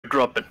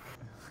dropping.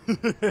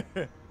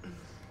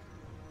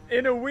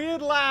 In a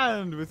weird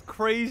land with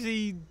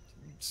crazy,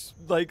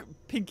 like,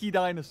 pinky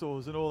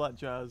dinosaurs and all that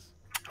jazz.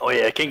 Oh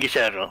yeah, kinky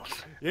shadows.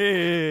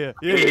 Yeah.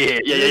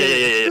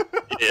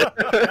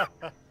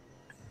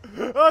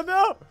 Oh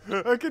no!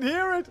 I can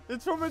hear it!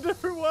 It's from a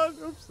different one!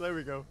 Oops, there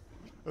we go.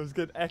 I was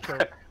getting echo.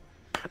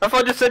 I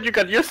thought you said you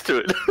got used to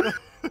it.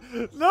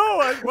 No,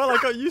 I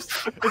got used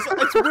to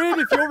it's weird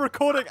if you're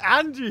recording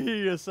and you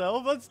hear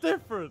yourself. That's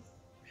different.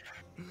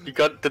 You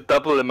got the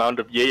double amount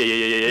of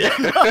yeah.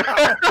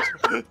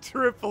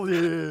 Triple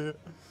yeah.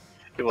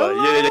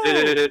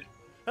 Hello.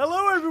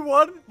 Hello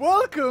everyone!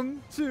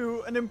 Welcome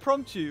to an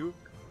impromptu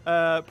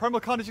Primal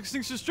Carnage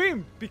Extinction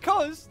stream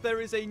because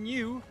there is a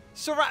new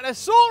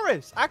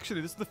Ceratosaurus!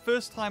 Actually, this is the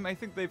first time I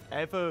think they've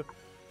ever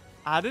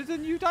added a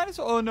new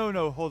dinosaur. Oh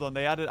no, hold on.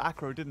 They added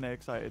Acro, didn't they?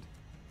 Excited.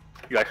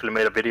 You actually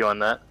made a video on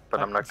that, but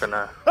I'm not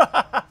gonna...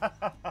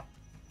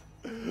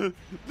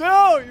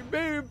 No! You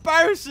made me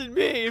embarrassing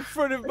me in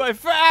front of my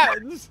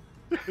fans!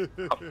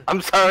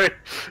 I'm sorry.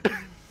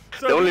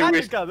 So we had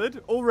it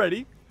gathered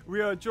already.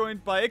 We are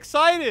joined by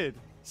Excited!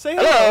 Say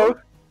hello! Hello!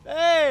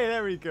 Hey,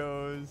 there he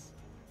goes.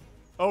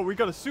 Oh, we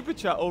got a super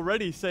chat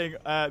already saying,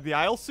 the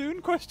aisle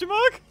soon, question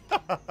mark?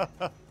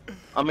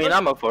 I mean,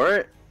 I'm up for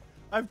it.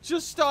 I've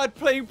just started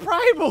playing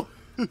Primal!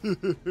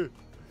 And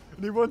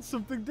he wants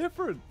something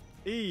different.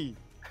 E.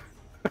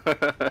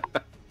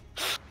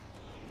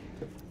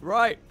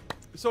 Right.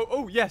 So,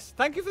 oh yes,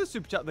 thank you for the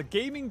super chat. The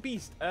Gaming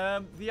Beast.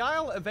 The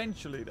aisle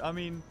eventually, I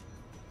mean,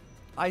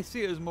 I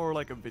see it as more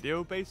like a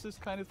video basis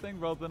kind of thing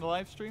rather than a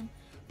live stream.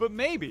 But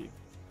maybe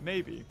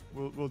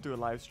we'll do a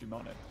live stream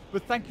on it.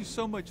 But thank you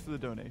so much for the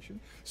donation.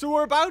 So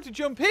we're about to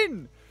jump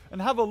in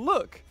and have a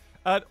look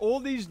at all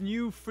these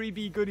new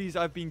freebie goodies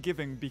I've been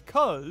giving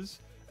because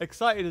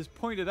Excited has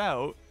pointed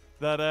out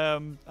that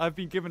I've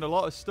been given a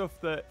lot of stuff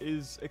that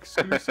is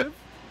exclusive.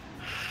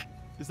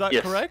 Is that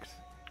correct?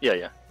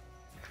 Yeah.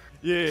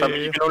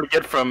 Something you can only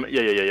get from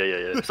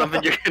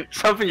something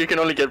you can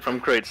only get from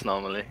crates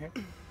normally.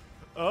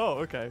 Oh,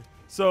 okay.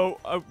 So,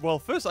 well,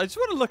 first I just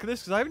want to look at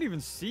this because I haven't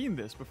even seen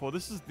this before.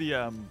 This is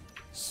the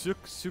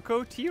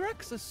Suko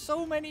T-Rex. There's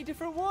so many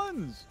different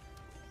ones.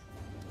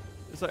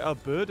 It's like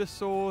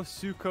Albertosaur,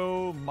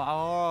 Suko,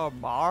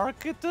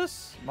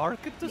 Marketus.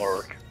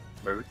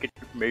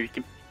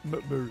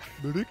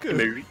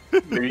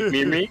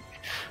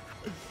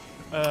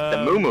 The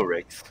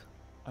Momo-Rex.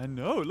 I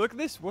know. Look at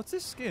this. What's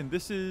this skin?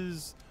 This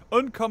is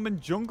Uncommon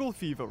Jungle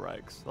Fever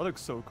Rex. That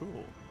looks so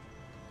cool.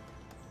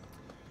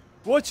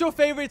 What's your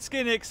favorite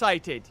skin,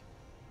 Excited?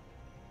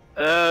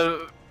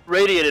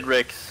 Radiated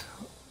Rex.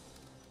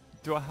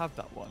 Do I have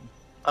that one?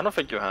 I don't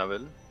think you have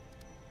it.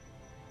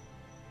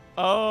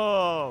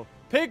 Oh,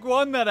 pick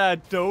one that I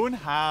don't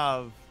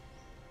have.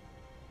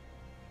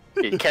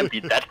 It can't be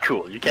that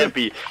cool. You can't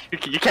be.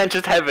 You can't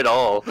just have it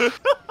all.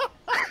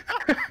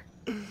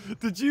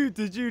 Did you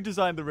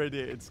design the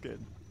radiated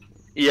skin?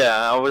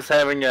 Yeah, I was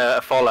having a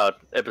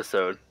Fallout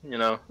episode, you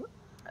know,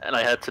 and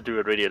I had to do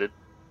it radiated.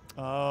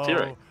 Oh.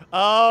 T-Rex.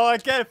 Oh, I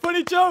get it.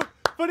 Funny joke.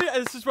 Funny.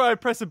 This is where I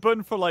press a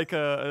button for like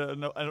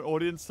an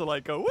audience to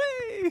like go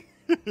whee.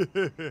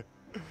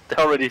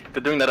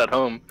 They're doing that at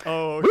home.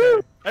 Oh, okay.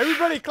 Woo!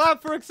 Everybody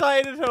clap for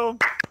Excited at home.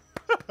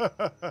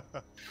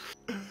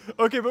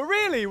 Okay, but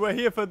really, we're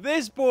here for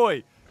this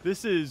boy.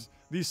 This is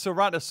the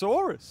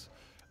Ceratosaurus.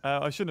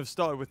 I shouldn't have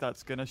started with that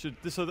skin.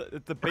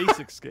 The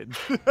basic skin.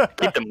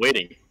 Keep them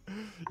waiting.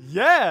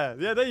 Yeah,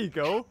 there you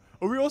go.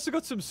 Oh, we also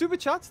got some super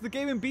chats. The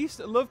Gaming Beast,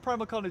 love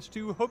Primal Carnage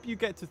 2. Hope you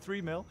get to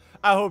 3 mil.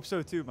 I hope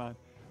so too, man.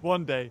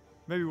 One day.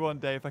 Maybe one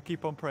day if I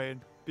keep on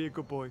praying. Be a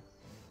good boy.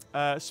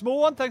 Small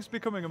one, thanks for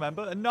becoming a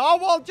member. And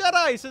Narwhal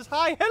Jedi says,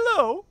 hi,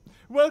 hello.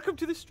 Welcome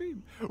to the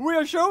stream. We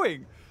are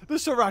showing the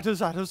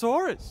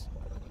Ceratosaurus.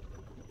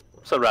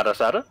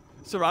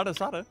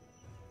 Ceratosaurus?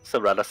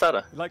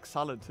 Ceratosaurus. You like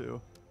salad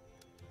too.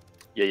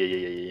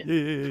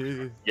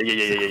 Yeah.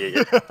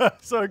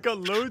 So I got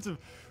loads of...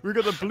 We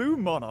got the Blue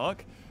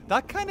Monarch.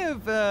 That kind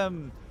of...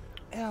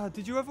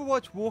 did you ever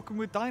watch Walking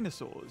with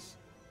Dinosaurs?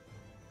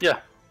 Yeah.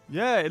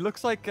 Yeah, it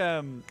looks like...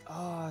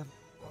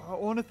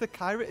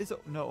 Ornithocyrus? Is it?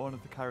 No,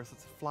 Ornithocyrus.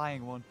 That's a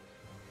flying one.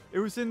 It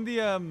was in the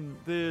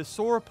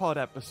Sauropod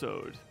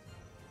episode. Do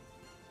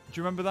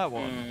you remember that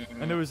one?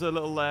 And there was a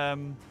little...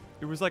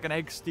 it was like an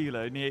egg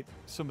stealer, and he ate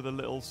some of the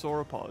little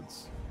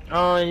sauropods.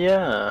 Oh,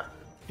 yeah.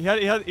 He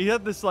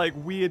had this like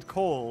weird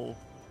call.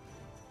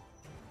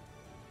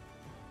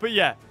 But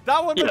yeah,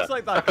 that one looks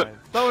like that guy.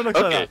 That one looks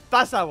like that.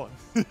 That's that one.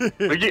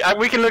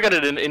 we can look at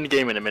it in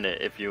game in a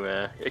minute if you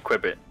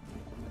equip it.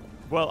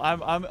 Well,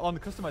 I'm on the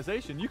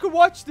customization. You can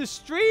watch the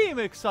stream,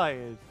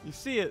 Excited. You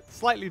see it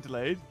slightly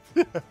delayed.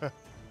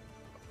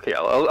 Okay,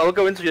 I'll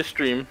go into your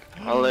stream.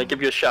 I'll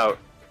give you a shout.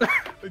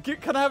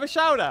 Can I have a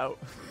shout out?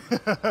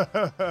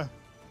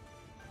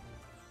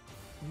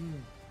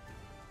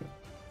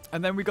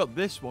 And then we got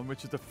this one,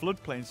 which is the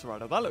Floodplain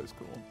Ceratosaurus. That looks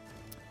cool.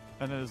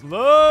 And there's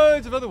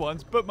loads of other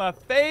ones, but my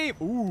fave...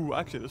 Ooh,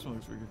 actually, this one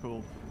looks really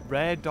cool.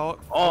 Rare Dark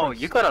Forest. Oh,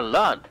 you got a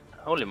lot.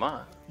 Holy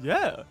ma.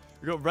 Yeah.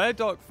 We got Rare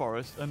Dark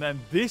Forest, and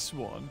then this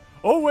one.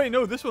 Oh wait,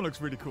 no, this one looks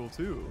really cool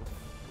too.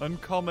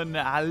 Uncommon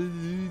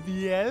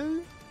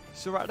alluvial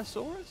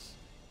Ceratosaurus.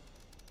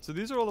 So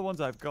these are all the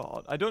ones I've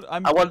got. I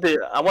want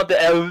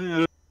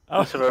the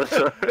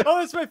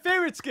Oh, it's my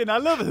favorite skin. I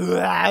love it.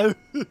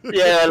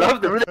 Yeah, I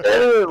love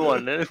the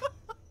one.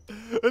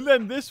 And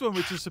then this one,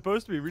 which is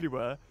supposed to be really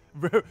rare.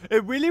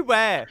 It really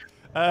rare.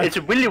 It's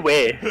really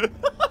rare.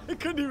 I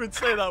couldn't even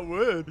say that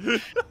word.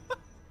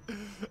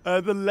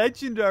 The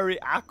legendary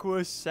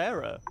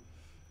Aquacera.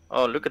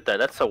 Oh, look at that.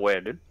 That's so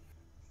weird, dude.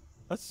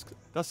 That's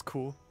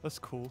cool. That's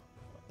cool.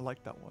 I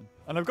like that one.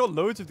 And I've got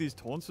loads of these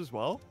taunts as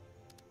well.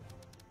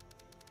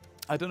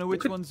 I don't know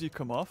which ones you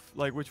come off,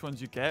 like which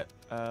ones you get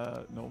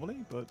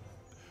normally, but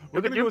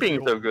look at you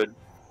being so good.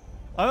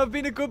 I've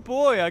been a good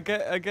boy. I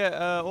get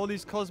all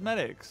these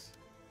cosmetics.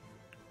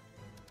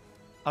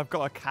 I've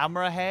got a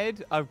camera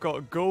head. I've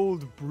got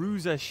gold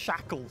bruiser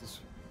shackles.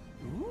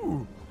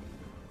 Ooh.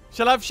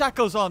 Shall I have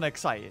shackles on?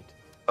 Excited.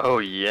 Oh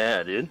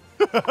yeah, dude.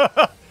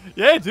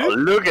 Yeah, dude. Oh,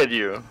 look at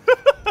you.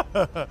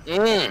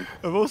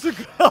 I've also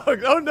got...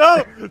 Oh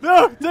no!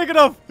 No! Take it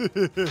off!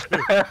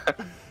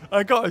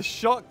 I got a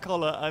shock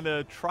collar and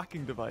a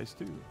tracking device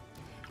too.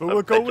 But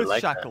we'll go with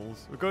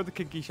shackles. We'll go with the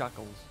kinky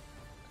shackles.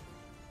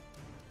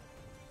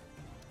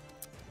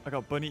 I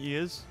got bunny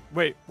ears.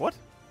 Wait, what?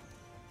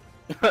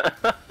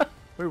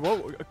 Wait,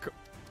 what?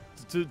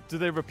 Do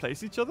they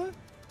replace each other?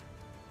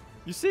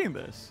 You seeing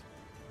this?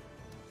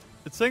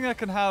 It's saying I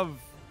can have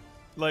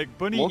like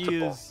bunny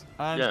ears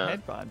and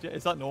headband. Yeah,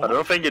 is that normal? I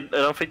don't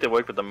think they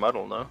work with the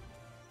model, no. I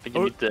think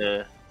you need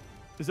the...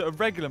 Is it a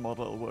regular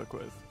model it'll work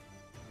with?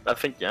 I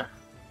think, yeah.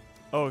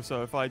 Oh,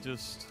 so if I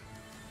just...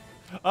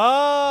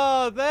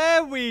 Oh,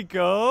 there we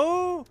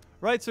go!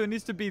 Right, so it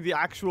needs to be the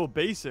actual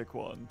basic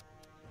one.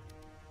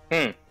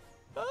 Oh,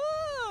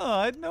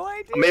 I had no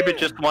idea. Maybe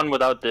just one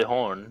without the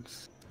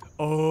horns.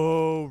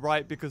 Oh,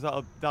 right, because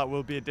that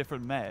will be a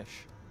different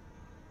mesh.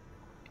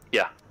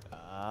 Yeah.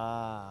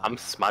 Ah. I'm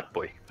smart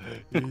boy.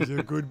 He's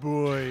a good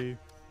boy.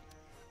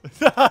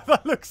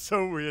 That looks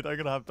so weird. I'm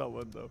going to have that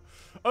one, though.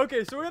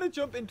 Okay, so we're going to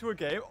jump into a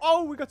game.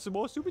 Oh, we got some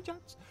more super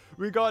chats.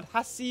 We got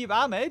Hasib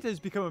Ahmed has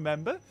become a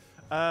member.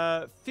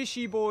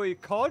 Fishy Boy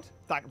Cod,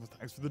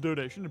 thanks for the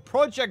donation. And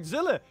Project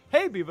Zilla,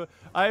 hey Beaver,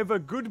 I have a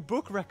good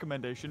book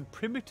recommendation,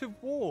 Primitive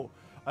War.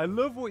 I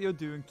love what you're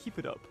doing. Keep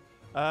it up.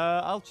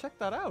 I'll check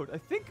that out. I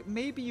think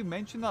maybe you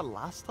mentioned that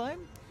last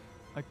time.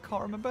 I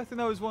can't remember. I think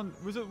that was one.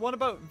 Was it one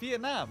about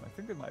Vietnam? I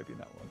think it might have been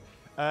that one.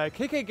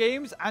 KK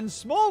Games and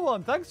Small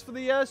One. Thanks for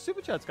the super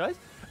chats, guys.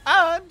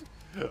 And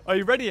are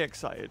you ready?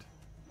 Excited?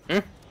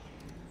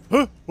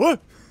 Huh?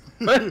 What?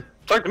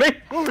 Talk to me.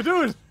 What are we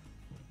doing?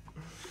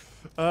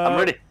 I'm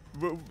ready.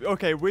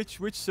 Okay, which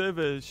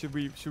server should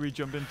we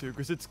jump into?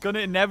 Because it's gonna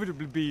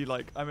inevitably be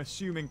like, I'm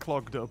assuming,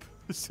 clogged up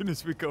as soon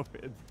as we go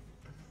in.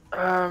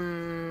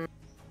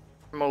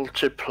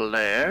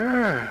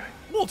 Multiplayer.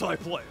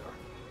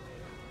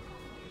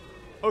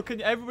 Oh,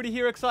 can everybody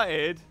here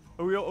excited?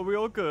 Are we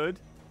all good?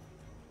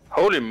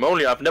 Holy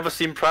moly! I've never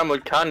seen Primal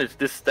Carnage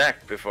this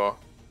stacked before.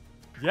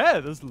 Yeah,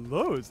 there's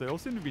loads. They all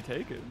seem to be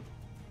taken.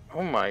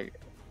 Oh my!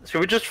 Should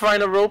we just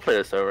find a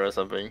roleplayer server or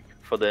something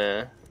for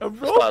the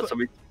start? So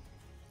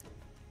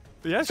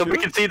we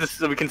can see this.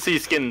 So we can see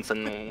skins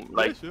and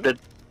like the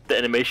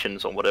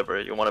animations or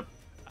whatever you want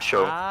to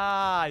show.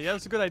 Ah, yeah,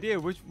 that's a good idea.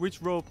 Which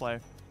roleplay?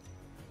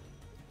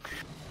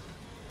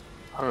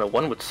 I don't know.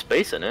 One with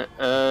space in it.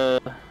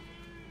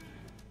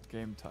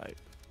 Game type.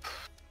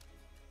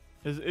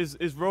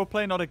 Is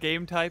roleplay not a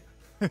game type?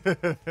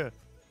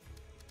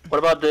 What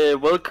about the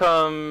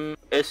Welcome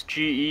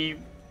SGE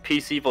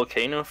PC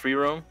Volcano free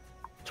roam?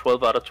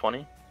 12 out of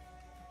 20.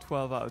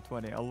 12 out of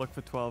 20. I'll look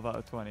for 12 out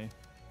of 20.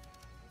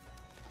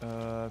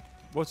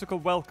 What's it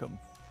called? Welcome.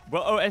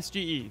 Well, oh,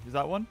 SGE. Is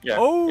that one? Yeah.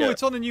 Oh, yeah.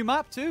 It's on the new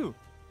map too.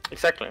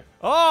 Exactly.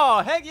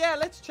 Oh, heck yeah.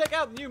 Let's check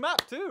out the new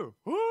map too.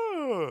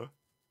 Woo.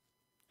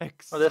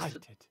 Excited.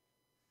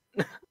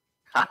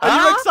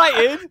 Are you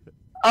excited?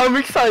 I'm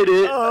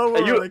excited. Oh,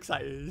 are you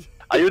excited?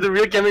 Are you the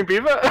real Gaming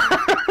Beaver?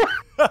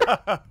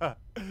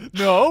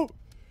 No.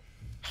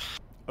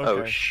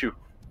 Okay. Oh shoot.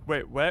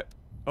 Wait, where?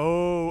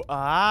 Oh,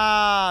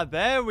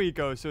 there we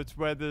go. So it's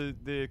where the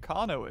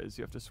Carno is.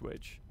 You have to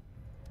switch.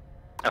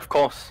 Of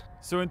course.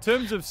 So in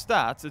terms of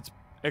stats, it's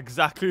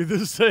exactly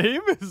the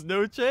same. There's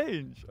no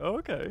change.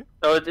 Okay.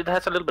 Oh, it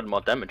has a little bit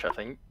more damage, I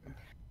think.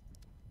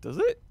 Does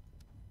it?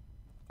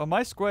 Oh,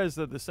 my squares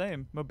are the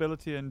same.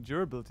 Mobility and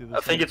durability are the same.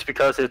 I think it's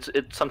because it's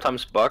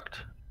sometimes bugged.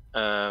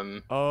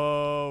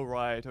 Oh,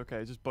 right. Okay.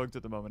 It's just bugged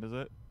at the moment, is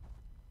it?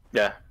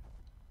 Yeah.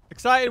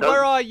 Excited.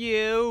 Where are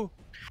you?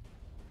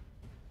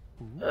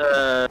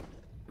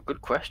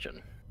 Good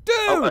question. Dude!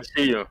 Oh, I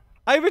see you.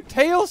 I have a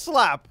tail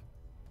slap.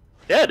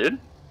 Yeah, dude.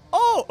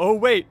 Oh,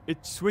 wait.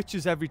 It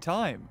switches every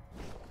time.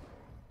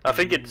 I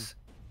think it's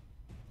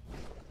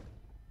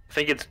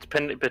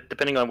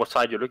depending on what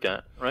side you look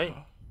at, right?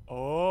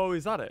 Oh,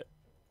 is that it?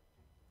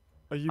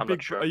 Are you I'm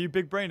not sure. Are you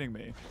big braining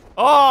me?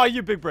 Oh,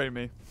 you big brain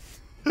me.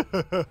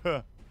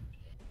 I'm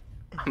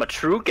a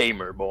true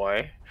gamer,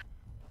 boy.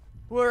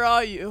 Where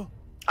are you?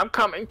 I'm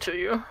coming to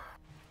you.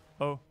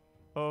 Oh.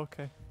 Oh,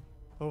 okay.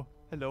 Oh,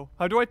 hello.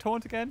 How do I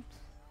taunt again?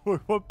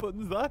 What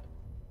button's that?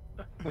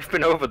 We've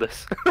been over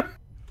this.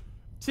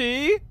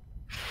 T?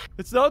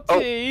 It's not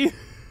T.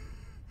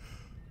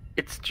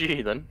 It's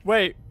G then.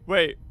 Wait.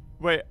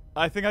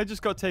 I think I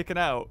just got taken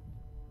out.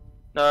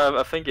 No,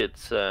 I think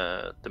it's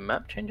the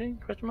map changing?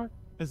 Question mark?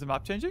 Is the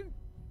map changing?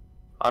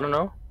 I don't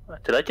know.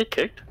 Did I get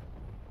kicked?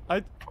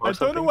 I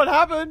don't know what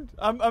happened.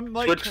 I'm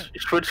like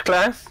switch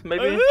class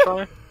maybe.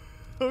 Try.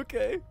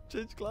 Okay,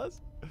 change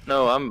class.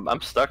 No,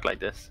 I'm stuck like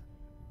this.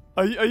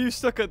 Are you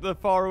stuck at the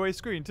faraway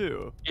screen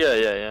too?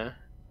 Yeah.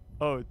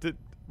 Oh,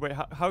 wait.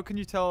 How can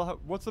you tell?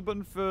 What's the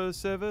button for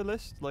server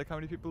list? Like how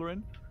many people are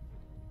in?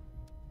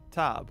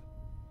 Tab.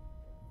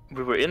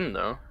 We were in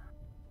though.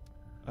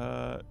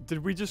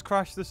 Did we just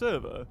crash the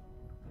server?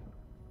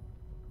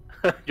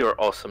 Your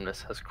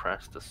awesomeness has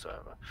crashed the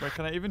server. Wait,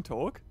 can I even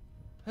talk?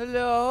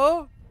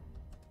 Hello?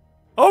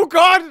 Oh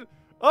God!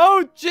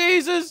 Oh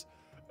Jesus!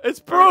 It's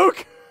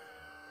broke!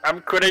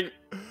 I'm quitting.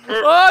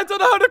 Oh, I don't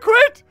know how to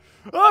quit!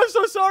 Oh, I'm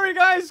so sorry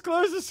guys!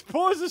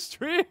 Pause the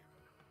stream!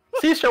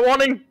 Seizure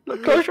warning!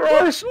 Close your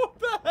eyes! What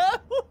the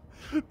hell?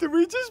 Did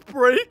we just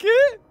break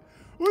it?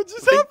 What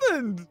just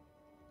happened?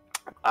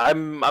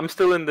 I'm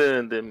still in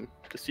the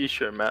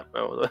seashore map.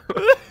 I'm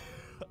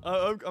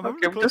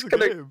having to close the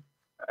game.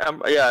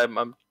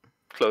 I'm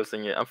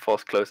closing it. I'm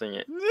force closing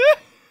it.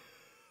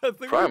 I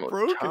think we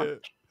broke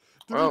it.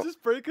 Did we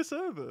just break a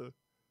server?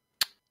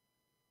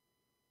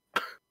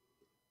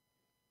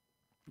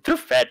 Too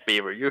fat,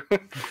 Beaver, you.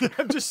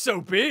 I'm just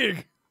so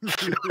big.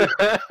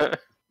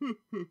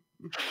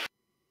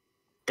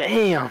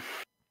 Damn.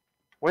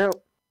 Well,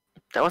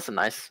 that was a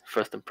nice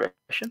first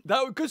impression.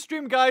 That was a good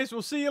stream, guys.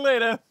 We'll see you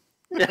later.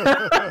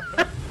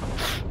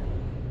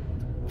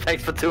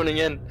 Thanks for tuning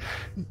in.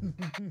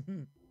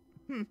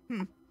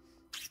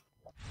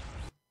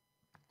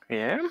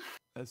 Yeah?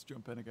 Let's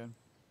jump in again.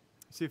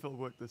 See if it'll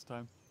work this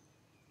time.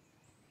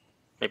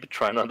 Maybe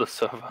try another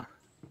server.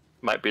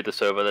 Might be the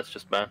server that's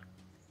just bad.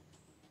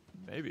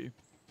 Maybe.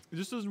 It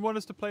just doesn't want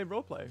us to play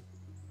roleplay.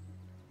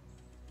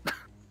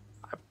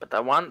 But I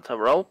want to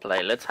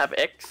roleplay. Let's have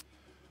X.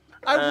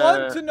 I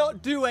want to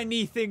not do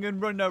anything and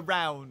run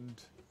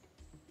around.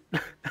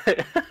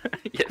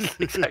 Yes,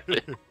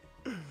 exactly.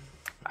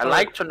 I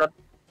like to not.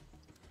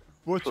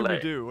 What should we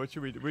do? What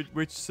should we do?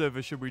 Which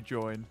server should we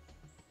join?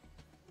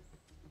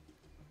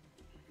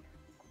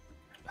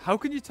 How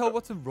can you tell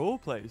what's a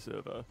roleplay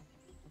server?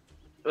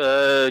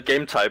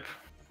 Game type.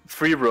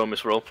 Free roam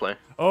is roleplay.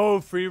 Oh,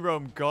 free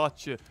roam,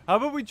 gotcha. How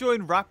about we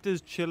join Raptor's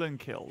Chill and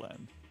Kill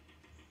then?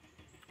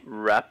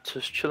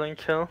 Raptor's Chill and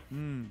Kill?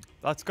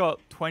 That's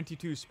got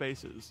 22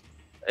 spaces.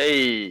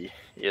 Hey,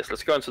 yes,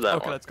 let's go into that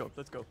one. Okay,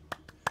 let's go.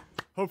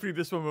 Hopefully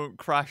this one won't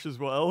crash as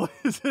well.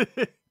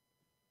 I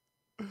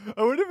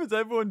wonder if it's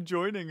everyone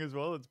joining as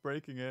well that's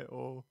breaking it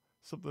or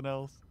something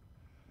else.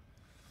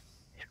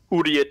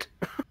 Idiot.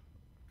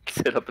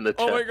 Sit up in the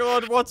chat. Oh my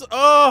god, what's...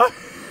 Oh!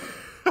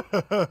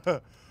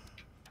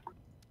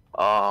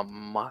 Oh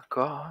my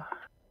god.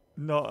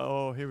 No,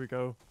 oh, here we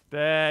go.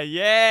 There,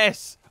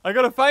 yes! I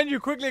gotta find you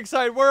quickly,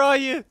 Excited. Where are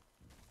you?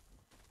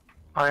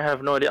 I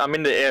have no idea. I'm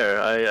in the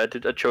air. I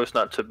chose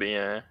not to be.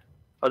 Oh,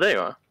 there you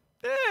are.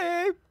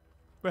 Hey!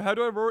 Wait, how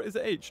do I roar? Is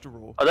it H to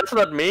roar? Oh, that's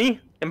not me.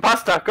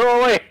 Imposter,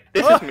 go away.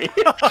 This is me.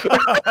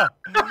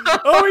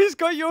 Oh, he's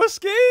got your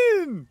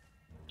skin.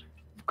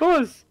 Of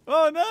course.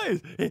 Oh,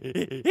 nice.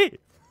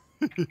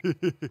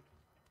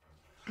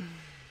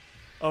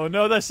 Oh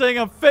no, they're saying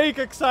I'm fake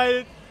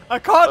Excited. I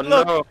can't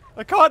look. No.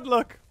 I can't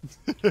look.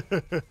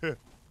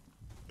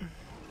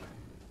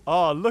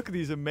 Oh, look at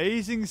these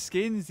amazing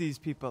skins these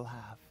people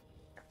have.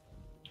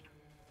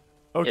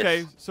 Okay,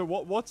 yes. So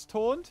what's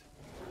taunt?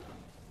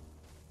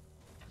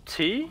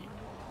 T?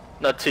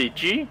 Not T,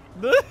 G?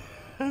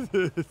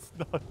 It's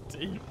not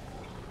T.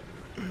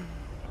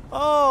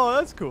 Oh,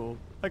 that's cool.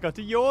 I got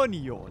to yawn.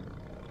 You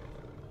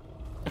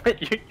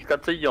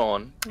got to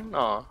yawn.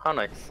 Oh, how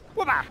nice.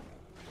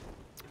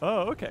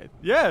 Oh, okay.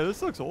 Yeah,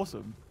 this looks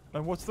awesome.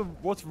 And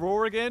what's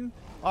roar again?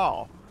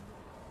 Oh.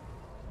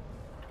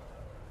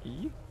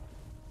 E?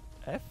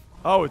 F?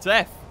 Oh, it's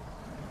F.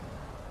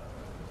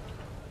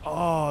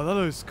 Oh, that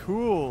looks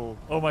cool.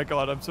 Oh my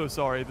god, I'm so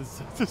sorry.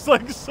 There's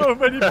like so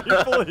many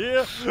people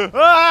here.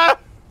 Ah!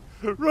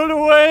 Run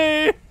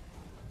away!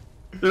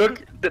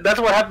 Look, that's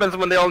what happens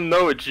when they all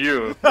know it's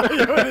you.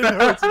 You already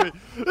know it's me.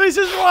 This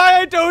is why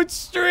I don't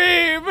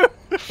stream!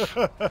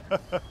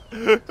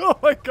 Oh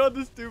my god,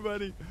 there's too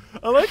many.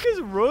 I like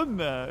his run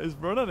there. His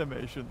run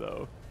animation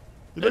though.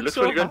 He looks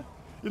so really good.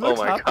 He looks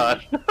oh my happy.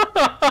 god.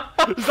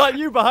 Is that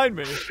you behind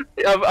me?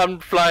 Yeah, I'm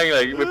flying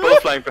like, we're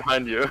both flying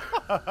behind you.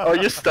 Oh,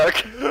 you're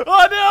stuck.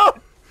 Oh no!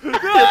 You're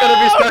gonna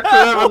be stuck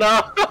forever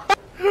now.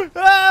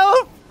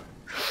 Help!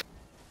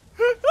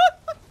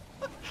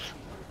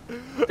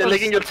 They're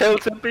licking your tail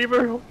tip,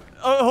 Beaver.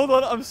 Oh, hold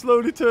on, I'm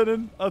slowly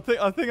turning. I think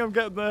I'm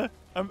getting there.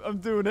 I'm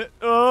doing it.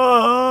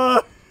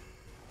 Oh,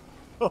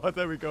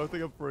 there we go. I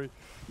think I'm free.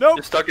 Nope.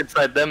 You're stuck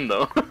inside them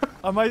though.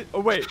 Am I? Oh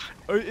wait,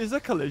 is there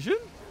collision?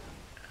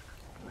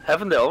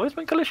 Haven't there always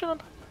been collision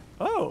on?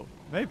 Oh,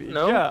 Maybe.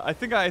 No? Yeah, I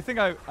think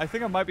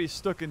I might be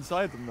stuck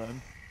inside them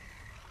then.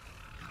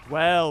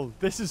 Well,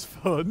 this is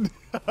fun.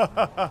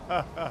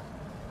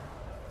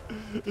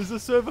 Is the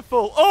server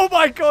full? Oh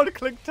my god,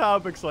 click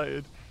tab,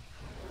 excited.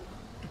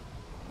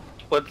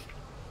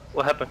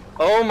 What happened?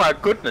 Oh my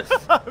goodness.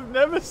 I've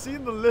never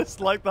seen the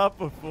list like that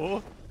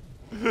before.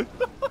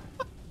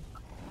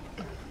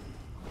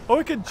 Oh,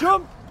 we can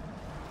jump.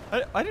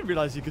 I didn't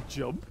realize you could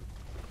jump.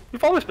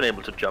 You've always been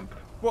able to jump.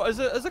 What, as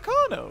a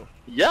Carno?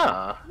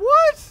 Yeah.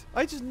 What?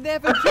 I just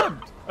never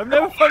jumped. I've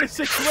never found a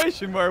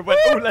situation where I went,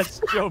 oh,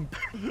 let's jump.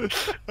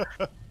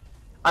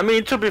 I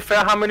mean, to be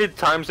fair, how many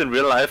times in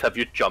real life have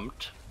you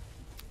jumped?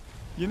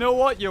 You know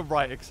what? You're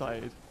right,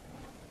 excited.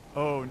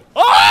 Oh, no.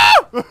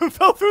 Oh!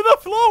 Fell through the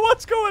floor.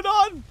 What's going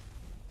on?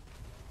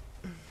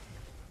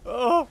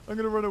 Oh, I'm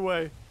going to run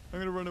away. I'm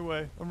going to run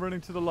away. I'm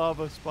running to the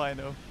lava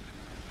Spino.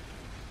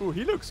 Ooh,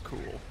 he looks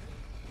cool.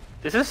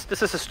 This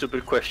is a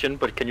stupid question,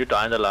 but can you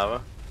die in the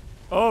lava?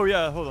 Oh,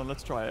 yeah. Hold on.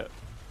 Let's try it.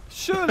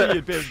 Surely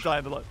you'd be able to die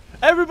in the lava.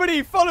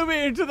 Everybody, follow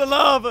me into the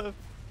lava.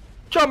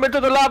 Jump into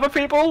the lava,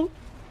 people!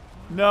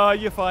 No,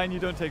 you're fine. You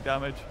don't take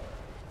damage.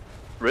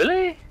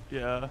 Really?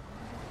 Yeah.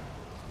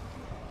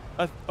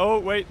 Oh,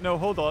 wait. No,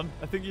 hold on.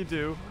 I think you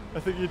do. I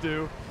think you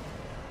do.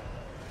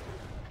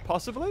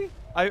 Possibly?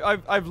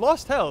 I've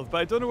lost health,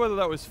 but I don't know whether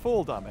that was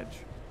fall damage.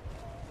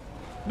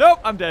 Nope,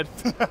 I'm dead.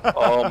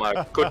 Oh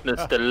my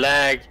goodness, the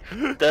lag!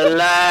 The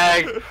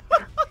lag!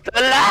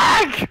 The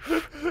lag!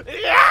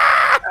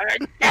 Yeah!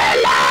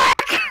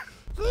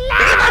 The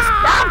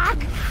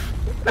lag!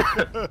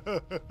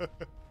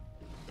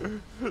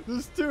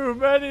 There's too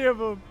many of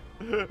them.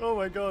 Oh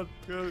my god.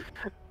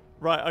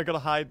 Right, I gotta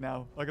hide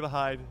now. I gotta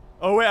hide.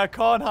 Oh wait, I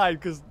can't hide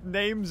because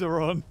names are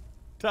on.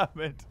 Damn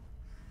it.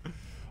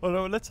 Oh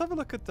no, let's have a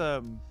look at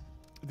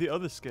the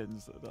other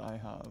skins that I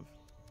have.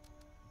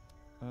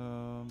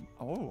 Oh,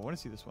 I want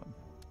to see this one.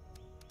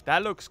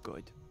 That looks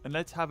good. And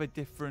let's have a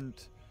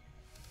different...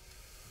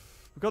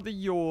 We've got the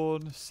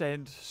Yawn,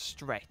 Send,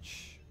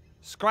 Stretch.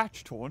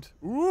 Scratch Taunt.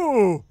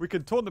 Ooh! We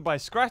can taunt them by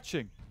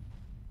scratching.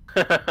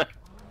 Wait,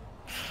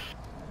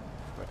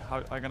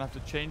 I'm going to have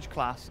to change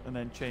class and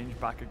then change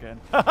back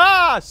again.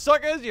 Haha!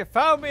 Suckers, you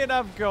found me and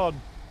I'm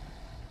gone.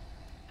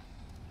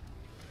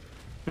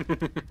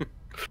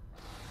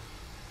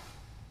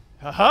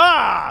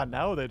 Haha!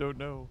 Now they don't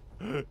know.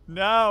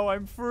 Now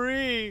I'm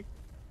free.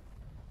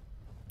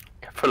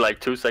 For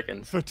like 2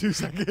 seconds. For 2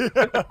 seconds.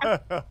 Hold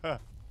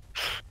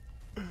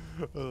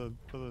on.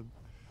 I'm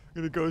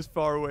gonna go as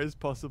far away as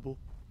possible.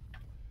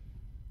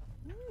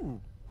 Ooh.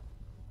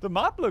 The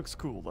map looks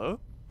cool though.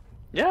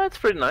 Yeah, it's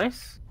pretty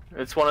nice.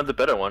 It's one of the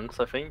better ones,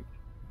 I think.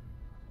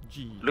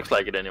 Gee. Looks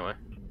like it anyway.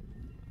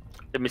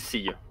 Let me see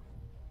you.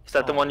 Is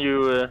that the one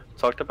you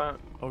talked about?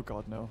 Oh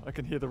god, no. I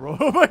can hear the roar.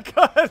 Oh my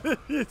god!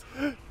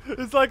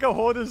 It's like a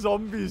horde of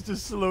zombies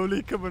just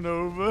slowly coming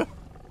over.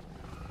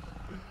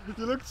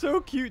 You look so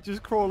cute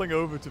just crawling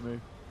over to me.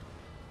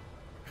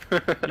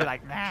 You're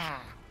like, nah.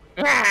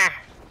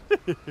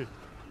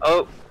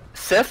 Oh,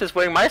 Seth is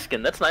wearing my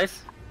skin. That's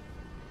nice.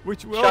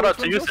 Shout out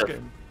to you,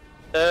 Seth.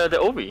 The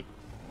Obi.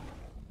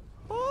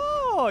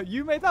 Oh,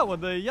 you made that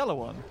one, the yellow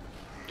one?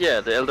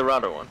 Yeah, the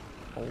Eldorado one.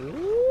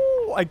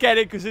 Oh, I get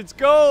it because it's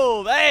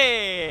gold.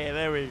 Hey,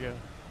 there we go.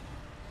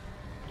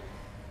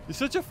 You're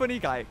such a funny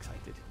guy,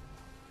 excited.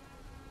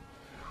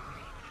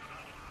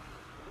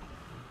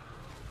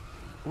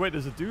 Wait,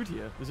 there's a dude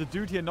here. There's a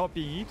dude here not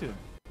being eaten.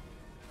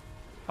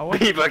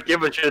 Beaver,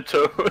 give us your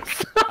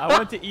toes. I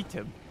want to eat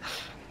him.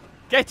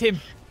 Get him.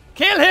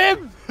 Kill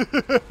him.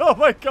 Oh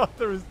my god,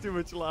 there is too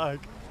much lag.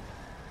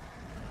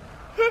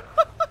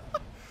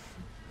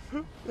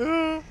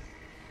 Oh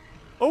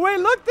wait,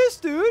 look, this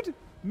dude.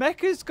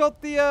 Mecha's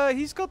got the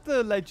he's got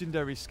the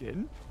legendary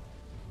skin.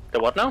 The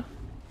what now?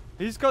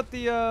 He's got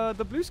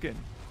the blue skin.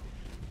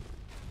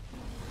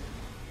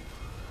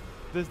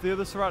 There's the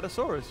other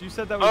Ceratosaurus. You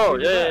said that was. Oh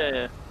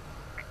yeah.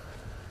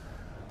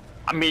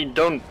 I mean,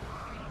 don't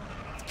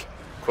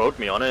quote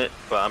me on it,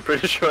 but I'm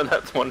pretty sure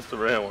that one's the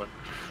rare one.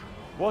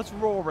 What's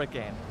raw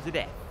again? Is it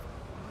F?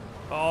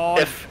 Oh.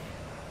 F.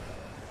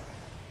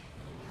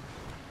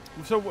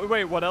 So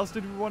wait, what else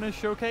did we want to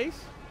showcase?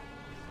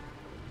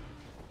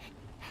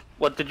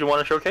 What did you want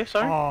to showcase?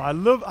 Sorry. Oh, I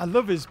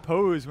love his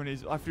pose when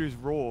he's after he's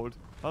roared.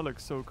 That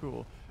looks so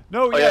cool.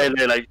 No, oh, yeah,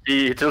 like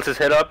he tilts his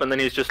head up and then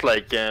he's just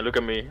like, yeah, look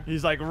at me.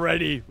 He's like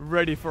ready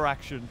for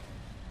action.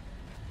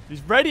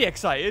 He's ready,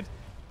 excited.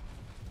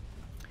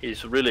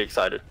 He's really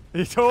excited.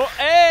 He's all,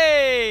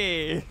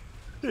 hey!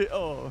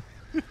 Oh.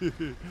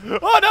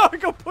 Oh no, I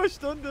got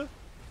pushed under.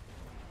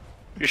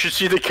 You should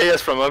see the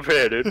chaos from up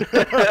here, dude.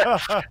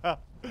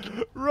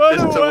 Run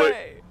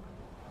away!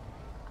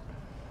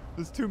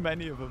 There's too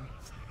many of them.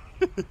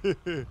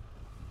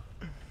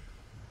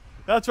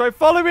 That's right,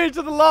 follow me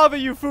into the lava,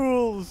 you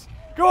fools!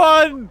 Go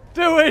on,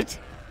 do it!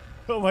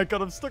 Oh my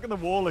god, I'm stuck in the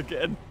wall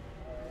again.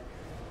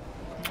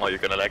 Oh, you're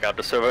gonna lag out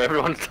the server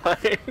everyone's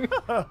dying.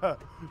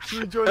 Should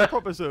we join the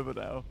proper server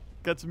now?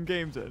 Get some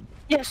games in.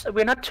 Yes,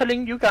 we're not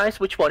telling you guys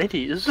which one it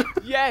is.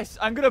 Yes,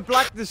 I'm gonna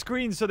black the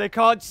screen so they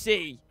can't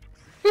see.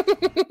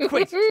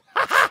 Quit.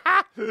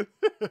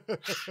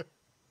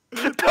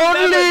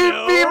 Don't leave,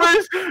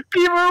 Beavers!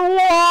 Beaver,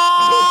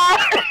 why?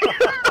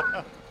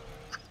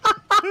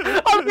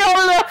 On your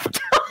left!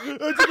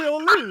 Did they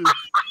all leave?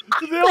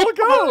 Did they all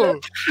go?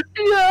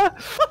 Yeah.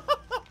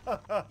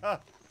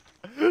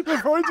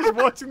 They're probably just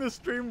watching the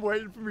stream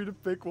waiting for me to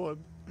pick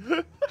one.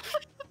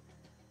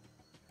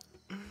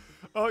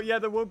 Oh yeah,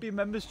 there won't be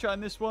members chat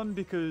in this one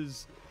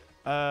because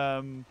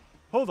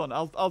hold on,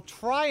 I'll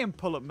try and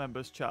pull up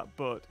members chat,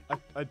 but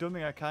I don't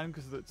think I can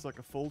because it's like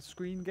a full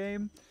screen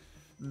game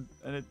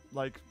and it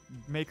like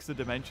makes the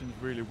dimensions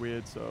really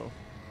weird, so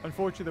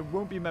unfortunately there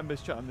won't be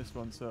members chat on this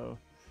one, so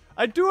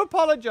I do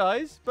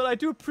apologize, but I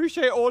do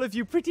appreciate all of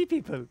you pretty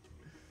people.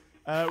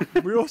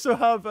 We also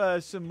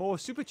have some more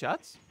super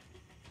chats.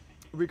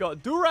 We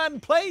got Duran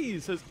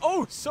Plays says,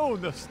 oh, so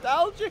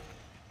nostalgic.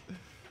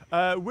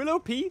 Willow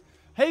P,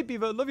 hey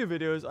Beaver, love your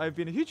videos. I've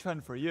been a huge fan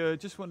for a year.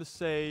 Just want to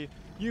say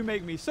you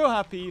make me so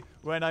happy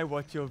when I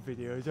watch your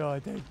videos. Oh,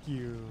 thank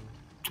you.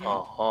 Thank you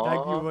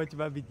for watching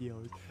my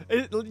videos.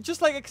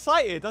 Just like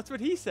excited, that's what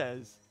he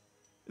says.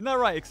 Isn't that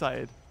right,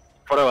 excited?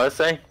 What do I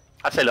say?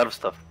 I say a lot of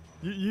stuff.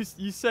 You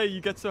say you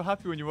get so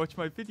happy when you watch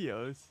my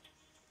videos.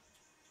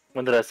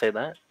 When did I say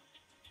that?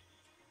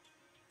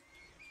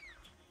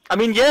 I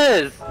mean,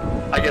 yes!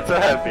 I get so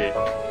happy.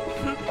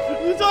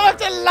 You don't have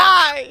to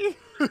lie!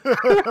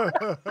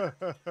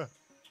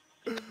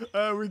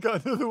 We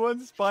got another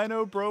one,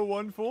 Spino Bro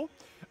 14.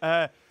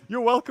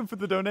 You're welcome for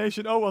the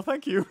donation. Oh, well,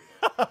 thank you.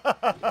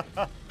 Wow.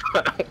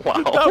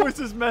 That was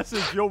his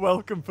message. You're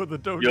welcome for the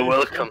donation. You're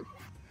welcome.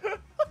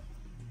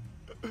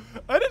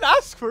 I didn't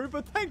ask for it,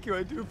 but thank you.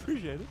 I do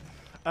appreciate it.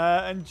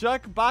 And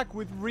Jack back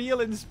with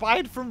Real,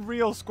 inspired from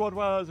Real Squad.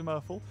 Wow, that was a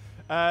mouthful.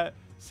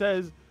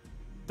 Says,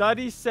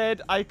 Daddy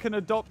said I can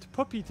adopt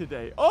puppy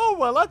today. Oh,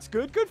 well, that's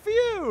good. Good for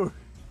you.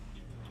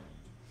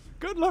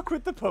 Good luck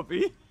with the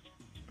puppy.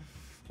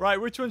 Right,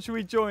 which one should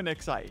we join,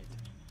 excited?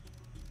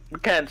 We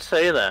can't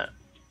say that.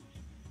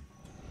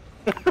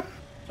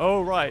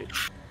 Oh, right.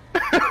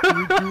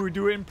 Do we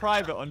do it in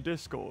private on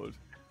Discord?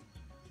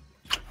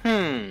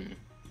 Should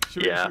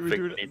we we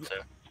do need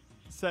to.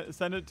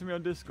 Send it to me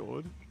on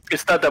Discord.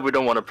 It's not that we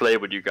don't want to play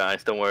with you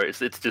guys. Don't worry. It's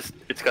just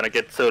it's gonna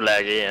get so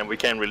laggy and we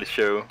can't really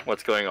show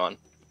what's going on.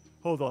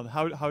 Hold on.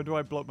 How do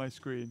I block my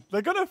screen?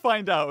 They're gonna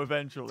find out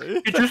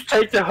eventually. You just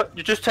take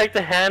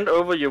the hand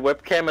over your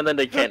webcam and then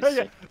they can't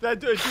see. Yeah,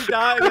 do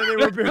that and then they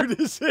won't be able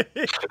to see.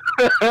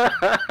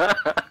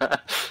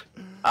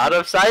 Out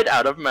of sight,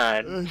 out of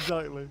mind.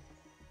 Exactly.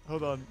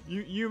 Hold on.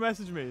 You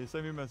message me.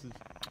 Send me a message.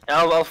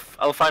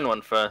 I'll find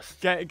one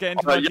first. Get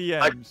into my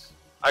DMs.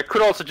 I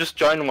could also just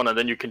join one and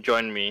then you can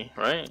join me,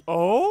 right?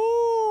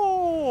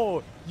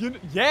 Oh,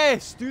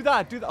 yes, do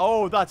that.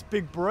 Oh, that's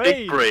big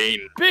brain. Big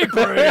brain. Big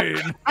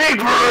brain. Big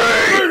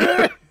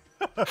brain.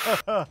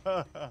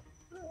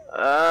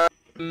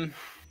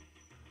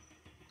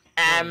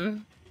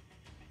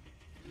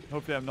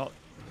 Hopefully I'm not.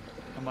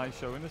 Am I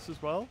showing this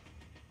as well?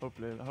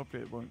 Hopefully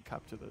it won't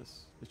capture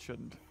this. It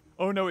shouldn't.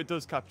 Oh no, it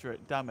does capture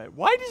it. Damn it!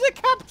 Why does it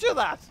capture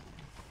that?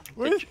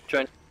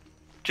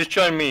 Just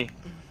join me.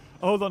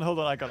 Hold on.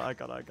 I got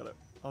it.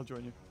 I'll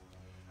join you.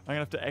 I'm gonna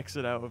have to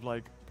exit out of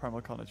like Primal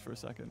Carnage for a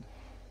second.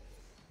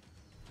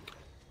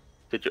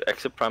 Did you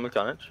exit Primal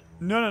Carnage?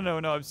 No.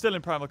 I'm still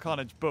in Primal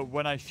Carnage, but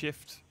when I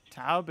shift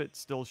tab, it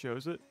still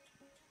shows it,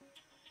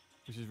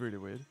 which is really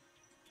weird.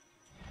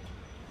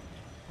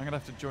 I'm gonna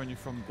have to join you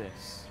from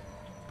this.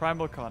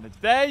 Primal Carnage.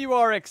 There you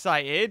are,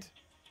 excited.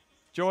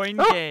 Join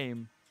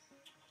game.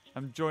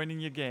 I'm joining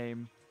your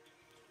game.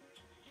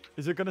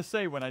 Is it gonna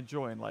say when I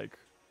join like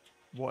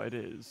what it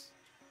is?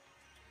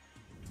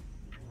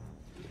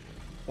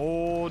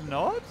 Or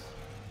not?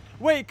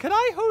 Wait, can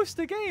I host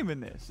a game in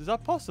this? Is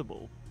that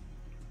possible?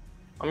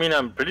 I mean,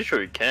 I'm pretty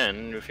sure you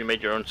can if you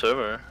made your own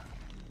server.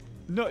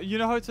 No, you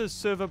know how it says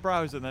server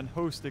browser and then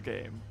host a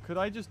game? Could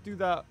I just do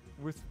that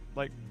with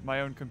like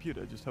my own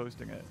computer, just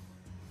hosting it?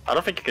 I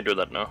don't think you can do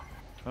that now.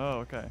 Oh,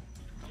 okay.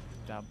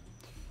 Damn.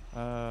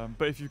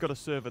 But if you've got a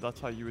server,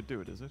 that's how you would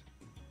do it, is it?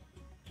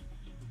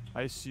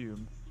 I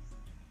assume.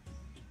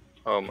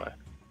 Oh my.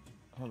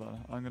 Hold on,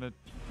 I'm gonna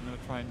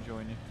try and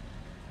join you.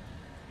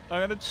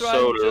 I'm gonna try.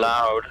 So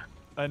loud.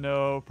 I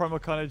know. Primal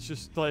Carnage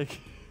just like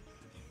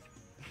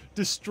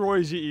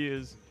destroys your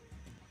ears.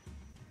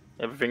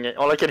 Everything.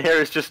 All I can hear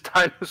is just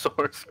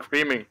dinosaurs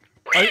screaming.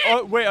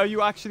 Wait, are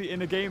you actually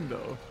in a game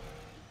though?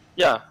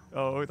 Yeah.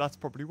 Oh, that's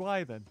probably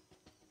why then.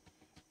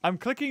 I'm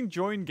clicking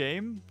join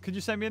game. Could you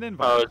send me an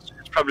invite? Oh, it's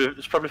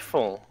probably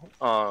full.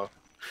 Oh,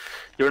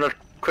 you're not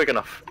quick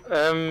enough.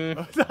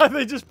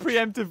 They just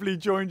preemptively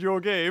joined your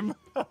game.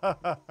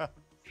 Well,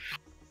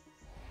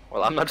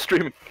 I'm not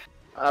streaming.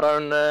 I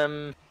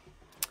don't.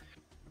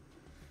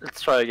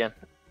 Let's try again.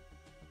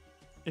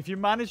 If you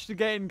manage to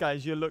get in,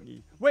 guys, you're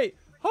lucky. Wait,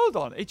 hold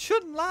on. It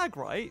shouldn't lag,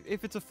 right?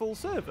 If it's a full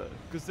server,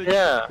 because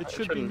it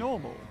should be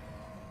normal.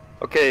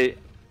 Okay.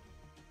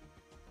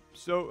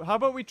 So how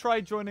about we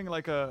try joining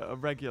like a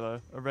regular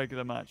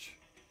match?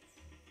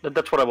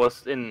 That's what I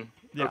was in.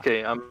 Yeah.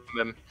 Okay, I'm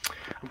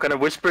gonna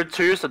whisper it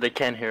to you so they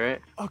can't hear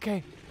it.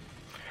 Okay.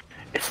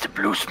 It's the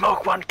blue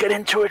smoke one. Get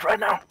into it right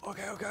now.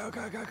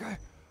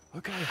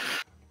 Okay.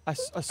 I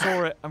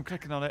saw it. I'm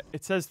clicking on it.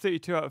 It says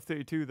 32 out of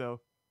 32 though.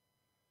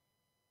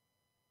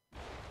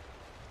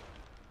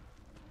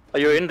 Are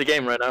you in the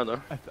game right now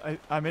though?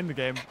 I'm in the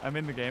game.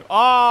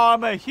 Oh,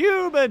 I'm a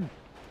human.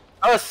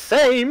 Oh,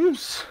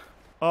 sames.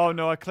 Oh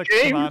no, I clicked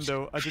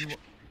commando. I didn't.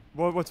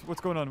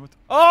 What's going on?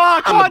 Oh,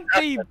 I can't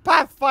be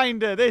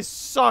Pathfinder. This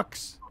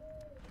sucks.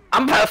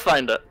 I'm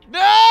Pathfinder.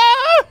 No!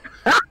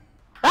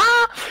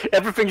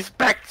 Everything's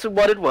back to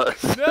what it was.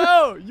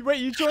 No! Wait,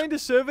 you joined a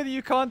server that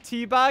you can't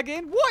teabag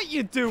in? What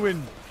you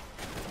doing?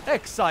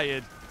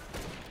 Excited.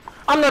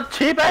 I'm not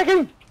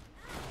teabagging.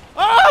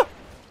 Ah!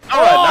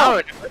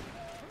 Oh! Now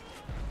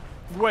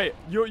wait,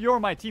 you're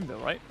on my team though,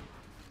 right?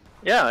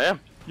 Yeah, I am.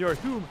 You're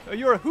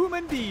a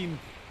human being.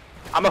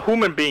 I'm a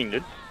human being,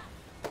 dude.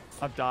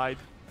 I've died,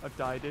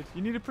 dude.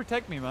 You need to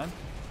protect me, man.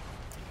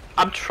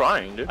 I'm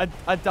trying, dude.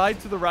 I died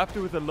to the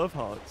raptor with the love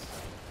hearts.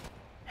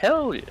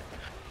 Hell yeah.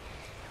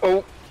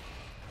 Oh.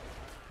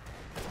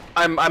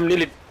 I'm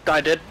nearly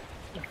died dead.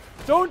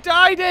 Don't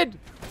die dead!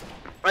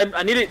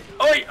 I need it.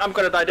 Oi, I'm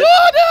gonna die dead.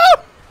 Oh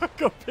no! I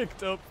got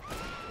picked up.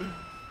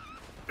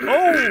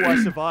 Oh, I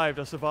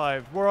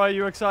survived. Where are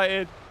you,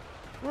 Excited?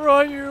 Where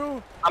are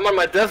you? I'm on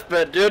my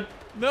deathbed, dude.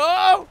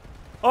 No!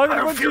 I'm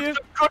gonna run to you.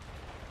 So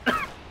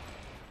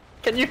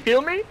can you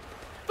heal me?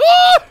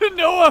 Oh,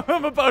 no,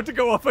 I'm about to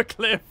go off a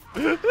cliff.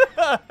 If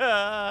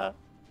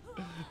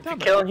you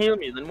can't heal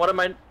me, then what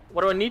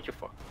do I need you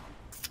for?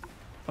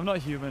 I'm not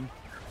human.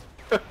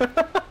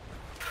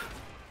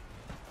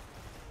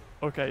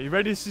 Okay, you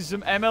ready to see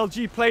some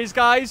MLG plays,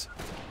 guys?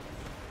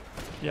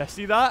 Yeah,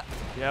 see that?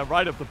 Yeah,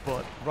 right up the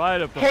butt.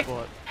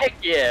 Heck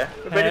yeah.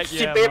 Ready to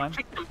see baby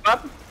kick them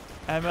up?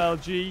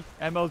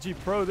 MLG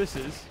Pro this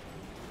is.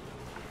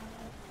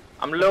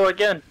 I'm low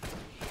again.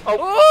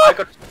 Oh!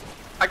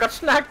 I got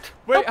snagged.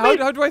 Wait,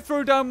 how do I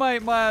throw down my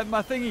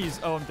thingies?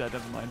 Oh, I'm dead,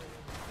 never mind.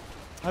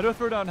 How do I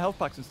throw down health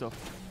packs and stuff?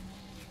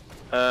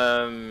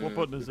 What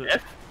button is it?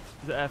 F?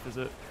 Is it F, is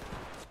it?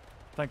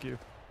 Thank you.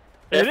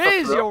 F it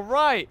is, you're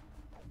right!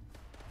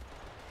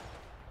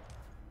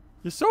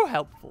 You're so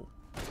helpful.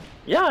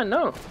 Yeah, I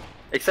know.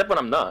 Except when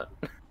I'm not.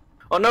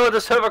 Oh no, the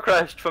server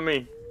crashed for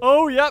me.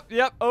 Oh, yep.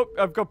 Oh,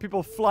 I've got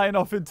people flying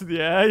off into the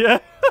air, yeah.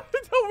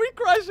 Are we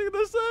crashing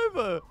the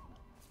server?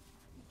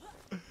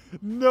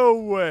 No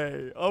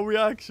way. Are we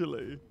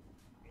actually?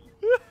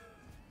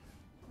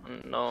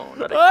 No,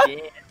 not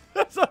again.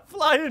 That's a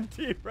flying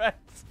T-Rex.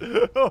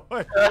 Oh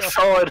my god. I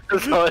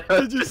saw it.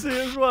 Did you see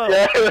it as well?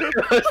 Yeah, it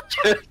was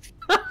just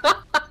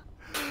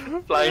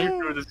flying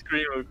through the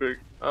screen real quick.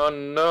 Oh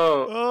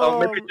no. Oh,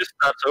 maybe it just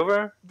starts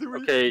over?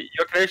 Okay,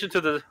 your connection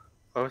to the...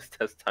 Oh, it's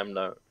test time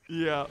now.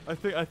 Yeah, I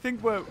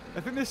think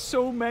there's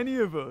so many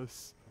of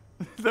us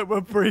that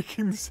we're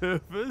breaking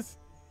servers.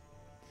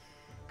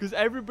 Because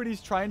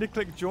everybody's trying to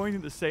click join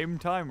at the same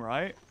time,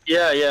 right?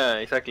 Yeah,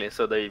 exactly.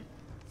 So the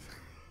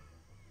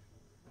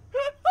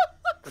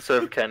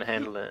server can't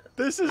handle it.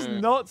 This is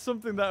not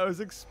something that I was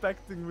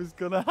expecting was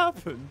gonna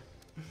happen.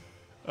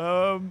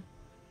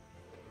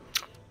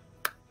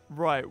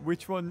 Right,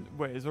 which one?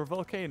 Wait, is there a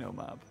volcano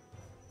map?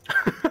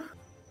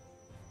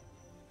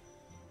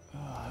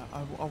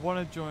 I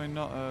want to join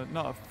not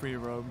a free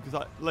roam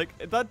because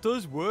that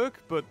does work,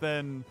 but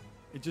then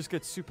it just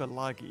gets super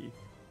laggy.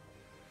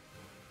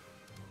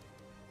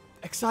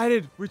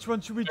 Excited. Which one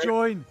should we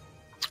join?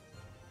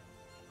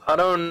 I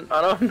don't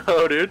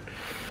know, dude.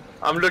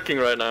 I'm looking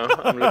right now.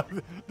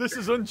 This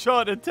is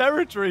uncharted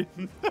territory.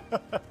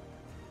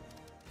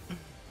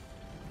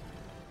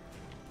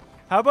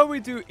 How about we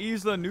do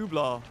Isla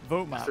Nublar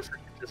vote map? Just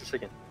a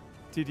second.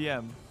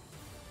 TDM.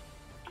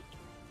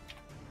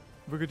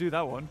 We could do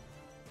that one.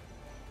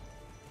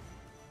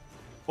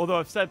 Although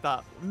I've said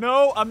that.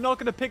 No, I'm not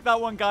going to pick that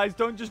one, guys.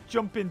 Don't just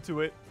jump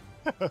into it.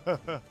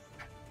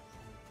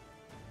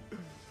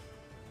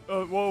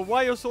 Well,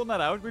 while you're sorting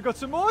that out, we've got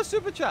some more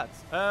super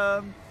chats.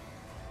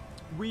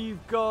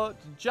 We've got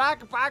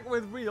Jack back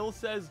with real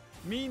says,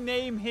 me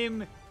name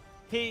him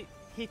Hitch.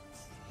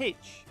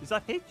 Is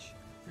that Hitch?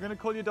 You're going to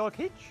call your dog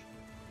Hitch?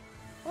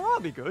 Oh,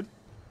 that'd be good.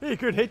 He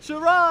could hitch a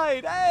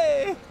ride.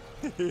 Hey!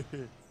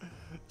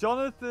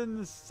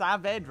 Jonathan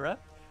Saavedra.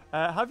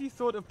 Have you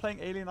thought of playing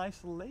Alien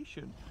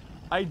Isolation?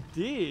 I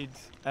did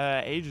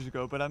ages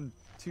ago, but I'm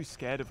too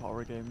scared of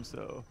horror games,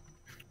 so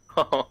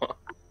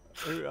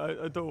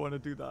I don't want to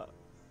do that.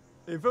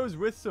 If I was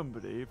with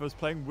somebody, if I was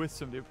playing with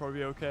somebody, it'd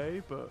probably be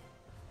okay, but...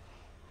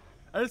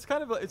 And it's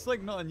kind of like, it's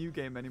like not a new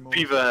game anymore.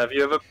 Beaver, have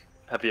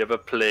you ever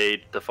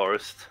played The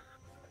Forest?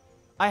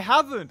 I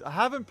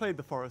haven't played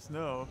The Forest,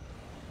 no.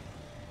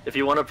 If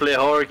you want to play a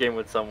horror game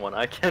with someone,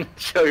 I can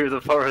show you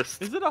The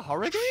Forest. Is it a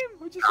horror game?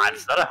 Would you Nah, say?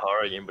 it's not a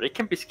horror game, but it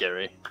can be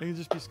scary. It can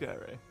just be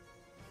scary.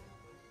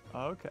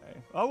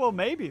 Okay. Oh, well,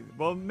 maybe.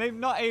 Well, maybe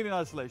not Alien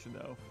Isolation,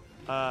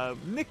 though.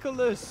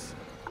 Nicholas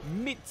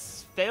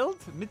Mitzfeld?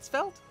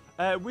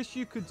 Wish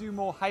you could do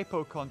more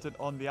hypo content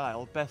on the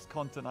Isle. Best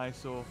content I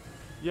saw.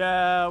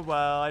 Yeah,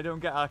 well, I don't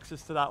get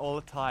access to that all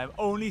the time.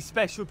 Only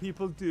special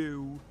people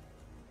do.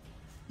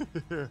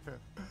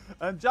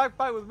 And Jack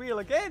back with wheel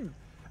again.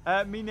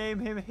 Me name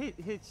him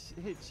Hitch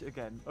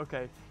again.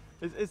 Okay.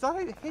 Is that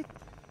a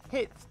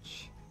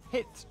Hitch?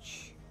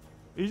 Hitch.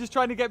 Are you just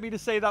trying to get me to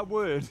say that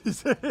word?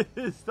 Is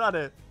that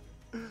it?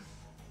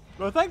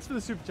 Well, thanks for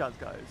the super chats,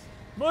 guys.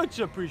 Much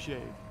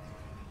appreciated.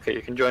 Okay,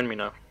 you can join me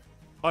now.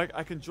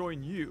 I can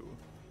join you.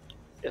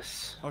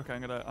 Yes. Okay,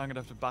 I'm gonna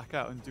have to back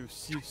out and do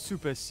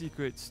super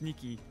secret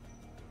sneaky.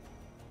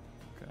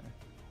 Okay.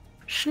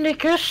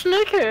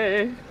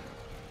 Sneaky.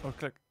 Oh,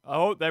 click.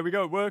 Oh, there we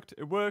go. It worked.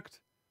 It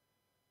worked.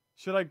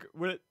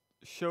 Will it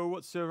show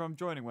what server I'm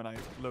joining when I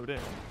load in?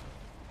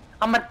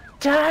 I'm a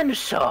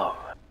dinosaur.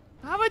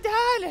 I'm a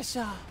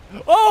dinosaur.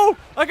 Oh,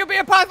 I could be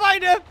a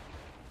Pathfinder.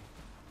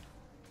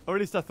 Or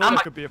at least I thought I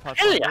could be a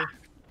Pathfinder.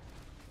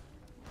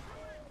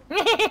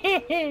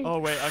 Oh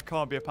wait, I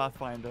can't be a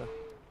Pathfinder.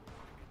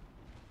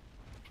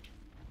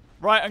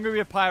 Right, I'm gonna be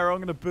a pyro. I'm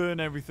gonna burn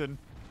everything.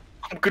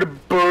 I'm gonna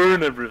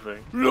burn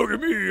everything. Look at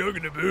me, I'm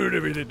gonna burn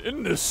everything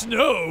in the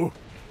snow.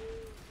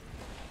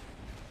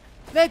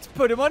 Let's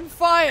put him on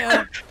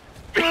fire.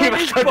 Burn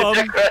his bum.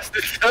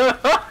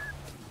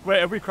 Wait,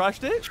 have we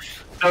crashed it?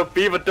 No,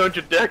 Beaver, don't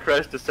you dare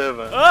crash the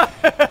server.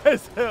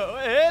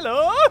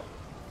 Hello.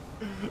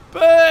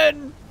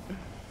 Burn.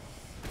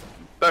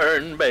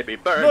 Burn, baby,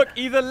 burn. Look,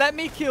 either let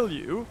me kill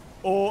you,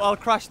 or I'll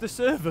crash the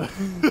server.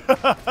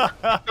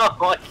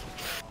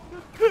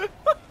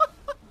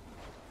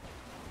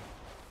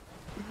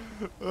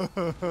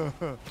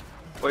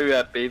 Where you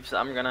at, Beebs?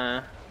 I'm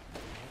gonna...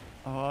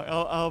 Oh,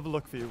 I'll have a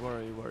look for you. Where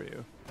are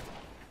you?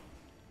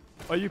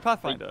 Are you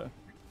Pathfinder?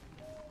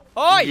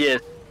 Oh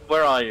yes.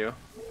 Where are you?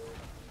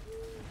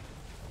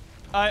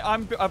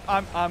 I'm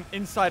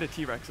inside a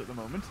T-Rex at the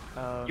moment.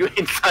 You're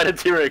inside a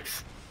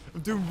T-Rex.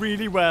 I'm doing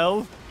really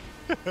well.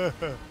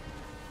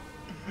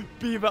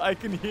 Beaver, I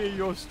can hear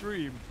your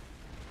stream.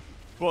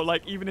 Well,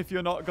 like, even if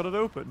you're not got it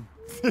open.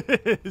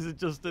 Is it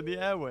just in the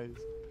airways?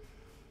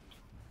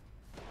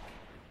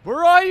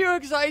 Where are you,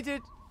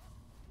 excited?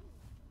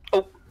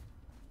 Oh,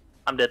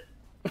 I'm dead.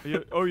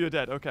 You're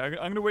dead. Okay, I'm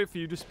going to wait for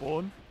you to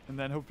spawn, and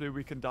then hopefully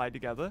we can die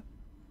together.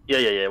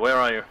 Yeah. Where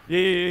are you?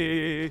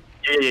 Yeah.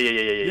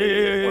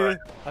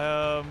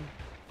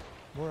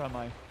 Where am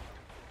I?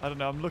 I don't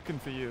know. I'm looking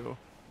for you.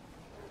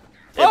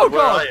 Yeah, oh, where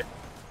God! are you?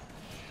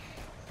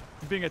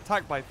 I'm being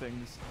attacked by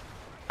things.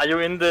 Are you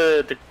in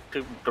the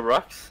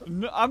rocks?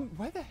 No,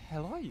 where the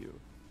hell are you?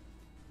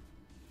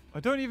 I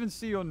don't even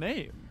see your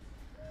name.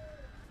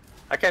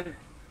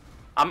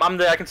 I'm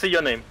there. I can see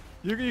your name.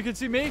 You can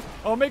see me?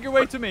 Oh, make your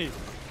way to me.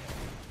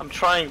 I'm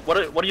trying. What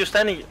are you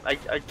standing? I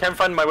can't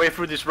find my way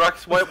through these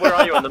rocks. Where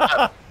are you on the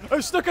map?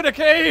 I'm stuck in a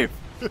cave.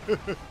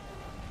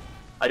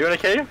 Are you in a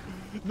cave?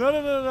 No.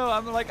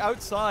 I'm like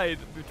outside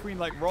between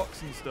like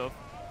rocks and stuff.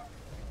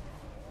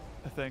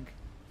 I think.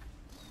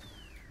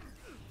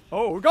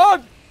 Oh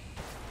God!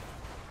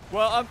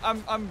 Well,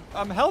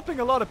 I'm helping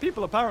a lot of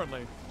people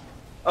apparently.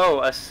 Oh,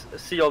 I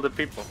see all the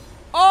people.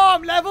 Oh,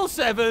 I'm level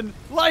 7,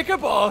 like a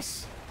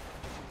boss.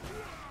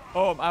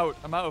 Oh, I'm out.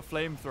 I'm out of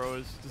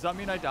flamethrowers. Does that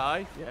mean I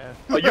die? Yeah.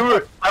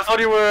 Oh, I thought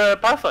you were a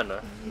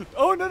Pathfinder.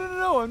 Oh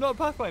no! I'm not a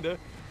Pathfinder.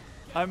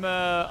 I'm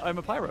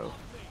a pyro.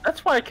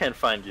 That's why I can't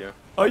find you.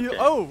 Are you?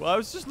 Oh, I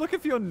was just looking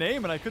for your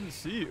name and I couldn't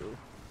see you.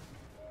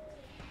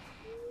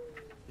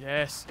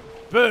 Yes.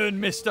 Burn,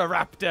 Mr.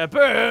 Raptor,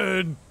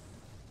 burn!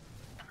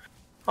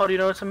 How do you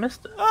know it's a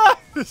mister? Ah!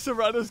 The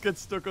Ceratosaurus get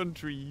stuck on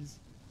trees.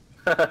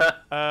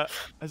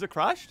 Has it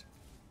crashed?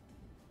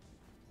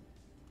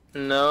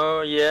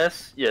 No,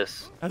 yes.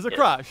 Has it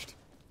crashed?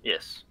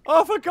 Yes.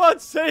 Oh, for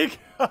God's sake!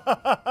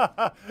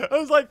 I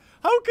was like,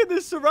 how can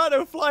this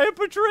Ceratosaurus fly up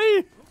a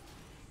tree?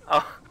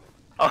 Oh,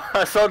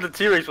 I saw the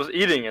T-Rex was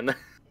eating and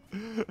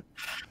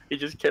he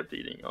just kept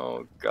eating.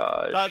 Oh,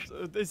 gosh.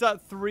 Is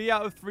that 3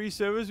 out of 3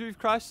 servers we've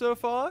crashed so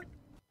far?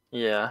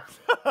 Yeah.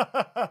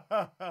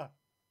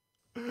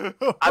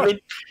 I mean,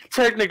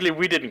 technically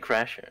we didn't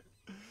crash it.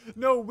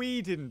 No,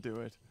 we didn't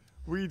do it.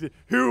 We did.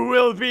 Who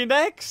will be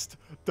next?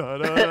 Da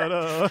da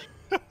da.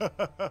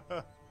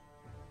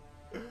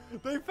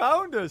 They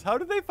found us. How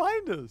did they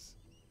find us?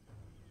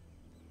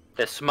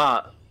 They're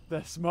smart.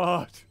 They're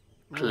smart.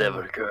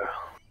 Clever girl.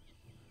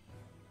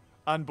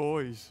 And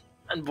boys.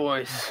 And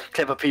boys.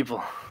 Clever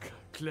people.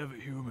 Clever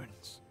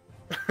humans.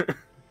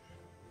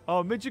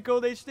 Oh, Midget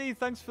Gold HD,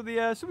 thanks for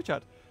the super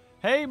chat.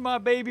 Hey, my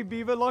baby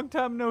beaver, long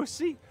time no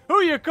see.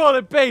 Who you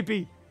calling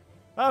baby?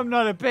 I'm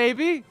not a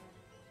baby.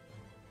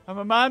 I'm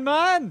a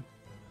man.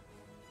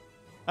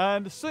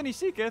 And Sunny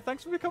Seeker,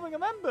 thanks for becoming a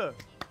member.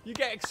 You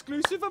get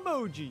exclusive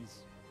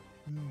emojis.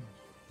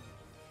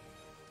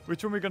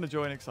 Which one are we going to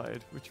join,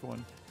 excited? Which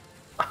one?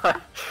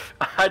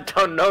 I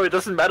don't know. It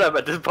doesn't matter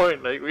at this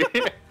point. Like we.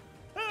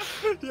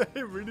 Yeah,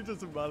 it really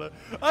doesn't matter.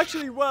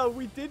 Actually, well,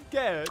 we did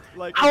get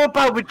like. How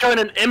about we join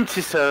an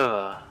empty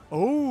server?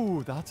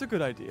 Oh, that's a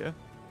good idea.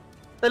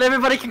 Then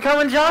everybody can come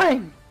and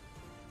join.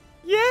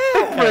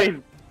 Yeah.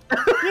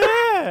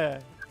 Yeah.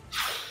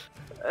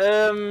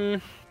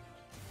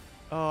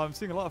 Oh, I'm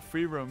seeing a lot of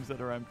free rooms that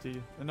are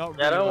empty. They're not.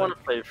 Yeah, really I don't want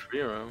to play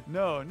free room.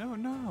 No.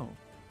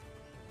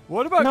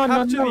 What about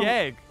capture the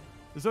egg?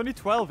 There's only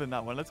 12 in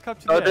that one. Let's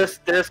capture. Oh,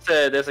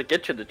 there's a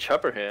get to the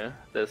chopper here.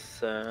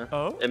 There's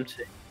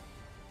empty.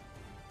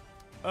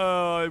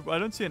 I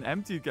don't see an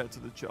empty get to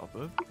the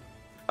chopper.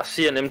 I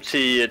see an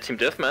empty team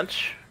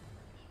deathmatch.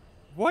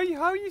 Why?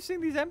 How are you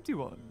seeing these empty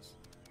ones?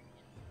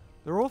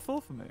 They're all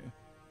full for me.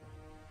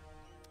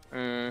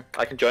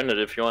 I can join it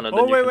if you want.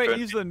 Oh wait,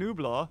 use the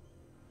Nublar.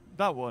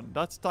 That one.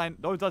 That's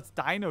that's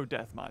Dino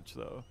Deathmatch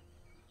though.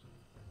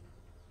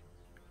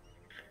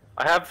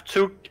 I have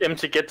 2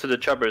 empty get to the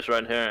choppers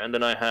right here, and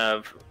then I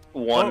have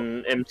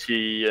 1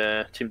 empty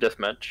team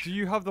deathmatch. Do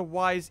you have the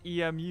Wise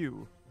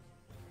EMU?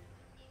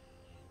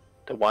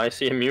 The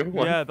YCMU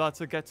one? Yeah,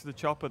 that's a get to the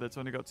chopper that's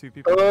only got 2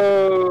 people.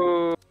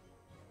 Oh.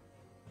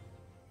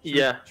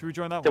 Yeah. Should we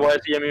join that one? The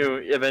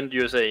YCMU event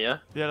USA, yeah?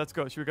 Yeah, let's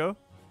go. Should we go?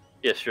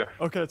 Yeah, sure.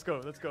 Okay, let's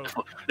go. Let's go.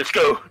 Let's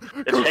go.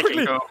 Let's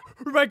quickly. go.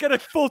 We might get a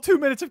full 2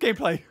 minutes of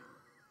gameplay.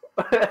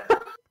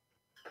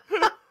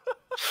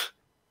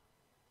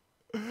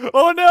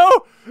 Oh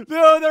no!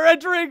 No, they're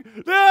entering!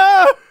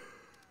 No!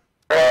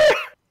 Hey,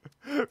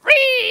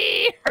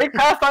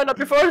 Pathfinder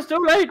before it's too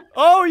late!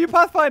 Oh, you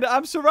Pathfinder!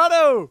 I'm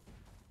Cerato!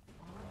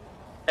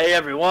 Hey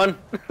everyone!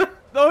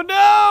 Oh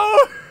no!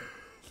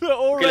 They're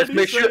already let's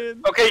make sure.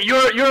 Okay,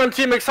 you're on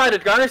team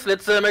excited, guys.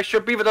 Let's make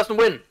sure Beaver doesn't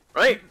win,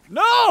 right?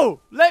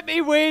 No! Let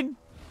me win!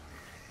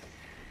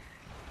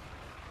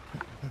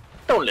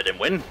 Don't let him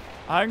win.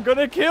 I'm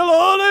gonna kill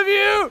all of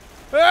you!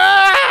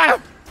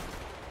 Ah!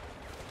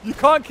 You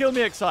can't kill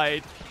me,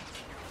 Excite.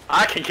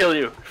 I can kill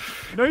you.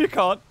 No, you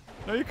can't.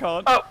 No, you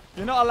can't. Oh.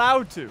 You're not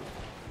allowed to.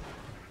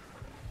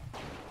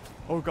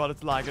 Oh god,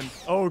 it's lagging.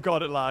 Oh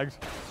god, it lagged.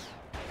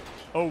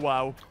 Oh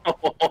wow.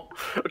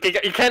 Okay,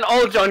 you can't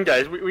all join,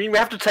 guys. We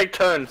have to take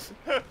turns.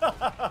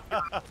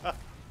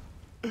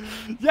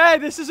 Yeah,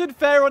 this isn't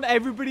fair on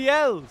everybody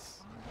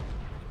else.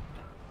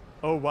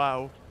 Oh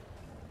wow.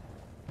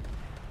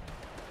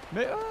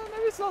 Maybe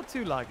it's not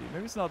too laggy.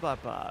 Maybe it's not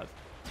that bad.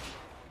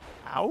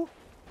 Ow.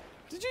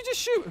 Did you just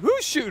shoot?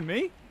 Who's shooting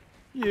me?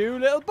 You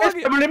little buggy.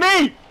 It's probably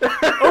me!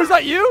 Oh, is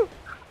that you?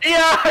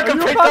 Yeah, I Are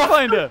you a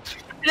Pathfinder?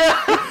 Yeah!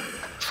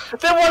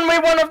 They won me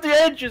one of the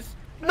edges!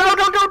 No,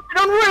 don't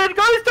ruin it,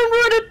 guys! Don't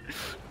ruin it!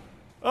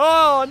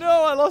 Oh,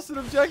 no, I lost an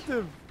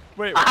objective.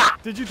 Wait,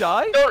 did you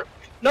die?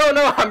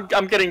 No,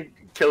 I'm getting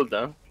killed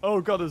now. Oh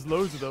god, there's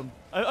loads of them.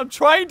 I'm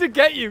trying to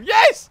get you.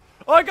 Yes!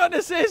 Oh, I got an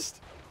assist!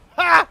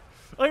 Ha!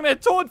 I'm gonna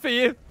taunt for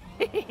you.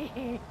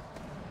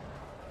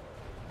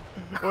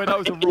 Oh, wait, that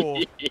was a roar.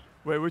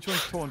 Wait, which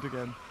one's taunt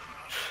again?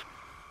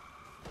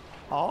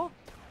 Huh?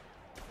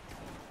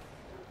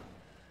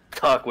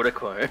 Talk with a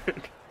coin.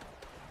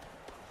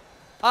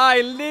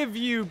 I live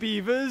you,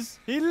 beavers.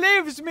 He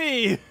lives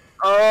me.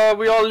 Oh,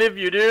 we all live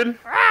you, dude.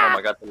 Oh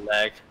my god, the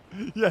lag.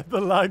 Yeah,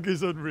 the lag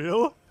is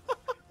unreal.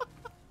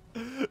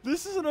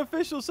 This is an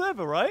official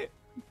server, right?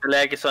 The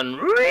lag is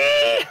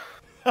unreal.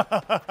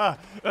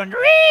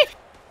 Unreal.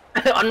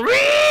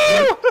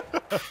 Unreal.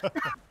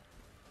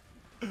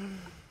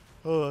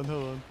 Hold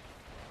on.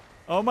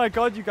 Oh my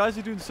god, you guys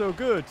are doing so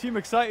good. Team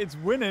Excited's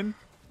winning.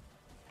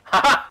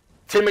 Haha!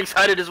 Team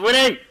Excited is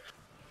winning!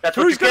 That's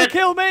what Who's gonna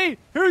kill me?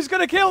 Who's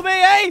gonna kill me,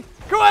 eh?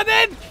 Go on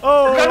then!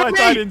 Oh, I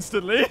died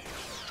instantly.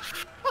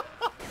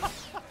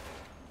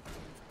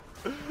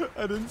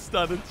 I didn't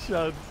stand a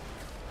chance.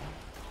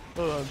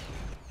 Hold on.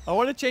 I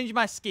want to change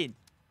my skin.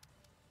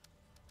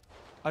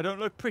 I don't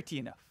look pretty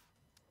enough.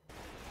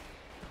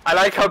 I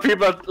like how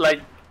people are,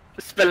 like,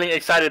 spelling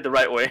excited the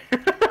right way.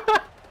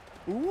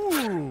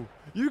 Ooh,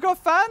 you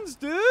got fans,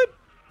 dude.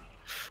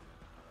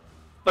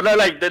 But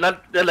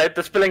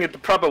they're spelling it the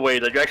proper way,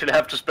 that you actually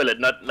have to spell it,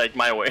 not like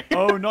my way.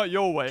 Oh, not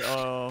your way.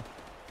 Oh,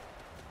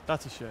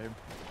 that's a shame.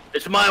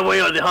 It's my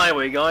way or the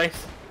highway, guys.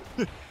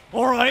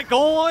 All right,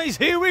 guys,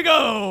 here we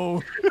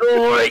go.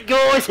 All right,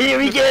 guys, here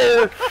we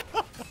go.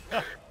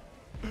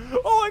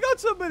 Oh, I got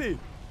somebody.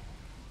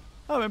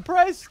 I'm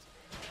impressed.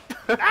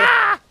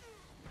 Ah!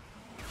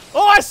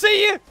 Oh, I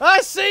see you.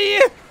 I see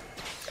you.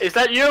 Is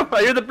that you?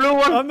 Are you the blue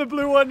one? I'm the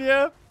blue one,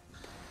 yeah.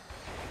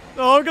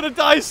 Oh, I'm gonna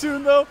die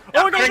soon, though.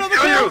 Oh, I got another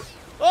kill.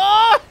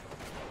 Oh!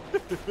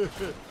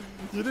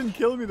 You didn't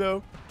kill me,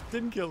 though.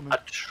 Didn't kill me. I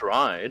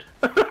tried.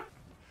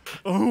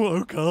 Oh,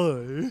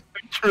 okay.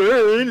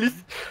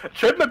 I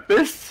tried my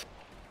best.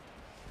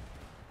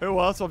 Oh,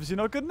 well, that's obviously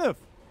not good enough.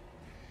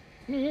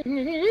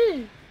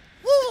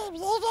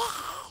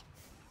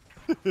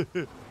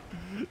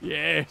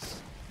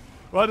 Yes.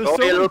 Well, there's so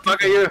little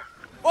bugger, you.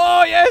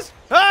 Oh, yes.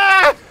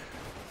 Ah!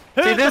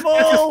 See,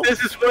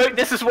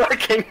 this is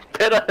working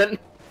better than...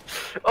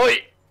 Oi!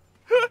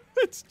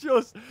 It's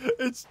just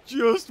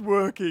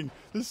working.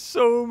 There's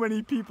so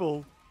many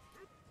people.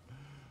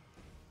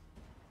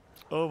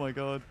 Oh my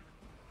god.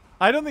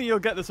 I don't think you'll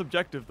get this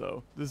objective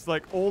though. There's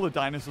like all the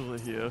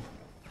dinosaurs are here.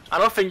 I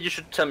don't think you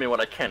should tell me what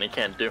I can and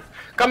can't do.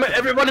 Come on,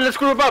 everybody, let's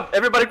group up.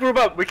 Everybody group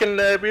up. We can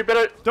be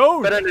better.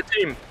 Better in the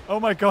team. Oh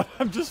my god,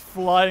 I'm just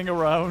flying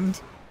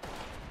around.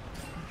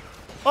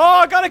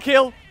 Oh, got a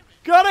kill.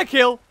 Got a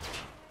kill.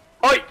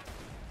 Oi!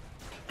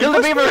 Kill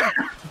the beaver!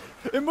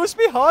 It must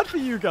be hard for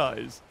you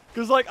guys.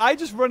 Because, like, I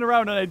just run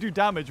around and I do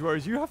damage,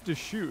 whereas you have to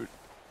shoot.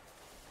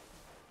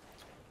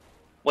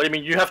 What do you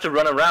mean? You have to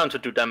run around to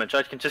do damage.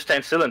 I can just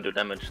stand still and do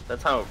damage.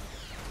 That's how.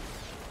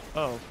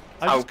 Oh.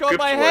 I just got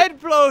my head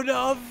blown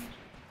off!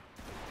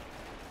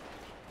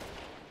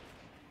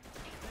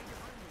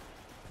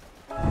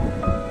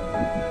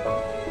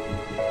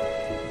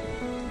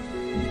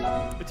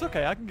 It's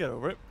okay, I can get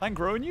over it. I can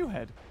grow a new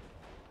head.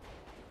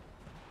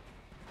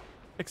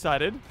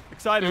 Excited?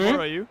 Excited, where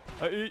are you?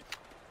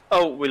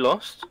 Oh, we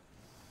lost?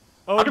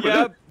 Oh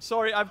yeah,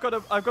 sorry, I've got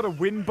a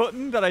win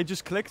button that I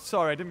just clicked.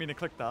 Sorry, I didn't mean to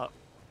click that.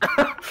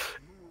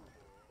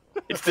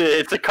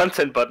 It's a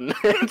content button.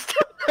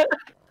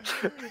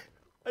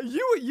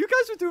 You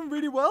guys were doing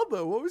really well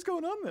though. What was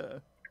going on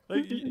there?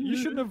 Like, you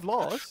shouldn't have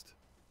lost.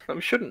 I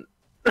shouldn't.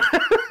 No,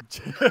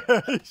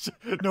 I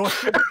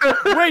shouldn't.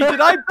 Wait,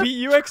 did I beat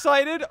you,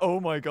 Excited? Oh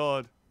my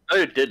god. No,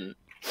 you didn't.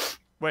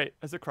 Wait,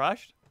 has it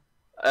crashed?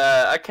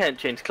 I can't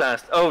change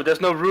class. Oh,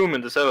 there's no room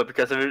in the server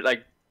because of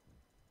like.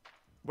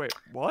 Wait,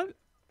 what?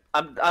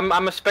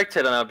 I'm a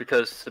spectator now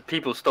because the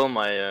people stole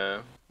my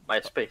my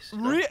space.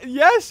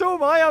 Yeah, so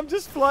am I. I'm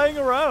just flying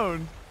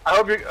around. I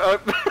hope you.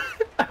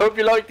 I hope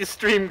you like this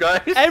stream,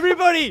 guys.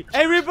 Everybody,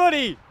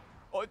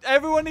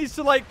 everyone needs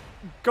to like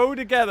go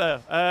together.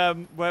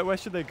 Where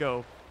should they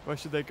go? Where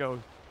should they go?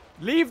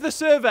 Leave the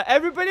server.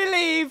 Everybody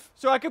leave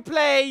so I can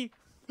play.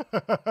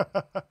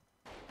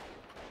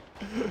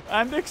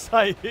 I'm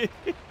excited.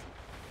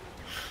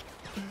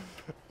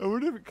 I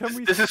wonder if, can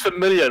we... This is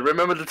familiar.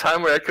 Remember the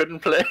time where I couldn't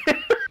play?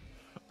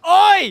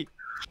 Oi!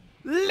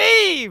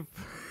 Leave!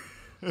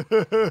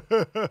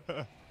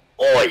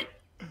 Oi!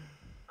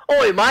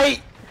 Oi,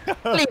 mate!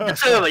 Leave the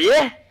server,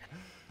 yeah?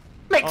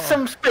 Make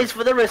some space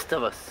for the rest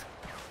of us.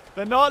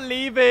 They're not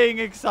leaving,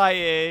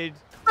 Excited.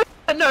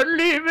 They're not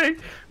leaving.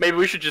 Maybe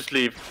we should just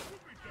leave.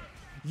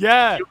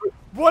 Yeah.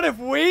 What if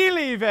we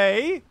leave,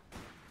 eh?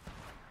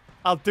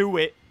 I'll do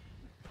it.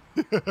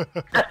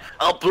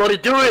 I'll bloody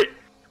do it.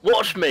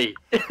 Watch me.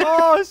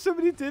 Oh,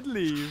 somebody did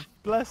leave.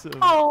 Bless him.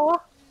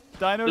 Oh.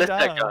 Dino Bless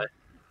Dan. that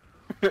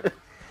guy.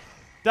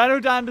 Dino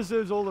Dan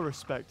deserves all the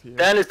respect here.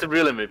 Dan is the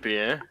real MVP,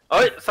 eh?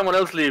 Oh, someone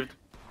else left.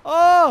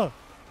 Oh!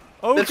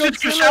 Oh, let's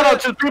just give a shout out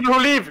to the people who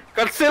leave.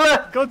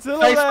 Godzilla! Godzilla!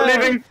 Thanks for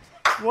leaving.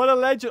 What a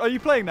legend. Are you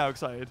playing now,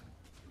 Excited?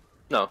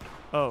 No.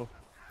 Oh.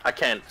 I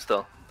can't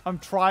still. I'm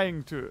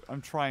trying to.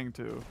 I'm trying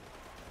to.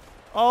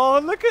 Oh,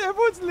 look at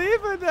everyone's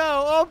leaving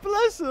now. Oh,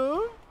 bless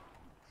them.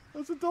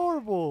 That's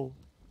adorable.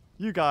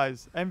 You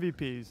guys,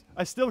 MVPs.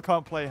 I still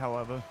can't play,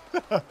 however.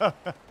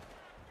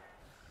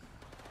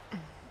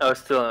 Oh,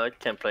 still, I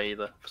can't play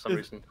either for some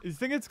reason. You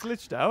think it's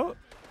glitched out?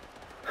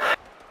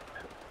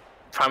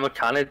 Primal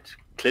Carnage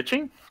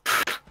glitching?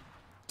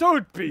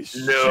 Don't be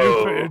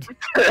stupid.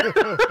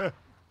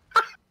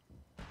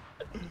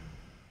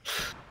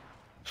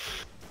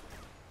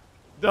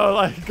 No,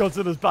 like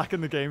Godzilla's back in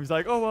the game. He's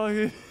like, oh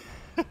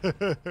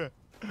well.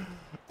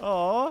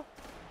 Aw.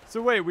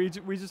 So wait, we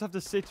just have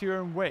to sit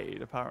here and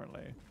wait,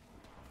 apparently.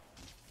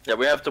 Yeah,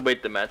 we have to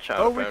wait the match out.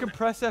 Oh, apparently. We can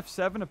press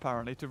F7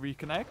 apparently to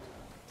reconnect.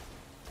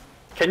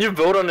 Can you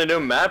vote on a new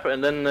map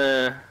and then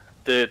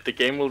the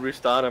game will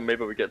restart and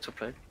maybe we get to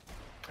play?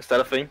 Is that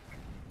a thing?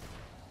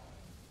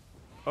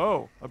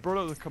 Oh, I brought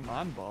up the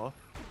command bar.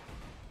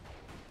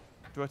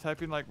 Do I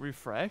type in like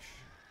refresh?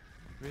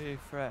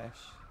 Refresh.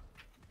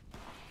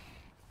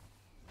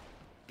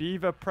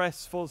 Beaver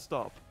press full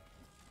stop.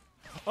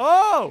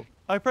 Oh!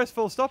 I press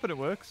full stop and it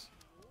works.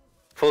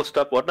 Full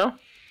stop what now?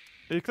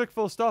 You click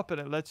full stop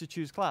and it lets you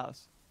choose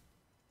class.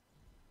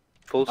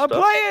 Full stop? I'm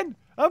playing!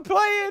 I'm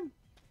playing!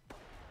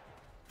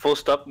 Full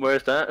stop, where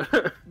is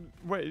that?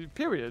 Wait,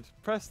 period.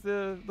 Press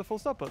the full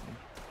stop button.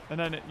 And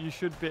then you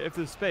should be, if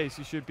there's space,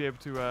 you should be able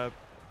to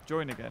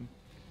join again.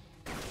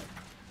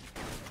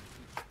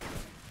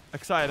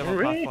 Excited, I'm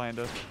a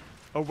Pathfinder.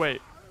 Oh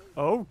wait.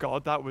 Oh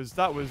god, that was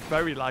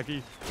very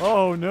laggy.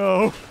 Oh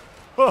no.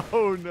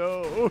 Oh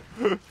no.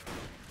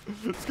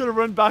 It's gonna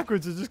run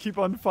backwards and just keep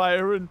on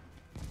firing.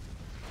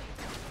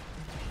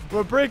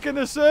 We're breaking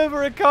the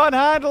server, it can't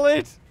handle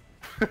it.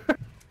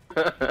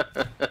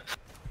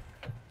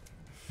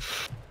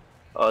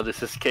 Oh,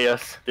 this is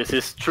chaos. This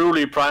is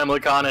truly Primal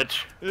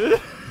Carnage.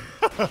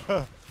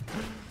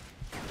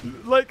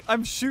 Like,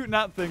 I'm shooting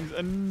at things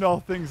and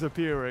nothing's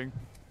appearing.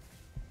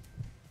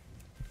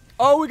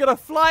 Oh, we got a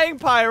flying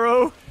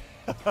pyro!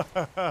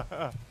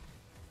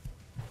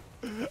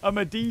 I'm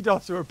a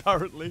DDoSer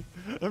apparently.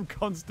 I'm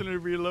constantly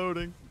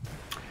reloading.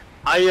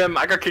 I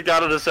got kicked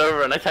out of the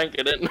server and I can't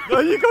get in.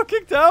 Oh, you got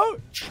kicked out?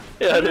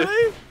 Yeah,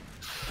 really?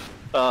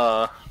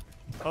 I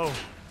did.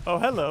 Oh,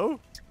 hello.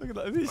 Look at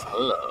that.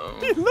 Hello.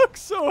 He looks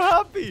so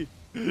happy.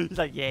 He's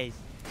like, yes.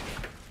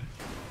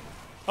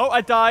 Oh, I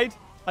died.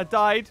 I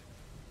died.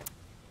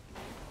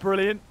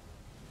 Brilliant.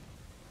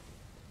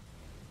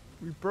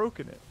 We've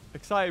broken it.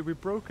 Excited,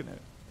 we've broken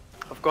it.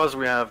 Of course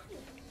we have.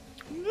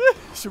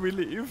 Should we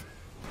leave?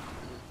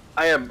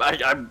 I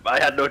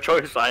had no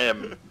choice. I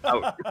am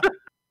out.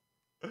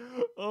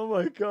 Oh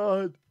my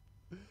god.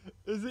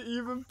 Is it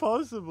even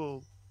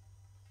possible?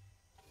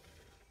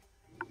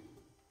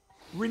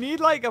 We need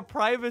like a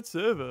private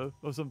server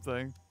or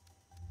something.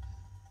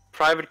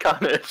 Private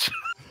Carnage.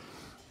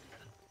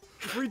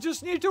 We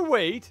just need to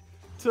wait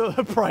till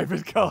the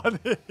Private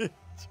Carnage.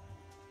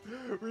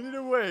 We need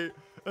to wait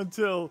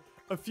until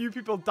a few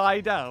people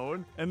die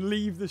down and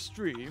leave the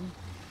stream,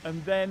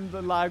 and then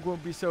the lag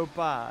won't be so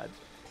bad.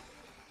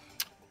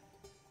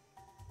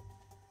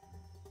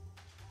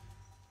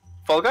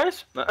 Fall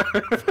Guys?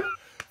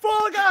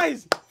 Fall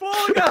Guys!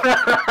 Fall Guys!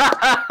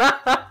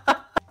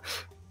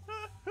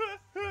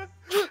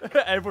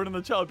 Everyone in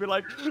the chat will be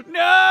like,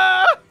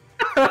 no!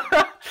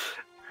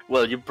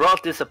 Well, you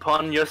brought this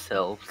upon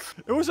yourselves.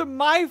 It wasn't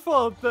my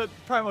fault that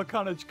Primal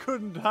Carnage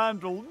couldn't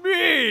handle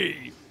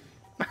me!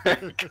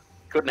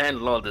 Couldn't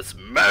handle all this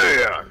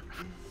man!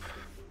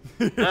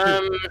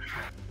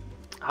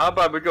 How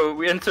about we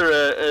go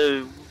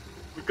into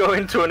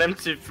an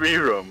empty free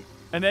room?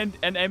 An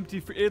empty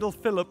free, it'll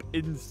fill up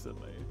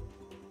instantly.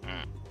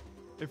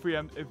 If we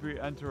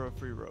enter a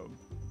free roam.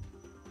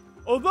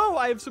 Although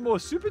I have some more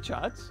super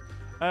chats.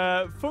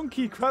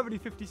 Funky Gravity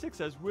 56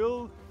 says,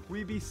 will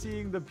we be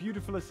seeing the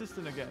beautiful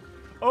assistant again?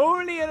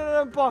 Only in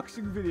an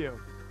unboxing video.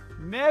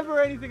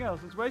 Never anything else.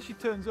 That's where she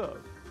turns up.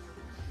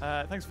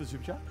 Thanks for the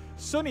super chat.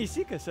 Sunny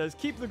Seeker says,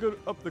 keep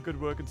up the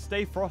good work and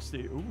stay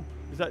frosty. Ooh,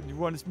 is that you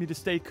want me to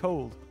stay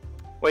cold?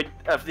 Wait,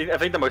 I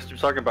think the most you're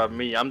talking about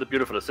me. I'm the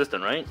beautiful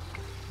assistant, right?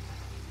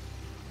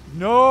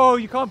 No,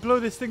 you can't blow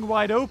this thing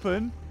wide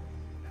open.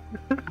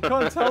 You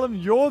can't tell him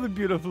you're the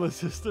beautiful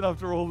assistant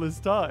after all this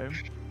time.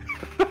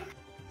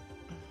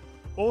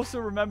 Also,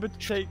 remember to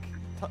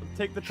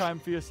take the time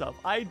for yourself.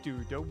 I do,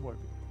 don't worry.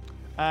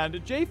 And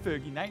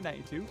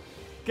JFergie992,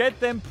 get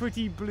them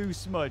pretty blue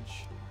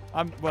smudge.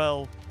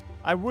 Well,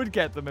 I would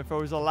get them if I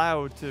was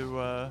allowed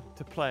to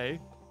play.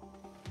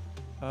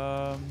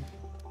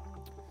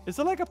 Is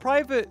there like a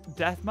private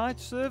deathmatch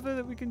server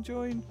that we can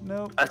join?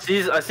 No. I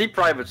see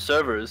private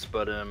servers,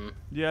 but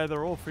yeah,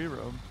 they're all free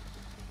roam.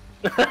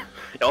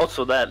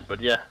 Also that, but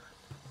yeah.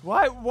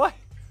 Why?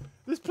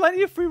 There's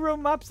plenty of free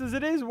roam maps as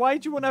it is. Why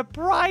do you want a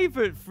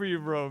private free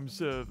roam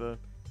server?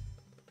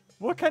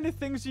 What kind of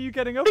things are you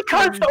getting up to?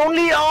 Because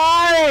only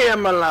I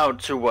am allowed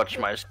to watch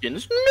my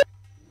skins.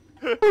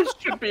 No one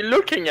should be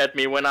looking at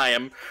me when I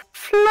am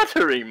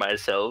flattering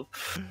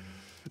myself.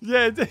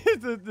 Yeah,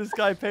 this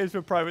guy pays for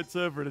a private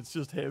server and it's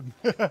just him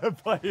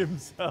by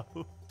himself.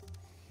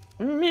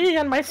 Me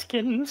and my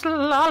skins, la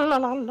la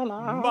la la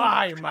la.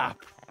 My map,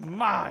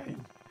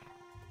 mine.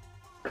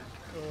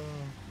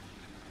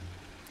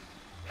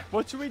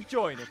 What should we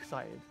join,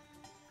 Excited?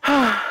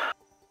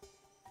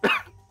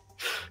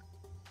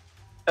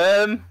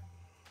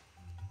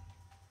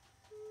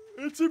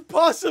 It's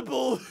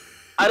impossible.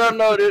 I don't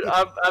know, dude.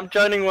 I'm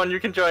joining one. You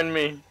can join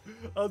me.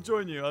 I'll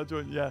join you.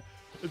 Yeah.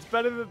 It's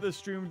better that the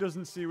stream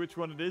doesn't see which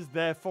one it is.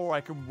 Therefore,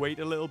 I can wait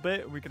a little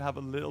bit and we can have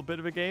a little bit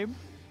of a game.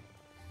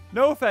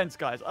 No offense,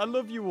 guys. I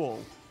love you all,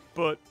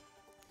 but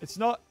it's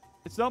not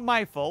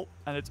my fault,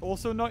 and it's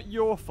also not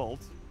your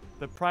fault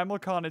that Primal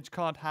Carnage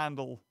can't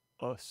handle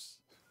us.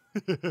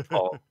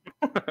 Oh.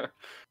 I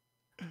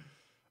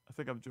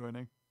think I'm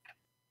joining.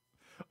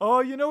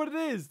 Oh, you know what it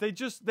is?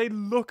 They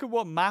look at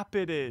what map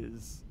it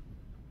is.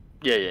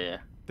 Yeah.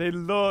 They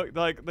look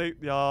like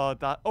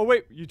that. Oh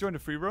wait, you joined a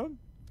free roam?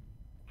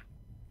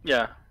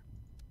 Yeah.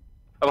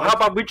 Oh, how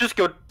about we just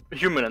go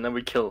human and then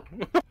we kill?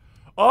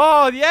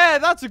 Oh yeah,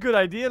 that's a good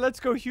idea. Let's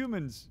go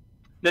humans.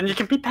 Then you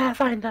can be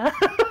Pathfinder.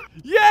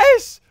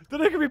 Yes!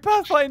 Then I can be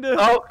Pathfinder.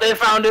 Oh, they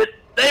found it.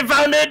 They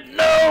found it.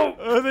 No.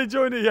 Oh, they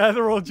joined it. Yeah,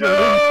 they're all joining.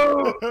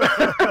 No.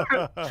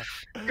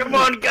 Come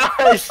on,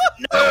 guys.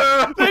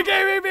 No.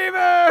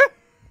 TheGamingBeaver.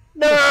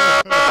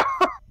 No.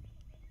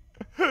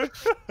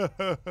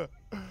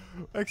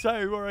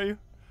 Excited, where are you?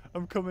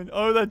 I'm coming.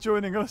 Oh, they're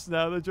joining us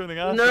now. They're joining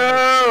us.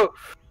 No.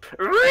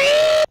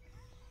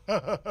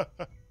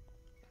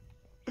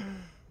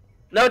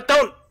 No,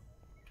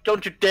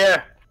 don't you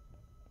dare.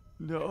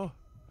 No,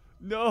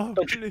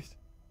 please.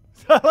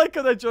 I like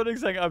how they're joining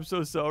saying, I'm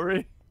so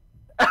sorry.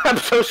 I'm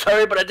so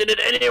sorry, but I did it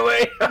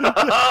anyway.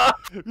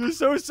 You're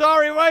so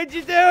sorry. Why'd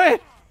you do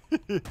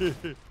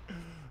it?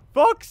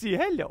 Foxy,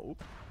 hello.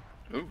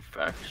 Ooh,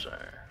 Foxy.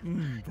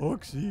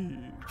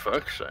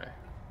 Foxy.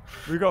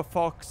 We got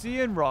Foxy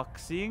and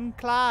Roxy and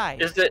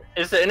Clyde. Is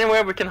there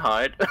anywhere we can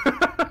hide?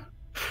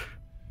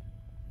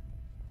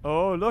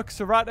 Oh, look,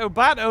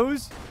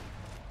 Ceratosaurus.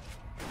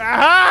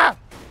 Aha!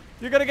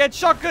 You're gonna get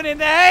shotgun in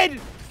the head.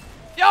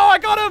 Yo, I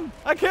got him.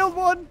 I killed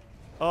one.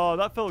 Oh,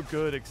 that felt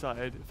good,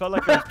 Excited. It felt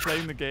like I was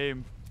playing the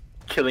game.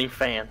 Killing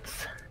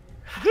fans.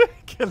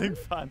 Killing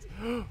fans.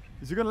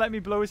 Is he gonna let me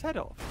blow his head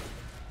off?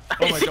 Oh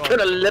my God. He's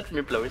gonna let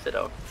me blow his head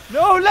off.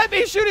 No, let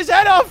me shoot his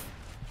head off.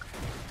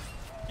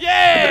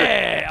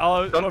 Yeah!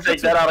 Oh, don't take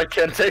that out of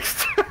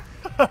context.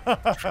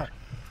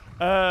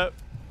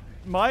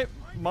 My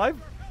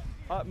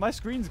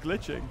screen's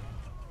glitching.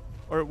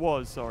 Or it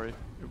was, sorry.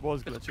 It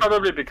was glitching. It's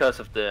probably because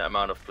of the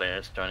amount of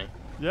players, Johnny.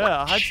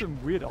 Yeah, I had some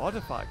weird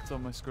artifacts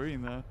on my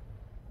screen there.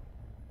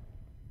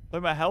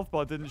 Like my health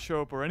bar didn't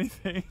show up or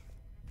anything.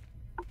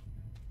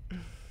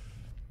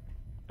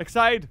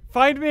 Excited,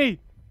 find me!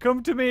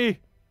 Come to me!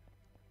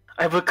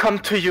 I will come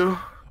to you.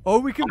 Oh,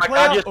 we can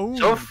play. God, you're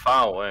so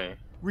far away.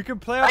 We can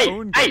play our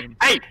own game.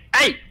 Hey!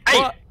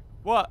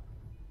 What?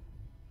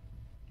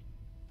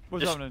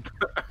 What's happening?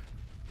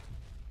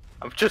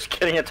 I'm just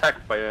getting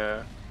attacked by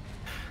a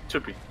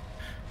Tupi.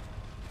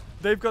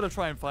 They've got to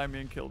try and find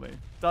me and kill me.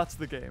 That's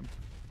the game.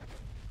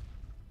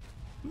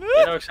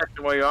 You know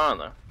exactly where you are,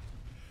 though.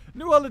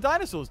 No, well, the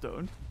dinosaurs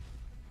don't.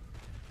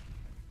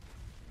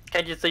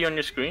 Can't you see on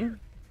your screen?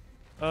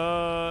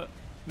 No,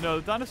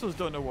 the dinosaurs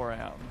don't know where I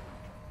am.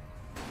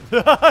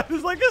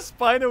 There's like a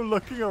Spino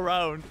looking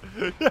around.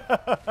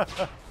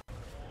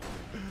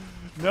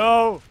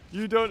 No,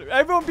 you don't.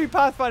 Everyone be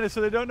Pathfinder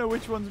so they don't know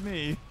which one's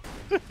me.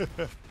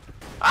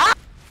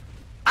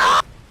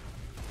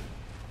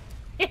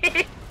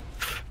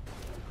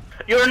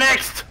 You're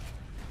next!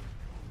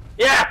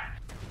 Yeah!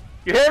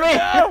 You hear me?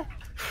 No.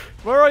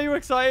 Where are you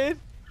excited?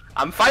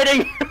 I'm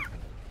fighting!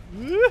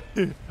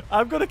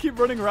 I'm gonna keep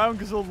running around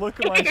because they'll look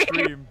at my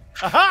stream.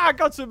 Aha! I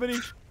got somebody!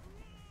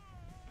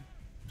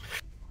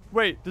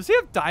 Wait, does he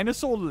have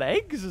dinosaur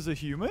legs as a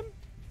human?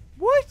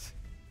 What?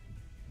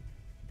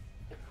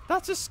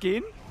 That's a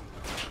skin?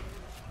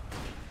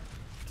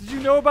 Did you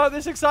know about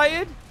this,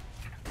 excited?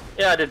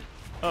 Yeah, I did.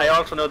 Oh. I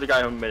also know the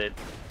guy who made it.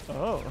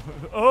 Oh.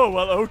 Oh,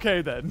 well,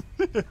 okay then.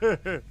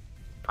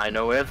 I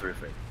know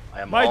everything.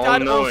 I am My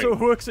dad all-knowing. also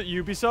works at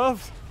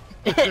Ubisoft.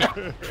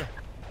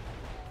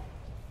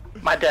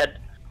 My dad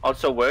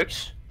also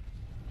works.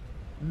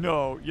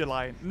 No, you're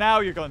lying. Now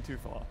you're gone too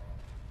far.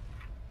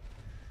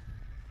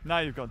 Now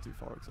you've gone too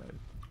far, excited.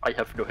 I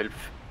have no health.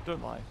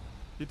 Don't lie.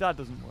 Your dad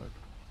doesn't work.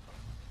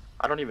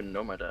 I don't even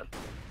know my dad.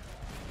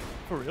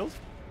 For reals?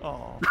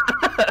 Oh.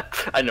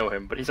 I know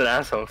him, but he's an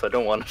asshole, so I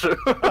don't want to.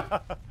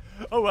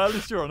 Oh well, at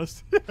least you're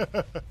honest.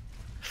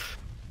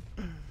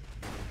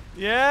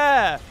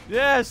 Yeah!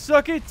 Yeah,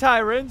 suck it,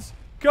 tyrants!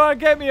 Can't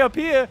get me up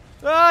here!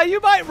 Ah,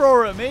 you might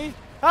roar at me!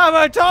 I'm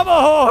a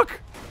tomahawk!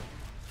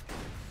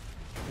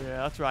 Yeah,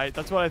 that's right.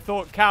 That's what I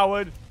thought,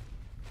 coward.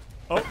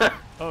 Oh,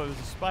 oh, there's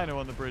a Spino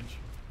on the bridge.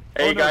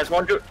 Hey guys,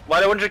 why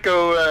don't you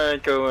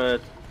go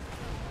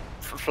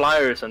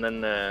flyers and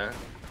then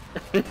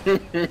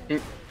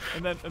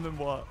and then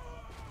what?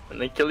 And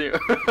they kill you.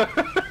 I'm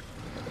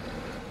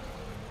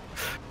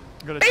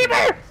gonna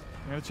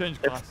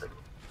change class.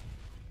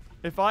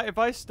 If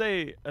I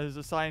stay as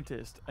a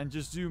scientist and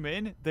just zoom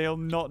in, they'll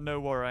not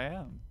know where I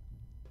am.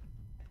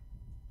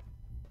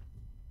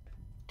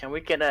 Can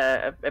we get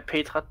a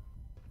Petra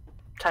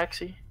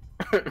taxi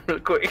real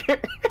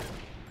quick?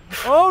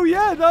 Oh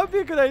yeah, that would be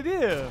a good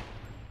idea.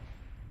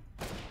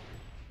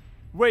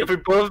 Wait. If we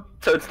both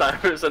turn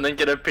snipers and then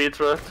get a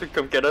Petra to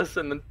come get us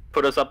and then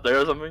put us up there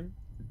or something.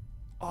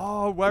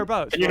 Oh,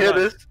 whereabouts? Can you hear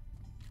this?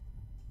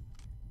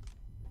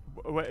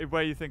 Where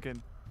are you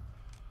thinking?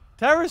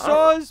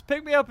 Pterosaurs,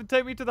 pick me up and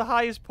take me to the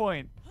highest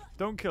point.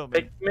 Don't kill me.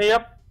 Pick me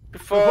up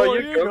before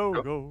you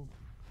go.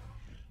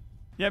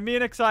 Yeah, me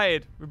and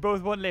Excited. We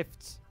both want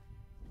lifts.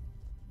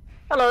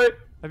 Hello.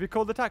 Have you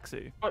called the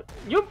taxi? What?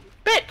 You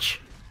bitch!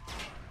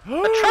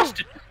 I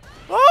trusted you.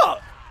 Oh!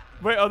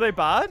 Wait, are they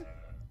bad?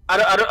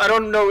 I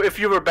don't know if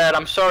you were bad.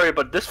 I'm sorry,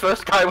 but this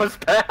first guy was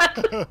bad.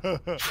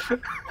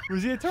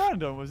 Was he a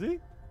Pteranodon? Was he?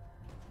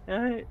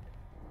 Yeah.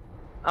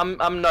 I'm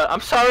not.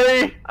 I'm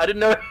sorry. I didn't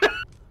know.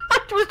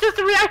 It was just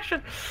a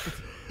reaction.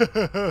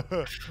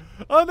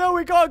 Oh no,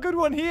 we got a good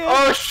one here.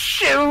 Oh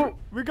shoot!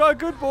 We got a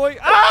good boy.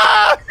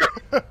 Ah!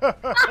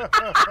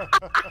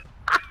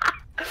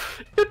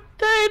 You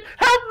did.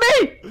 Help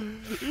me!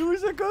 He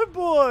was a good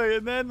boy,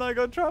 and then I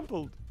got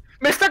trampled.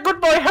 Mr. Good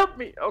Boy, help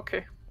me.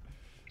 Okay.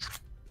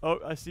 Oh,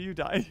 I see you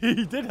die.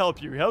 He did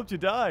help you. He helped you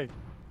die.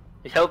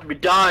 He helped me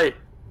die.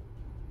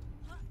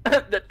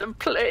 Let them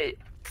play.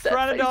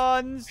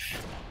 Pteranodons.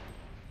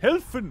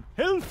 Helfen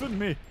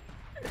me.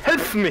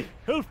 Help me.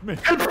 Help me.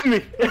 Help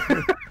me.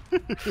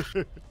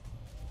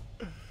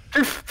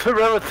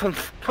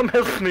 Pteranodons, come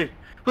help me.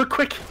 Real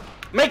quick.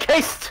 Make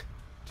haste.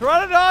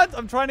 Pteranodons,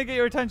 I'm trying to get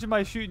your attention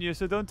by shooting you,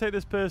 so don't take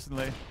this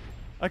personally.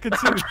 I can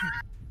see.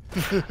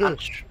 I'm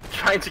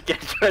trying to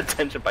get your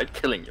attention by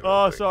killing you.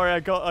 Oh, sorry, I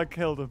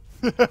killed him.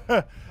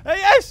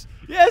 Hey,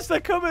 yes, they're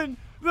coming.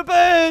 The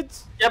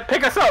birds. Yeah,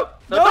 pick us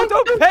up. No,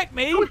 don't pick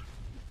me.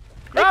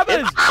 Grab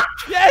us.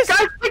 Yes.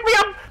 Guys, pick me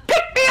up.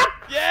 Pick me up.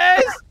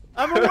 Yes.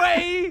 I'm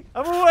away.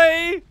 I'm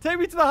away. Take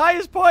me to the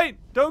highest point.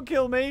 Don't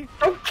kill me.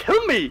 Don't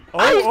kill me.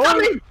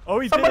 Oh,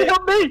 he Somebody did it.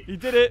 help me. He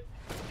did it.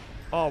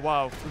 Oh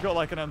wow, we got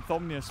like an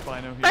Anthomnia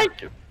Spino here.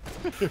 Thank you.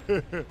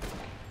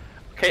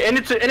 Okay,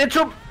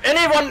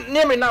 anyone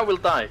near me now will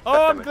die.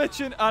 Oh, I'm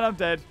glitching and I'm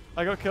dead.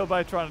 I got killed by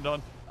a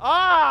Pteranodon.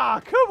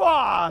 Ah, come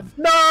on!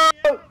 No!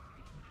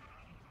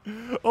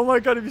 Oh my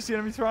god, have you seen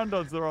how many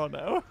Pteranodons there are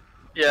now?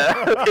 Yeah,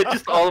 they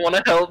just all want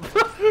to help.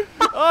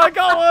 Oh, I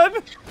got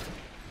one!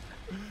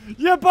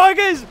 You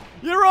buggers!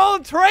 You're all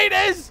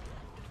traitors!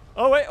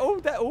 Oh wait,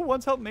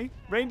 one's helped me.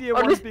 Reindeer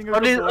one's being a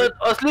good boy.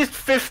 At least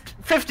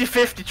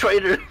 50-50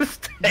 traders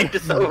take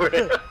this over.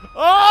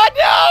 Oh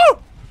no!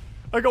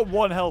 I got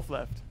 1 health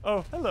left.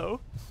 Oh,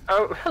 hello.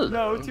 Oh,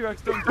 hello. No,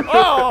 T-Rex don't.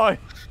 Oh!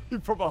 You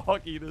proper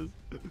hawk eaters.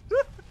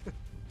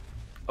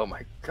 Oh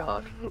my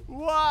god.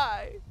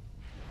 Why?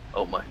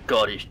 Oh my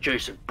god, he's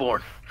Jason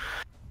Bourne.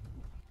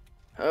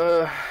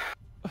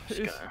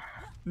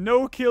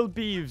 No kill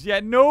beeves. Yeah,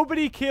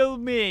 nobody kill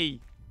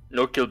me.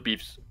 No kill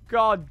beefs.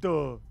 God,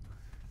 duh.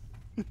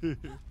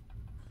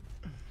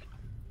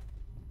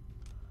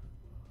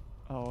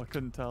 Oh, I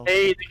couldn't tell.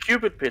 Hey, the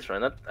Cupid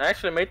Patron. I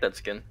actually made that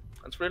skin.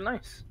 That's really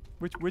nice.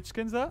 Which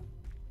skin's that?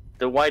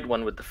 The white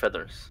one with the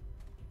feathers.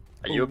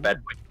 Are you a bad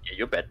boy? Yeah,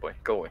 you're a bad boy.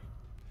 Go away.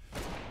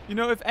 You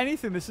know, if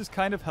anything, this is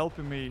kind of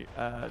helping me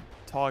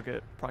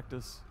target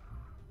practice.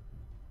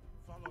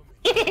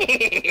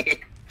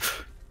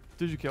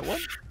 Did you kill one?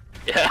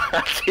 Yeah,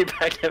 I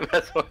teabagged him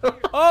as well.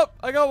 Oh,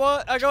 I got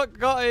one. I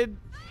got in.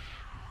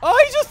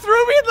 Oh, he just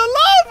threw me in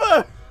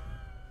the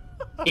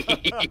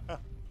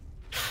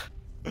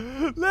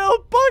lava!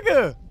 Little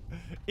bugger!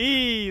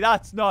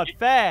 That's not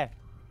fair.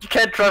 You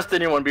can't trust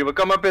anyone, people.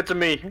 Come up here to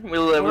me.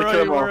 We'll kill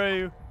them all. Where are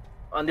you?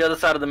 On the other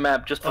side of the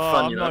map, just for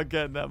fun, you know? I'm not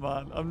getting that,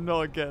 man. I'm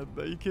not getting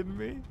that. Are you kidding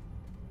me?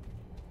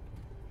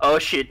 Oh,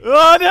 shit.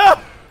 Oh, no!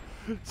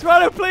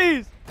 Serrato,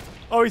 please!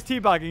 Oh, he's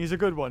teabagging. He's a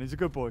good one. He's a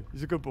good boy.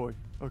 He's a good boy.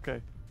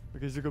 Okay.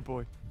 Okay, he's a good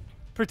boy.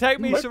 Protect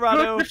me,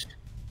 Serrato.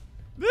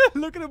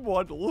 Look at him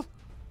waddle.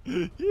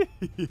 I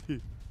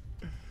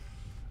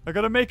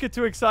gotta make it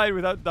too excited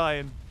without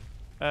dying.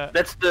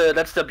 That's the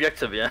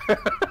objective, yeah.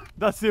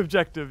 That's the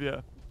objective,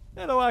 yeah.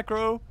 Hello,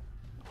 Acro.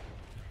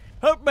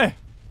 Help me.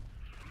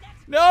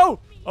 No!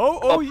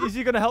 Oh, is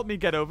he gonna help me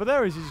get over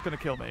there, or is he just gonna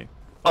kill me?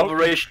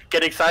 Operation,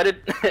 get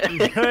excited.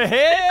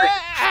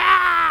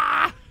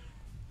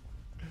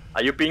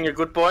 Are you being a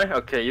good boy?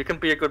 Okay, you can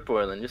be a good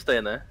boy then. You stay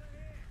in there.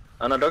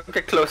 Oh no, don't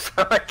get close.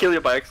 I kill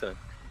you by accident.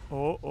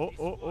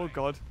 Oh,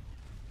 God.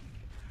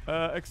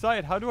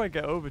 Excited, how do I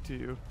get over to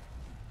you?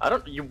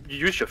 You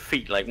use your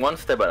feet, like one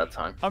step at a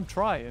time. I'm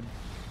trying.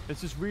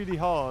 It's just really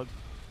hard.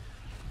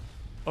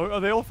 Oh,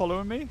 are they all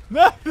following me?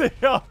 No, they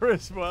are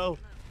as well.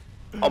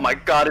 Oh my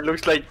god, it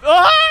looks like...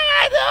 Oh,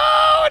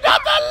 no!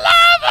 Not the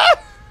lava!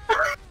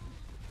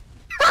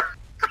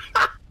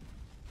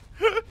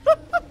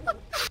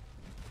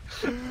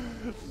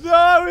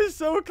 No, it's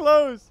so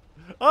close.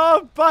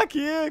 Oh, back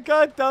here.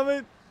 God damn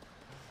it.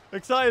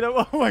 Excited.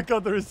 Oh my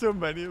god, there are so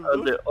many of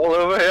them. They're all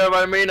over here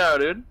by me now,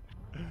 dude.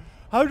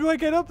 How do I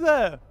get up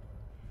there?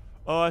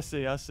 Oh, I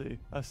see. You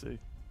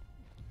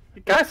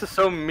guys are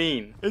so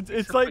mean.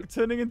 It's like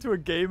turning into a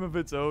game of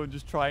its own,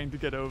 just trying to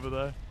get over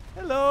there.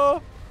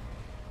 Hello.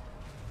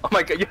 Oh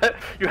my god,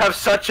 you have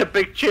such a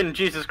big chin,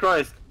 Jesus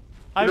Christ.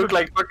 You look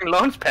like fucking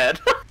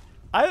Launchpad.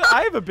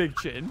 I have a big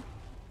chin.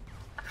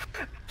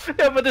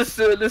 Yeah, but this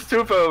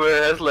tuber over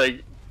here has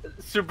like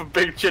super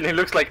big chin. He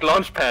looks like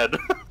Launchpad.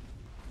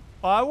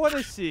 I want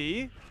to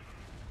see.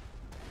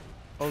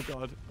 Oh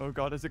god,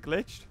 is it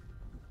glitched?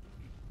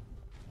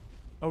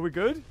 Are we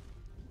good?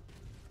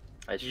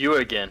 It's you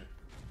again.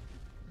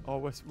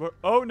 Oh,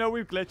 oh no,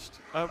 we've glitched.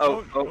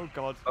 Oh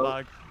god,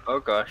 lag. Oh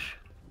gosh.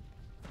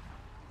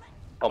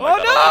 Oh my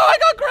god. No, I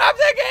got grabbed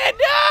again.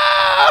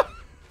 No!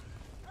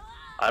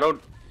 I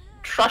don't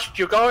trust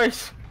you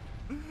guys.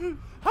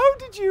 How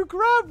did you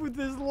grab with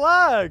this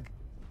lag?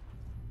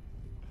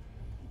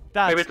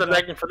 Maybe it's not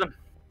lagging for them.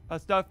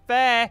 That's not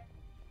fair.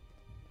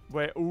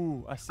 Wait,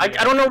 ooh, I see. I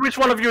don't know which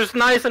one of you is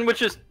nice and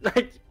which is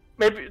like.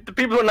 Maybe the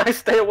people who are nice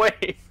stay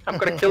away. I'm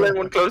gonna kill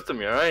anyone close to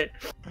me, alright?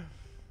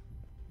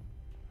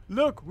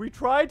 Look, we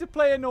tried to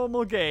play a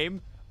normal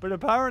game, but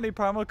apparently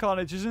Primal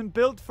Carnage isn't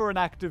built for an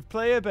active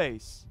player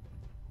base.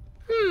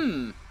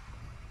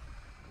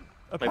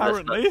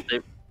 Apparently.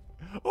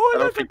 Oh,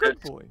 that's a good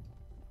boy.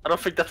 I don't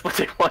think that's what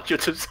they want you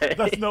to say.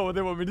 That's not what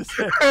they want me to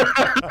say.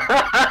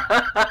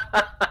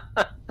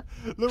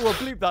 Look, we'll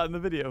bleep that in the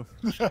video.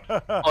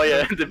 Oh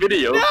yeah, in the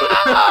video.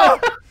 No!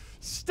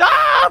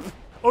 Stop!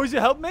 Oh, is he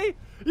helping me?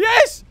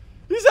 Yes!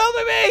 He's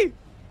helping me!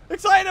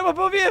 Excited, I'm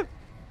above you!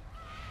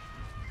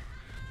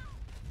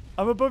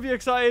 I'm above you,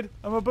 Excited.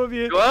 I'm above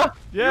you. You are?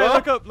 Yeah, you are?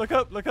 look up, look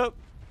up, look up.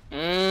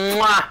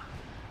 Mwah.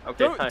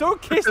 Okay, don't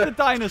kiss the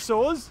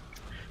dinosaurs.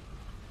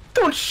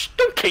 Don't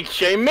kink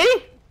shame me.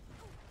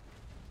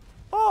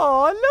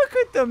 Oh, look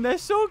at them. They're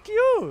so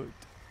cute.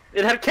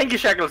 It had kinky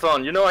shackles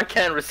on. You know I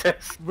can't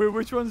resist.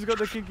 Which one's got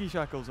the kinky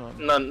shackles on?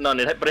 None.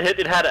 But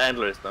it had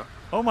antlers though.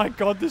 Oh my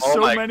god, there's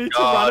so many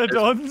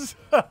pteranodons.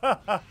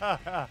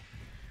 I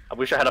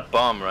wish I had a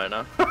bomb right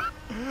now.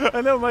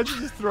 I know, imagine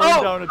just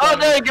throwing down a dinosaur. Oh,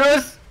 there it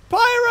goes.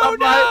 Pyro,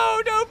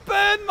 no! Don't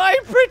burn my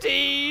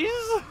pretties!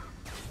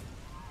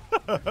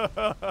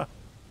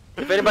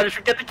 If anybody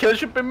should get the kill, it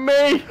should be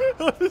me.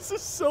 This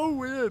is so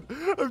weird.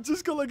 I've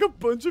just got like a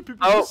bunch of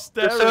people just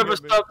staring the server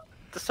at me. stopped.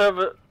 The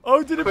server.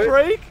 Oh, did it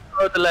break?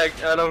 Oh, the leg.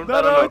 I don't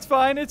know. No, it's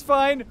fine. It's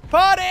fine.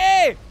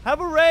 Party! Have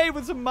a raid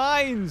with some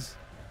mines.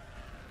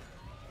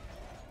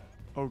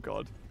 Oh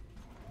god.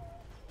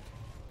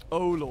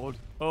 Oh lord.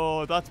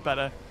 Oh, that's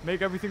better.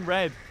 Make everything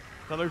red.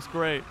 That looks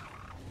great.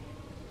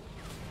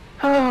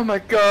 Oh my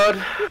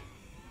god.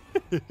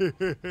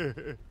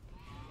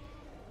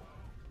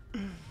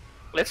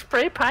 Let's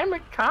play Primal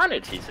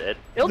Carnage, he said.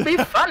 It'll be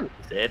fun,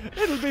 he said.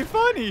 It'll be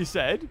fun, he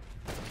said.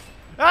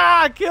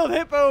 Ah, I killed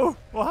Hippo.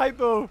 Or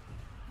Hypo.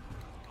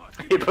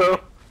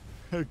 Hippo.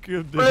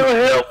 Good.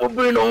 Help would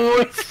be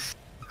nice.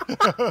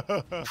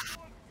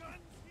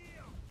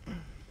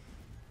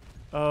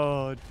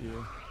 Oh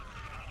dear.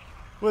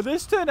 Well,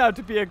 this turned out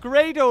to be a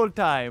great old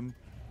time.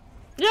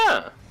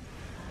 Yeah.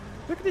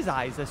 Look at his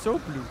eyes, they're so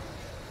blue.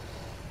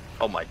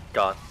 Oh my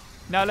god.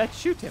 Now let's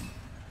shoot him.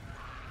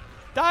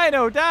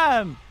 Dino,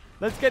 damn!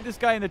 Let's get this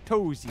guy in the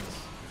toesies.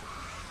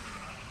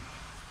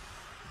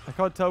 I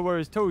can't tell where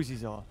his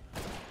toesies are.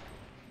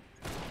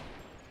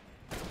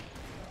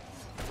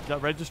 Is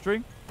that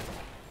registering?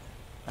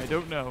 I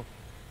don't know.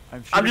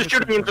 I'm just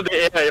shooting into the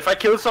air. If I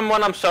kill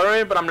someone, I'm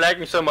sorry, but I'm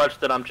lagging so much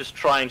that I'm just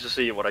trying to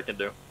see what I can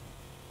do.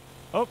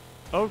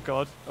 Oh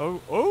god.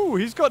 Oh,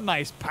 he's got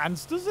nice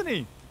pants, doesn't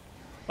he?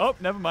 Oh,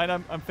 never mind.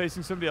 I'm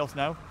facing somebody else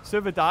now.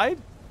 Server died?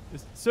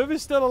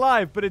 Server's still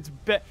alive, but it's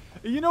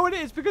you know what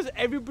it is? Because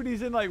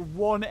everybody's in like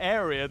one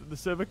area that the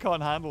server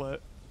can't handle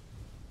it.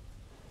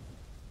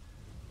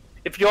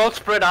 If you all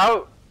spread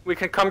out, we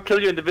can come kill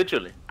you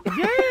individually.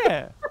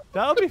 Yeah,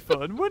 that'll be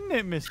fun, wouldn't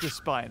it, Mr.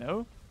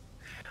 Spino?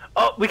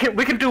 Oh, we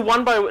can do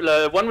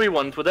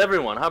 1v1s with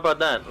everyone. How about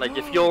that? Like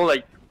if you all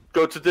like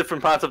go to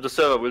different parts of the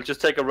server, we'll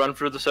just take a run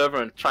through the server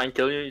and try and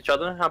kill each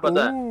other. How about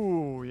that?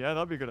 Ooh, yeah,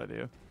 that'd be a good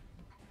idea.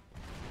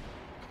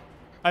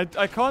 I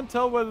can't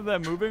tell whether they're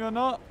moving or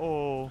not,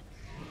 or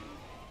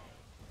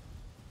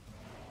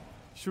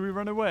should we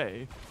run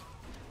away?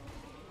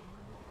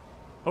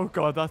 Oh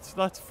god,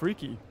 that's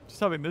freaky.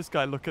 Just having this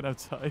guy looking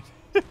outside.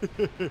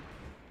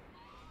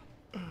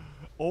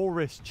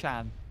 Oris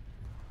Chan.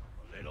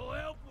 A little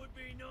help would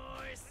be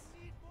nice.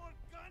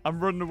 I'm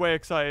running away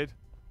excited.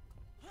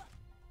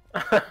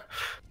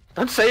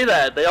 Don't say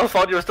that. They all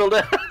thought you were still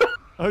there.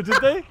 Oh,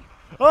 did they?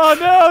 Oh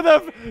no!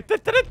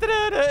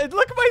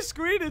 Look at my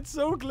screen. It's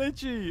so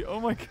glitchy. Oh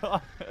my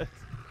god.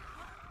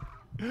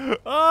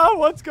 Oh,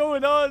 what's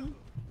going on?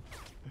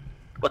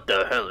 What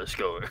the hell is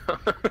going on?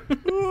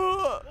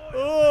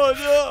 Oh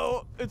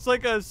no! It's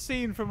like a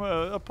scene from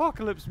an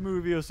apocalypse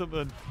movie or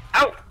something.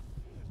 Ow!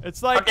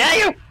 It's like How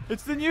dare you!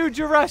 It's the new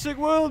Jurassic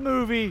World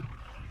movie.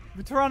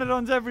 The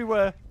pteranodons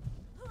everywhere.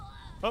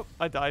 Oh,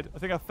 I died. I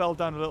think I fell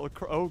down a little.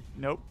 Oh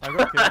nope, I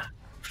got killed.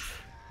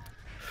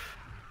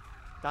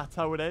 That's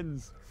how it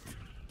ends.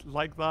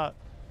 Like that.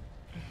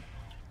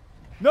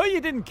 No,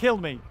 you didn't kill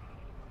me.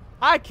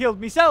 I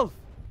killed myself.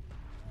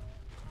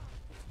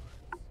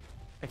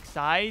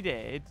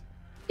 Excited?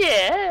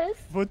 Yes.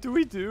 What do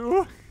we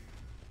do?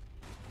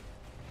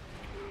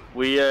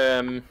 We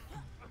run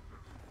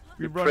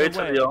pray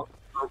to away. the. Oh,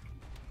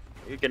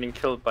 you're getting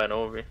killed by an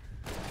Ovi.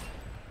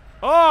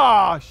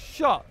 Oh,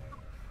 shot.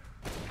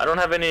 I don't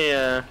have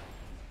any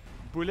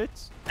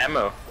Bullets?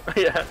 ammo.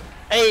 Yeah.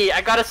 Hey,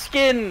 I got a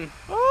skin.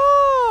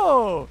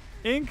 Oh!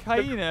 Ink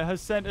Hyena has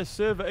sent a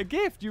server a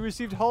gift. You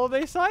received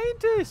Holiday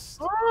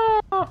Scientist.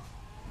 Oh,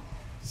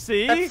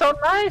 See? that's so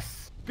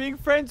nice. Being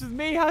friends with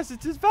me has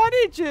its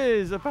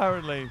advantages,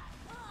 apparently.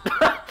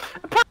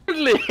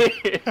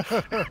 Apparently.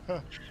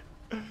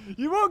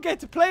 You won't get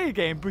to play a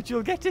game, but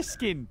you'll get a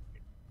skin.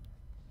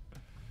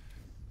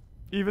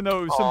 Even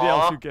though it was somebody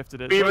else who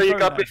gifted it. Beaver, So you very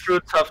got me nice. through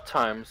tough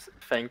times.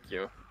 Thank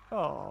you.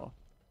 Oh.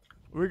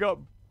 We got...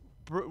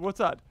 What's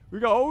that? We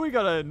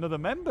got another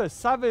member.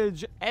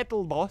 Savage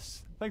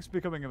Etelboss. Thanks for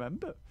becoming a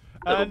member.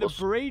 And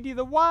Brady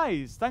the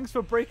Wise. Thanks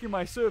for breaking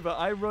my server.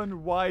 I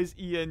run Wise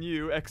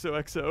ENU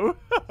XOXO.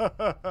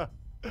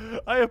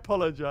 I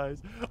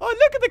apologize. Oh,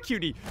 look at the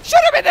cutie. Shoot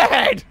him in the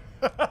head!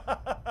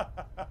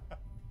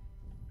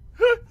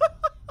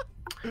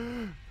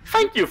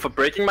 Thank you for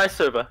breaking my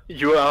server.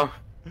 You are...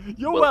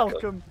 You're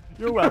welcome.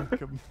 You're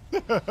welcome.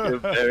 You're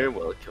very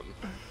welcome.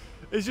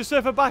 Is your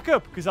server back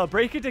up? Because I'll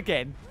break it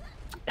again.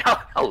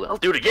 I'll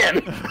do it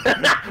again.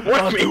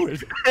 Watch me.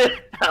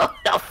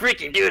 I'll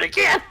freaking do it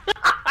again.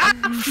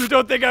 You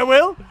don't think I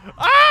will?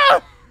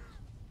 Ah!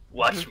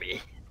 Watch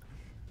me.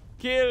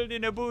 Killed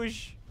in a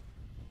bush.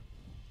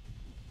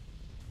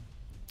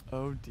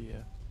 Oh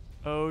dear.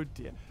 Oh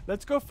dear.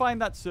 Let's go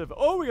find that server.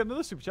 Oh, we got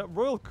another super chat.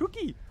 Royal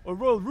Cookie. Or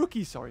Royal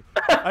Rookie, sorry.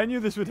 I knew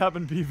this would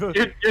happen, Beaver.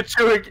 You're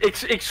too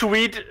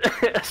sweet.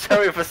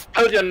 Sorry if I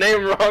spelled your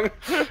name wrong.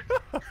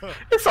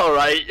 It's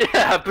alright. It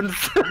happens.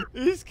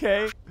 It's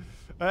okay.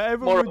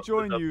 Everyone will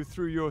join you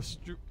through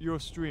your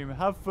stream.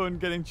 Have fun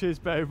getting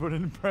chased by everyone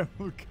in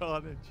Primal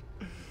Carnage.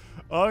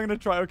 Oh, I'm going to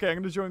try. Okay, I'm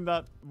going to join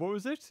that. What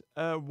was it?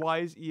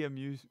 Wise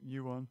EMU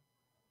one.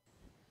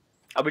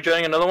 Are we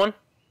joining another one?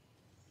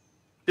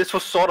 This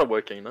was sort of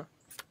working, no?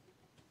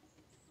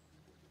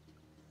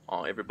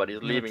 Oh,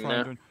 everybody's leaving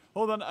now.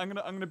 Hold on, I'm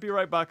gonna be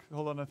right back.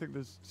 Hold on, I think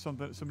there's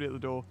somebody at the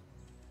door.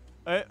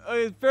 Be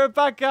right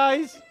back,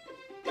 guys.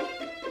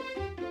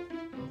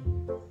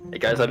 Hey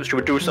guys, should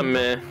we do some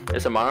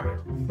SMR?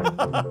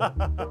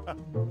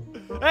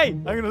 Hey,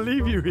 I'm gonna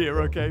leave you here,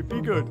 okay?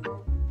 Be good.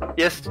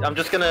 Yes, I'm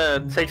just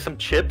gonna take some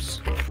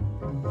chips. Hey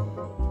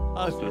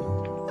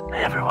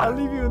everyone. I'll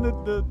leave you in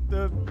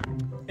the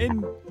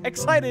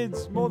excited,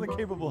 more than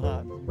capable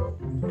hand.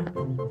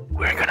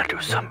 We're gonna do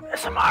some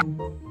SMR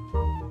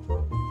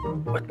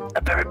with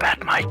a very bad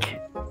mic.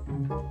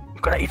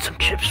 I'm gonna eat some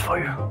chips for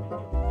you.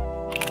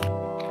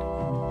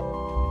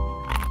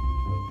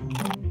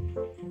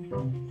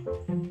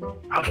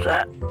 How's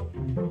that?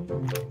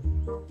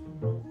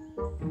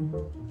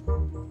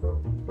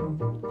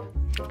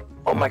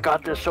 Oh my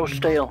god, they're so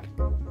stale.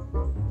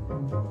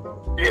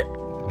 Yeah.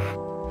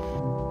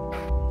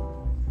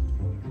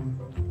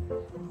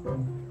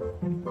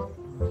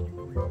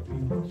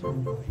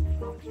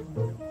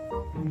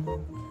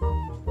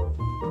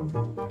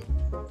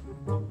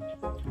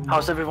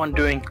 How's everyone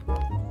doing?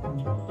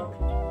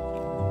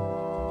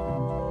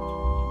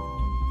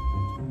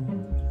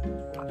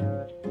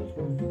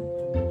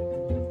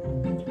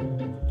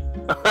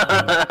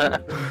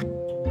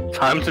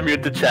 Time to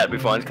mute the chat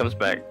before it comes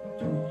back.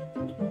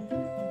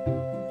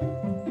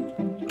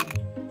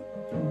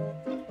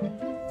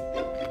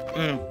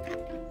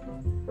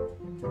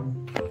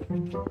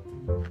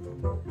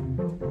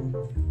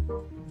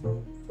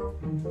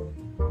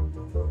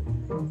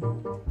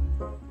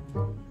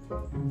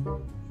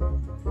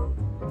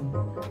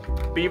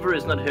 Beaver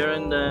is not here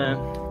in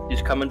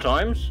these current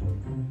times.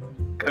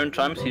 Current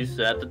times, he's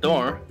at the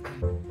door,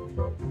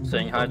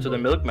 saying hi to the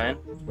milkman.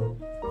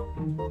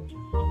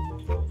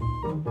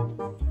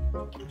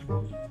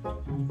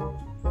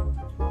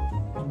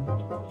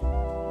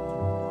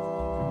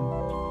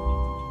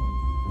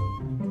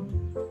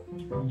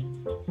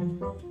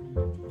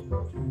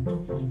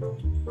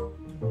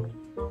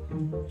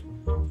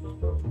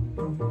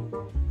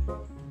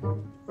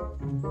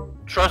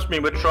 Trust me,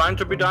 we're trying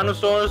to be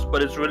dinosaurs,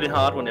 but it's really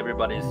hard when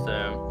everybody's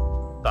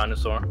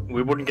dinosaur.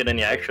 We wouldn't get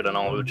any action at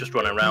all, we would just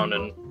run around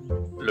and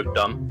look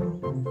dumb.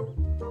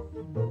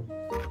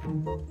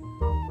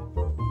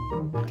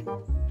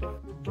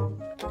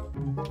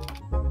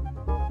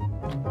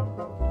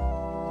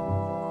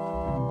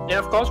 Yeah,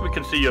 of course we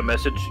can see your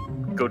message,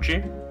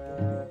 Gochi.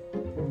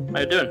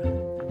 How you doing?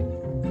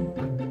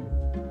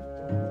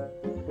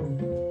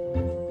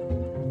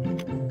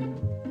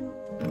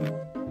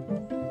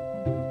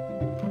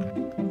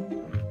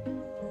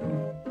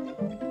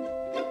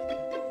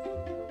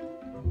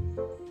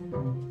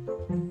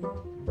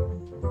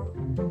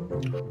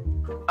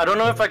 I don't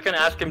know if I can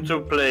ask him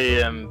to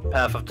play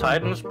Path of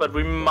Titans, but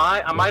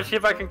I might see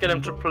if I can get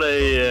him to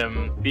play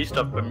Beast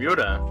of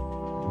Bermuda.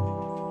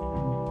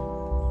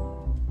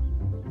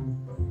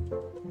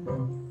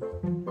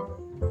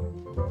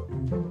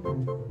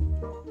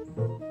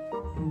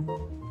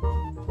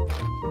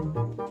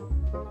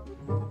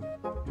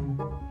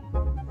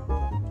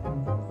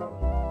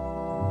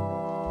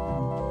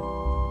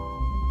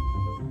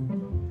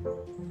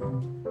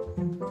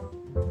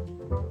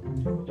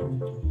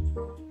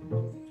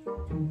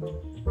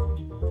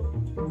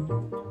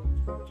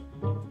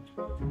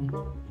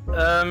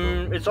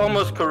 It's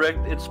almost correct.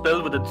 It's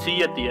spelled with a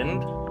T at the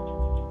end,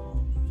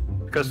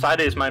 because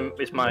Saide is my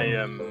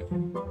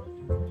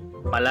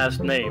last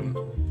name.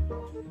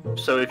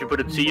 So if you put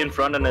a T in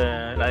front and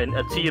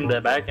a T in the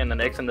back and an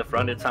X in the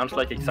front, it sounds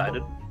like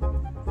excited.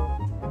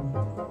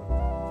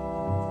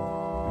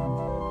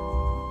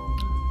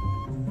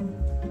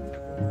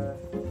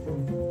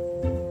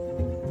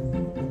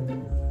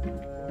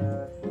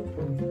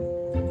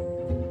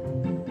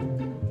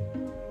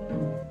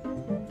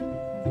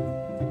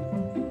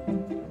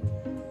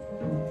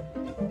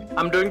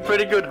 I'm doing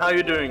pretty good. How are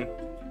you doing,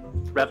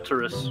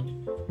 Raptorus?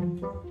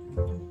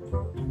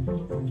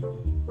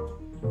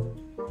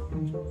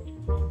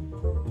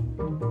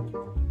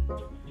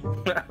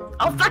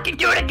 I'll fucking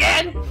do it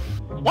again!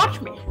 Watch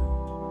me!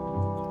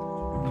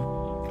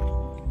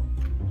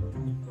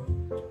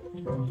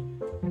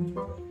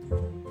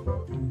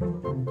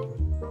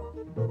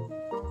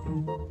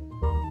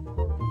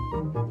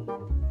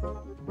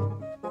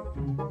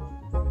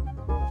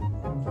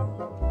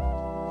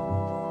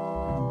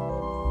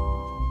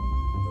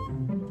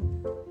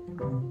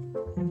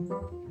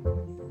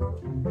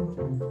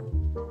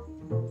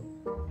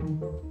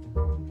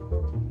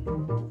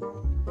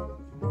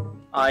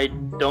 I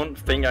don't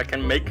think I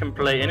can make him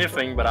play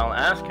anything, but I'll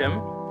ask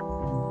him.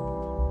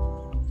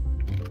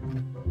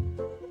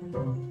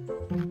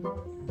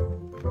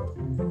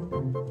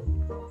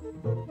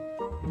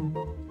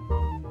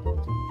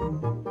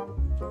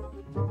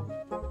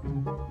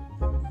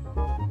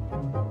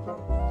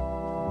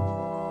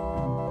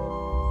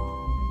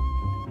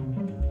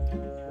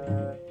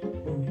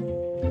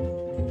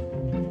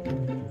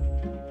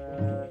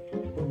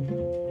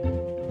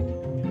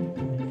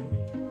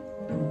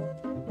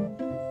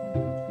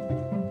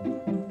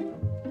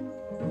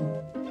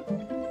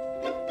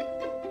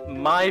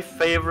 My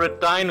favorite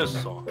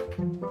dinosaur.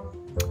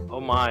 Oh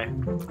my,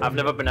 I've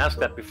never been asked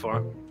that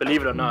before,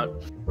 believe it or not.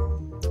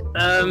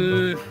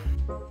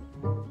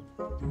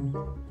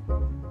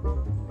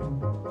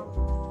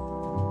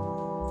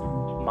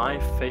 My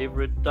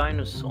favorite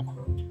dinosaur.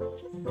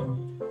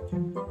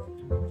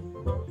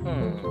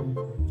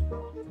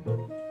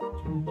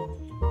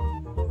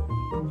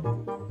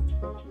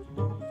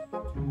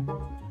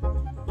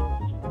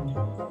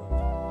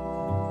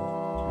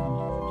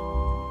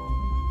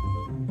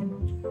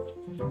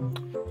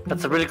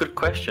 That's a really good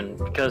question,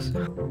 because,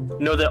 you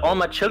know, they're all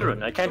my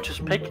children. I can't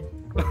just pick.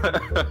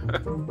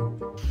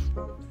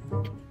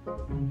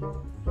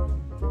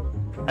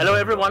 Hello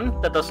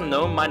everyone that doesn't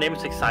know, my name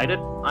is Excited.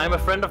 I'm a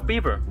friend of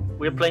Beaver.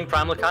 We're playing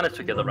Primal Carnage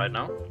together right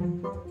now.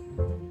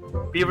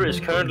 Beaver is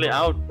currently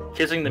out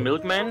kissing the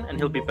milkman, and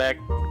he'll be back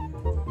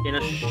in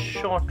a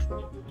short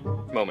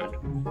moment.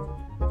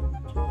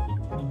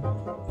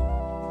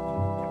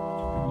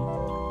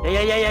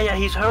 Yeah,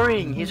 he's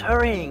hurrying.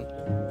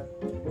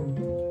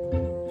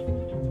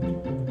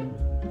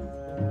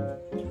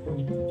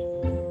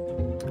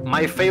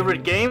 My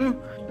favorite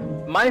game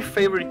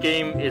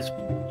is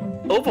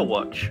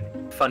Overwatch,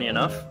 funny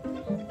enough.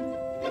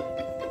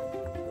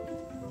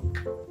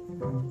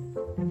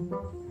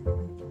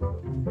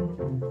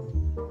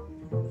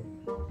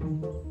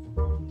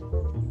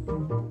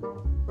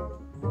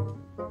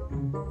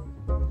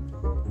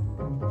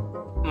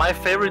 My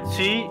favorite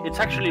tea, it's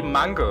actually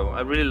mango.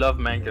 I really love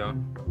mango.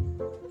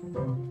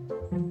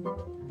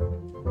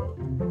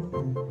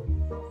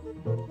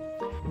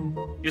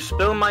 You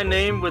spell my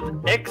name with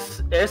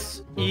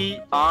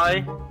X-S-E-I-D-E-T.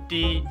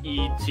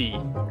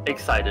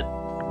 Excited.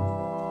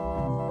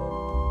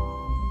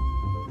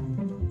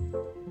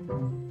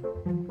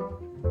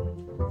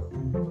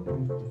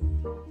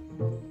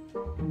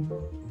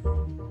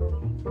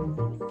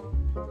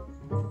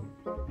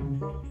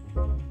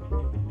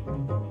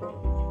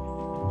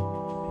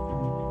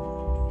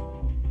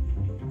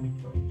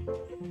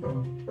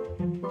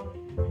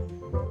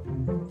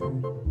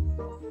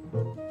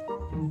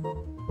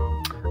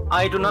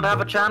 I do not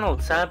have a channel,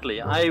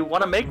 sadly. I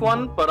want to make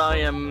one, but I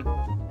am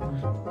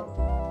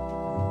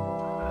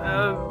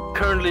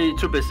currently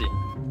too busy.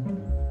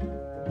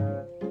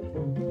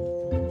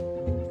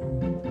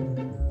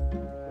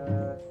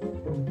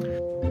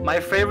 My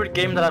favorite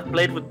game that I've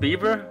played with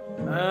Beaver?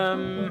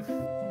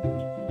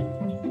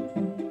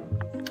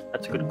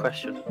 That's a good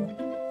question.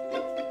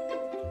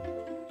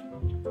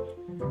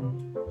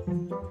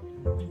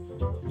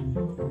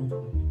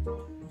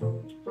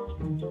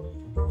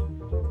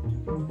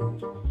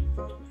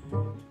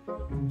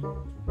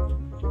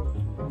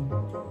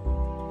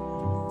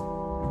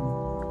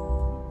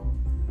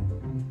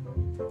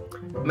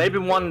 Maybe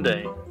one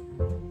day.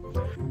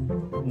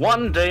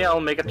 One day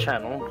I'll make a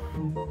channel.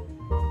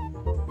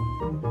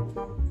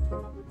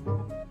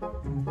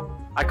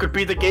 I could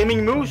be the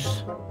gaming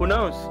moose. Who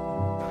knows?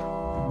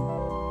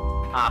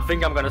 I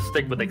think I'm gonna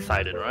stick with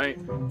Excited, right?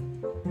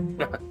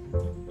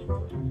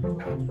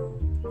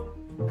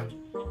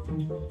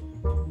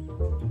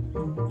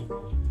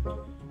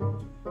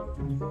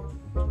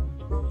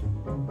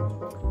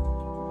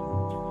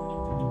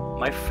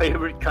 My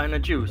favorite kind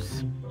of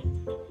juice.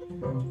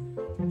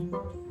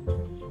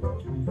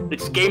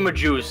 It's gamer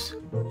juice.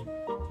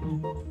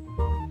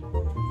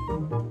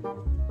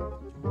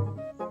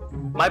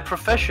 My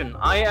profession,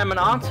 I am an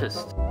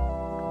artist.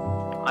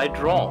 I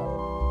draw.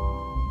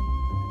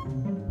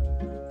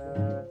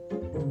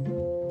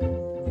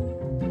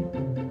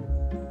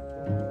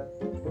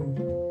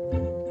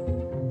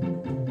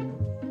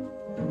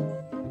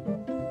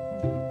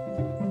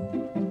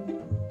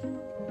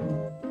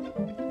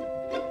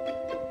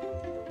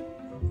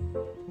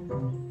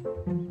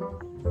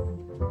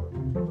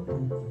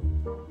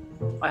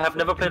 I have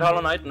never played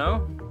Hollow Knight,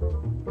 no.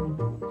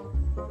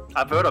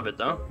 I've heard of it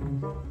though.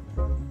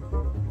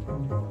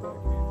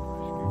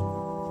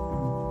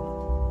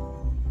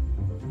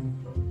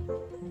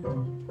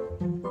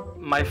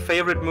 My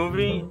favorite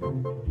movie?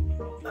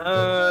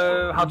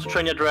 How to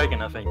Train Your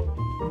Dragon, I think.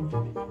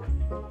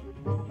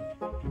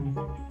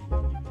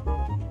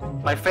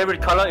 My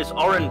favorite color is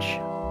orange.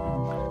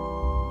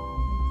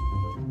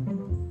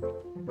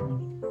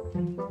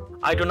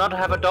 I do not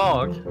have a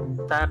dog,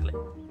 sadly.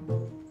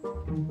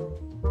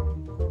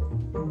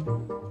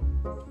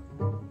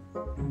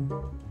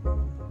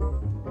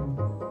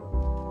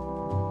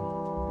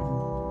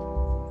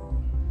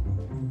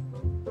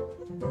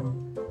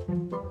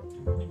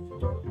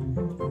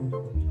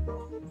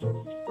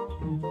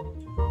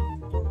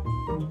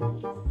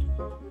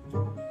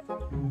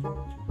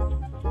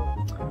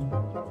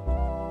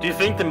 Do you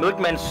think the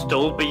milkman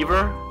stole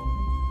Beaver?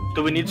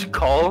 Do we need to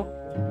call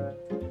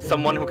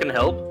someone who can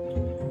help?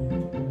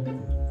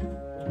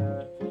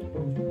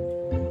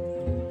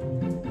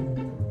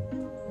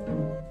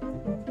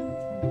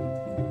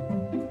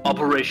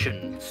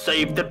 Operation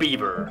Save the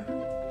Beaver.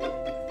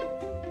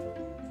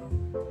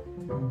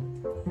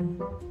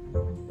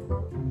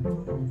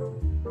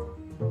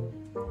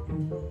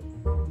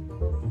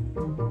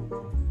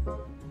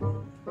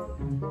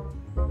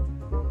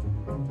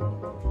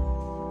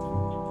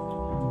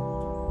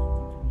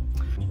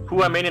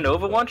 Who I main in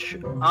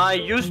Overwatch? I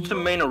used to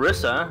main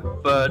Orisa,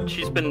 but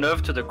she's been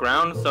nerfed to the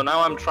ground, so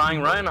now I'm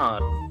trying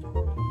Reinhardt.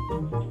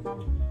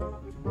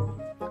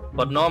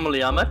 But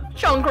normally I'm a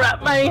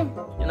Junkrat main,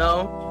 you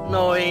know,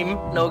 no aim,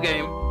 no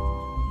game.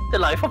 The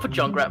life of a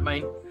Junkrat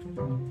main.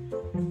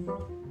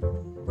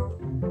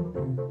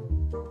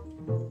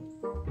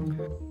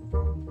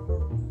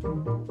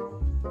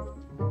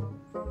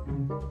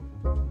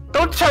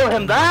 Don't tell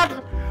him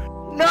that!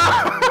 No!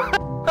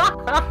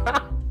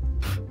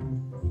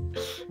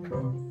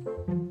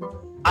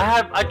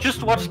 I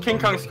just watched King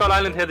Kong Skull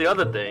Island here the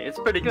other day. It's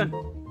pretty good.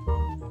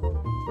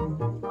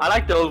 I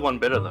like the old one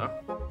better though.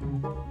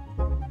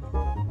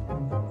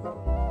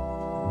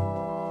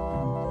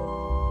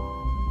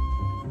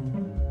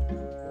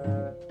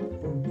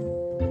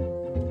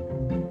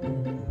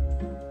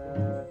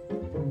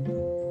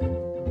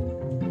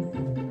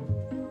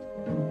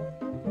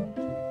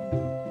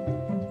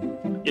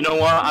 You know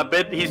what? I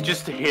bet he's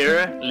just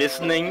here,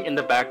 listening in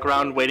the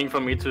background, waiting for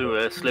me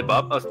to slip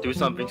up or do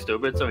something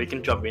stupid, so he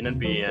can jump in and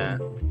be.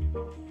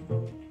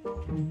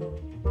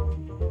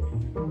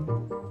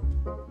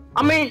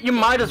 I mean, you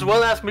might as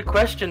well ask me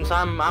questions.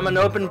 I'm an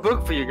open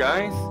book for you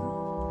guys.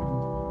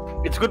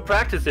 It's good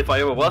practice if I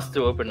ever was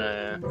to open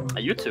a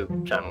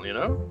YouTube channel, you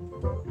know.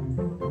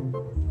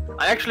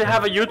 I actually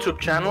have a YouTube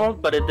channel,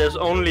 but there's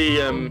only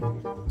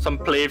some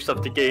plays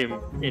of the game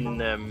in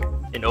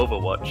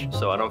Overwatch,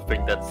 so I don't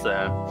think that's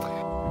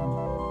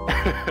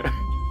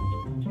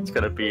it's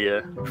gonna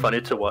be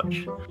funny to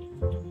watch.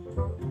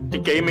 The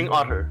Gaming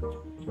Otter.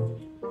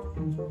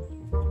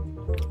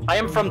 I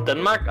am from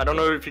Denmark. I don't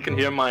know if you can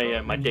hear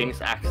my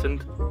Danish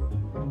accent.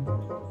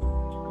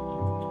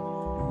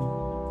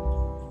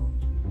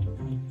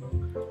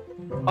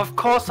 Of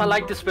course, I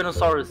like the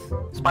Spinosaurus.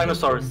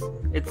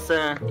 It's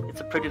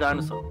a pretty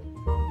dinosaur.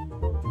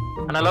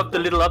 And I love the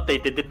little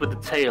update they did with the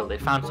tail. They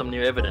found some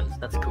new evidence.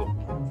 That's cool.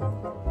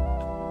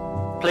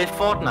 Play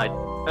Fortnite?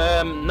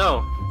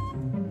 No.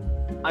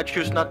 I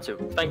choose not to.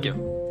 Thank you.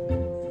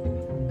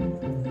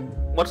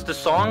 What's the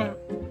song?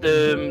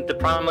 The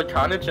Primal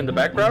Carnage in the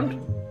background?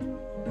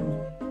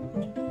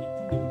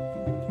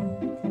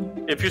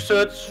 If you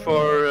search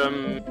for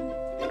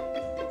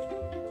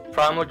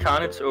Primal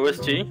Carnage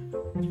OST,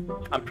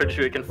 I'm pretty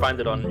sure you can find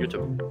it on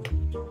YouTube.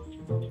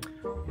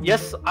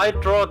 Yes, I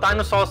draw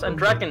dinosaurs and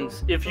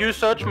dragons. If you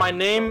search my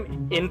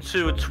name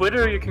into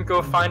Twitter, you can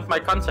go find my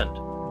content.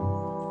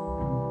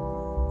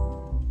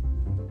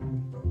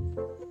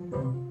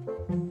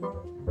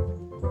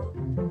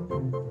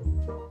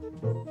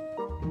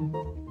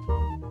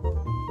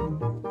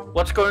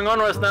 What's going on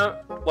right now?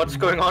 What's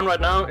going on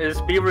right now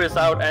is Beaver is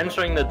out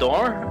answering the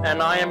door,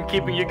 and I am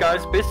keeping you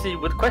guys busy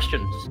with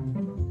questions.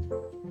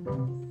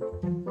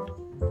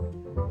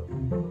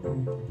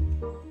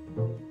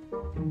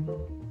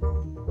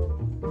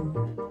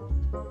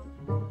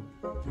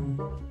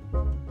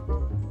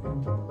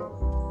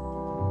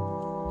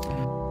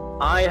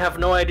 I have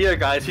no idea,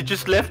 guys. He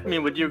just left me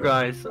with you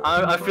guys.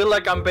 I feel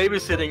like I'm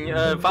babysitting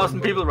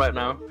 1,000 people right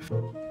now.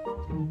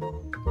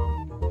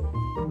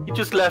 He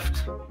just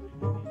left.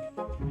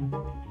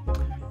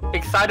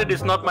 Excited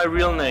is not my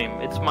real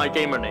name. It's my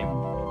gamer name.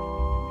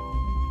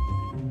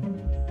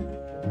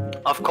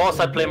 Of course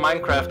I play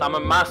Minecraft. I'm a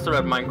master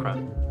at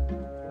Minecraft.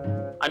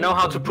 I know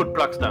how to put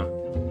blocks down.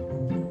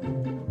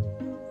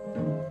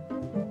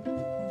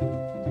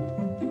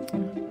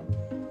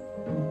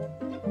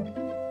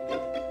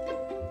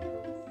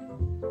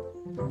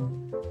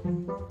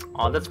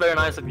 Oh, that's very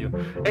nice of you.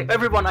 Hey,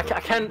 everyone, I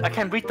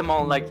can't read them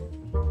all. Like,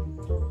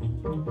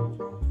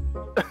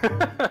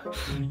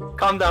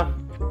 calm down.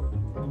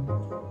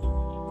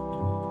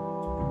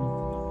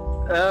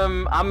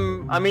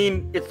 I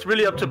mean, it's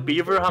really up to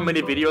Beaver how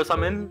many videos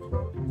I'm in.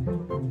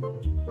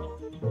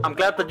 I'm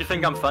glad that you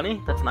think I'm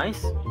funny. That's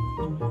nice.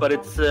 But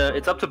it's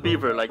up to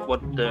Beaver, like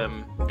what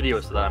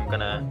videos that I'm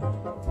gonna.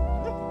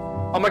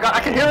 Oh my god, I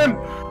can hear him!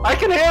 I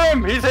can hear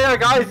him! He's here,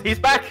 guys. He's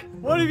back.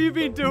 What have you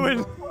been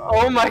doing?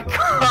 Oh my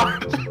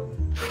god!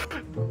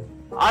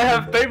 I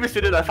have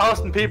babysitted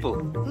 1,000 people.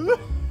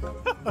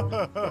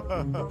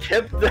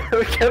 kept.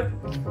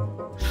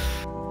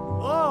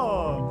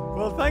 Oh,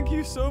 well, thank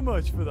you so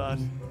much for that.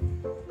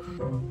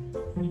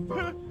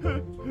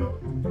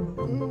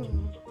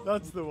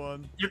 That's the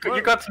one.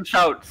 You got some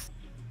shouts.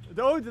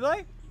 Oh, did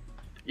I?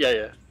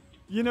 Yeah.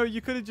 You know,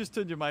 you could have just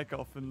turned your mic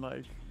off and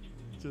like,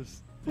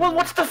 just. Well,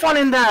 what's the fun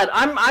in that?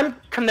 I'm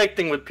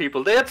connecting with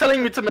people. They are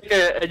telling me to make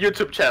a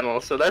YouTube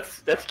channel, so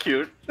that's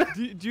cute.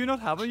 do you not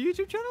have a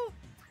YouTube channel?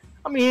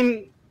 I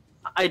mean,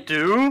 I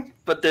do,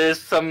 but there's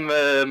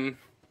some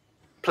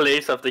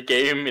plays of the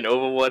game in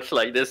Overwatch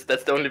like this.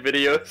 That's the only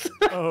videos.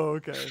 Oh,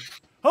 okay.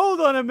 Hold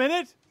on a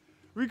minute.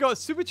 We got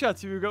super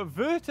chats here. We got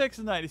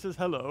Vertex9. He says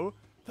hello.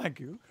 Thank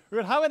you. We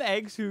got Ham and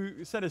Eggs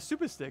who sent a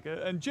super sticker,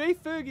 and J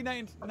Fergie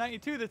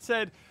 92 that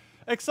said,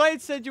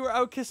 "Excited said you were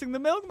out kissing the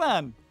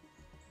milkman."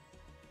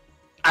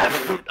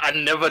 I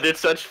never did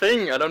such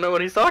thing. I don't know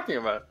what he's talking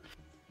about.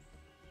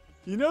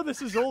 You know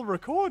this is all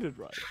recorded,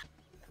 right?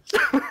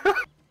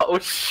 Oh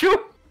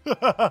shoot! You're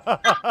gonna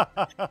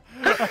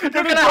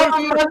have a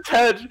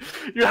montage.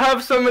 You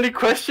have so many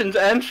questions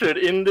answered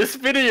in this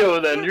video.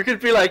 Then you could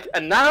be like,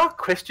 and now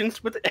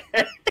questions with.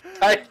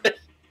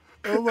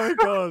 Oh my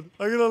god!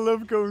 I'm gonna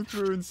love going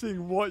through and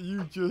seeing what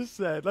you just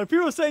said. Like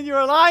people are saying you're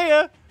a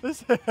liar.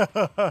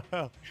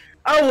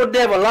 I would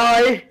never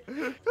lie.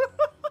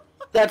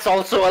 That's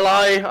also a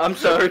lie. I'm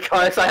sorry,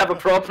 guys. I have a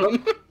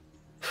problem.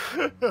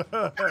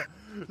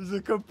 He's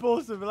a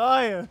compulsive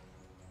liar.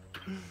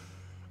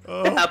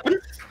 Oh. It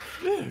happens.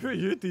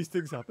 Yeah, these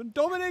things happen.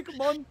 Dominic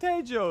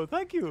Montejo.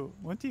 Thank you.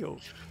 Montejo.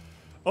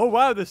 Oh,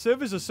 wow. The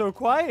servers are so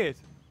quiet.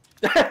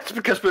 It's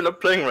because we're not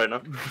playing right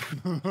now.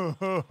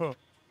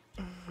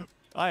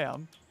 I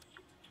am.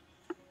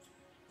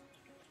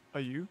 Are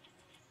you?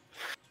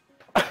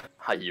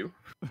 Are you?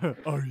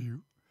 Are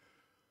you?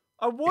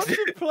 I want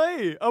to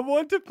play. I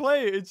want to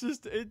play. It's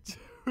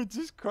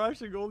just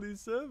crashing all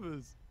these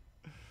servers.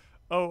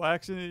 Oh, I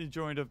accidentally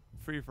joined a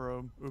free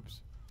from.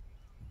 Oops.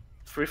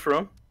 Free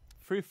from?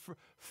 Free from.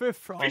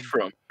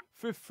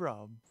 Free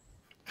from.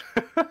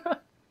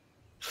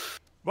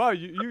 Wow,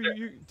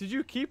 you did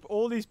you keep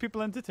all these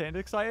people entertained,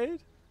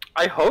 excited?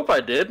 I hope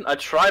I did. I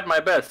tried my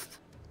best.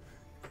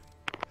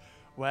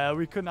 Well,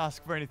 we couldn't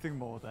ask for anything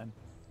more then.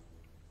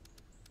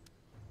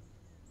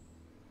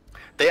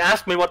 They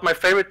asked me what my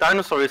favorite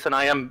dinosaur is, and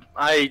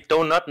I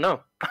do not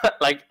know.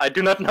 Like, I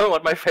do not know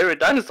what my favorite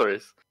dinosaur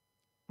is.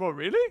 Well,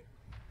 really?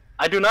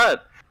 I do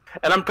not.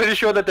 And I'm pretty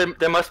sure that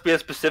there must be a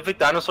specific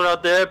dinosaur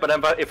out there, but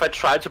if I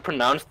try to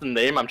pronounce the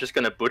name, I'm just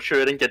gonna butcher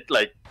it and get,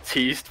 like,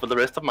 teased for the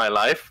rest of my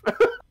life.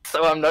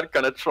 So I'm not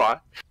gonna try.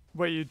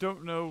 Wait, you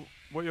don't know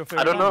what your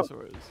favorite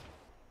dinosaur is?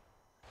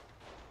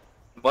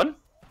 What?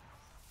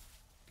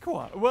 Go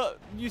on. Well,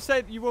 you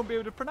said you won't be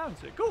able to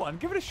pronounce it. Go on,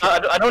 give it a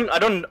shot. I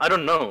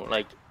don't know.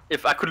 Like,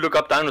 if I could look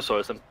up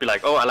dinosaurs and be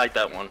like, oh, I like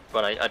that one,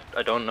 but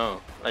I don't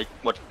know, like,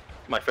 what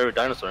my favorite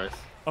dinosaur is.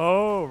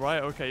 Oh,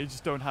 right, okay, you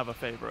just don't have a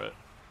favorite.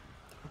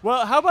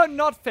 Well, how about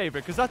not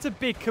favorite? Because that's a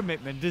big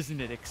commitment,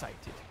 isn't it,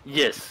 excited?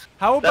 Yes.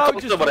 How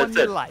about just one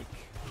you like?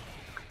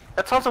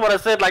 That's also what I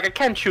said, like, I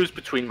can't choose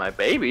between my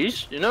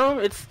babies, you know,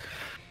 it's...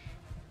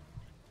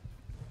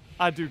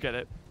 I do get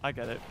it, I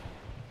get it.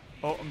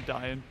 Oh, I'm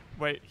dying.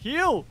 Wait,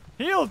 heal!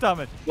 Heal, damn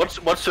it!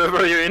 What server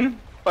are you in?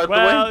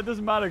 Well, it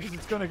doesn't matter because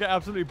it's gonna get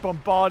absolutely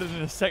bombarded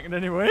in a second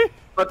anyway.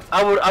 But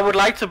I would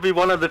like to be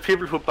one of the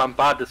people who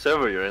bombard the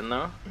server you're in,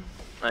 though.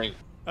 Like.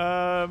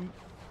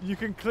 You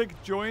can click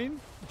join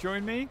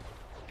me.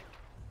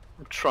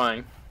 I'm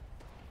trying.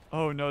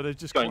 Oh no, they've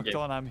just clicked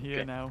on. I'm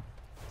here now.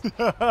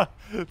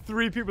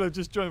 3 people have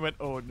just joined. And went.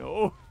 Oh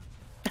no.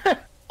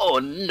 Oh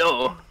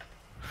no.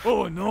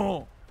 Oh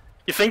no.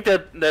 You think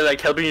that they're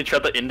like helping each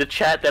other in the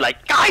chat? They're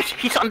like, guys,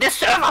 he's on this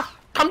server.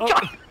 Come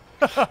join.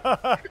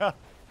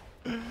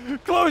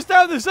 Close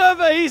down the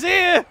server, he's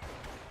here!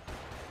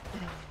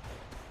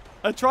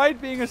 I tried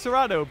being a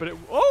Ceratosaurus, but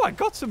oh, I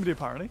got somebody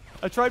apparently.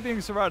 I tried being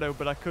a Ceratosaurus,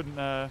 but I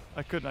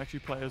couldn't actually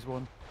play as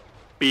one.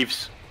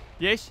 Beefs.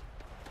 Yes?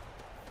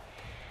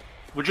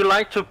 Would you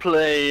like to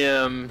play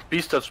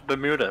Beast of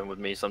Bermuda with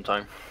me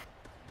sometime?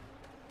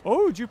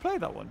 Oh, do you play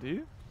that one, do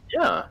you?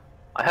 Yeah,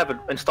 I have it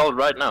installed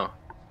right now.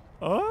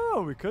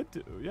 Oh, we could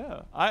do,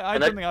 yeah. I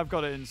don't think I've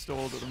got it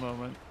installed at the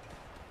moment.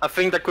 I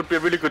think that could be a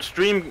really good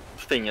stream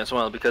thing as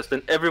well, because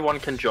then everyone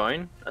can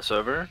join a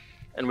server,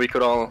 and we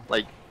could all,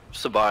 like,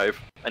 survive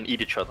and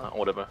eat each other or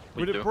whatever.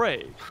 Would it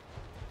break?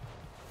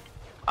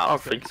 I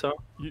don't think so.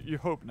 You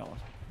hope not.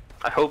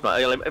 I hope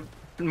not. Like,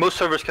 most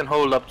servers can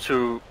hold up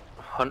to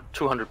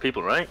 200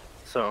 people, right?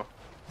 So.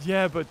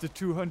 Yeah, but the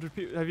 200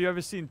 people. Have you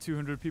ever seen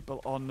 200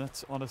 people on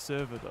a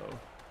server though?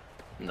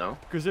 No.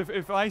 Because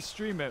if I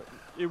stream it,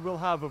 it will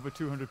have over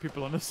 200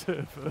 people on a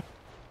server.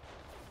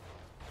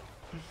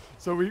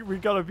 So we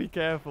gotta be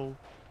careful.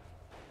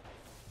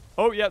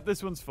 Oh yeah,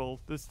 this one's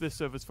full. This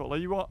server's full. Are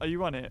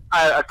you on it?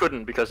 I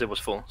couldn't because it was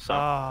full. So.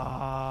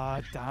 Ah,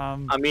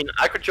 damn. I mean,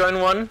 I could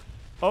join one.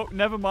 Oh,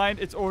 never mind.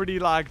 It's already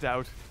lagged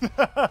out.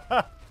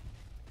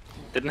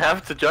 Didn't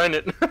have to join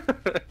it.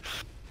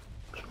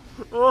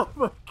 Oh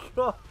my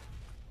god.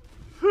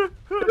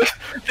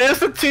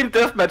 There's a team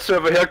deathmatch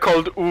server here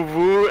called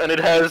Uwu, and it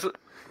has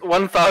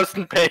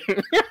 1,000 ping.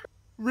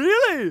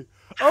 Really?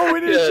 Oh,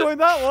 we need to join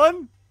that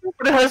one.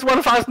 But it has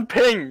 1,000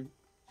 ping.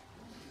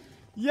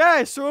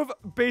 Yeah, so of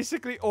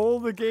basically all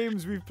the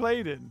games we've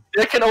played in.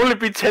 There can only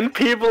be 10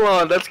 people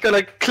on. That's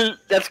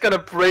gonna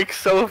break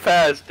so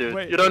fast, dude.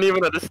 Wait, you don't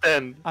even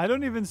understand. I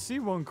don't even see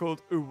one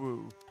called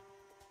Uwu.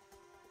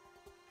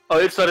 Oh,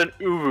 it's not an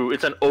Uwu.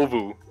 It's an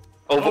Ovu.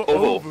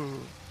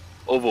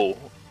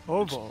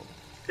 Ovo.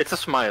 It's a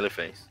smiley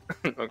face.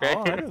 Okay.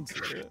 Oh, I don't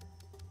see it.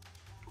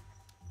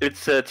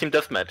 It's team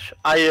deathmatch.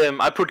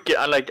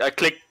 I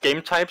click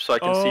game type so I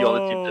can see all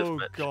the team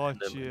deathmatch. Oh,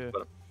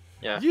 gotcha.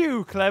 Yeah.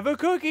 You clever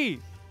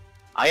cookie.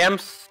 I am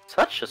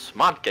such a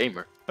smart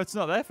gamer. It's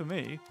not there for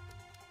me.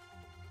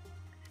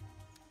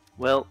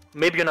 Well,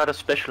 maybe you're not as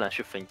special as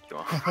you think you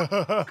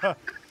are.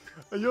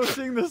 You're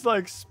seeing this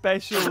like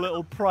special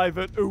little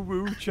private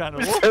Uwu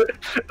channel.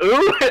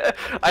 Ooh,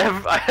 I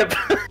have.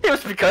 It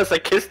was because I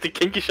kissed the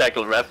Kinky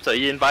Shackle rap, so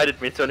he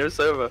invited me to a new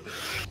server.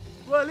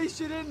 Well, at least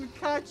you didn't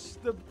kiss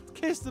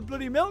the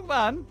bloody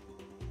milkman,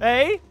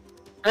 eh?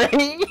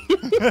 Hey.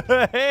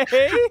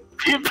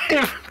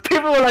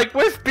 People were like,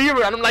 "Where's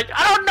Beaver?" And I'm like,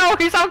 "I don't know.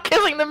 He's out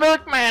kissing the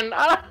milkman.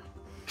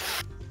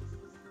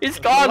 He's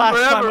gone Last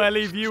forever." time I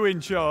leave you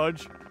in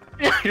charge.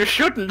 You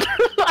shouldn't.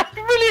 I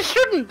really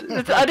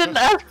shouldn't. I didn't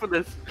ask for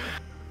this.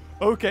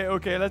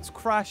 Okay, let's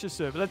crash a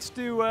server. Let's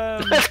do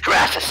Let's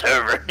crash a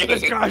server.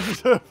 Let's crash a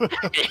server.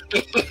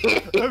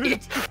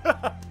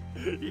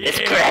 Let's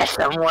crash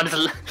someone's.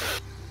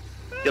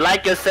 You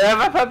like your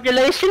server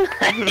population?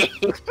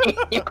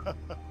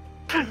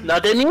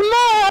 Not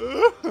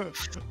anymore!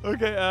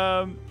 Okay,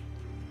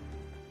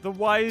 the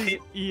Wise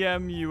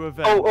EMU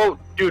event. Oh,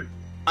 dude.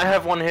 I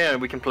have one here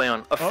we can play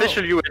on.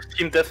 Official US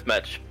Team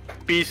Deathmatch.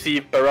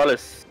 BC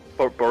Borealis.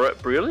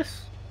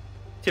 Borealis?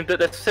 Team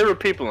There's 0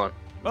 people on.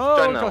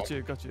 Oh, got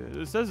you.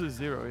 It says it's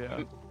 0,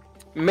 yeah.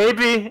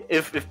 Maybe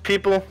if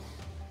people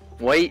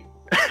wait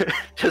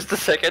just a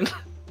second.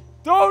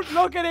 Don't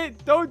look at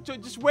it!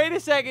 Just wait a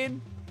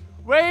second!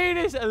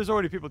 There's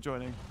already people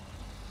joining.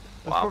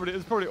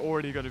 There's probably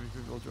already going to be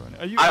people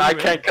joining. I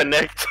can't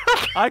connect.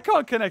 I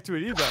can't connect to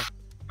it either.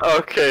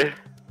 Okay.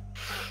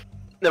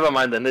 Never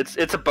mind then.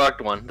 It's a bugged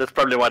one. That's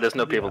probably why there's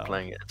no people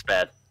playing it. It's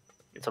bad.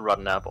 It's a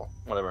rotten apple.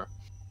 Whatever.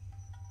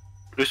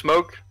 Blue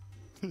smoke.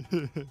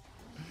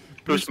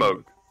 Blue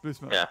smoke. Blue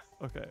smoke. Yeah.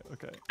 Okay.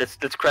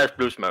 Let's crash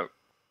blue smoke.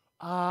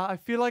 I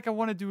feel like I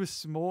want to do a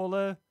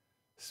smaller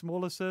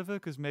server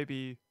because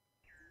we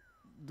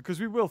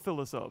will fill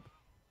this up.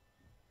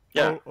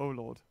 Yeah. Oh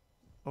lord.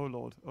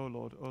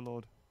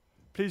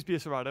 Please be a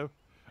Cerado.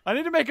 I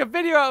need to make a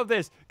video out of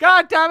this.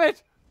 God damn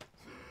it!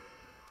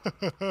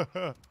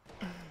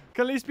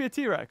 Can at least be a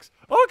T-Rex.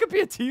 Oh, it could be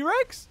a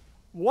T-Rex?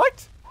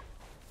 What?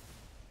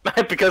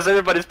 Because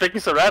everybody's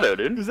picking Cerado,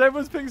 dude. Because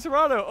everyone's picking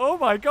Cerado. Oh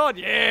my god,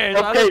 yeah,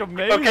 that looks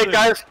amazing. Okay,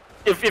 guys,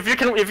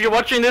 if you're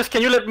watching this,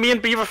 can you let me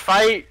and Beaver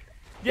fight?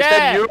 Yeah. Is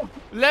that you?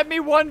 Let me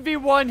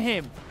 1v1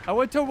 him. I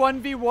want to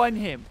 1v1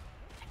 him.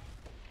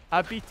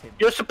 I beat him.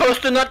 You're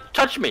supposed to not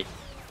touch me.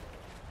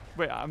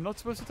 Wait, I'm not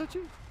supposed to touch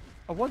you?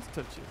 I want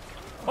to touch you.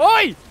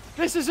 Oi!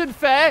 This isn't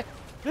fair.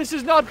 This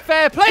is not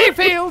fair playing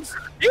fields.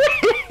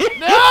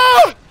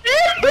 No!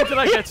 Wait, did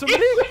I get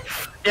somebody?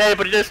 Yeah,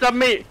 but it's not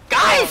me.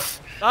 Guys!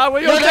 Ah,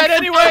 well, you're dead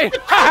anyway.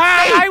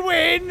 I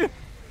win.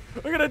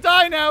 We're gonna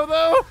die now,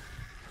 though.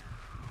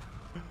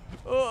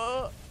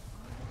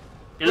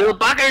 You little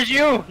buggers,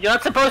 you! You're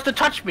not supposed to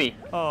touch me.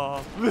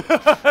 Oh,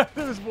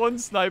 there was one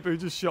sniper who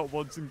just shot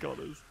once and got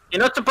us.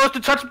 You're not supposed to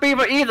touch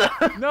Beaver either.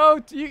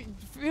 No, you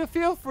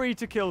feel free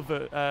to kill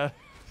Vertigo.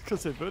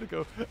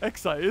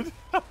 Excited.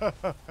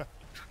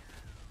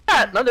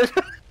 No, there's...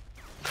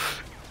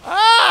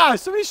 Ah!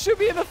 Somebody shoot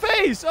me in the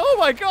face! Oh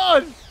my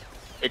god!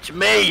 It's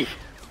me!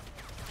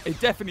 It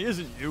definitely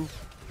isn't you.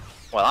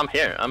 Well, I'm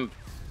here. I'm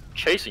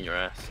chasing your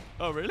ass.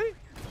 Oh, really?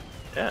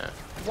 Yeah.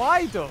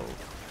 Why, though?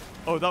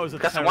 Oh, that was a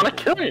Because I want to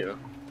kill you.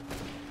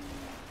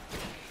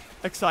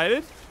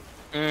 Excited?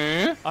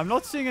 I'm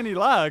not seeing any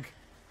lag.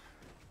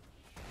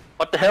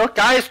 What the hell?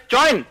 Guys,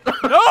 join!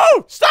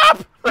 No!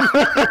 Stop!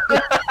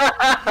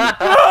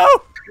 No!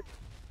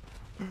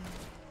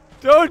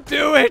 Don't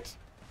do it!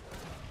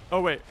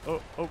 Oh, wait.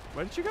 Oh,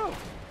 where did she go?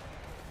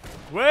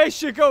 Where's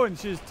she going?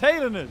 She's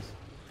tailing us.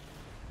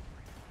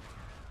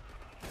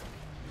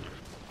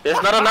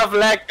 There's not enough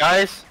lag,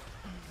 guys.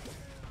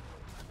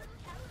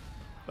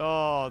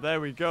 Oh,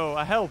 there we go.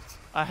 I helped.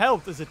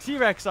 As a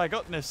T-Rex, I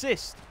got an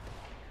assist.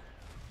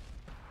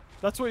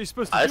 That's what you're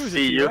supposed to do as a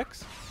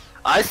T-Rex.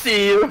 I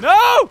see you.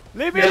 No!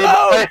 Leave me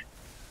alone!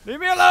 Leave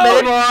me alone!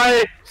 Smelly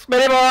boy!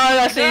 Smelly boy,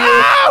 I see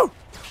you!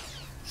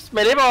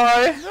 Smelly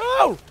boy!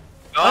 No!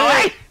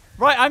 Alright!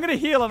 Right, I'm gonna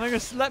heal and I'm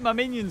gonna let my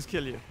minions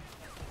kill you.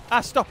 Ah,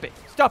 stop it!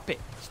 Stop it!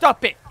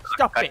 Stop it!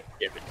 Stop it!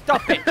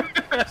 Stop it!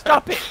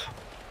 Stop it!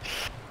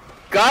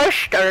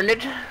 Gosh darn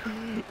it!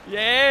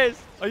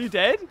 Yes! Are you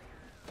dead?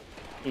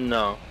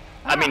 No.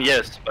 I mean,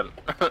 yes, but...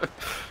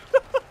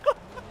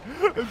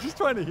 I'm just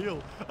trying to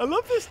heal. I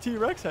love this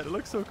T-Rex head. It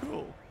looks so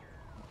cool.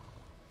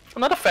 I'm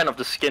not a fan of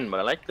the skin,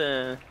 but I like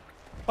the...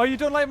 Oh, you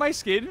don't like my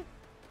skin?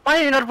 Why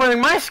are you not wearing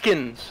my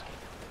skins?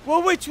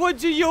 Well, which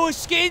ones are your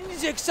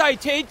skins,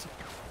 Excited?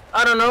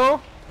 I don't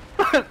know.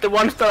 The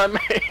ones that I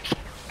made.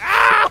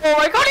 Ah! Oh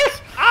my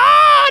goodness!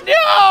 Ah,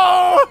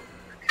 no!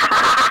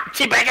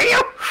 Teabagging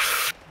you!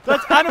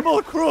 That's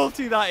animal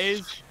cruelty, that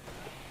is.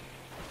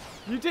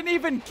 You didn't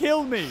even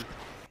kill me.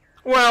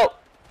 Well,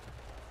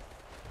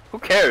 who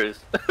cares?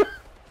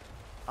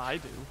 I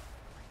do.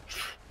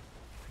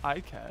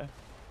 I care.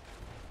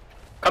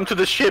 Come to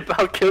the ship,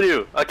 I'll kill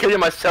you. I'll kill you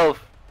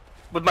myself.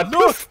 With my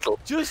pistol.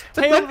 Just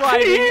tail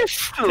riding.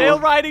 Tail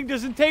riding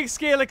doesn't take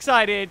skill,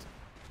 Excited.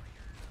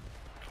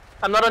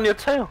 I'm not on your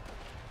tail.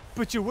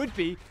 But you would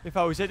be if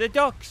I was at the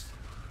docks.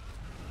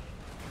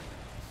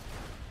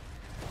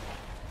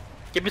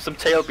 Give me some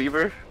tail,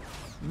 Beaver.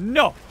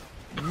 No.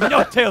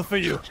 No tail for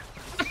you.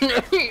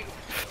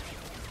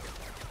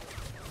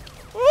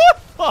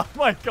 Oh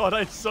my god,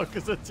 I suck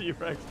as a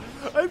T-Rex.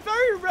 I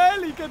very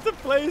rarely get to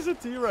play as a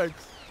T-Rex.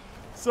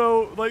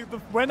 So, like,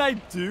 when I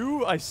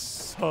do, I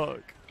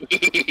suck.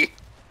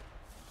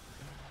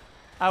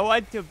 I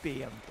want to be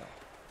him.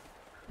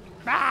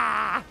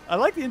 Ah! I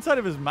like the inside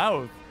of his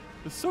mouth.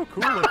 It's so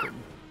cool looking.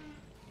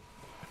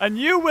 And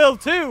you will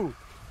too.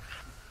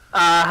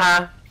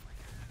 Uh-huh.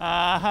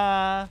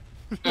 Uh-huh.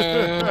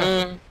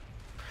 Mm-hmm.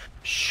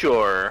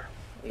 Sure.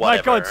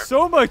 Whatever. My god,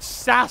 so much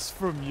sass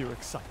from you,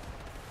 Excited.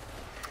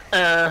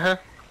 Uh-huh.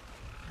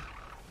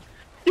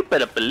 You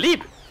better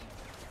believe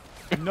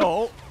it.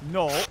 No,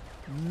 no,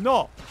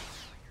 no.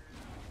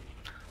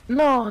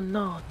 No,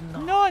 no, no.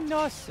 No,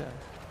 no, sir.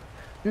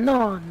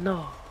 No,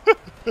 no.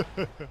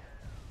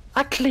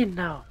 I clean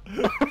now.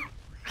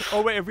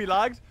 Oh wait, have we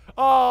lagged?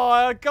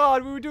 Oh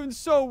god, we were doing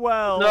so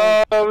well.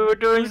 No, we were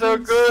doing so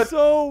good.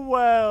 So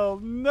well.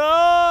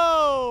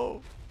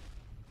 No.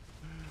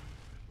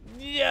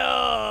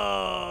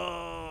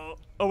 Yo.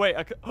 Oh wait,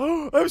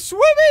 I'm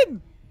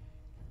swimming.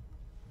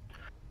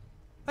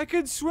 I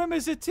can swim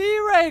as a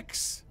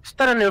T-Rex. Is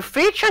that a new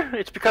feature?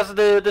 It's because of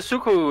the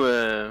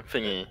Suku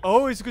thingy.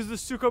 Oh, it's because of the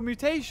Suku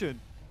mutation.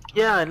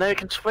 Yeah, now you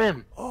can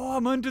swim. Oh,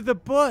 I'm under the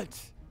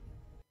butt.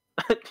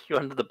 You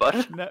under the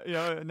butt?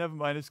 Yeah, never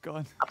mind, it's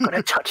gone. I'm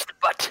gonna touch the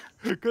butt.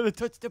 I'm gonna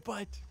touch the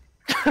butt.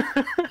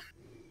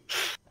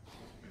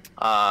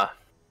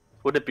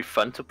 Would it be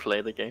fun to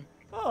play the game?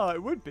 Oh,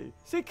 it would be.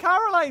 See,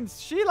 Caroline,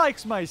 she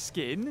likes my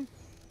skin.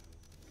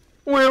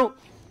 Well,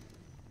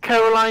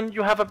 Caroline,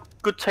 you have a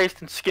good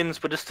taste in skins,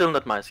 but it's still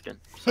not my skin.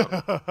 So.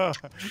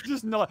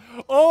 Just not.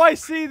 Oh, I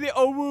see the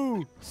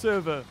Owu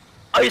server.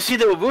 Oh, you see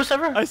the Owu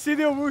server? I see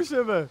the Owu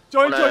server.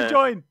 Join.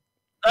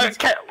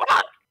 Okay,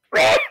 what?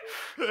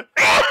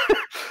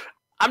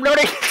 I'm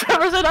loading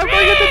servers and I'm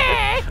going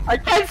to I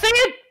can't see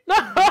it! No!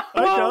 I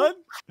can't?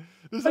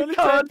 There's only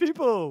 10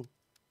 people.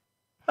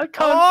 I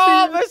can't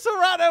see it. There's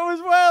Ceratosaurus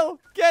as well!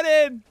 Get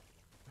in!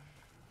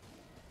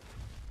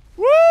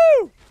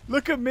 Woo!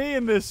 Look at me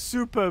in this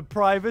super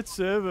private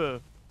server.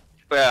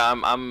 Yeah,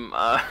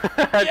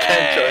 I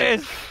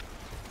can't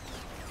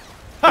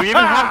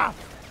join.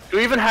 Do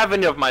you even have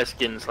any of my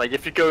skins? Like,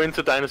 if you go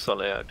into Dinosaur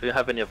Lair, do you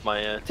have any of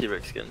my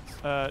T-Rex skins?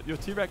 Your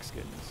T-Rex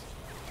skins?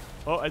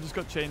 Oh, I just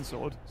got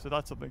chainsawed, so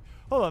that's something.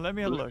 Hold on, let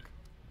me have a look.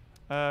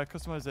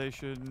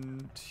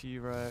 Customization,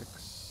 T-Rex,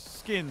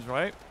 skins,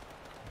 right?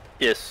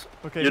 Yes.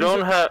 Okay. You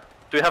don't have...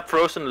 Do you have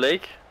Frozen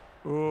Lake?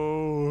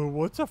 Oh,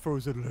 what's a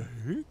frozen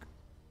lake?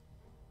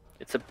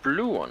 It's a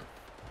blue one.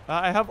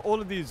 I have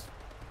all of these.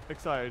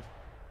 Excited.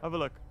 Have a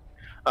look.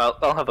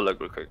 I'll have a look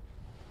real quick.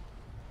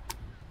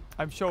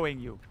 I'm showing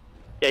you.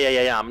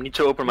 Yeah. I need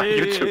to open my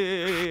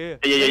YouTube.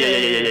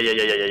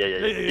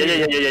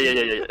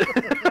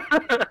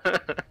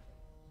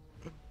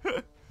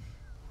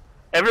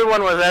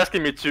 Everyone was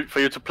asking me for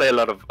you to play a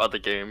lot of other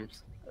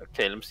games.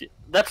 Okay, let me see.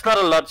 That's not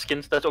a lot of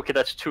skins. That's okay.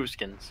 That's 2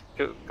 skins.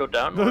 Go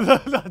down.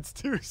 That's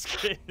 2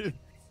 skins.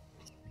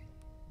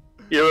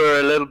 You were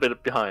a little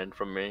bit behind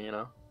from me, you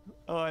know.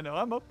 Oh, I know.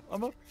 I'm up.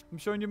 I'm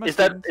showing you my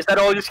skins. Is that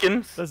all your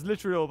skins? That's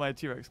literally all my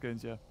T-Rex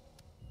skins, yeah.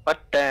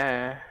 What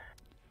the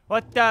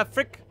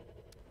frick?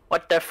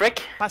 What the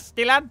frick?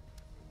 Pastilan?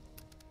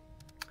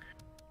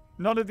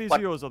 None of these are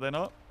yours, are they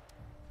not?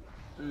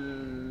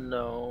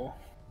 No.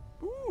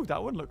 Ooh,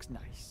 that one looks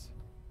nice.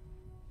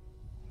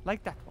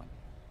 Like that one.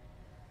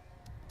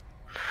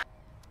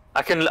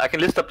 I can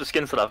list up the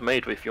skins that I've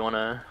made if you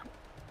wanna.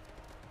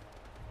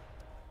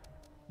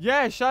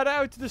 Yeah, shout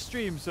out to the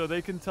stream so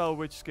they can tell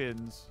which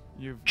skins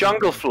you've.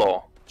 Jungle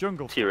Floor.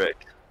 Jungle T-Rex.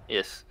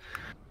 Yes.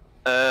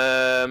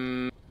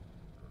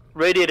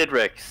 Radiated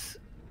Rex.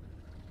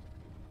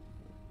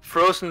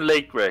 Frozen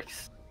Lake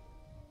Rex.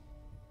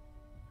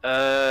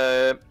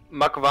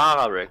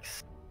 Magvara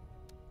Rex.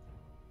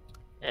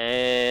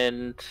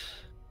 And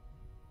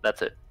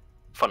that's it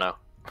for now.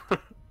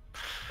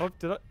 Oh,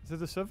 did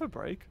the server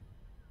break?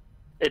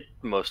 It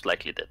most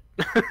likely did.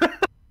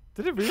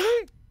 Did it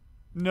really?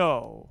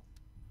 No.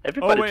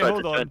 Everybody tried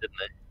to join, didn't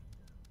they?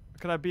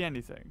 Can I be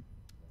anything?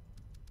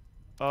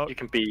 Oh. You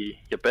can be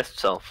your best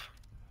self.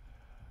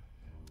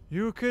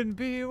 You can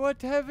be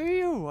whatever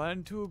you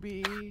want to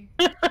be.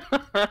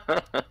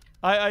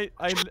 I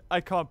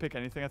can't pick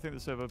anything. I think the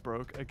server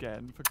broke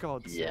again. For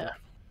God's sake. Yeah.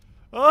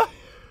 Oh.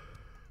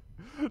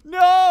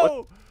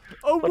 No!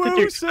 A what did you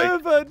woo expect?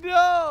 server,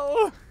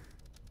 no!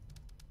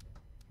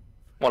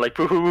 More like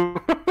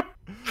boo-hoo.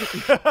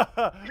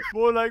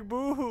 More like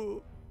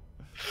boo-hoo.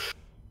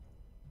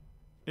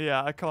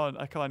 Yeah, I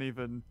can't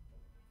even.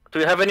 Do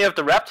you have any of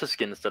the raptor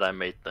skins that I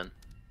made then?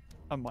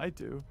 I might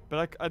do,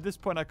 but at this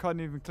point I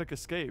can't even click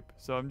escape,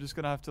 so I'm just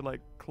gonna have to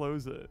like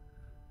close it.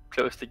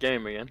 Close the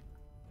game again.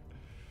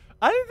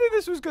 I didn't think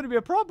this was gonna be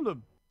a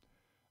problem.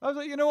 I was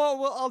like, you know what?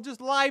 Well, I'll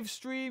just live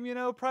stream, you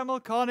know, Primal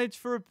Carnage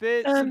for a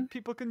bit, so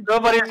people can.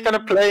 Nobody's join. gonna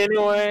play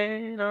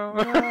anyway, you know.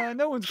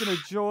 No one's gonna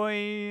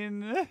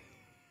join.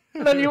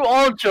 Then you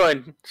all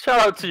join. Shout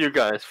out to you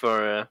guys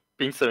for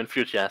being so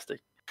enthusiastic.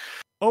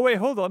 Oh wait,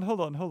 hold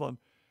on.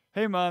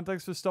 Hey man,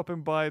 thanks for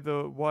stopping by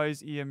the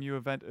Wise EMU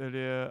event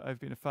earlier. I've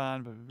been a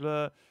fan, blah, blah,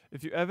 blah.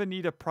 If you ever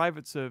need a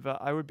private server,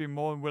 I would be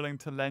more than willing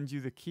to lend you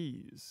the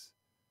keys.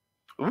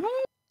 Ooh.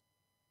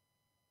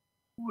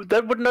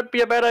 That would not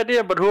be a bad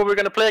idea, but who are we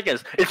going to play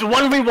against? It's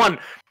 1v1!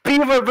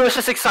 Beaver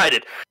versus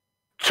Excited!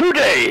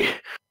 Today!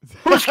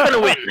 Who's going to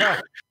win?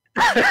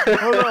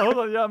 hold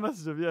on, yeah, I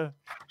messaged him, yeah.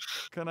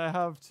 Can I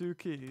have 2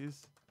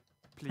 keys?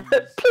 Please.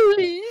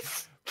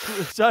 Please!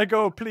 Shall I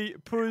go, please?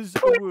 Please.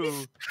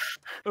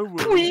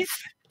 Please.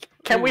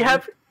 Can we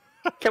have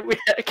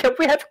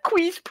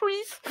quiz,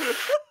 please?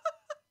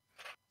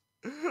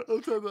 I'll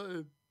turn that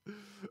in.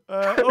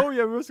 Oh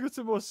yeah, we also got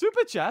some more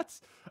super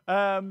chats.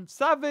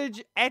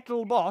 Savage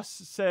Etel Boss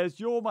says,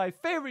 "You're my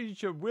favorite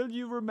YouTuber. Will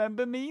you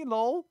remember me,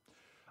 lol?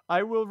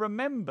 I will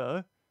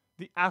remember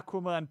the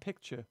Aquaman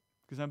picture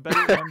because I'm better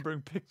at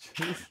remembering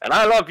pictures. And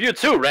I love you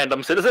too,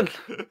 random citizen.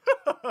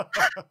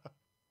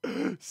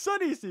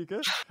 Sunny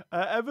Seeker,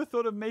 ever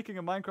thought of making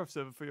a Minecraft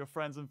server for your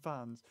friends and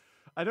fans?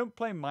 I don't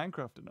play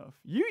Minecraft enough.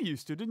 You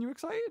used to, didn't you,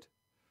 Excited?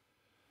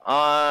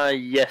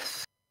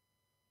 Yes.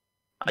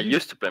 I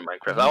used to play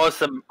Minecraft.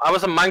 I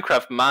was a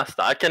Minecraft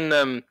master. I can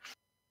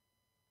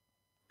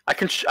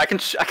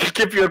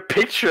give you a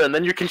picture and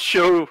then you can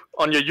show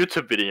on your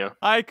YouTube video.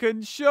 I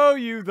can show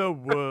you the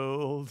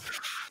world.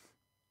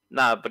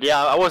 Nah, but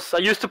yeah, I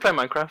used to play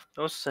Minecraft.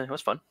 It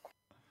was fun.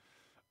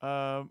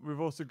 We've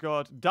also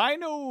got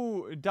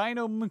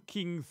Dinom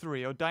King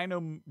 3 or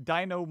Dinom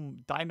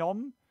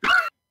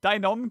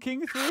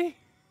King 3.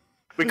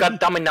 We got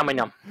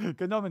Dominum.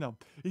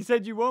 He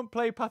said you won't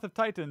play Path of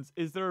Titans.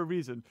 Is there a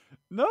reason?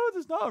 No,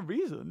 there's not a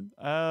reason.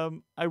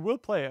 I will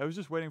play it. I was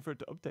just waiting for it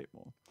to update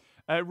more.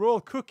 Royal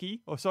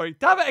Cookie. Oh, sorry.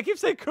 Damn it, I keep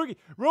saying Cookie.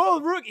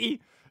 Royal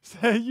Rookie.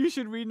 So you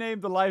should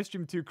rename the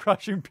livestream to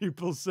Crashing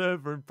People's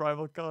Server in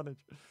Primal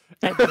Carnage.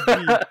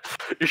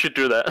 You should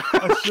do that.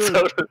 I should.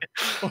 Totally.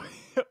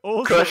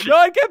 Also, no,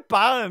 I'd get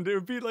banned. It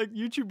would be like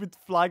YouTube would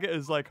flag it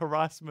as like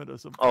harassment or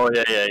something. Oh,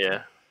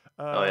 yeah.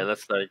 Oh, yeah,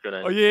 that's not a good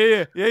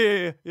idea.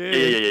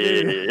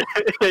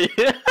 Oh,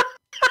 yeah.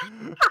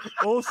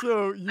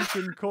 Also, you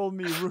can call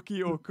me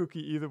Rookie or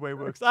Cookie. Either way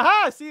works.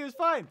 Aha! See, it was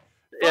fine.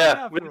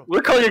 Yeah,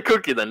 we'll call you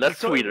Cookie then. That's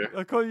sweeter.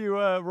 I'll call you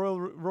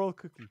Royal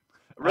Cookie.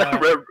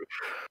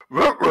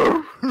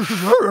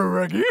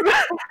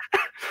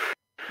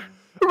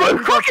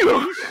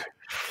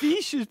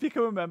 Fish has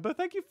become a member.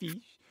 Thank you,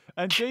 Fish.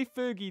 And J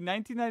Fergie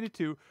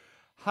 1992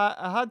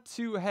 had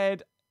to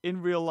head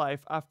in real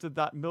life after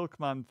that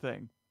Milkman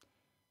thing.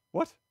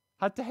 What?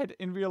 Had to head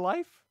in real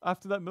life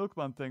after that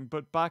Milkman thing,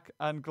 but back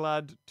and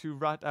glad to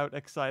rat out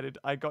excited.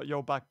 I got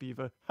your back,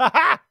 Beaver. Ha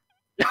ha!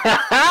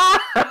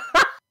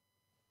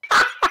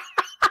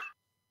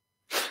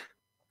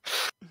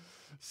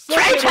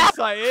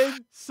 Traitor!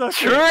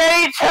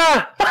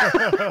 Traitor!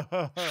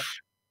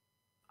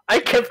 I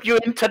kept you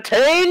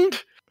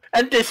entertained,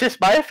 and this is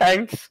my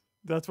thanks.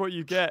 That's what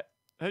you get.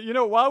 You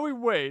know, while we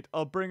wait,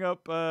 I'll bring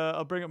up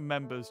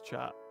members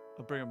chat.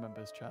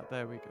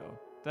 There we go.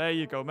 There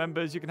you go,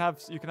 members. You can have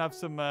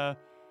some.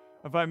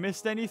 Have I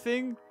missed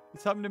anything?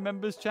 It's happened in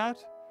members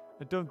chat.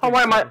 I don't. Oh,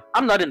 why am I?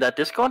 I'm not in that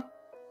Discord.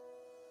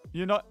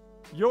 You're not.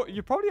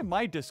 You're probably in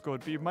my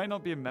Discord, but you might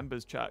not be in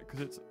members chat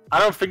because it's. I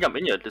don't think I'm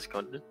in your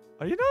Discord. Dude.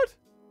 Are you not?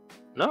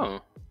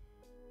 No.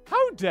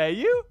 How dare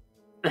you?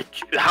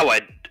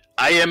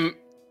 I am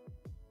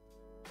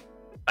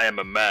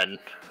a man.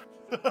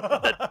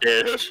 That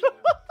dares.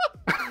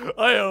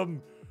 I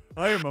am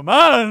a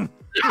man.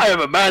 I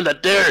am a man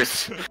that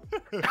dares.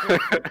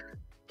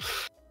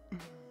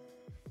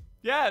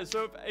 Yeah,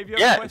 so if you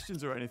have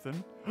questions or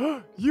anything.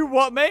 You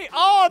what, mate?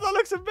 Oh, that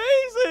looks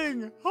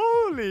amazing!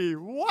 Holy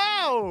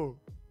wow!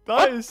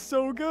 That is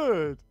so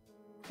good.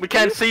 We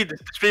can't see the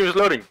stream is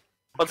loading.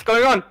 What's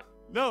going on?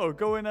 No,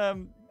 go in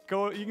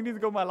you can either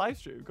go my live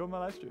stream. Go my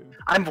live stream.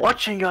 I'm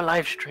watching your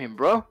live stream,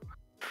 bro.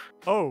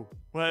 Oh,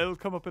 well, it'll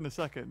come up in a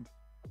second.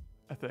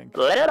 I think.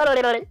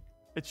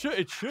 It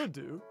should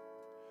do.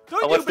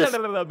 Don't you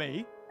blah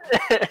me.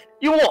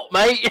 You what,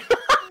 mate?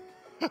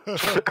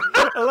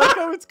 I like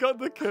how it's got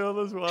the curl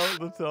as well at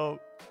the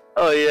top.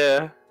 Oh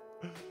yeah.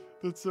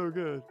 That's so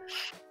good.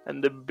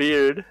 And the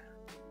beard.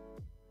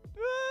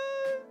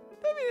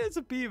 I mean, it's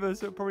a beaver,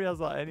 so it probably has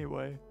that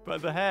anyway.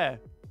 But the hair,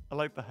 I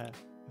like the hair.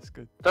 It's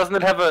good. Doesn't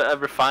it have a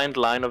refined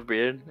line of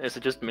beard? Is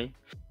it just me?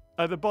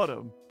 At the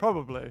bottom,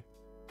 probably.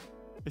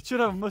 It should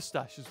have a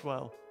mustache as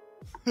well.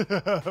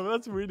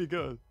 That's really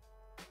good.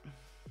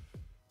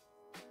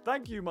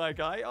 Thank you, my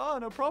guy. Oh,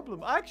 no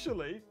problem.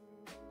 Actually,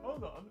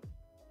 hold on.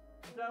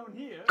 Down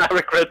here. I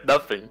regret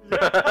nothing.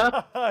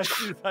 Yeah. I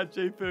see that,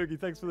 J Fergie.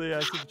 Thanks for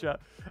the super chat.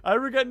 I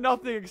regret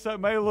nothing except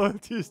my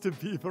loyalty is to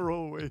Beaver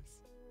always.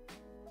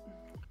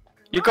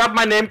 You got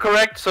my name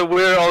correct, so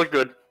we're all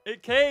good.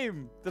 It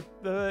came.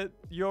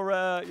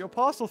 Your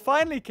parcel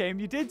finally came.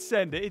 You did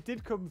send it. It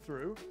did come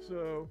through.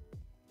 So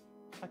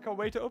I can't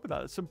wait to open that.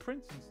 There's some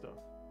prints and stuff.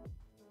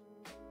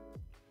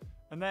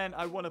 And then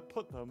I want to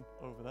put them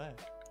over there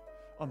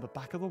on the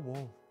back of the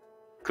wall.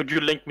 Could you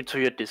link me to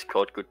your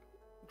Discord? Good.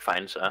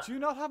 Fine, sir. Do you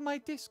not have my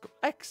Discord?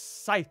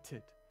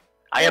 Excited.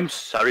 I am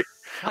sorry.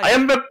 I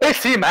am a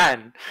busy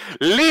man.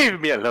 Leave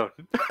me alone.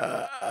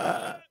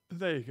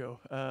 There you go.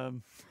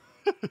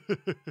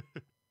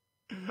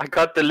 I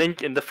got the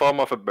link in the form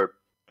of a burp.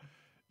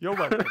 You're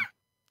welcome.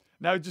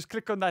 Now just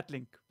click on that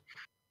link.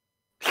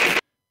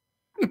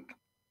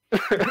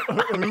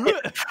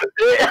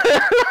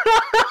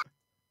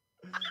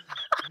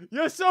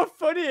 You're so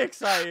funny,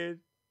 Excited.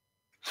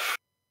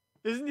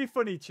 Isn't he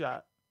funny,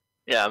 chat?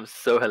 Yeah, I'm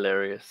so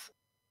hilarious.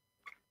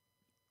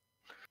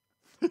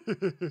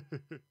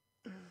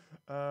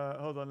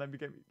 Hold on,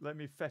 let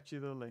me fetch you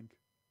the link.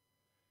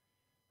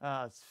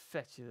 Let's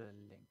fetch you the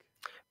link.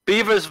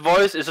 Beaver's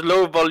voice is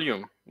low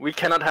volume. We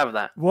cannot have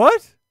that.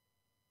 What?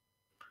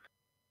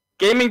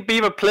 Gaming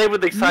Beaver, play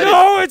with Excited.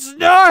 No, it's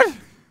not.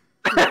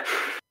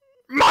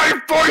 My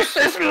voice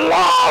is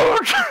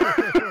loud!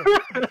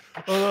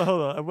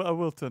 Hold on. I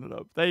will turn it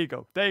up. There you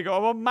go. There you go.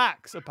 I'm on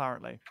max,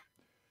 apparently.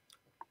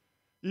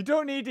 You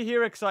don't need to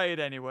hear excited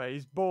anyway.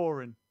 He's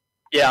boring.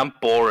 Yeah, I'm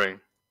boring.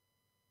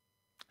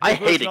 I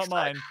hate not excited.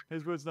 mine.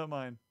 His words, not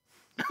mine.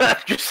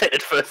 You said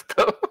it first,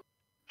 though.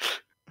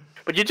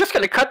 But you're just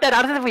gonna cut that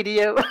out of the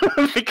video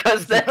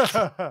because that's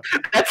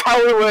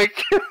how we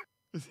work.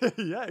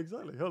 Yeah,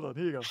 exactly. Hold on.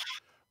 Here you go.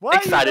 Why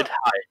excited.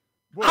 Hi.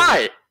 Whoa.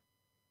 Hi.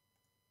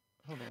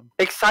 Hold on.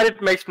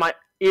 Excited makes my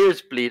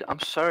ears bleed. I'm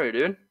sorry,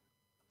 dude.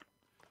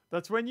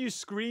 That's when you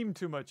scream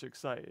too much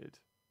excited.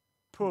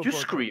 Poor you bugger.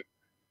 Scream.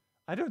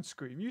 I don't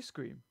scream. You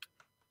scream.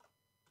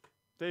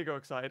 There you go,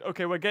 excited.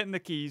 Okay, we're getting the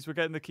keys. We're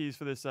getting the keys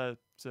for this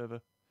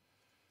server.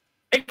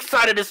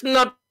 Excited is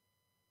not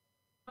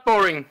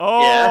boring.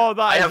 Oh, yeah,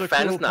 that is a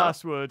cool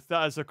password.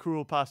 That is a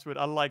cool password.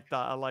 I like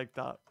that. I like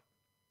that.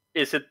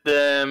 Is it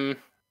the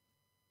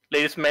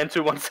latest man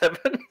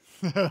 217?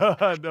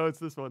 No, it's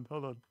this one.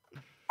 Hold on.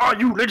 Are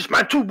you latest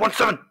man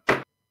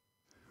 217?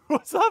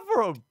 What's that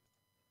from?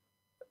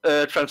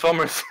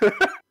 Transformers.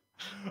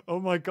 Oh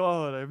my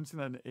god, I haven't seen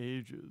that in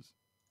ages.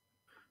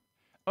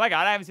 Oh my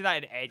god, I haven't seen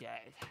that in ages.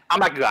 Oh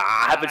my god,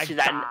 I haven't seen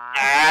that in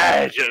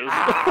ages.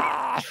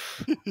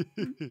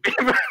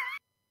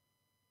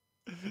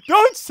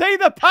 Don't say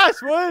the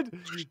password,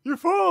 you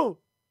fool!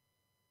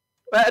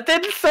 I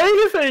didn't say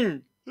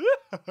anything.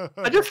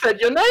 I just said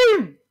your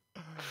name.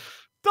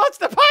 That's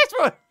the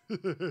password.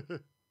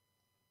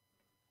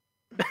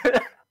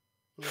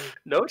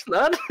 No, it's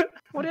not.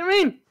 What do you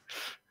mean?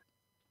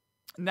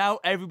 Now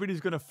everybody's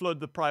gonna flood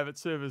the private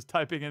servers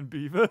typing in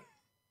Beaver.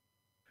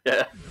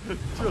 Yeah.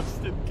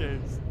 Just in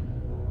case.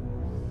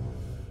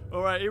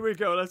 Alright, here we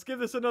go. Let's give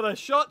this another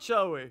shot,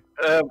 shall we?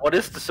 What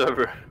is the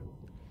server?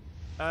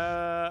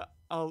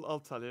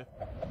 I'll tell you.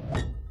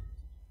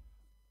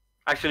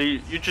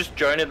 Actually, you just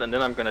join it and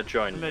then I'm gonna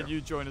join. And then you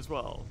join as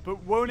well.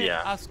 But won't it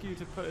ask you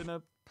to put in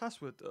a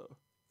password though?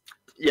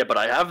 Yeah, but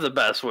I have the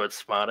password,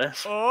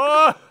 smartass.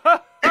 Oh!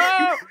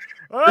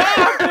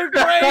 Oh, big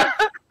brain!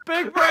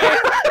 Big brain!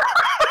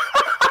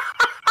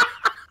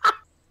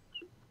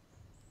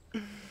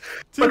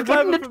 But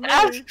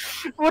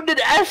wouldn't it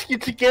ask you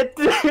to get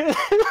the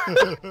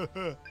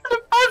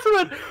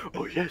password?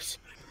 Oh yes,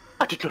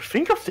 I did not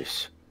think of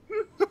this.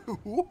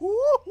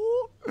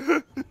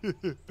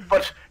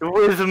 But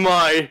with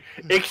my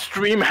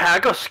extreme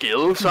hacker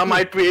skills, I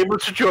might be able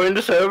to join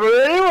the server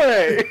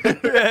anyway.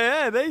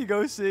 Yeah, there you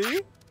go,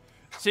 see?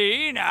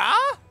 See, now?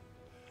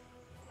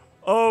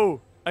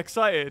 Oh,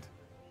 excited.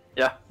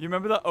 Yeah. You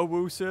remember that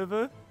OWO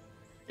server?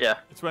 Yeah.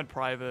 It's went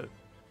private.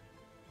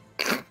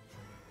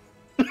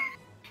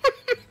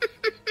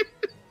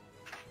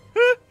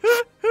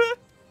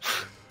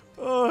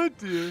 Oh,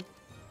 dear.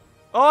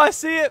 Oh, I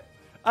see it.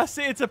 I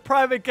see it's a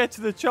private get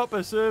to the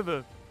chopper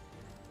server.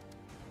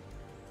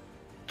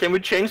 Can we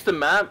change the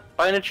map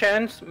by any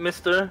chance,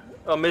 Mr.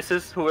 or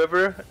Mrs.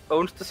 whoever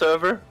owns the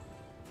server?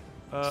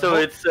 So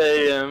it's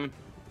a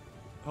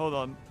Hold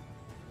on.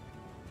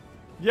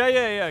 Yeah.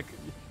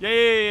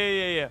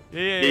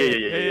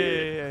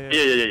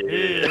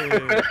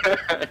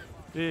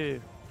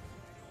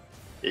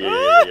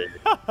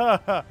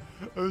 I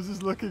was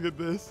just looking at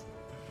this.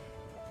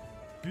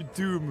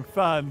 Doom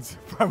fans,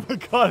 Primal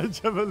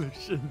Carnage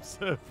Evolution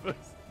servers.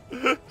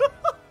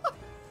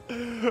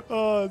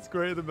 Oh, it's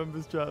great. The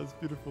members chat is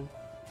beautiful.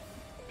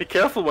 Be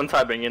careful when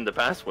typing in the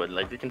password,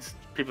 like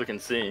people can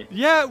see.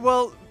 Yeah,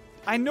 well,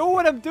 I know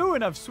what I'm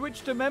doing. I've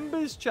switched to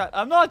members chat.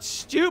 I'm not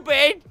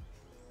stupid.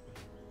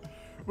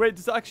 Wait,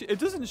 does it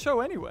doesn't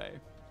show anyway.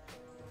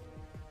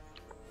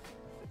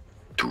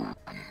 Doom.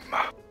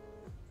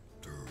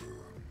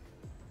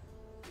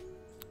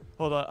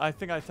 Hold on, I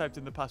think I typed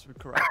in the password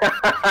correct.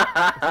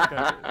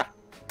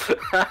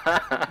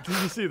 Did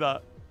you see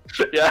that?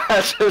 Yeah, I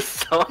just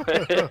saw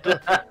it.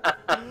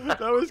 That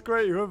was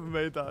great, whoever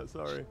made that,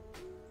 sorry.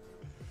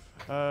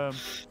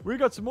 We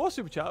got some more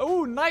super chat.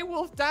 Oh,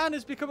 Nightwolf Dan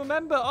has become a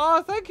member.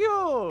 Oh, thank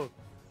you.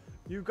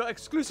 You've got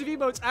exclusive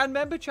emotes and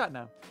member chat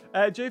now.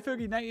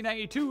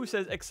 JFergie1992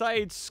 says,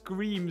 excited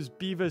screams,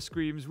 Beaver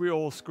screams, we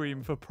all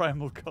scream for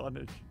Primal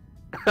Carnage.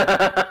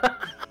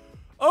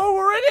 Oh,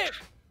 we're in it!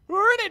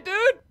 We're in it,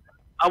 dude!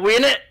 Are we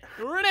in it?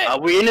 We're in it! Are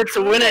we in it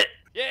to win it?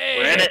 Yeah!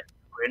 We're in it.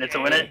 We're in it to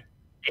win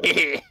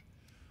it.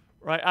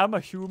 Right, I'm a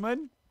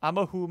human. I'm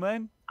a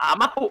human.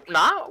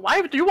 Nah,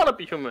 why do you want to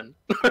be human?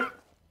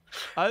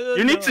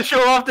 You need know. to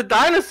show off the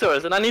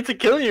dinosaurs and I need to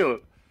kill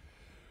you.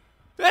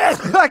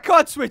 I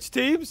can't switch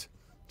teams.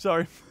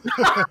 Sorry.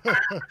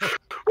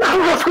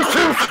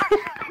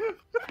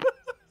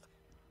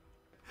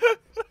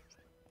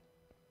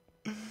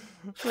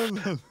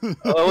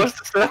 What's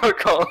the server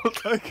called?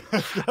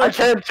 I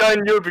can't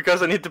join you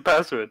because I need the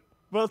password.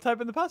 Well, type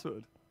in the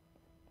password.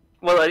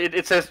 Well,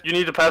 it says you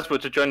need a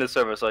password to join the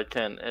server, so I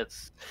can.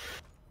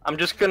 I'm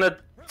just gonna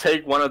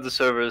take one of the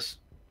servers.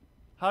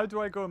 How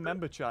do I go in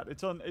member chat?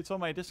 It's on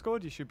my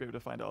Discord. You should be able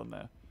to find it on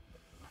there.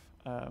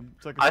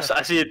 It's like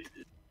I see it.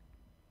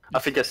 I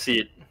think I see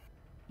it.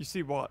 You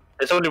see what?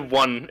 There's only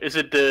one. Is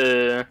it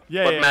the...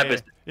 what map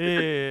is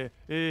it?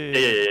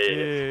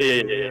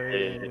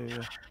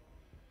 Yeah.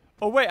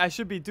 Oh wait, I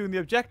should be doing the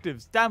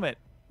objectives. Damn it.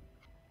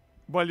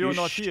 While you're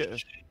not here.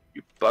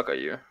 You bugger,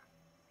 you.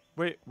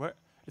 Wait, what?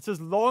 It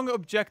says long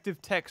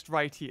objective text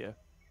right here.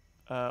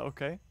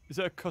 Okay. Is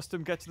it a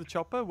custom get to the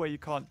chopper where you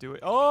can't do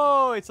it?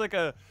 Oh, it's like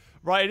a...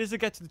 Right, it is a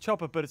get to the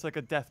chopper, but it's like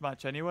a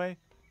deathmatch anyway.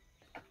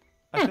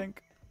 I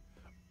think.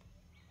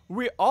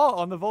 We are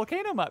on the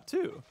volcano map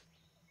too.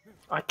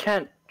 I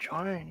can't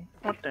join.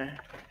 What the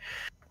heck?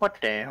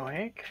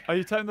 Are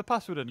you typing the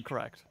password in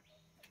correct?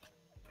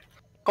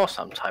 Of course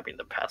I'm typing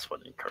the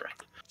password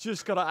incorrect.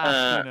 Just gotta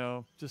ask, you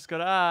know. Just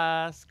gotta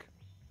ask.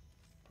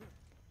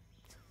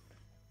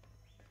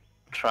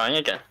 Trying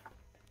again.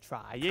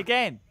 Try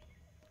again.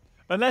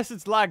 Unless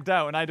it's lagged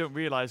out and I don't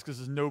realize because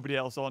there's nobody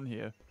else on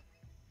here.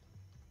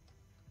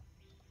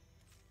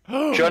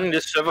 Joining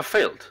this server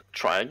failed.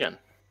 Try again.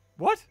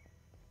 What?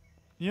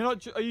 You're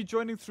not? Are you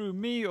joining through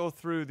me or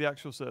through the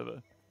actual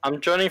server? I'm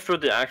joining through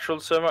the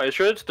actual server. Are you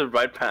sure it's the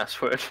right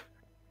password?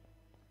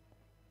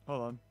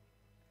 Hold on.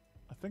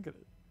 I think it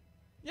is.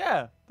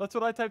 Yeah, that's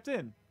what I typed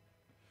in.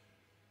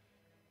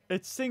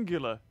 It's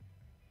singular.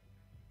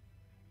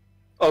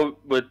 Oh,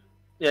 but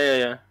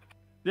yeah.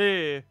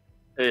 Yeah.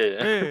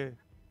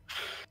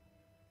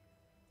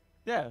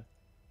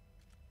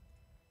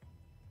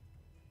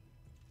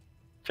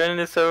 Joining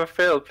the server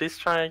failed. Please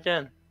try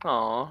again.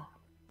 Aww.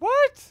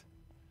 What?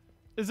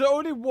 Is there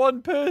only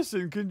one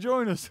person can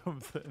join or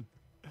something?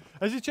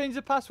 Has he changed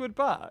the password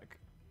back?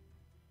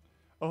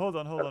 Oh, hold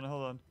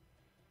on.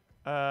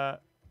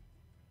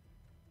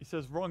 He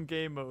says wrong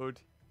game mode.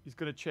 He's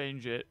gonna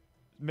change it.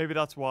 Maybe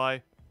that's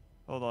why.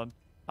 Hold on.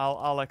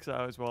 I'll exit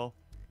out as well.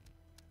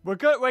 We're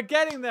good. We're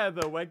getting there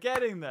though. We're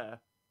getting there.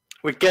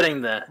 We're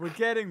getting there. We're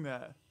getting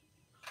there.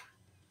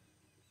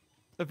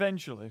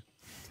 Eventually.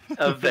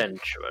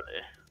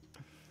 Eventually.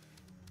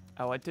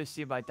 I want to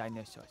see my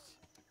dinosaurs.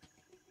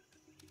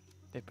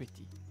 They're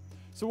pretty.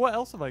 So what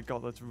else have I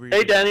got that's really...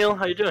 Hey Daniel,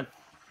 how you doing?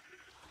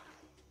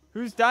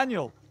 Who's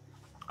Daniel?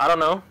 I don't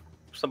know.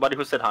 Somebody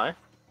who said hi.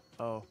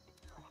 Oh.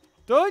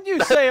 Don't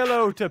you say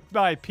hello to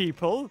my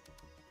people.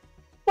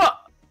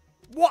 What?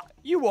 What?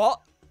 You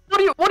what?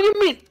 What do you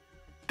mean?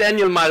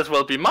 Daniel might as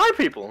well be my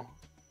people.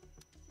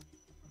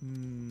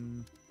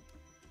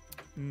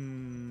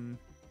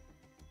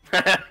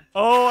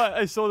 Oh,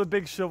 I saw the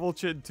big shovel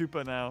chin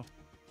tupa now.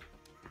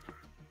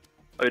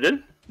 Oh, you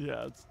did?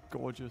 Yeah, it's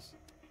gorgeous.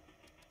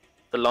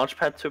 The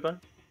launchpad tuba?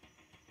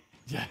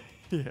 Yeah.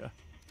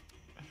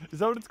 Is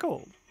that what it's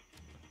called?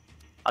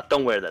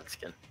 Don't wear that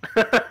skin.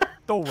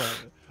 Don't wear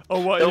it.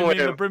 Oh, what? Don't you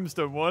mean the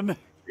brimstone one?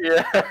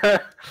 Yeah.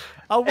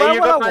 I'll wear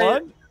what I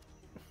want.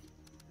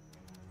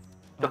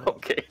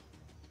 Okay.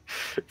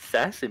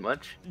 Sassy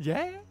much.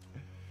 Yeah.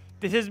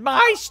 This is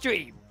my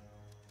stream.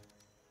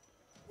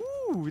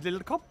 Ooh,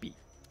 little copy.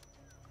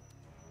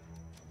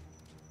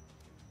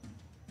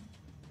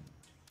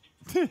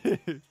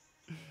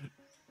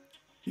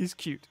 He's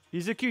cute.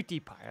 He's a cutie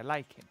pie. I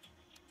like him.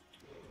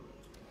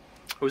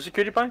 Who's a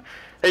cutie pie?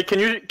 Hey, can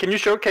you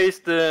showcase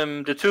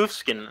the tooth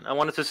skin? I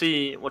wanted to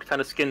see what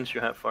kind of skins you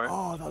have for it.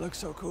 Oh, that looks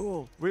so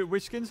cool. Wait,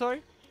 which skin?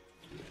 Sorry.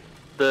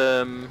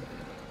 The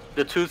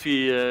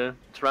toothy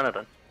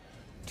pteranodon.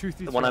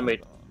 Toothy. The one I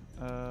made.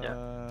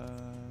 Yeah.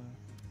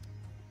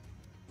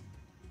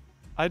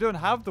 I don't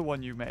have the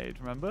one you made.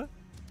 Remember?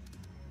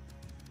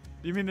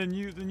 You mean the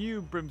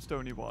new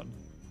brimstoney one?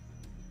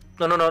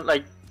 No,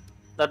 like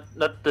not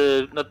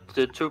the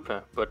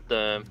tupa, but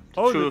the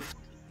tooth.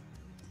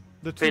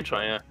 The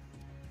Petra, yeah.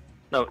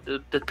 No,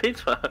 the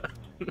Petra.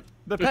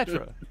 The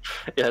Petra.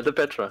 Yeah, the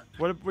Petra.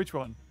 Which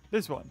one?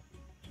 This one.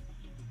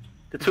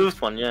 The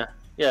toothed one, yeah.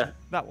 Yeah.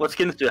 That one. What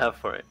skins do you have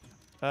for it?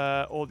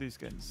 All these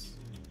skins.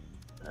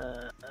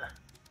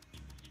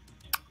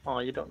 Oh,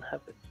 you don't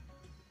have it.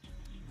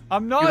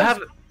 I'm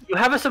not. You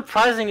have a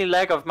surprisingly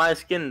lack of my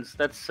skins.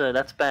 That's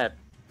bad.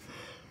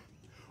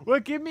 Well,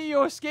 give me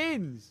your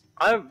skins.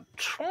 I'm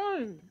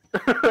trying.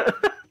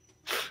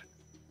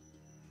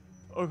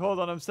 Oh, hold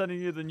on. I'm sending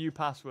you the new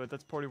password.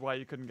 That's probably why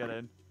you couldn't get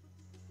in.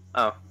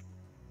 Oh.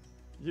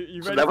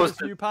 You ready for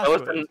this new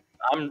password?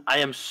 I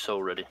am so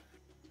ready.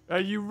 Are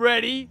you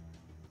ready?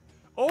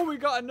 Oh, we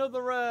got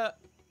another.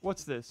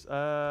 What's this?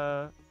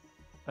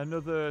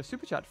 Another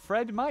super chat.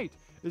 Fred Might.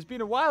 It's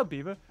been a while,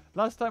 Beaver.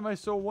 Last time I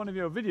saw one of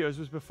your videos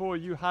was before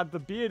you had the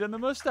beard and the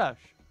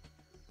mustache.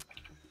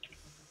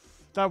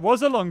 That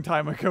was a long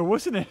time ago,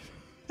 wasn't it?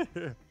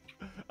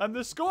 And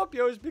the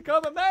Scorpio has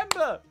become a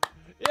member.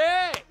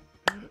 Yay!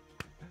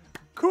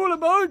 Cool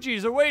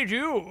emojis await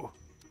you.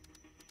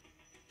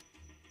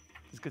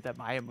 It's because they're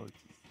my emojis.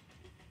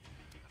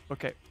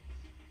 Okay.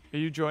 Are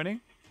you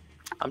joining?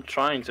 I'm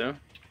trying to.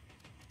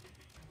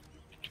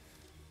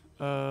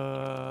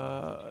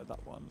 That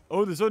one.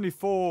 Oh, there's only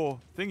 4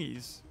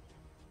 thingies.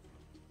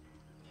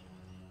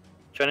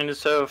 Joining the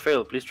server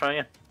failed. Please try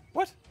again.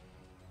 What?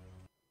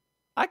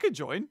 I could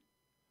join.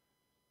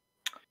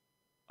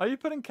 Are you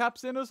putting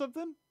caps in or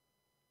something?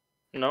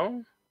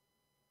 No.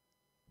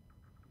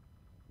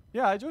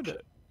 Yeah, I joined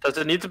it. Does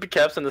it need to be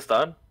caps in the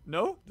start?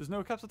 No, there's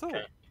no caps at all.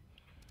 Okay.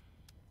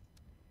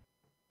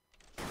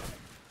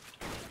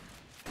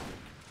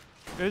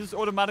 It just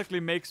automatically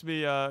makes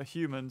me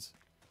humans.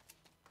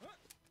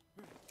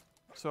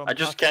 So I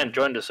just can't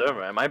join the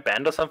server. Am I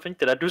banned or something?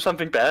 Did I do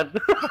something bad?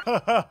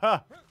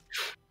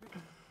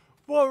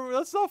 Well,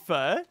 that's not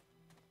fair.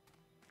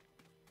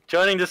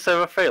 Joining the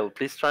server failed.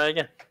 Please try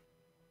again.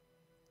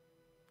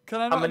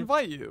 Can I not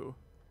invite you?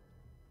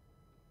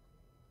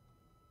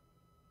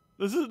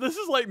 This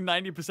is like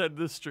 90% of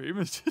this stream.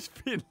 It's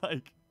just been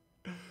like,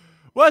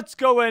 what's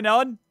going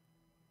on?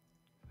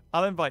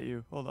 I'll invite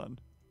you. Hold on.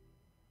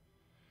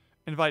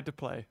 Invite to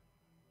play.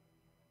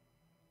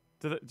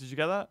 Did you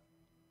get that?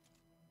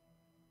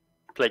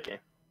 Play game.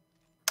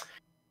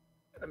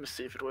 Let me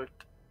see if it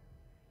worked.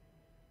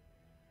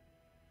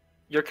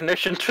 Your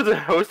connection to the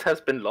host has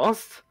been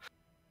lost?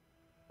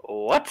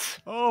 What?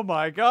 Oh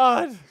my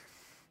god!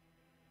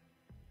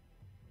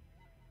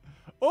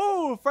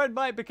 Oh, Fred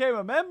Mike became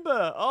a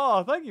member!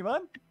 Oh, thank you,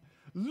 man.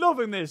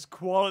 Loving this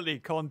quality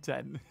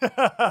content.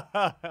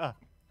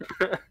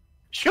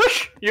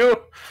 Shush!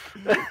 You!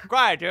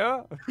 Quiet,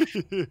 you!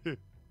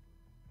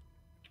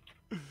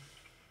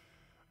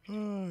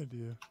 Oh,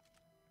 dear.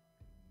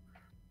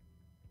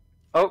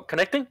 Oh,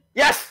 connecting?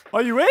 Yes!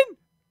 Are you in?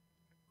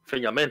 I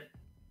think I'm in.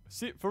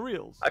 See, for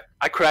reals?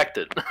 I cracked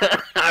it.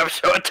 I'm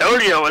sure I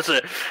told you I was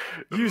a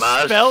You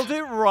spelled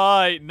it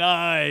right.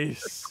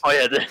 Nice. Oh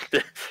yeah,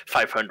 the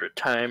 500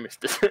 times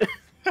the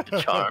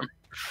charm.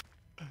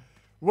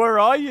 Where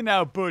are you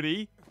now,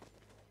 buddy?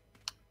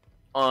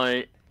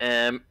 I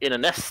am in a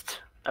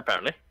nest,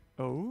 apparently.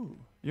 Oh,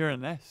 you're in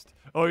a nest.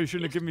 Oh, you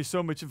shouldn't have given me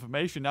so much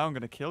information. Now I'm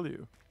going to kill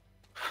you.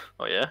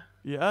 Oh yeah?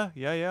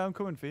 Yeah, I'm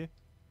coming for you.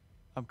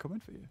 I'm coming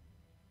for you.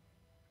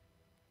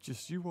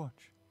 Just you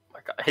watch. Oh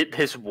my god,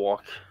 his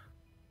walk.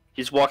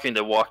 He's walking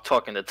the walk,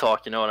 talking the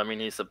talk, you know what I mean?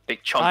 He's a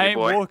big chunky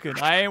boy.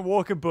 I ain't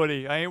walking,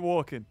 buddy. I ain't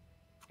walking.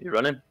 You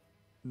running?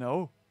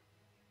 No.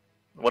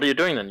 What are you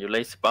doing then, you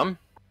lazy bum?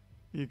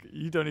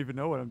 You don't even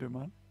know what I'm doing,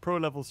 man. Pro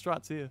level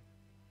strats here.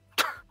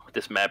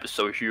 This map is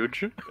so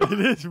huge. It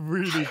is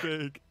really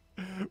big.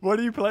 What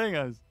are you playing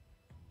as?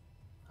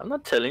 I'm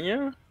not telling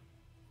you.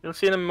 You'll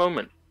see in a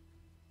moment.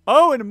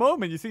 Oh, in a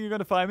moment. You think you're going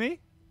to find me?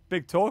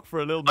 Big talk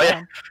for a little man.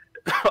 Yeah.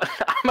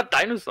 I'm a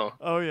dinosaur.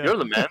 Oh yeah. You're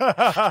the man.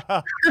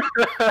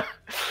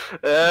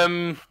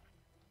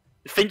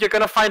 You think you're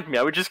gonna find me?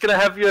 Are we just gonna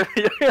have your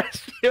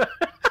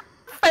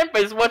fan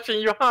base watching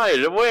you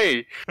hide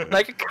away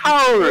like a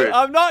coward?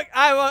 I'm not.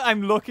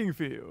 I'm looking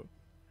for you.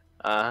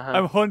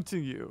 I'm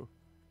hunting you.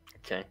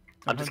 Okay.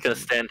 I'm just gonna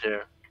stand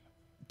here.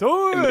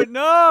 Don't.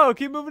 No.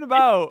 Keep moving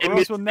about, or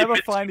else we'll never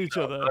find each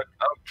other.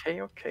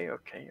 Okay.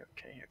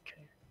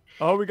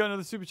 Oh, we got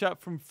another super chat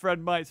from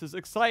Fred Might. Says,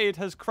 Excited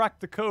has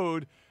cracked the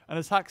code and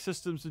has hacked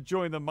systems to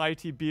join the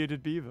mighty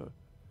bearded beaver.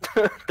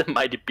 The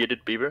mighty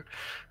bearded beaver?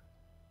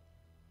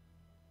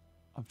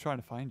 I'm trying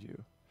to find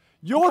you.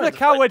 You're the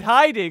coward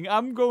hiding.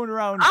 I'm going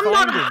around finding.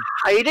 I'm not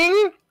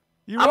hiding.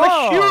 You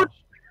are.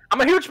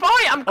 I'm a huge boy.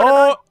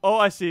 Oh,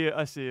 I see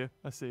you.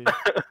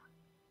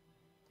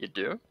 You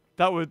do?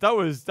 That was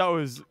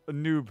a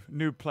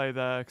noob play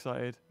there.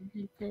 Excited.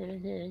 Look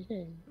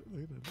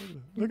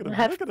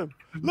at him.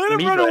 Let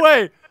him run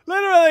away.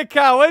 Let him run,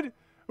 coward.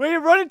 Where you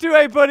running to,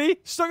 hey buddy?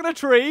 Stuck in a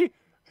tree?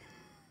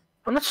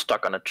 I'm not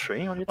stuck on a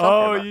tree. What are you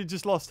talking about? You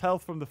just lost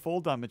health from the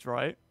fall damage,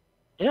 right?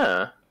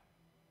 Yeah.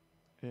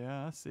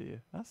 Yeah, I see you.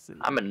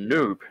 I'm a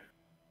noob.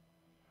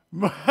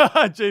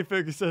 Jay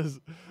Fergus says,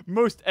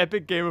 most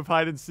epic game of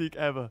hide and seek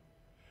ever.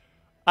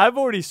 I've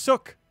already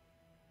suck.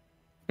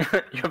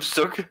 You have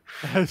suck?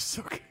 I have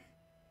suck.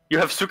 You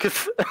have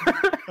sucketh?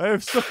 I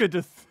have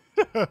sucketh.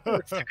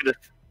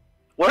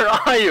 Where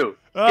are you?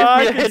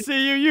 I can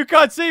see you. You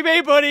can't see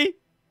me, buddy.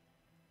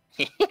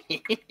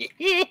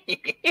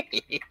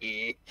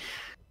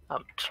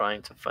 I'm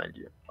trying to find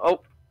you.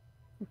 Oh,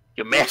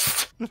 you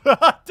missed.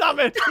 Damn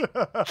it.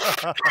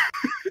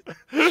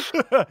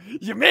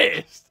 You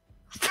missed.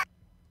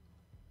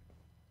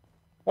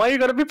 Why you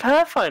gotta be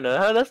Pathfinder?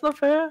 Huh? That's not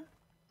fair.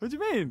 What do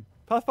you mean?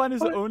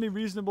 Pathfinder's the only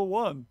reasonable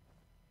one.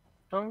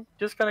 I'm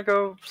just gonna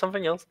go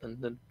something else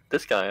than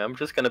this guy. I'm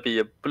just gonna be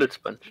a bullet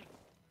sponge.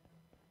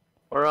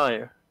 Where are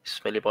you,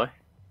 smelly boy?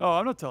 Oh,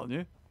 I'm not telling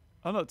you.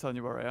 I'm not telling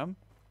you where I am.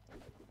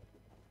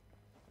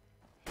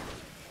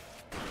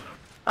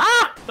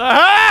 Ah!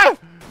 Aha!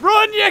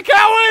 Run, you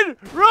coward!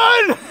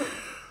 Run!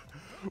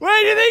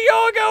 Where do you think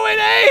you're going,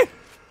 eh?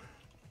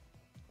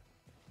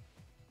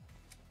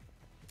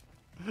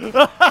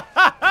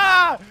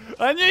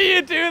 I knew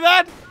you'd do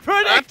that!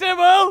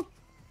 Predictable!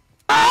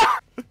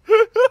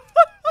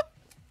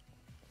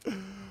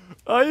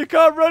 Oh, you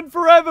can't run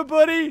forever,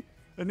 buddy!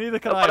 And neither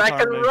can I. But I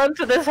can run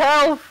to this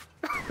health!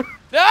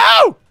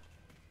 No!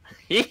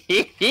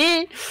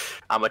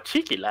 I'm a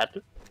cheeky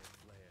lad.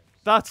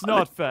 That's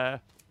not fair.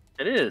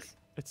 It is.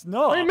 It's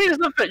not. What do you mean it's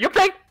not fair? You're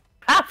playing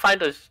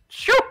Pathfinder.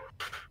 Shoot!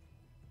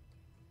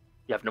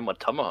 You have no more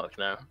tomahawk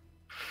now.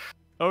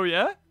 Oh,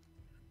 yeah?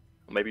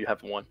 Or maybe you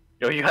have one.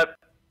 No, you have...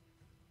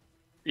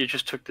 You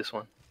just took this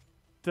one.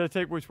 Did I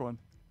take which one?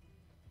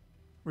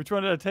 Which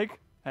one did I take?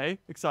 Hey,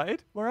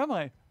 excited? Where am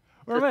I?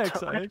 Where am I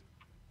excited?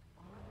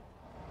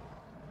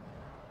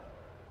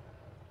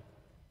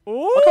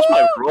 Oh! What does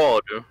my raw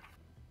do?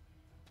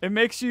 It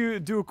makes you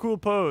do a cool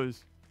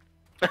pose.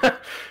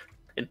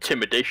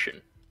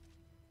 Intimidation.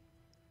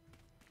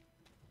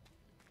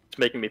 It's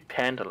making me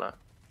pandala.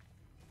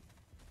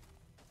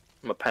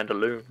 I'm a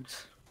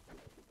pantaloons.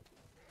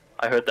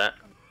 I heard that.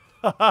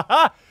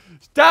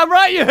 Damn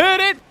right you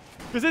heard it!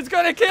 Because it's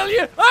gonna kill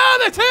you! Ah,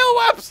 the tail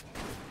whips!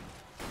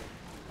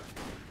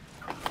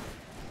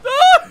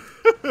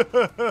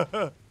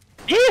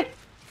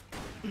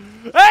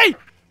 Hey!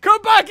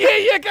 Come back here,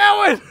 you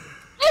coward!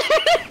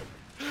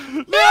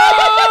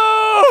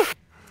 No!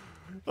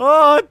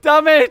 Oh,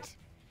 damn it!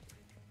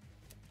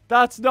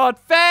 That's not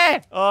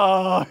fair!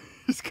 Oh,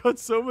 he's got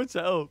so much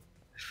health.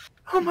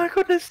 Oh my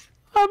goodness,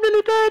 I'm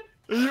nearly dead.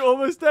 Are you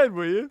almost dead,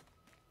 were you?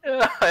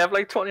 Yeah, I have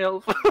like 20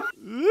 health.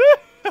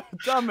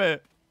 Damn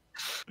it.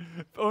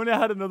 If only I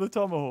had another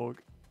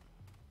tomahawk.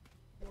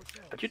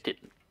 But you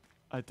didn't.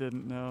 I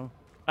didn't know.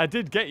 I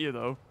did get you,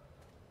 though.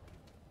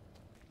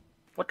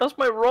 What does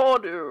my raw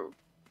do?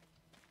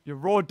 Your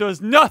raw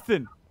does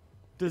nothing!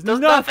 Does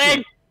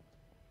nothing!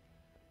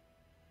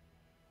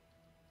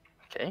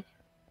 Okay,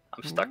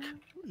 I'm stuck.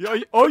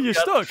 Oh, you're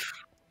stuck?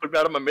 Put me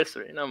out of my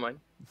misery, never mind.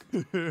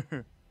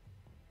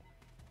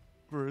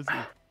 Where is he?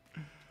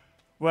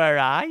 Where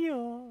are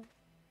you?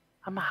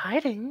 I'm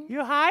hiding.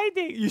 You're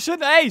hiding. You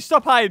shouldn't. Hey,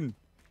 stop hiding.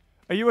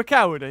 Are you a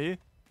coward, are you?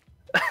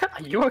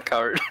 Are you a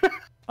coward?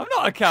 I'm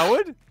not a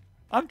coward.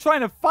 I'm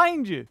trying to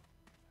find you.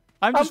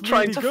 I'm just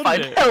trying really to good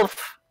find at it.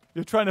 health.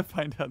 You're trying to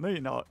find health. No,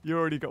 you're not. You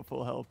already got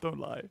full health. Don't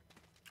lie.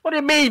 What do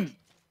you mean?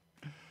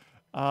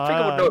 I think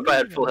I would know if I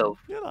had full health.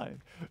 You're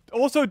lying.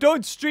 Also,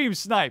 don't stream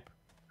snipe.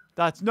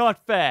 That's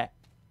not fair.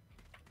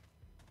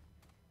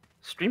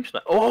 Stream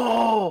snipe.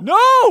 Oh!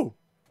 No!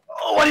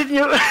 Oh, why didn't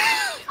you?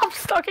 I'm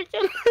stuck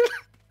again.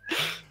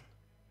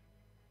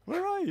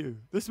 Where are you?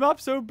 This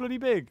map's so bloody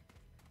big.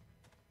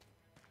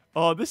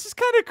 Oh, this is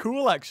kind of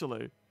cool,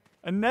 actually.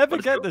 I never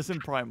get this in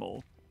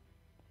Primal.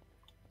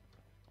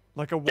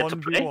 Like a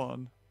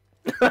 1v1.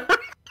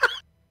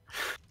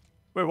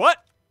 Wait,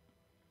 what?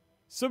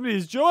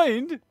 Somebody's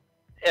joined?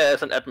 Yeah,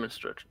 it's an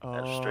administrator.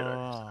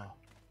 Oh.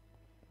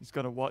 He's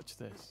got to watch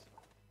this.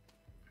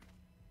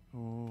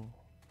 Oh.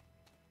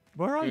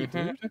 Where are you,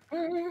 dude?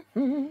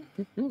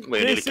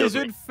 This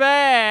isn't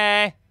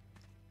fair!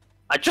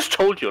 I just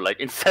told you, like,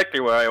 exactly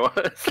where I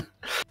was.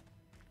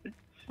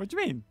 What do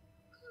you mean?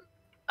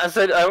 I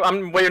said,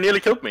 I'm where you nearly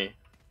killed me.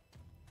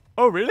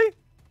 Oh, really?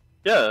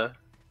 Yeah.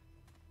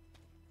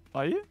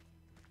 Are you?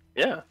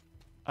 Yeah.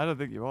 I don't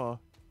think you are.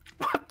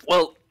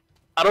 Well,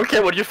 I don't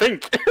care what you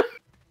think.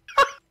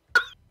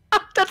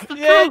 That's the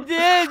truth.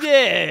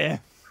 Yeah.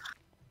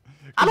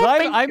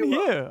 I'm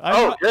here.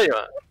 Oh, yeah, you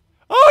are.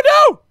 Oh,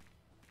 no!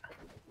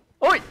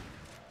 Oi!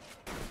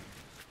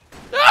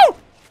 No!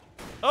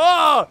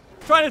 Oh!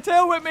 Trying to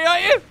tail whip me,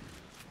 aren't you?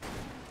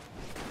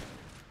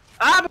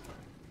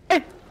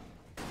 Hey.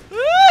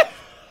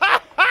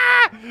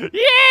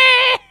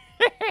 Yeah!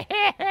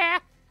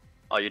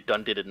 Oh, you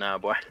done did it now,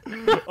 boy.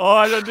 Oh,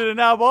 I done did it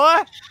now,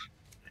 boy.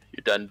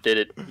 You done did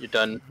it. You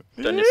done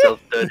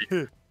yourself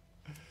dirty.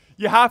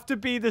 You have to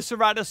be the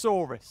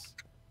Ceratosaurus.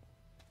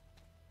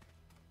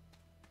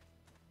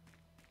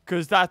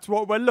 Because that's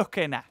what we're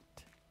looking at.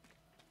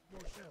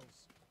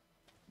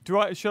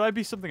 Should I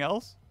be something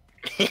else?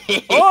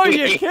 Oh,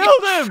 you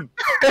killed him!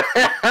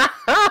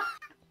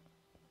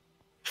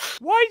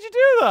 Why'd you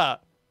do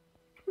that?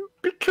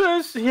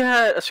 Because he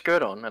had a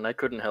skirt on and I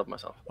couldn't help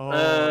myself.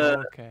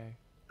 Oh, okay.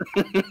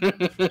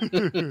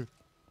 I'm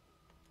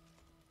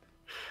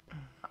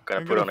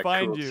gonna put on a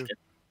find cool you. skin.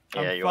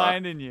 Yeah, I'm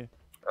finding you.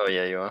 Oh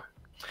yeah, you are.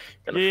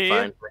 Gonna Yeah.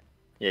 find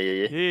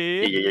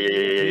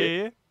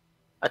me. Yeah.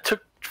 I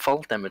took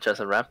fall damage as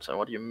a raptor.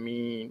 What do you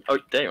mean? Oh,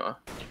 there you are.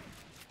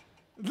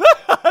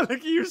 Look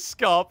at you,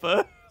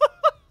 Scarper.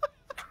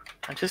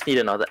 I just need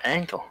another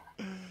angle.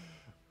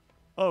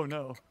 Oh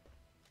no.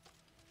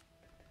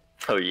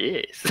 Oh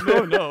yes.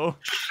 Oh no.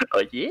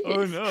 Oh yes.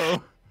 Oh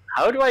no.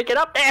 How do I get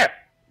up there?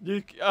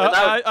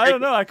 I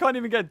don't know. I can't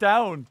even get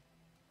down.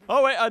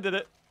 Oh wait, I did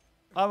it.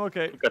 I'm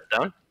okay. You got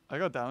down? I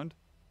got downed.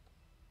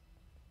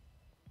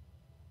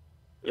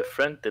 Your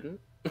friend didn't.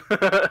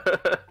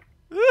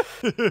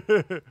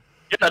 You're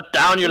not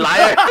down, you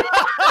liar!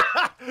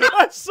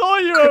 I saw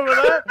you over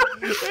there.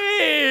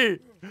 Hey,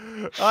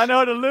 I know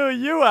how to lure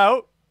you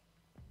out.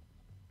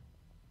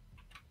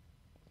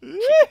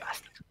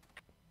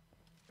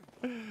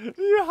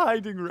 You're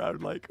hiding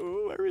around like,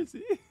 oh, where is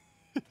he?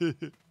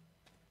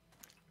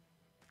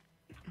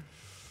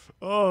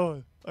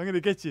 Oh, I'm gonna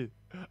get you.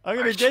 I'm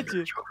gonna get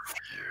you.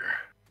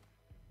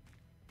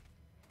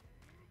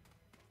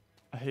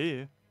 I hear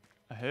you.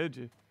 I heard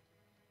you.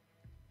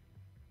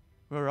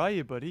 Where are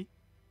you, buddy?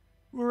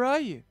 Where are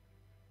you?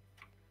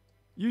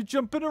 You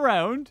jumping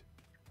around?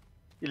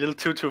 Your little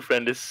tutu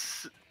friend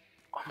is...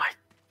 Oh my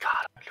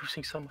god, I'm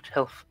losing so much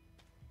health.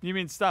 You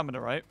mean stamina,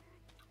 right?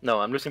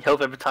 No, I'm losing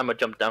health every time I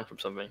jump down from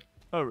something.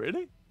 Oh,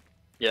 really?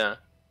 Yeah.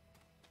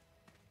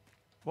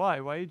 Why?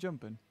 Why are you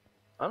jumping?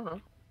 I don't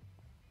know.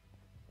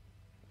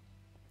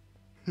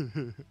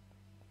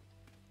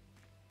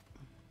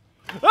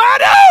 Oh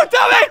no!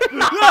 Damn it!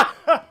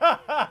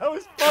 I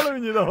was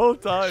following you the whole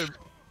time.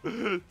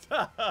 No!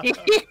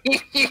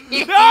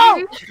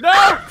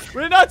 No!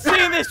 We're not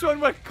seeing this one.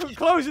 We're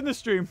closing the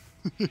stream.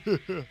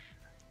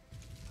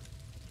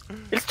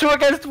 It's 2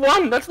 against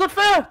 1. That's not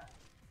fair.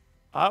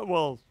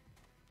 Well,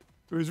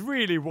 it was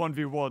really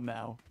 1v1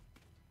 now.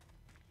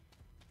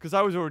 Because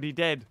I was already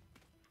dead.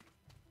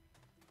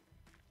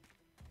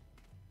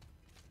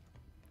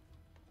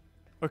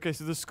 Okay,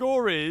 so the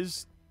score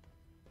is...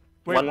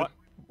 Wait,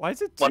 why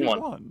is it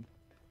 2-1?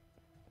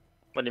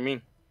 What do you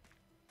mean?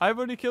 I've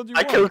only killed you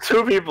I once. killed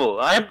 2 people.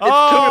 It's 2v1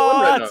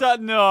 right now.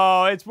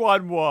 No, it's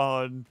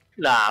 1-1.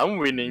 Nah, I'm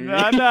winning.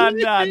 Nah. I'm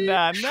winning.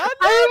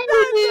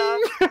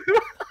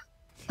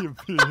 You're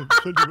being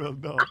pretty well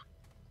not.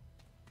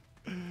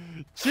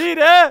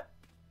 Cheater!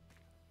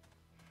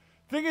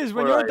 Thing is,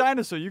 when you're a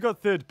dinosaur, you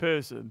got third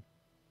person.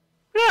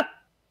 Yeah.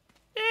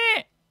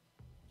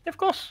 Of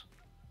course.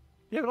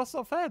 Yeah, but that's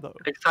not fair, though.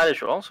 Excited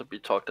should also be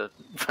talked at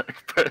third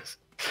person.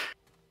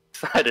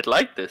 Excited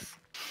like this.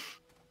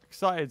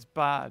 Excited's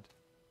bad.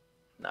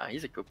 Nah,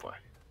 he's a good boy.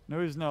 No,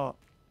 he's not.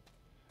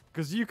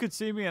 Because you could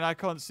see me and I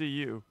can't see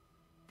you.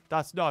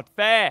 That's not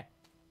fair.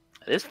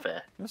 It is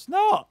fair. It's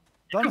not.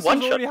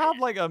 Dinosaurs already have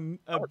like a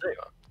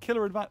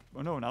killer advantage.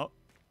 Oh, no, no.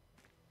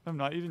 I'm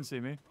not. You didn't see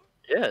me.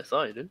 Yeah, I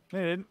saw you, dude. No,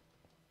 you didn't.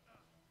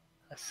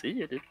 I see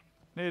you, dude.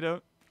 No, you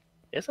don't.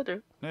 Yes, I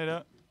do. No, you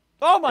don't.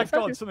 Oh my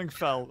god, something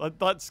fell.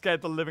 That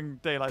scared the living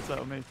daylights out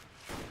of me.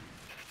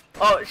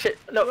 Oh, shit.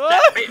 No.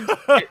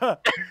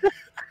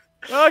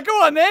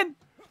 Go on then.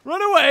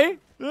 Run away.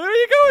 Where are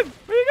you going?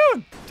 Where are you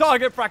going?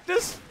 Target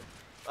practice.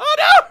 Oh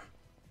no!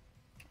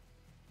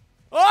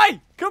 Oi!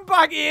 Come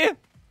back here!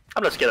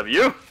 I'm not scared of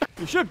you.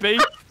 You should be.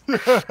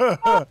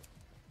 Oh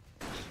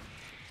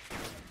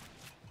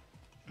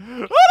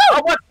no!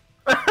 Oh, what?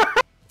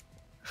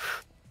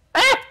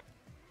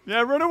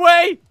 Yeah, run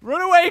away!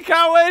 Run away,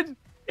 coward!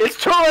 It's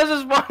 2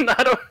 versus 1.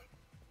 I don't.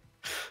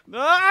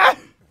 Ah!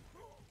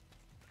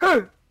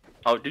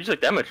 Oh, did you take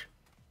damage?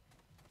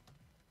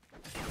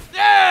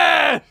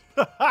 Yeah!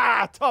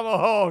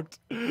 Tomahawked!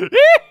 You're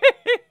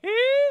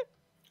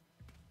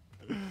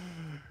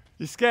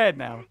scared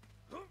now.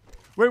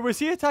 Wait, was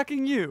he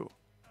attacking you?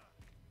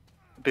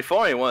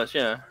 Before he was,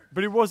 yeah.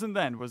 But he wasn't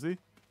then, was he?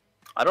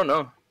 I don't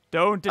know.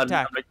 Don't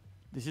attack.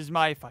 This is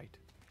my fight.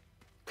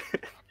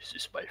 This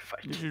is my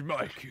fight. This is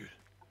my kid.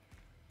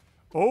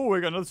 Oh,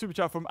 we got another super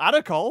chat from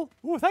Adacol.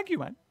 Oh, thank you,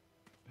 man.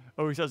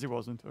 Oh, he says he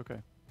wasn't.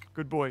 Okay.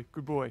 Good boy.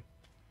 Good boy.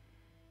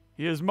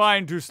 He is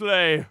mine to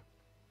slay.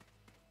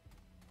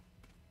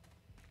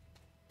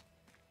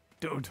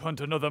 Don't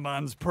hunt another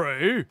man's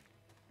prey.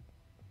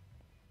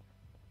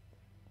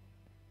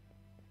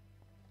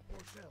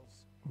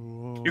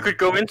 Whoa. You could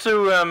go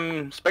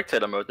into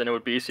spectator mode, then it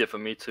would be easier for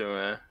me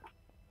to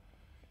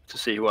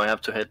see who I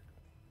have to hit.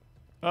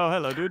 Oh,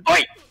 hello, dude.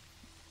 Oi!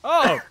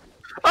 Oh!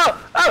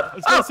 I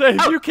was gonna say,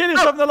 if you kill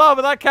yourself in the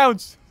lava, that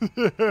counts.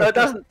 No, it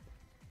doesn't.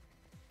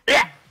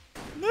 Yeah!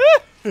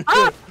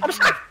 I'm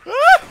stuck!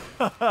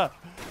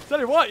 Tell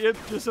you what, you're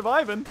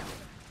surviving.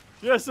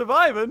 You're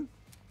surviving.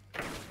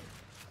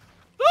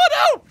 Oh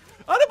no!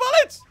 Out of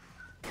bullets!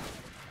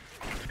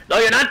 No,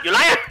 you're not, you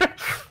liar!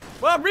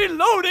 Well, I'm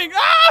reloading!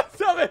 Ah!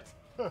 Stop it!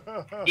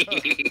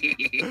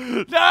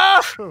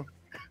 No!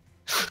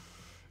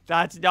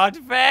 That's not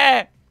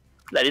fair!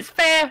 That is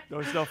fair! No,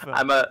 it's not fair.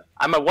 I'm a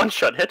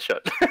one-shot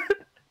headshot.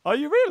 Are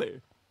you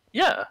really?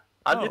 Yeah,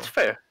 it's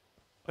fair.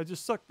 I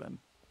just suck then.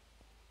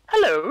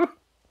 Hello!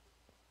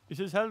 He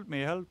says, help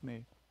me, help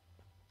me.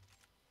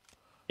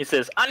 He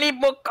says, I need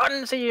more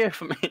guns here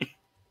for me.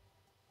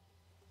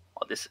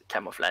 Oh, this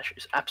camouflage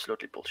is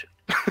absolutely bullshit.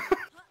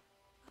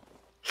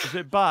 Is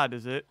it bad,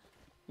 is it?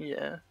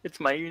 Yeah, it's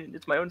my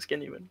own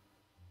skin even.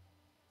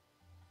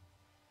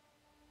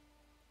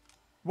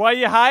 Why are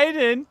you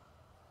hiding?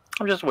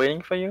 I'm just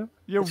waiting for you.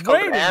 You're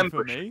waiting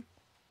for me?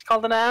 It's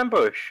called an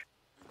ambush.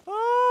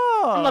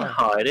 Oh! I'm not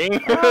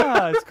hiding.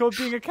 It's called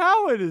being a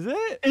coward, is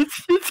it?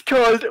 It's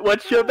called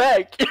watch your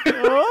back.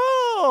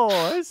 Oh,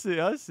 I see,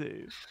 I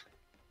see.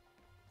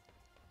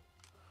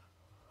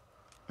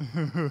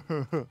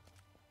 I'm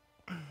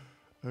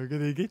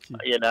gonna get you.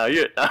 Yeah, now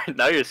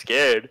you're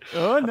scared.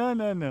 Oh no.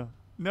 No,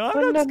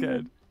 I'm not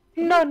scared.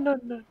 No. No.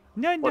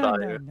 What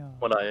are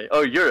you?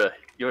 Oh, you're a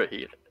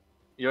healer.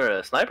 You're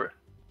a sniper.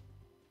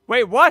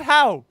 Wait, what?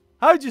 How?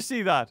 How'd you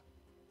see that?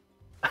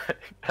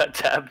 I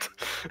tapped.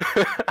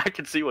 I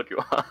can see what you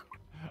are.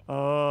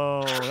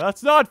 Oh,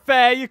 that's not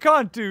fair. You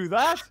can't do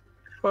that.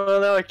 Well,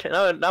 now I can.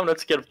 Now I'm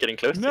not scared of getting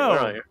close to you. Where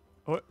are you?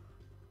 What?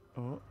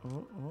 Oh.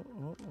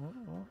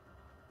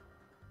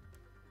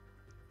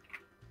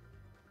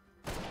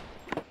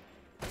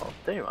 Oh,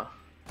 there you are.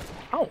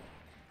 Oh.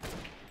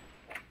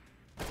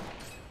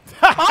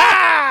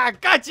 Ha!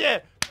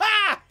 Gotcha!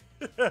 Ha!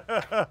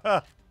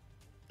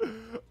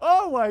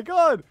 Oh my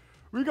god!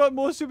 We got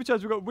more super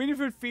chats. We got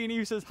Winifred Feeney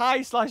who says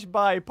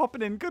hi/bye.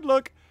 Popping in. Good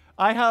luck.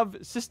 I have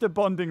sister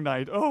bonding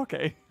night. Oh,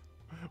 okay.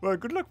 Well,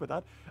 good luck with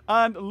that.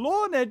 And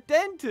Lorna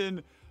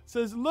Denton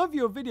says, love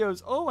your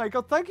videos. Oh my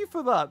god, thank you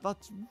for that.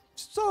 That's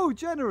so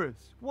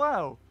generous.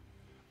 Wow.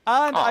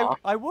 And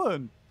I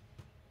won.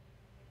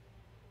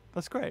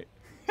 That's great.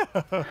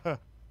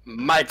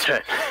 My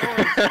turn. Oh,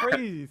 it's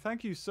crazy.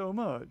 Thank you so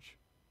much.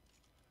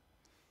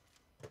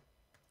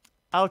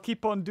 I'll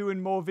keep on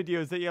doing more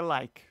videos that you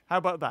like. How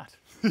about that?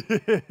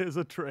 As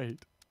a trade.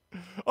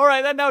 All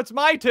right, then now it's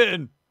my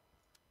turn.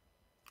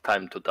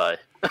 Time to die.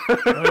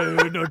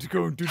 I'm not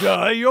going to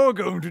die. You're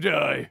going to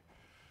die.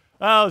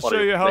 I'll show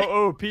you how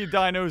OP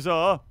dinos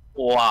are.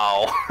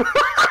 Wow.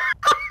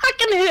 I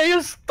can hear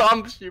your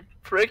stomps, you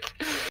prick.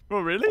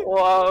 Oh, really?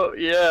 Wow,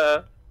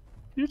 yeah.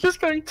 You're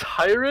just going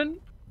Tyrant?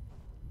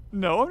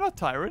 No, I'm not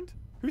Tyrant.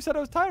 Who said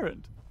I was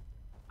Tyrant?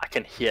 I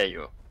can hear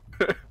you.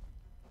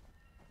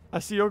 I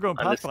see you're going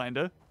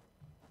Pathfinder.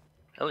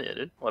 Hell yeah,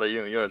 dude. What are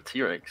you? You're a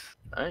T-Rex,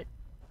 right?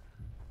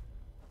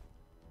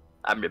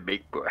 I'm the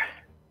big boy.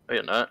 Oh,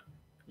 you're not.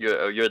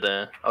 You're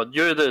the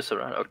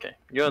Ceratosaurus. Okay,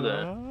 you're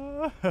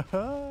the.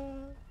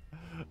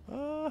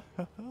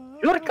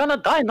 You're gonna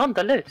die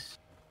nonetheless.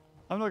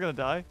 I'm not gonna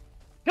die.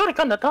 You're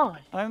gonna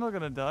die. I'm not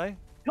gonna die.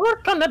 You're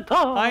gonna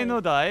die. I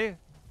no die.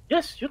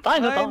 Yes, you die.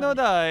 I no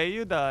die.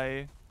 You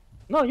die.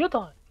 No, you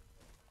die.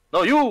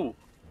 No, you.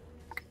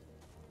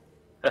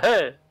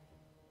 Hey.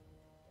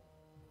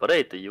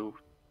 But you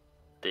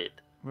did.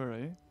 Where are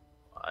you?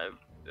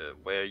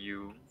 Where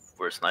you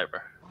were a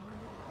sniper.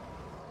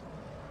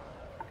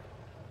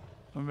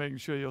 I'm making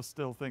sure you're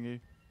still thingy.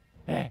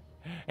 Look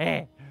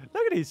at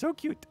he's so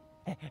cute.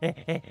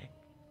 I'm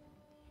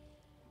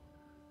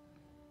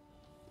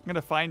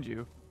gonna find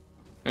you.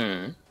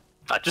 I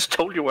just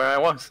told you where I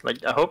was.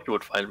 Like, I hope you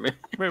would find me.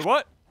 Wait,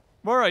 what?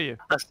 Where are you?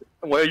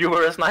 Where you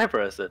were a sniper,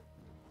 I said.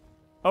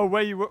 Oh,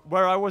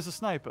 where I was a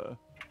sniper?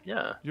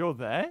 Yeah. You're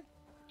there?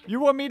 You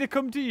want me to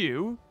come to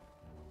you?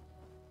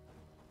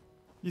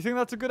 You think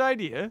that's a good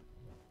idea?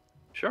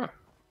 Sure.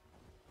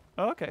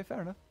 Oh, okay,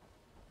 fair enough.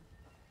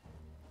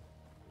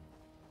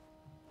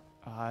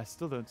 I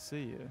still don't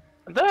see you.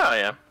 There I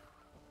am.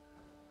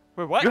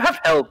 Wait, what? You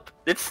have help.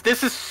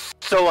 This is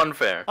so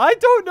unfair. I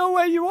don't know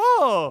where you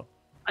are.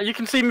 You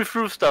can see me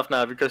through stuff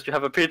now because you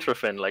have a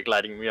Petrofin like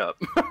lighting me up.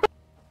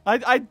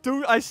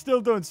 I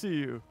still don't see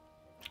you.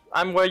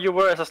 I'm where you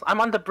were.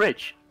 I'm on the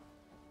bridge.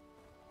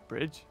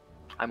 Bridge?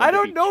 I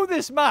don't know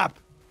this map.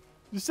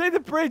 You say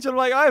the bridge, I'm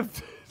like, I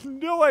have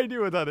no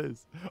idea what that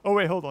is. Oh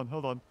wait, hold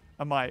on.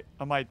 I might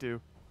do.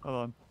 Hold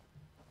on.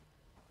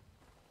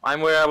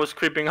 I'm where I was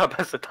creeping up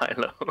as a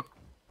Tylo.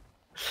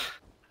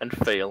 And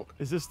failed.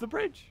 Is this the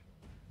bridge?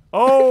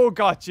 Oh,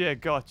 gotcha.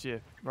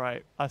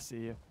 Right, I see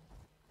you.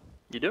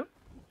 You do?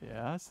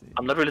 Yeah, I see you.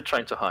 I'm not really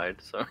trying to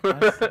hide, so.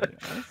 I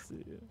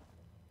see you.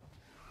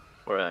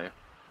 Where are you?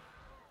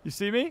 You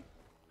see me?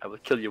 I will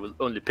kill you with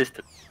only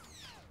pistol.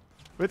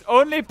 With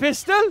only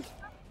pistol?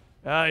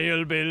 Ah,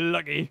 you'll be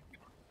lucky.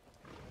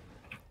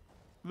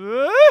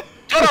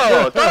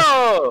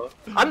 Toro!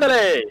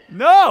 Andale!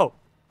 No!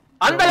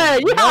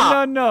 Andale!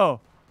 No.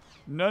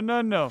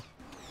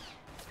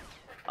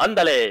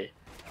 Andale!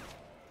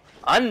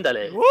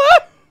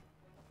 What?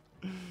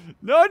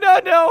 No.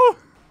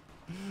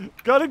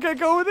 Gotta get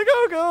going with the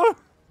go-go.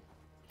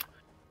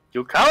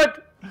 You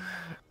coward!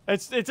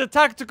 It's a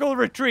tactical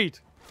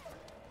retreat.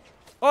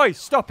 Oi,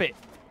 stop it.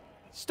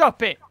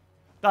 Stop it.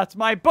 That's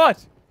my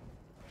butt.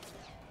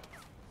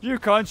 You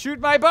can't shoot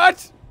my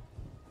butt.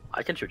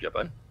 I can shoot your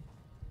butt.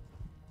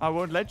 I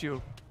won't let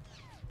you.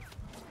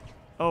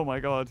 Oh my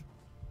god.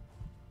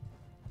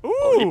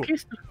 Ooh!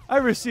 I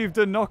received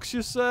a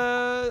noxious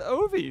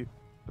OV,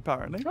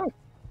 apparently. Oh.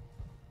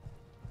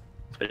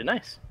 It's very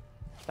nice.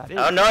 That is.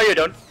 Oh, no, you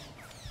don't.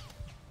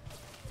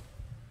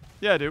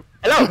 Yeah, I do.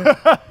 Hello!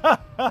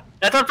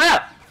 That's not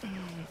fair!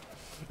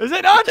 Is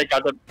it not? Take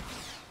out the...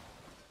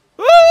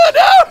 Oh,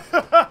 no!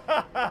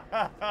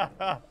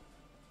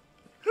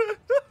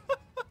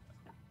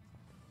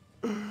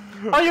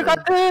 Oh, you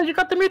got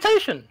the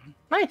mutation.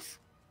 Nice.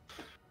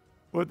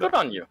 Good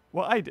on you.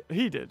 Well,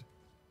 he did.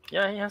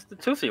 Yeah, he has the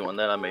toothy one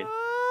that I made.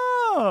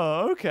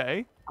 Oh,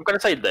 okay. I'm gonna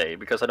say they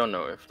because I don't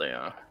know if they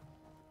are.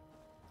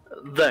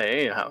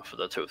 They have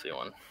the toothy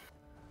one.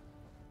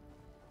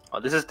 Oh,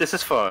 this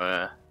is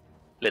for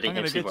letting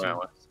him see where I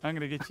was. I'm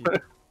gonna get you.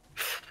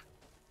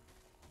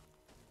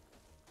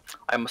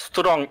 I'm a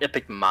strong,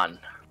 epic man.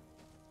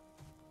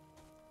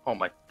 Oh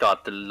my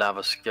god, the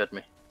lava scared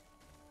me.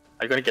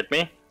 Are you gonna get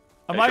me?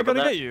 Am I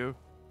gonna get you?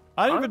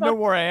 I don't even know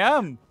where I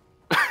am.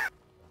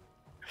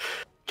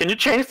 Can you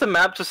change the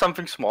map to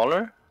something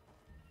smaller?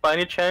 By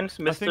any chance,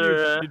 Mr. I think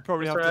you'd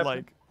probably have to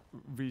like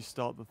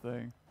restart the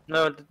thing.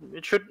 No,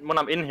 it should. When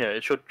I'm in here,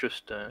 it should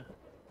just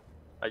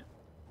like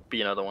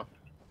be another one.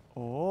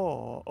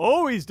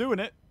 Oh, he's doing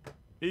it.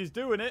 He's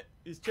doing it.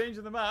 He's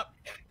changing the map.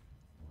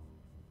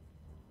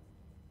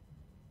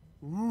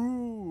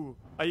 Ooh,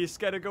 are you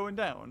scared of going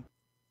down?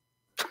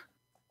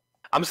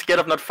 I'm scared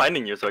of not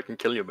finding you, so I can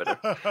kill you better.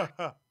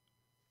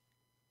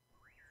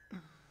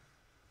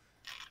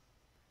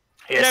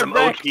 Here's some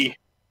OG.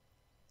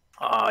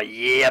 Oh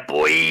yeah,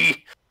 boy.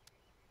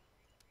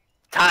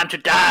 Time to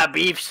die,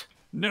 beefs.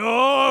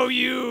 No,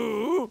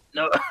 you.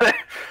 No,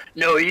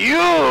 no, you.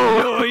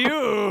 No,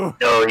 you.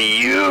 No,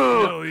 you.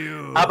 No,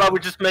 you. How about we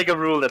just make a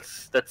rule that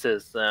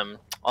says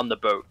on the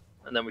boat,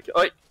 and then we can.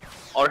 Oh,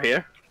 or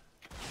here.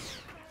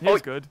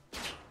 Here's good.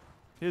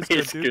 Here's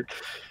good, dude. Good.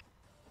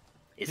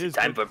 Is it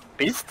time for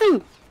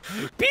pistol?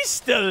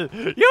 Pistol!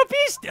 Your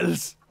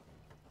pistols!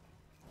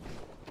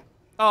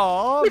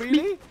 Oh,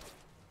 really?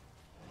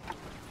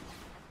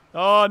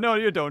 Oh, no,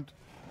 you don't.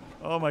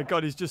 Oh my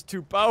god, he's just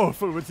too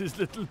powerful with his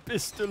little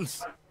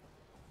pistols.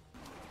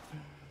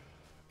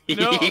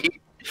 No.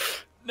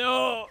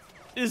 No,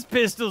 his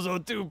pistols are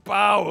too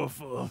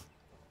powerful.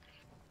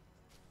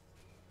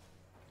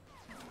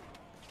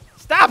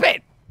 Stop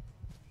it!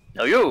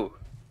 No, you.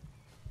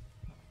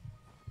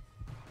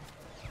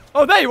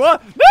 Oh, there you are!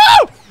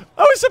 No!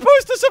 I was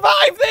supposed to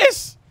survive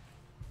this!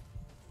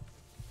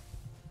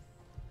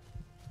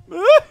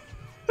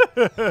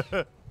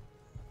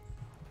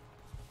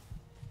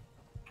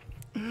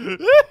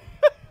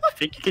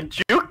 Think you can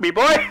juke me,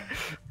 boy?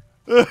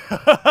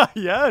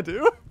 Yeah, I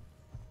do.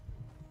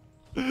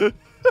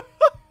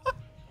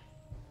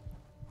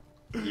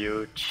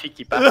 You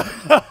cheeky bastard.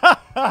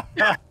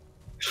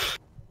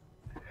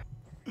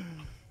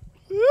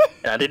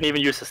 I didn't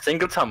even use a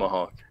single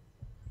tomahawk.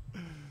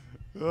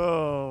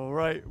 Oh,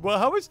 right. Well,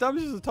 how much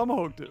damage does a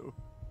tomahawk do?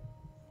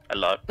 A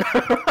lot.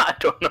 I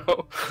don't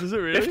know. Does it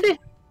really? 50?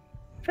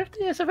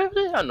 50? Is it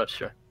 50? I'm not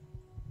sure.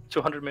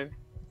 200 maybe?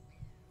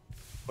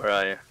 Where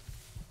are you?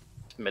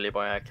 Melee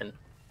boy, I can...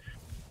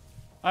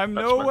 I'm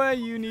nowhere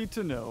you need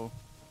to know.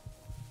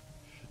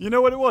 You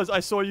know what it was?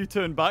 I saw you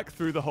turn back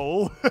through the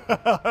hole.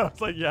 I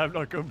was like, yeah, I'm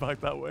not going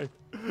back that way.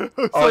 I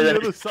was on the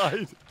other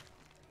side.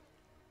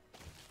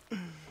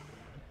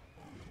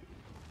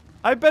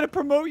 I better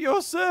promote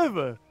your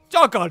server.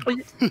 Oh, God.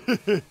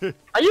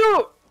 Are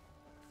you...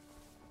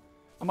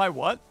 Am I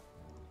what?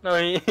 No,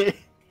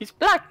 he's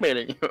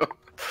blackmailing you.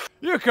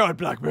 You can't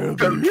blackmail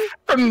me.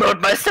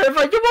 Promote my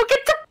server, you won't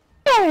get to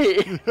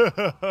play.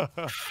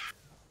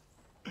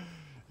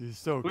 He's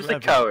so Who's clever.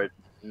 the coward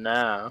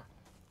now?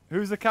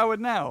 Who's the coward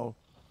now?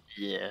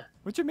 Yeah.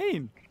 What do you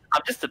mean?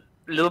 I'm just a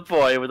little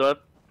boy with a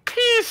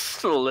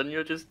pistol and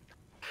you're just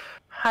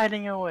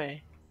hiding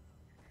away.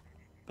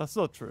 That's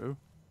not true.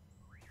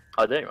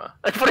 Oh, there you are.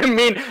 What do you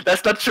mean?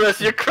 That's not true as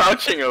you're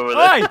crouching over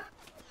there. Oi!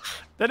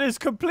 That is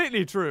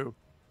completely true.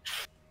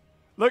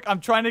 Look,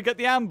 I'm trying to get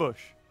the ambush.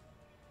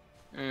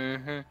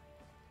 Mm-hmm.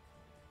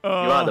 You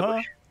are the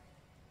bush.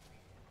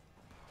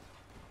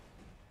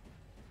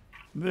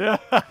 Yeah.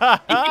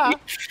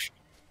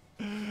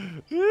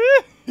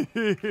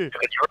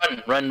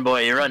 Run,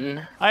 boy,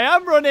 run. I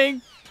am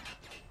running.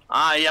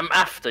 I am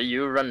after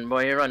you, run,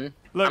 boy, run.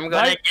 Look, I'm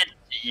gonna get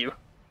to you.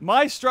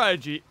 My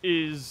strategy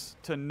is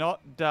to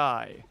not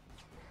die.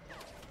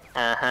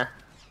 Uh-huh.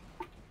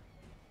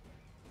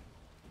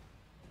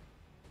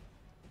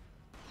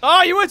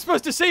 Oh, you weren't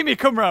supposed to see me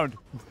come round.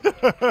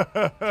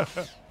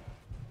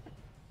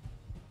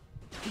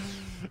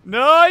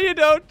 No, you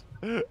don't.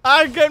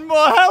 I get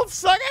more health,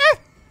 sucker.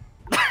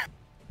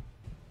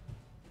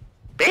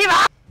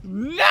 Beaver!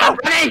 No!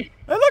 Hey,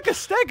 look, a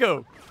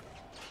stego.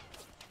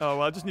 Oh,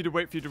 well, I just need to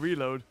wait for you to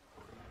reload.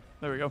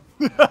 There we go.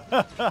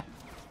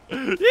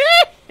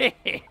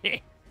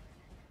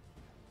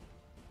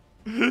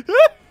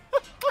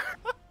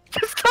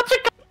 Just touch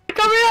it!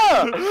 Come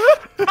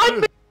here!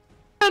 Find me!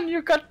 And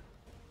you got...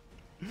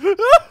 No!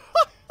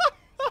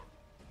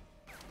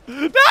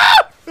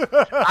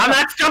 I'm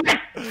not stupid!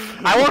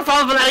 I won't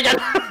fall for that again!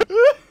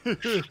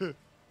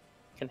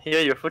 I can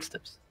hear your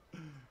footsteps.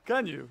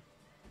 Can you?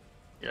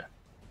 Yeah.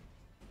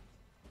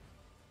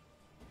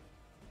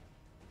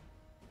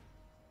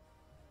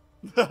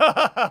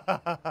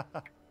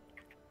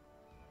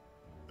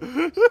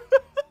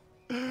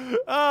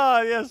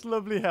 Ah, yes,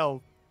 lovely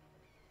health.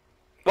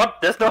 What?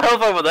 There's no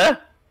health over there?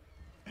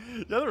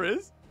 Yeah, there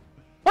is.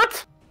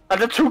 What? Are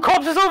there two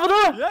corpses over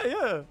there? Yeah,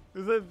 yeah.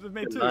 There's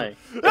me too. Lying.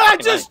 Ah,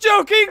 just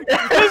joking!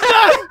 There's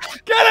not!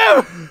 Get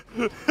him!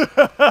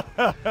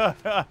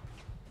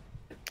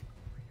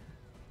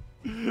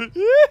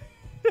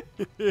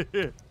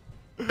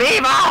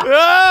 Beaver!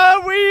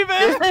 Ah,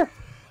 Weaver!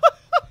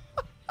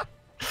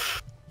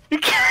 You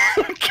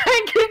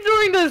can't keep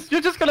doing this!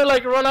 You're just gonna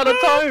like run out of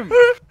time!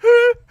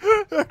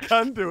 I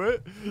can do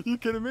it. You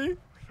kidding me?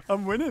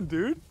 I'm winning,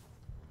 dude.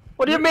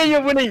 What do you mean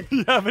you're winning?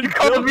 You haven't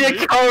called me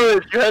a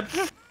coward! You had...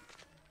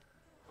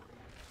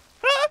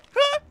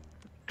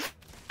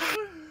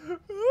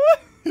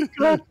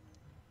 God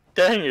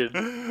dang it.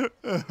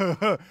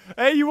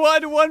 Hey, you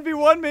wanted to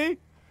 1v1 me?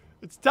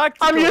 It's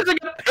tactical. I'm using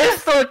a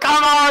pistol!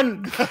 Come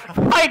on!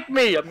 Fight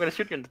me! I'm gonna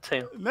shoot you in the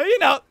tail. No, you're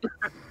not.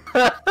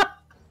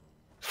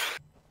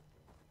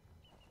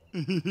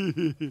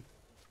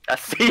 I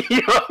see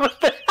you over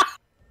there.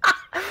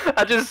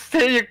 I just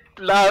hear you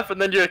laugh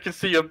and then you can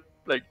see your,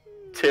 like,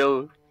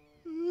 tail.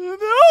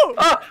 No!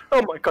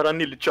 Oh my god, I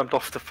nearly jumped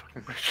off the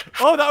fucking bridge.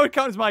 Oh, that would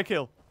count as my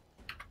kill.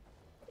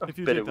 If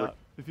you bet did it would. that.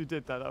 If you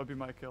did that, that would be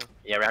my kill.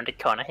 You around the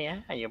corner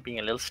here? Are you being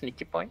a little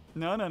sneaky boy?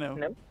 No, no, no.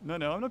 No? No,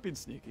 no, I'm not being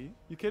sneaky.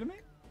 You kidding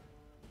me?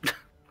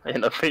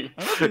 I'm not being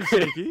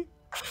sneaky.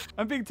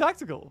 I'm being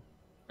tactical.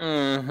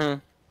 Mm-hmm.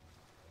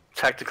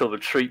 Tactical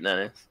retreat, that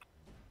is.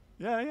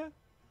 Yeah.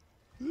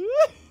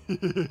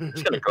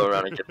 Just gonna go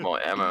around and get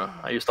more ammo.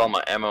 I used all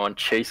my ammo on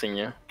chasing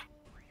you.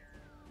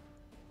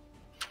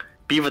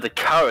 Beaver the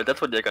coward,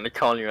 that's what they're gonna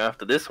call you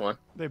after this one.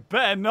 They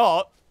better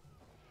not.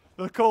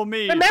 They'll call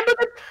me. Remember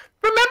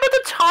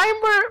the time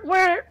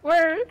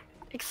where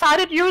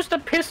Excited used a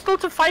pistol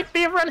to fight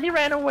Beaver and he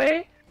ran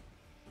away?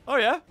 Oh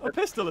yeah? A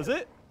pistol, is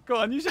it? Go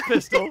on, use your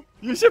pistol.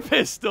 Use your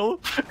pistol.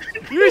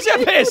 Use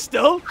your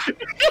pistol.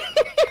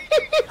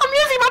 I'm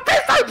using my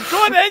pistol!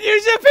 Go on then,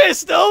 use your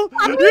pistol!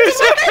 Use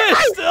your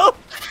pistol!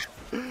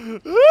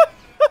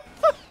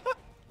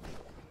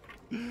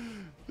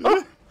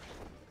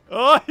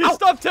 Oh, you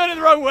stopped turning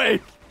the wrong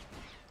way!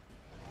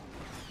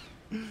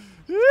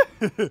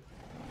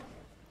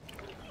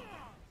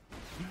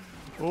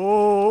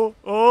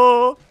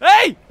 Oh!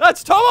 Hey!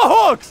 That's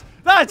tomahawks!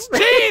 That's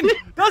Gene!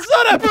 That's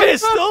not a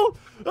pistol!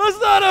 That's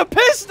not a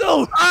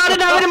pistol! Oh, I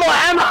didn't have any more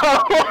ammo!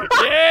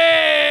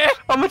 Yeah!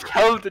 How much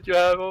health did you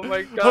have? Oh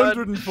my god.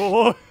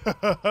 104.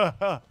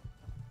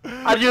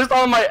 I used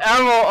all my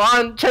ammo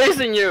on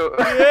chasing you!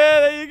 Yeah,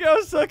 there you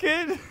go, suck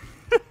it!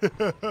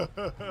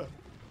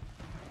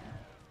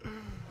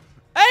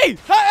 Hey!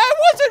 I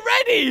wasn't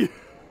ready!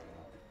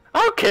 I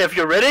don't care if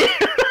you're ready!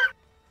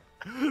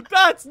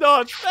 That's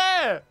not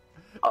fair!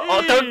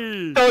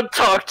 Oh, don't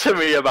talk to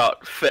me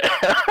about fair!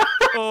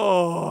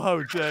 Oh,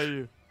 how dare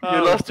you!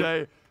 You lost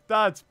it.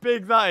 That's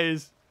big, that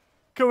is.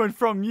 Coming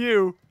from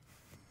you.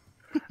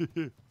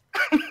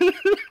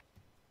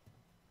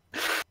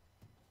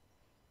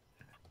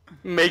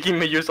 Making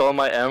me use all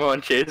my ammo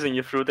and chasing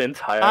you through the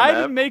entire I map.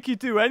 didn't make you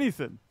do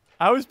anything.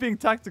 I was being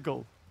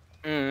tactical.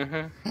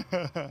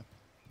 Mm-hmm.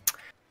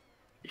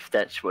 If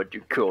that's what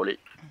you call it.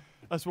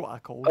 That's what I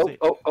call it.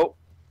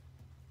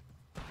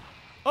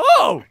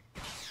 Oh!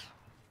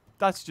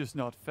 That's just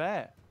not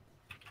fair.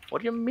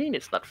 What do you mean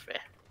it's not fair?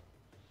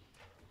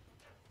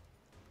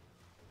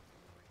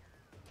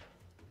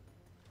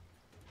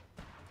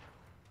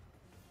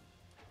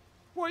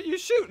 What are you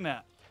shooting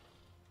at?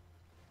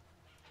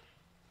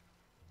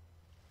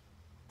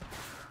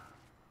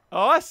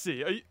 Oh, I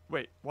see. Are you...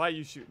 Wait, why are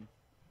you shooting?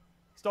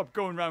 Stop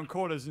going around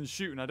corners and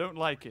shooting. I don't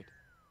like it.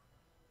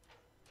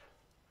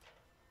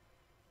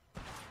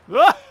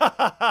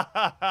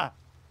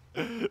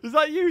 Is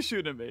that you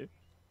shooting at me?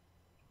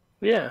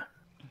 Yeah.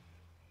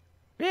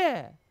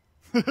 Yeah.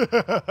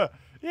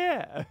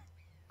 Yeah.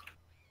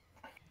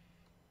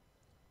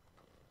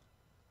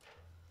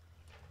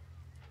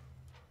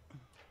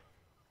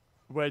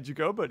 Where'd you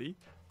go, buddy?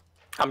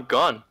 I'm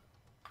gone.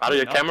 Out of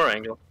your camera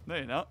angle. No,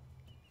 you're not.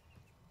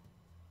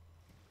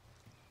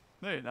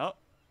 No, you're not.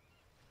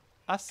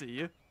 I see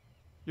you.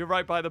 You're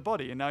right by the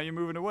body, and now you're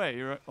moving away.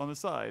 You're on the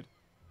side.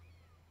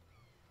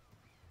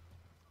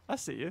 I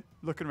see you.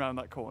 Looking around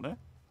that corner.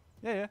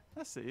 Yeah.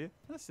 I see you.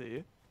 I see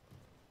you.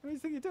 What do you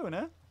think you're doing,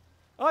 huh?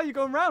 Oh, you're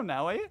going round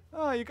now, are you?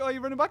 Oh,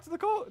 you're running back to the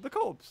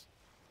corpse.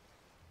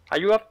 Are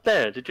you up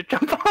there? Did you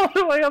jump all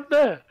the way up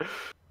there?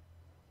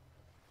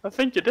 I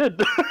think you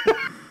did.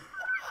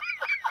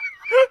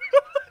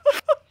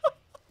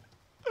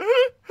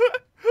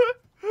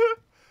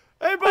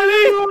 Hey,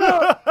 buddy!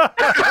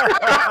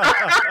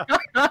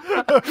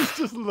 I was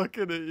just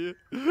looking at you.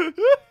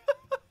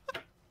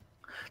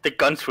 The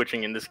gun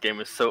switching in this game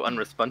is so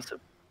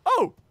unresponsive.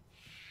 Oh!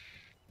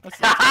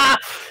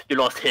 You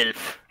lost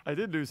health. I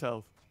did lose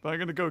health, but I'm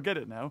gonna go get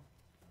it now.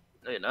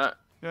 No, you're not.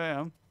 Yeah, I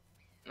am.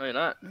 No, you're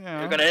not. Yeah.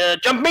 You're gonna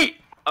jump me!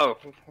 Oh.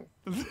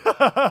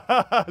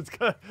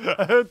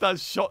 I heard that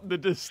shot in the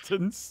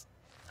distance.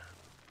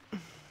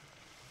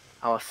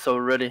 I was so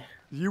ready.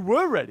 You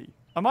were ready.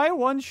 Am I a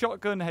one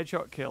shotgun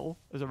headshot kill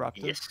as a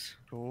raptor? Yes.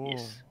 Oh.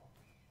 Yes.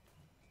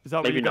 Is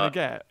that Maybe what you're not.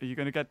 gonna get? Are you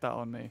gonna get that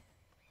on me?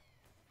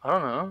 I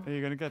don't know. Are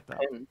you gonna get that?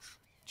 Depends.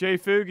 Jay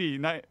Fergie,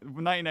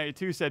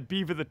 1992 said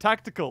Beaver the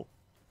Tactical.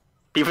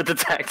 Beaver the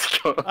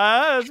Tactical.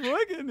 It's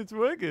working. It's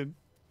working.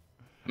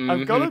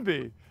 I've gotta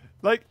be.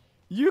 Like,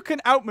 you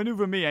can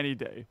outmaneuver me any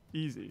day.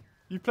 Easy.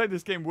 You've played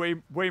this game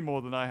way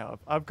more than I have.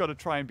 I've got to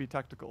try and be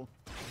tactical.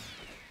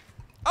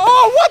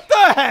 Oh, what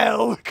the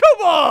hell?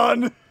 Come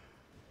on!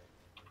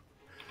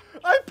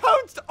 I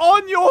pounced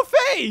on your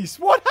face!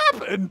 What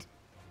happened?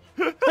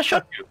 I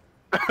shot you.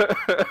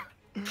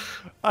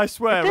 I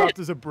swear,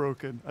 raptors are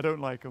broken. I don't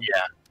like them.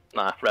 Yeah.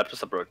 Nah,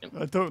 raptors are broken.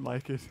 I don't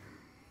like it.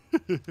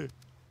 You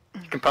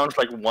can pounce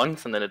like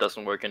once and then it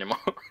doesn't work anymore.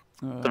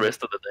 The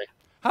rest of the day.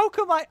 How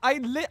come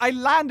I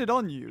landed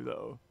on you,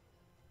 though?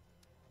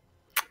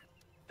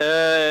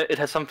 It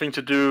has something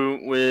to do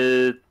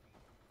with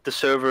the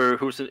server,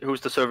 who's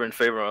the server in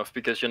favor of,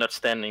 because you're not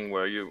standing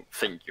where you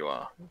think you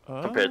are,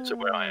 compared to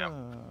where I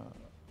am.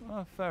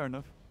 Oh, fair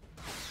enough.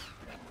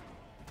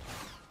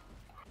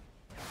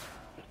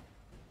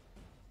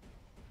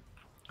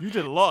 You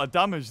did a lot of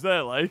damage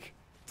there, like.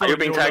 Are you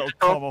being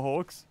tactical?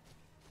 Tomahawks.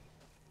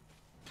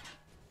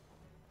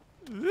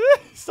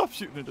 Stop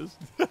shooting at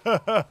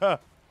us.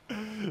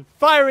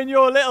 Firing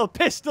your little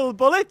pistol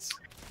bullets.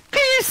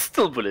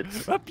 Pistol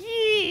bullets. A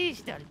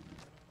pistol.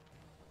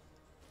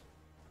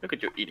 Look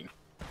at you eating.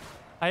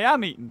 I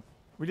am eating.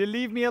 Will you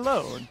leave me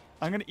alone?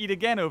 I'm gonna eat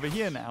again over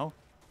here now.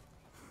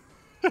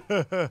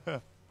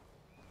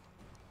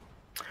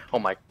 Oh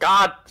my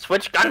god!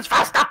 Switch guns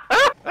faster!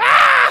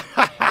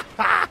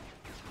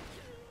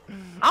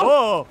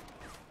 Oh!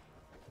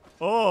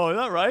 Oh, is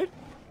that right?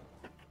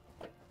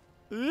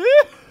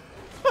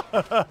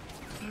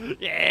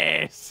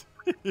 Yes!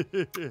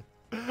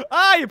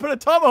 Ah, you put a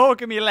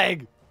tomahawk in my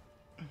leg!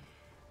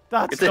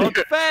 That's not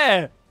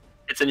fair!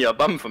 It's in your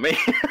bum for me.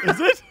 Is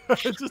it?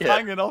 It's just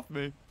hanging off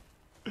me.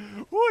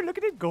 Oh, look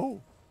at it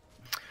go.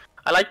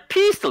 I like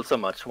pistols so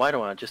much. Why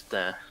don't I just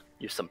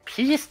use some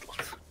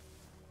pistols?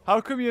 How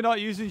come you're not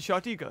using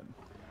shotgun?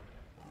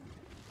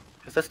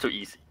 Because that's too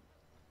easy.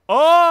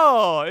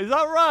 Oh, is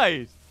that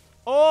right?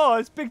 Oh,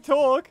 it's big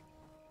talk.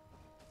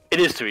 It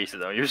is too easy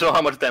though. You saw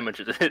how much damage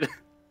it did.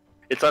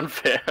 It's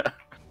unfair.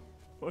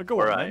 Well,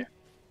 go on, man.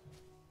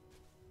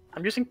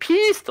 I'm using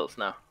pistols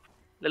now.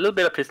 A little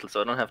bit of pistol,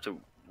 so I don't have to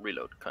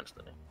reload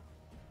constantly.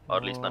 Or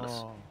at least not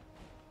as...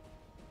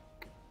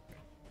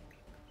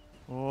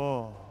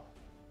 Oh.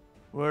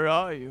 Where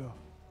are you?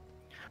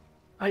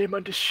 I am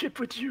on the ship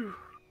with you.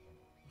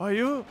 Are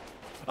you?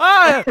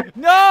 Ah!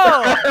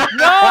 No!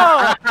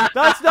 No!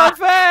 That's not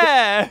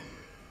fair!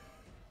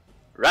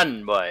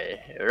 Run, boy.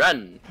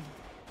 Run.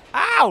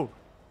 Ow!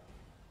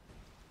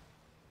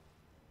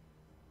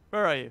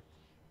 Where are you?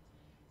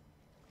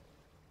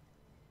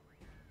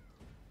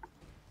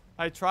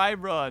 I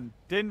tried run.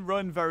 Didn't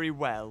run very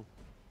well.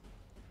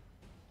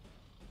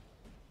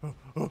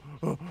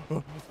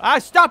 Ah,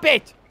 stop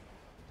it!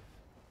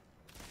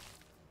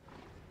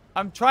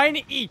 I'm trying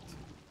to eat.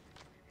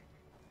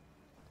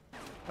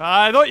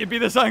 I thought you'd be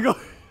this angle.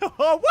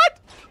 Oh, what?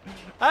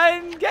 I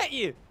didn't get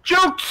you.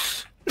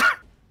 Jokes!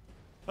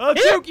 I'll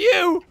juke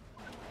you!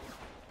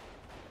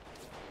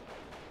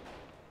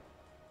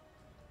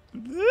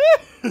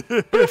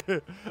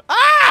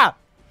 Ah!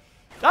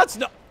 That's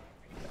not...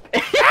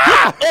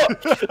 Ah!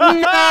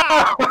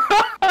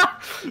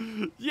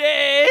 No!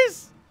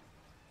 Yes!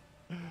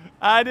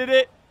 I did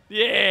it.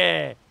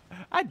 Yeah.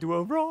 I do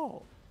a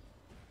roll.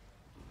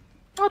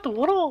 I do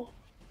a roll.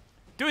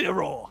 Do the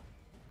roll.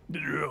 Do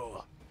the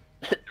roll.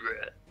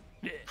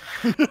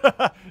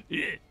 Yeah.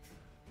 Yeah.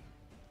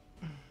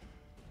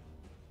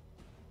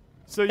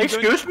 So you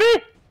excuse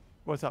me?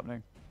 What's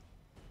happening?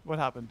 What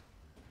happened?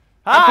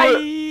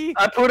 Hi!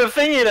 I put a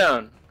thingy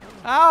down.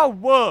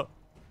 Ow!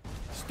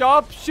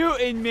 Stop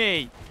shooting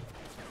me!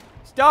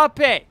 Stop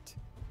it!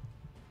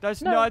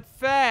 That's not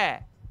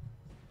fair.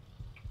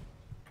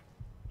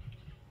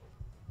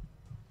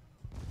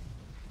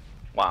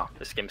 Wow,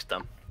 this game's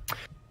dumb.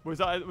 Was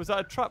that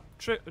a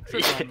trip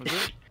run, was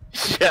it?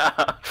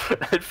 Yeah,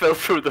 it fell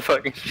through the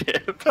fucking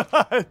ship.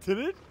 Did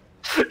it?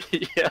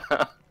 Yeah.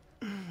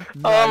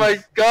 Nice. Oh my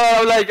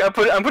god!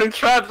 I'm putting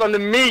traps on the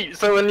meat,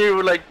 so when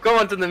you like go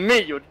onto the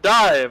meat, you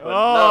die. But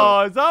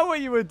no. Is that what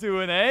you were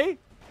doing, eh?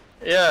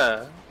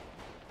 Yeah.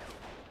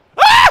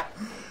 Ah!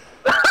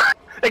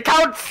 It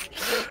counts.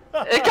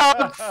 It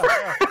counts.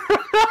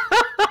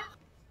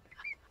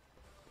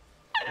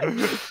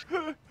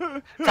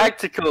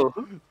 Tactical.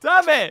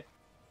 Damn it!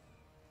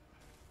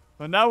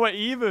 Well, now we're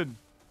even.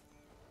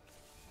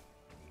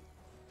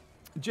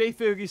 J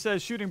Fergie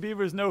says shooting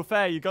beaver is no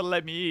fair. You gotta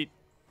let me eat.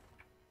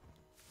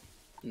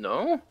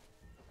 No.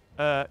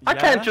 Yeah. I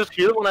can't just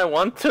heal when I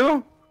want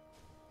to.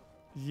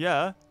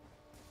 Yeah.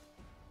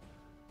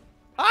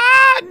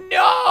 Ah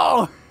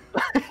no!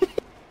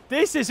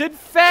 This isn't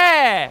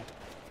fair.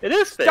 It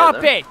is fair. Stop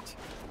though. it!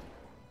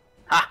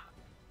 Ha!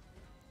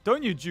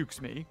 Don't you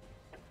jukes me.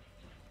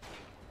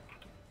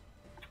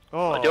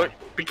 Oh.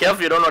 Be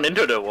careful you don't run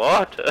into the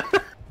water.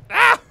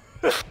 Ah!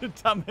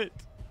 Damn it.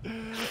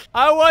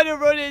 I want to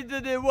run into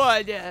the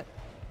water.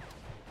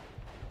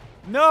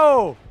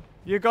 No!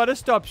 You gotta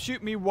stop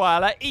shooting me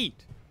while I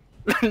eat.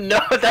 No,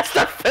 that's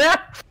not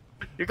fair.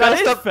 You gotta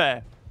stop.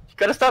 Fair. You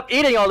gotta stop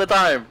eating all the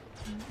time.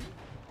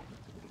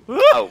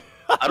 Oh,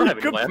 I don't have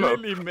any ammo.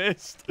 Completely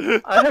missed.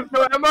 I have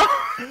no ammo.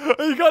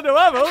 You got no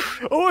ammo?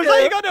 Oh, is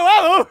that you got no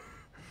ammo?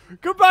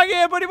 Come back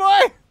here, buddy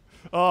boy.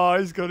 Oh,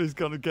 he's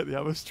gonna get the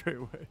ammo straight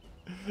away.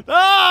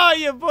 Ah,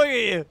 you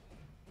bugger!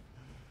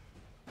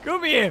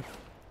 Come here.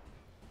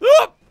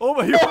 Oh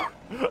my god!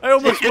 I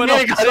almost went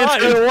off the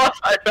side. Into the water,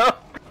 I know.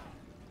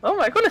 Oh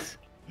my goodness!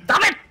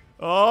 Damn it!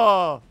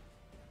 Oh.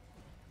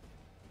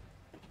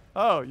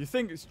 Oh, you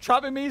think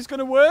trapping me is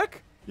gonna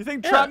work? You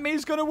think trapping me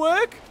is gonna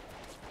work?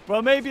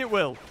 Well, maybe it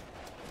will.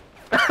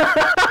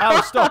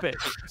 Oh, stop it!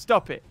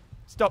 Stop it!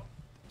 Stop!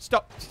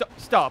 Stop! Stop!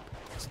 Stop!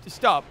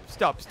 Stop!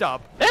 Stop!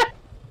 Stop!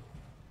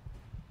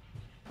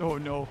 Oh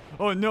no!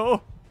 Oh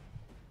no!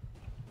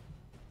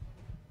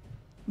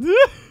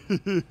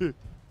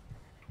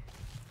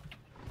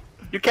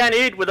 You can't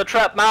eat with a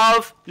trapped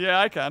mouth. Yeah,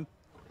 I can.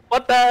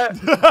 What the?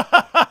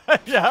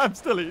 Yeah, I'm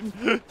still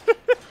eating.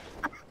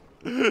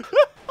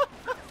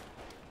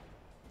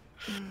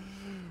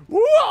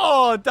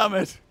 Whoa! Damn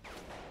it!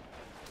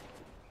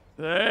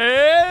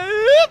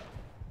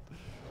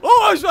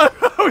 Oh,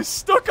 I was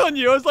stuck on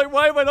you. I was like,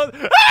 why am I not?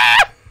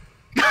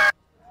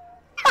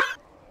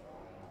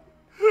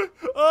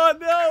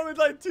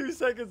 2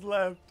 seconds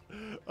left.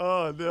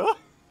 Oh no.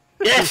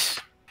 Yes,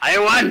 I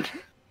won.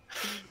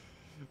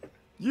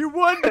 You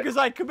won because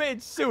I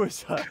committed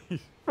suicide.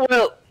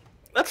 Well,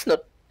 that's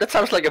not. That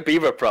sounds like a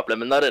beaver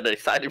problem and not an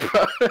exciting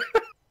problem.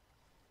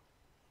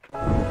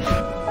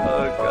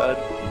 Oh god.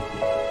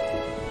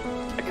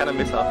 I kind of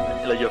miss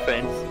off like your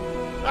fans.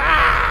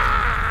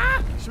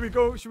 Ah! Should we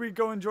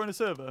go and join a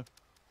server?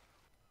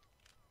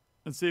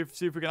 And see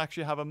if we can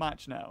actually have a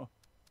match now.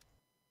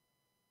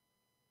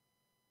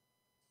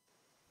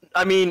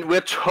 I mean,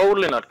 we're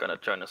totally not gonna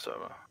join a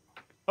server.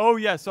 Oh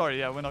yeah, sorry,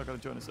 yeah, we're not gonna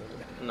join a server.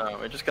 No,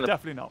 we're just gonna.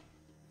 Definitely not.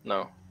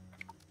 No.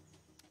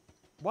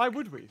 Why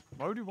would we?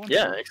 Why would we want to?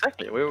 Yeah,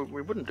 exactly.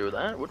 We wouldn't do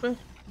that, would we?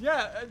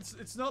 Yeah,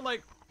 it's not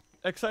like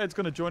Excited's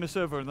gonna join a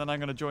server and then I'm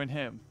gonna join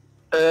him.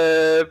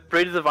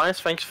 Brady Device,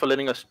 thanks for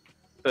letting us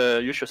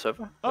use your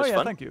server. Oh yeah,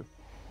 fun. thank you.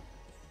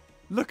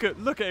 Look at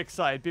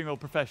Excited being all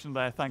professional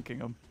there, thanking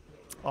him.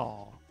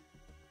 Oh.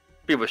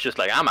 He was just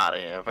like, I'm out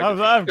of here.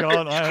 I'm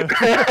gone.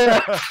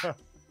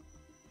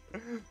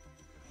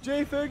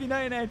 J Fergie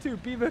 992,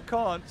 Beaver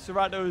can't.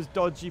 Cerato's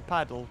doggy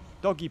paddle.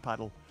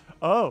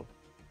 Oh.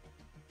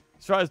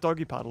 Cerato's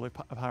doggy paddle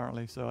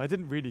apparently. So I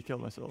didn't really kill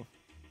myself.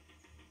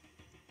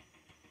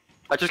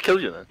 I just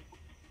killed you then.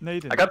 No, you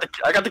didn't. I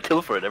got the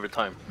kill for it every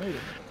time. No, you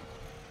didn't.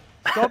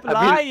 Stop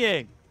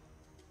lying.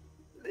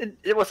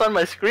 It was on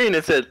my screen.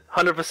 It said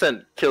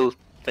 100% kill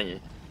thingy.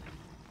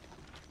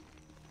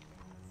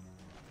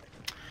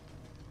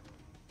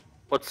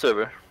 What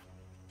server?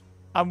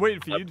 I'm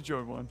waiting for you to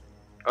join one.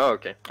 Oh,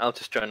 okay. I'll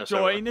just join a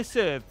server. Join a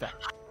server.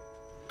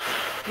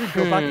 We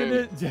go back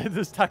into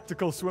this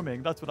tactical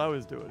swimming. That's what I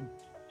was doing.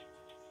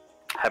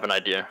 I have an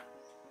idea.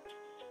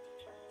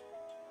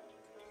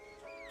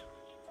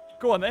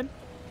 Go on then.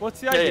 What's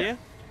the idea?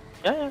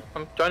 Yeah,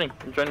 I'm joining.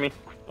 Join me.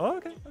 Oh,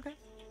 okay.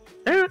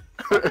 Yeah.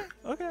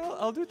 Okay,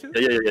 I'll do it too.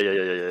 Yeah.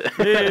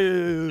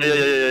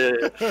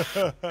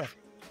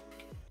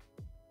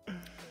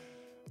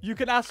 You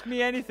can ask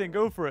me anything.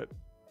 Go for it.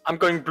 I'm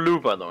going blue,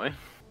 by the way.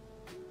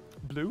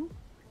 Blue?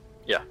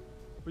 Yeah.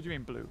 What do you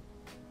mean blue?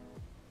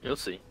 You'll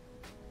see.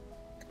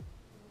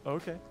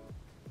 Okay.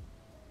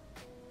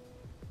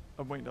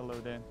 I'm waiting to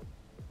load in.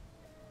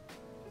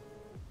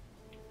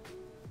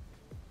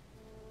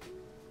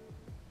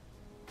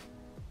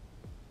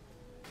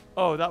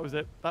 Oh, that was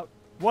it.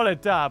 What a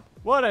dab.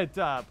 What a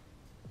dab.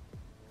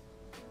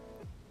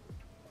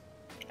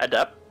 I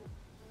dab?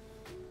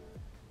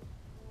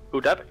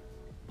 Who dabbing?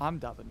 I'm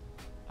dabbing.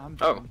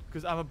 Oh.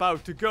 Because I'm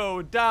about to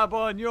go dab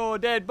on your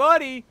dead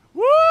body.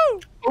 Woo!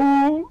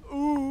 Ooh.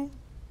 Ooh.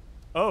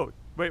 Oh,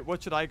 wait,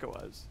 what should I go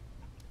as?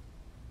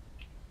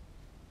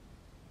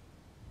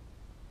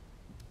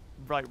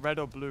 Right, red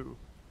or blue?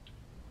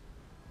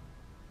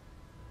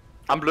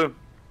 I'm blue.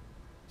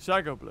 Should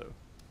I go blue?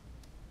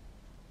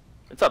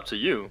 It's up to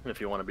you if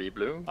you want to be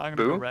blue. I'm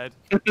gonna go red.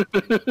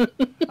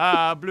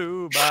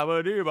 Blue,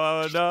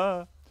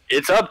 ba-ba-dee-ba-da.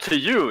 It's up to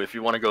you if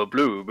you want to go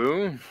blue,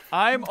 boo.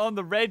 I'm on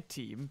the red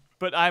team,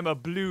 but I'm a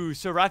blue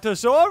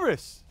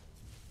Ceratosaurus.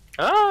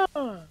 Ah.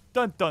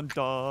 Dun dun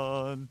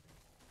dun.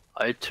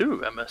 I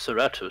too am a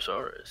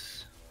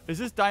Ceratosaurus. Is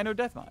this Dino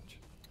Deathmatch?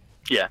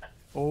 Yeah.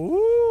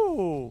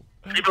 Oh.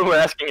 People were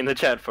asking in the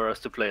chat for us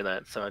to play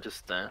that, so I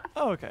just.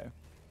 Oh, okay.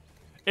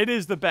 It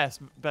is the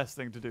best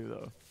thing to do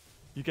though.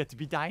 You get to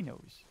be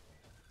dinos.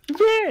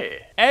 Yeah.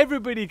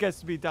 Everybody gets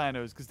to be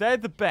dinos because they're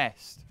the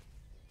best.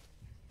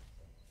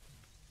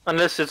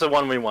 Unless it's a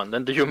 1v1,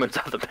 then the humans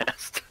are the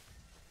best.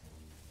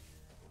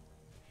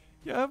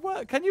 Yeah,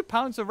 well, can you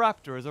pounce a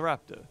raptor as a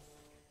raptor?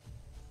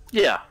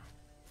 Yeah.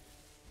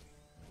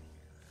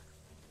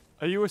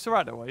 Are you a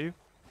Cerato, are you?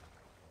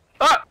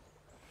 Ah!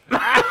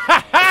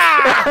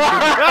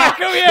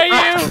 Come here,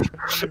 you!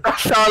 I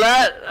saw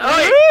that!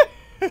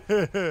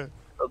 Oi!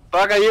 The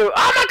fuck are you?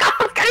 Oh my god,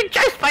 I'm getting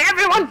chased by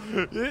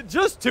everyone!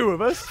 Just two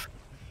of us.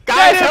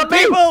 Guys, Get him, help me!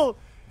 people!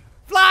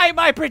 Fly,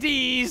 my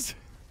pretties!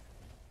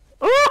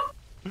 Ooh!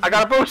 I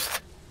got a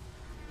boost!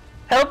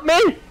 Help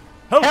me!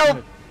 Help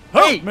me!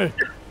 Help me!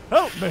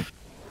 Help me!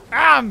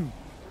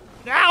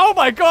 Oh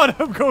my god,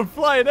 I'm going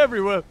flying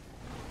everywhere!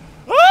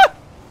 Ah!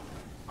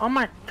 Oh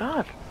my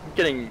god, I'm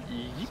getting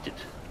yeeted.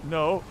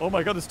 No, oh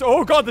my god,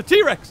 oh god, the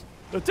T-Rex!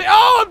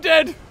 Oh, I'm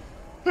dead!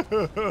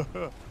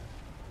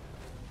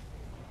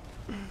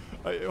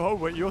 Oh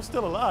wait, you're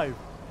still alive.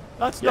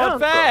 That's not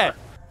fair!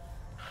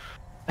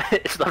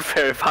 It's not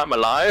fair if I'm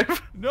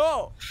alive.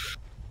 No!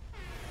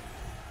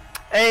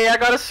 Hey, I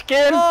got a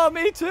skin! Oh,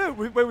 me too!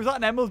 Wait, was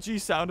that an MLG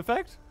sound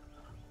effect?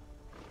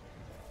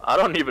 I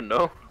don't even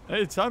know.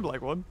 It sounded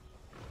like one.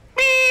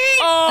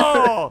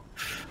 Oh!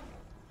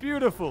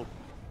 Beautiful.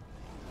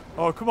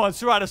 Oh, come on,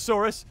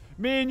 Ceratosaurus.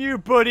 Me and you,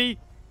 buddy.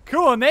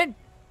 Come on, then.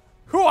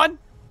 Come on.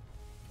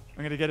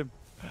 I'm gonna get him.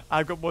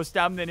 I've got more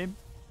stamina than him.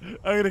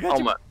 I'm gonna get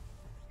him.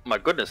 My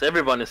goodness,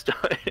 everyone is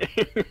dying.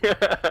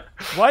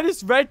 Why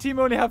does red team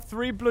only have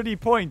 3 bloody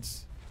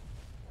points?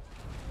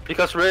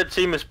 Because red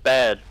team is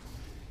bad.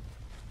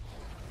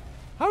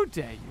 How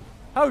dare you?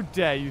 How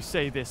dare you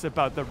say this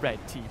about the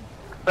red team?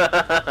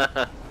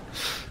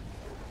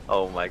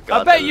 Oh my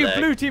god. I bet you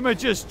blue team are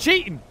just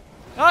cheating.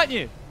 Aren't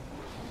you?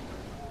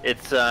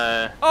 It's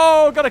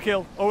Oh, got a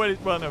kill. Oh wait,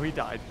 well no, he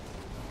died.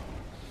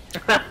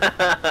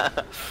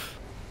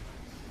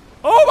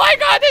 Oh my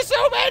God, there's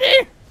so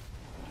many!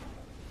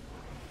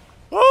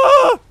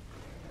 Oh!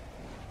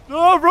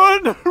 Oh,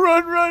 run,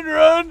 run, run,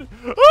 run!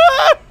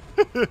 Ah!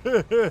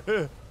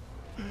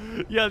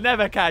 You'll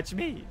never catch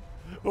me.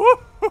 Ooh,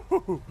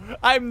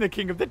 I'm the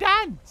king of the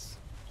dance.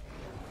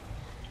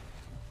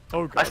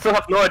 Oh God. I still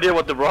have no idea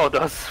what the raw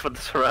does for the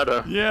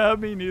Ceratosaurus. Yeah,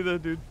 me neither,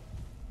 dude.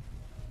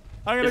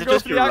 I'm gonna Is it go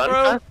just for the you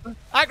run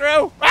aggro.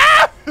 Aggro!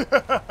 Ah!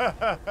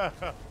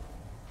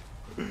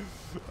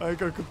 I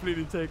got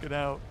completely taken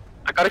out.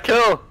 I got a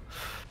kill.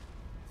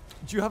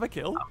 Do you have a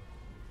kill?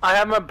 I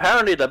am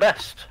apparently the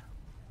best.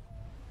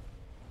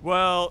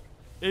 Well,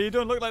 you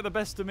don't look like the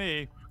best to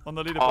me on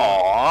the leaderboard.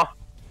 Aww.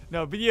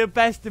 No, but you're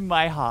best in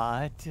my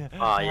heart.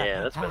 Oh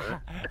yeah, that's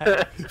better.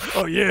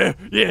 Oh yeah,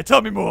 yeah.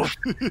 Tell me more.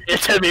 Yeah,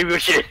 tell me more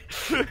shit.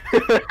 Oh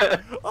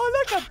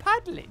look, I'm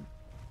paddling.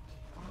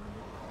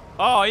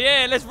 Oh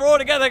yeah, let's roar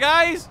together,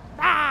 guys.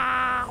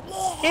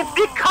 Give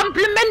me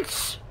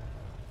compliments.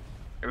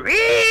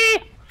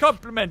 Wee.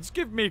 Compliments.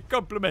 Give me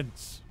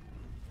compliments.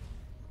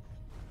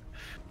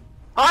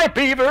 Hi,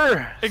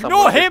 Beaver.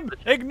 Ignore him.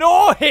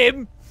 Ignore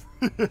him.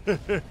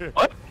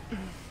 What?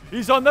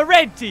 He's on the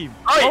red team.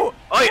 Oh,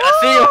 I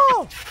see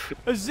you.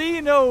 A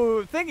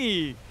Xeno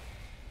thingy.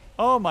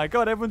 Oh my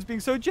God, everyone's being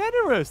so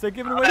generous. They're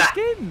giving away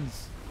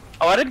skins.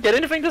 Oh, I didn't get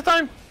anything this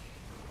time.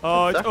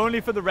 Oh, it's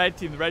only for the red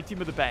team. The red team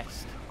are the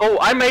best. Oh,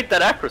 I made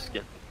that acro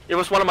skin. It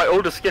was one of my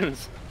oldest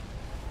skins.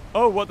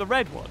 Oh, what, the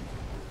red one?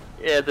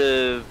 Yeah,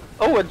 the...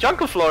 Oh, a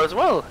jungle floor as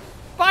well.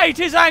 Bite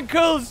his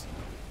ankles!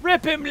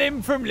 Rip him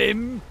limb from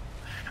limb!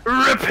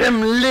 Rip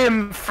him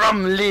limb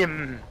from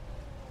limb.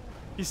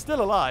 He's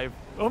still alive.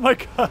 Oh my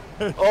God.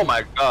 Oh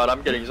my God,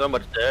 I'm getting so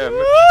much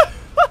damage.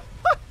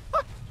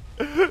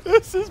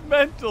 This is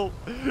mental.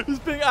 He's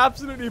being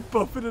absolutely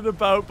buffeted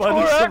about by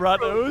the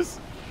Ceratos.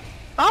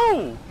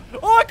 Oh!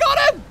 Oh, I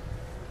got him!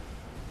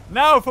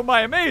 Now for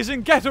my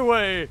amazing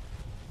getaway.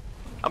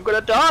 I'm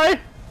gonna die.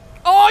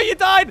 Oh, you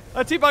died!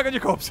 A teabag on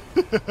your corpse.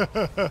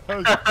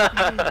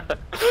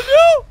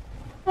 No!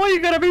 Why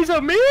you gonna be so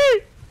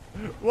mean?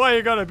 Why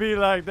you gotta be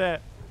like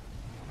that?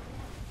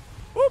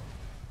 Whoop.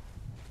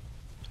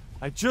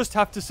 I just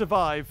have to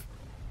survive.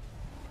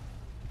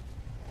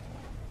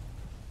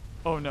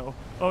 Oh no.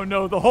 Oh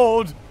no, the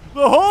horde!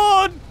 The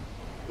horde!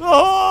 The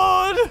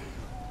horde!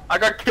 I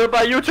got killed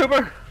by a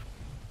YouTuber.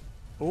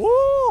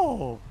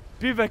 Ooh!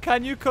 Beaver,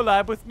 can you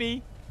collab with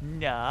me?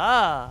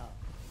 Nah.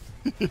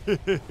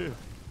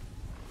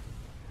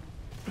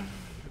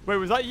 Wait,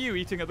 was that you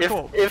eating at the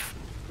corpse?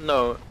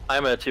 No,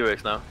 I'm a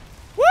T-Rex now.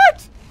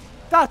 What?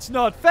 That's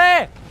not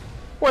fair!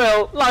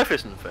 Well, life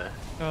isn't fair.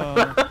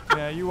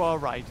 Yeah, you are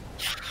right.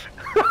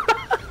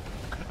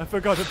 I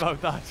forgot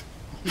about that.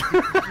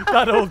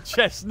 That old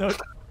chestnut.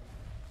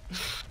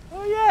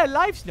 Oh yeah,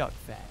 life's not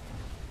fair.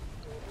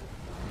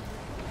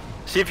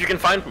 See if you can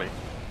find me.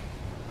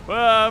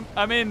 Well,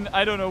 I mean,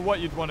 I don't know what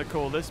you'd want to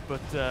call this,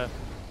 but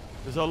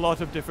there's a lot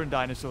of different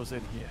dinosaurs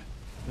in here.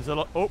 There's a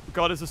lot. Oh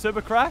God, has the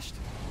server crashed?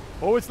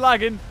 Oh, it's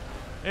lagging.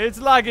 It's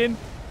lagging.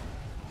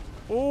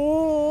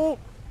 Oh.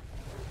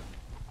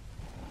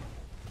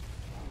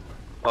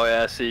 Oh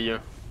yeah, I see you.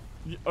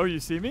 Oh, you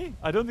see me?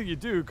 I don't think you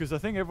do, because I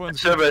think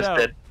everyone's... The server is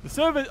dead. The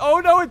server... Oh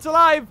no, it's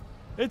alive!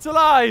 It's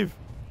alive!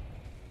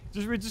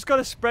 We just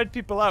gotta spread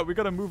people out. We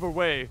gotta move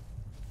away.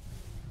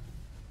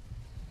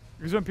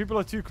 Because when people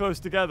are too close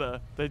together,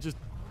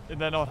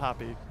 they're not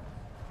happy.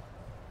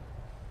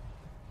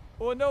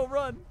 Oh no,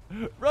 run!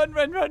 Run,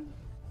 run, run!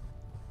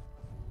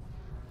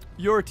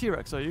 You're a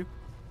T-Rex, are you?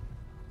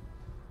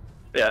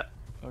 Yeah.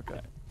 Okay.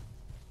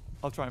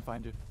 I'll try and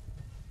find you.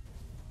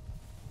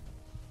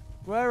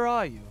 Where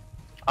are you?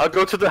 I'll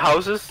go to the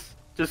houses,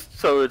 just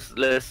so it's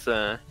less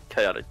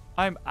chaotic.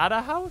 I'm at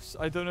a house?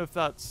 I don't know if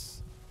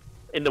that's...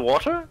 In the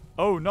water?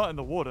 Oh, not in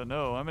the water,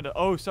 no. I'm in a...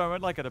 Oh, sorry,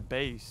 I'm like at a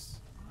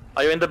base.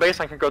 Are you in the base?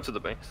 I can go to the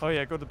base. Oh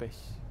yeah, go to the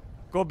base.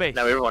 Go base.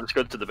 Now everyone's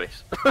go to the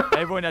base.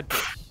 Everyone at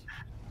base.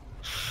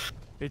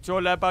 It's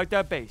all about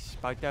that base.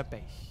 About that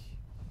base.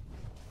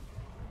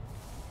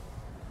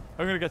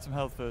 I'm gonna get some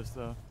health first,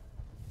 though.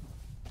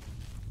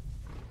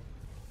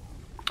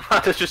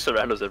 There's just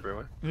Ceratosaurus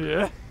everywhere.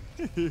 Yeah.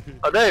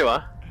 Oh, there you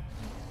are.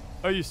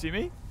 Oh, you see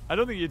me? I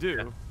don't think you do.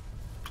 Yeah.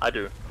 I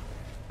do.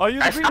 Are you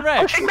the Guys, Green stop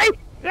Rex? pushing me!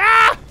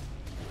 Yeah!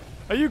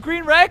 Are you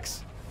Green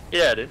Rex?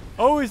 Yeah, I did.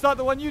 Oh, is that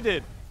the one you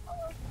did?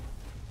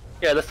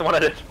 Yeah, that's the one I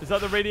did. Is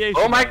that the radiation?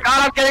 Oh my God,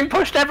 I'm getting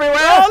pushed everywhere!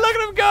 Oh, look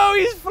at him go!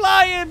 He's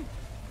flying!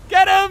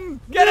 Get him!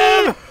 Get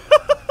him!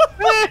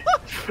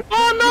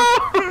 Oh no!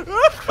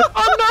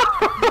 Oh no!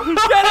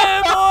 Get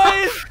him,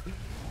 boys!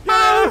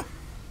 Get him!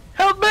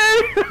 Help me!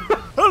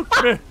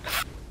 Help me!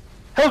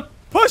 Help!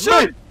 Push me!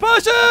 him!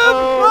 Push him!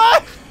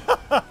 Oh.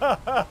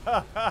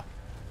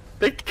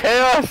 Big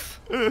chaos!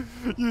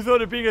 You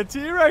thought being a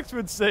T-Rex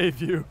would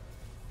save you.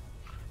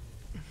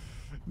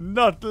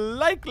 Not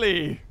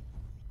likely.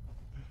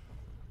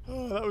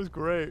 Oh, that was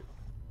great.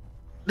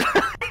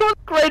 It was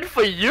great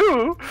for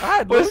you. I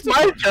had Where's loads of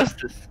my fun.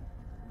 justice?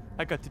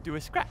 I got to do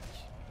a scratch.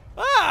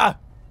 Ah!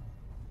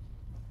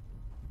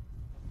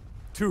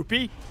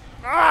 Toopy.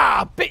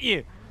 Ah, bit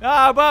you.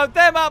 How about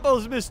them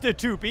apples, Mr.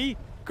 Toopy?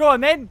 Go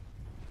on then.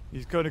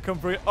 He's going to come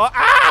for it. Oh,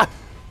 ah!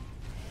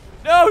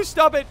 No,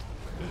 stop it.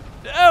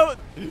 No,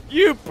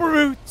 you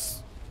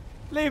brutes.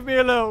 Leave me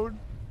alone.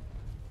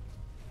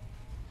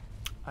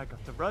 I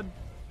got to run.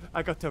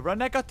 I got to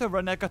run. I got to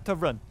run. I got to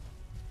run.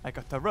 I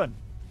got to run.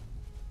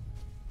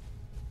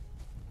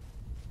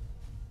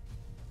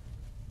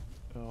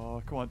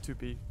 Oh, come on,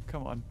 Toopy.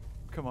 Come on.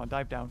 Come on,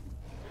 dive down.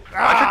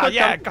 Ah,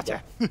 yeah,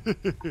 gotcha.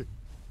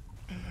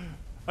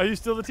 Are you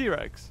still the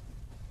T-Rex?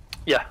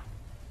 Yeah.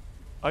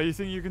 Oh, you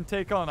think you can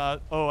take on our...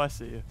 Oh, I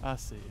see you. I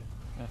see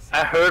you. I see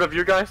I heard of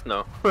you guys?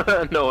 No.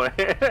 No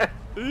way.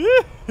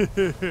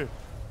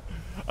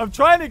 I'm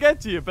trying to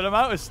get to you, but I'm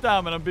out of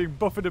stam and I'm being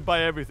buffeted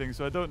by everything,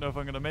 so I don't know if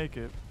I'm going to make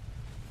it.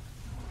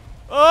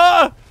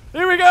 Oh!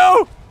 Here we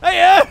go! Hey,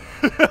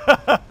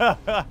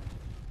 yeah!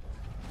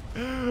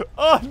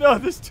 Oh, no,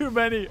 there's too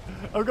many.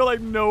 I've got, like,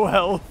 no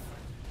health.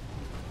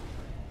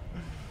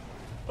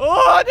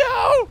 Oh,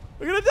 no!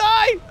 We're going to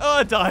die! Oh,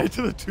 I died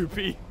to the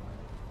Toopy.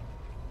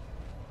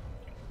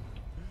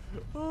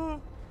 Oh.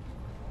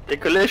 The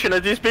collision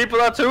of these people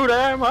are too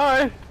damn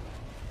high.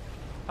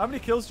 How many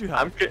kills do you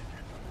have?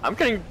 I'm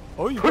getting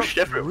pushed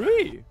everywhere.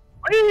 3.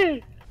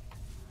 Whee!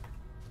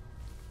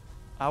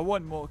 I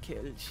want more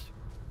kills.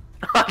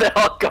 They're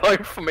all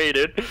going for me,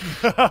 dude.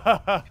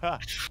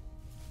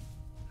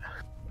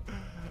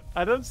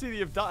 I don't see that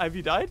you've died. Have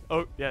you died?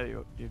 Oh, yeah,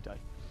 you've died.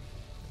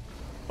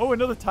 Oh,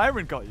 another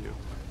tyrant got you.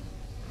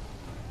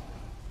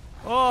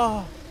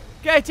 Oh,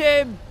 get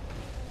him!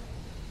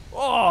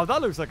 Oh,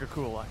 that looks like a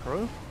cool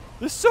acro.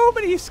 There's so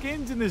many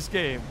skins in this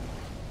game.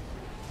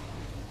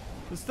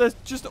 They're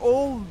just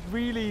all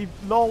really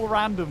lol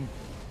random.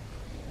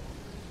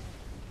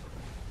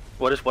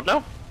 What is what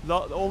now?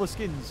 All the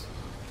skins.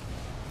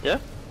 Yeah?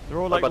 They're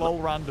all like lol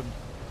random.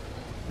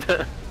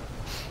 Oh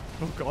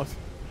god.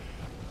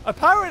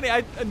 Apparently,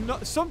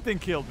 something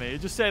killed me.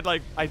 It just said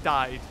like I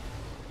died.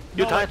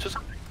 You died to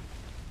something?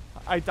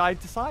 I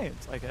died to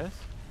science, I guess.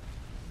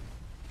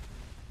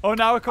 Oh,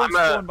 now I can't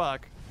spawn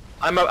back.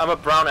 I'm a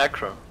brown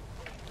acro.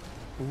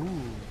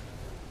 Ooh.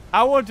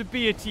 I want to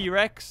be a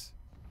T-Rex.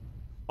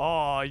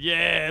 Oh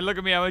yeah, look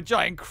at me, I'm a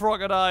giant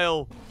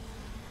crocodile.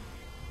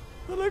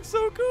 That looks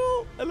so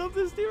cool. I love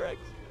this T-Rex.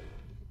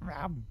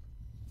 Ram.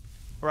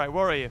 Alright,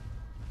 what are you?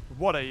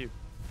 What are you?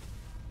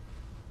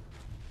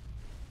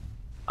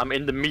 I'm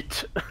in the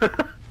meat.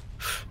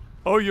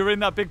 Oh, you're in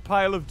that big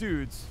pile of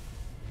dudes.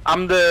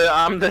 I'm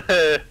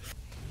the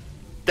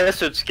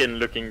desert skin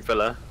looking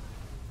fella.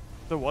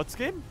 The what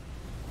skin?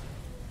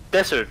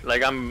 Desert,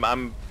 like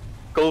I'm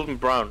golden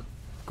brown.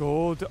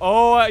 Gold.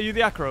 Oh, are you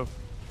the acro?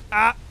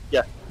 Ah.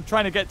 Yeah. I'm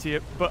trying to get to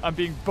you, but I'm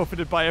being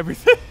buffeted by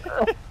everything.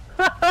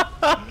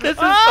 This is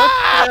so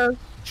bad.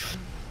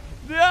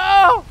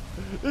 No!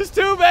 There's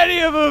too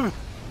many of them.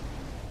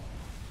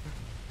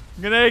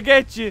 I'm gonna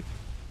get you.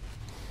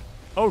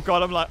 Oh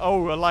god, I'm like,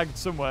 oh, I lagged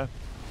somewhere.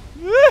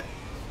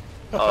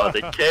 Oh,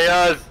 the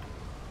chaos.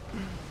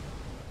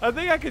 I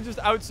think I can just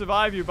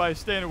out-survive you by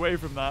staying away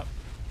from that.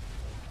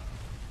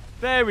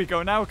 There we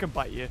go, now I can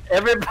bite you.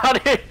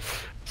 Everybody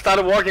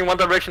started walking one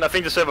direction. I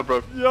think the server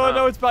broke. Yo,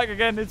 no, it's back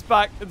again. It's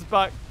back. It's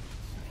back.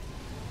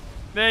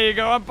 There you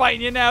go. I'm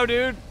biting you now,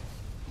 dude.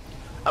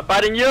 I'm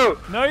biting you.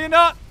 No, you're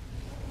not.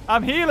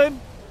 I'm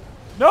healing.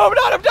 No, I'm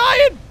not. I'm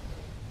dying.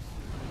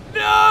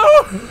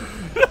 No.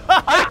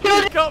 I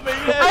killed you. Got me.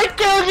 Yes. I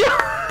killed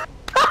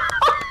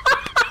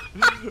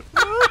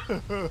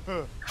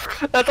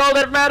you. That's all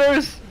that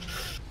matters.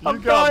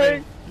 I'm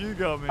dying. You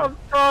got me. I'm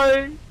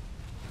dying.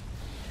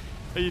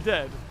 Are you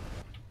dead?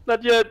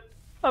 Not yet.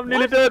 I'm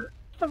nearly dead.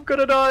 I'm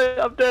gonna die.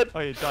 I'm dead. Oh,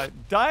 you died.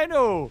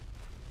 Dino.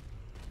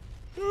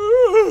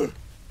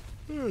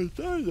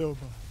 Dino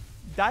man.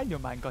 Dino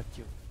man got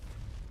you.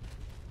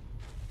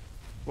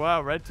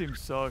 Wow, red team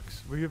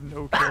sucks. We have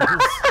no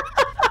kills.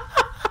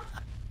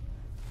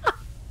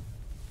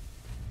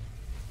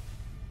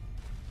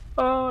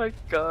 Oh my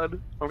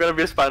god. I'm gonna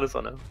be a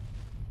Spinosaur now.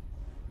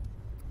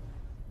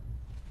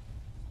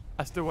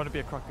 I still want to be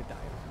a crocodile.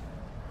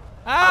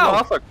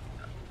 Ow!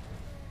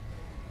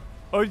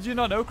 Oh, did you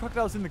not know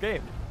crocodiles in the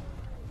game?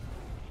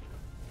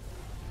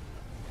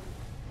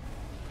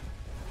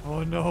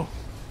 Oh no.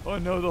 Oh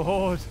no, the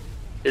horde.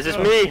 This is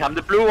me. I'm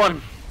the blue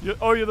one.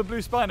 You're the blue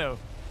Spino?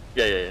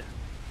 Yeah.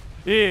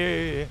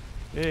 Yeah.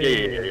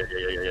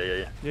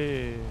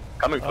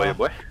 Coming for you,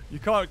 boy. You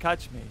can't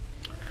catch me.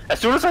 As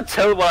soon as I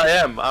tell what I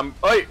am,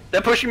 Oi!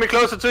 They're pushing me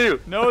closer to you.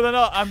 No, they're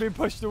not. I'm being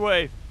pushed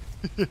away.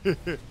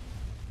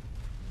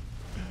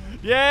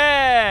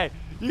 Yeah!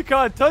 You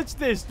can't touch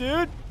this,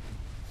 dude.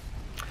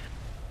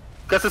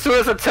 Because as soon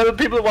as I tell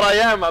people what I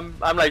am,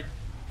 I'm like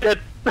dead.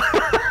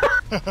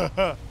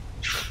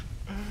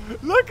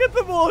 Look at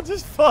them all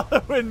just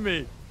following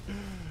me.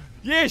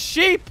 Yeah,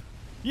 sheep.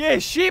 Yeah,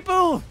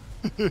 sheeple.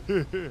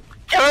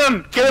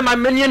 Kill him, my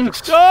minions.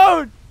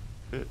 Don't.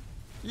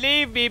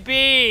 Leave me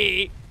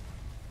be.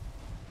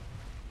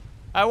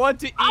 I want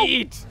to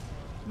eat.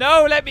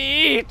 No, let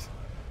me eat.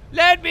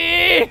 Let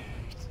me eat!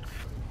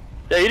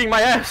 They're eating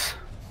my ass!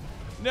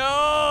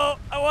 No!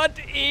 I want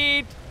to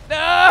eat!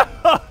 No!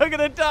 I'm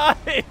gonna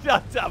die!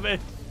 God damn it!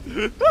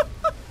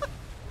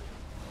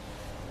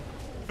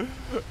 I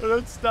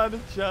don't stand a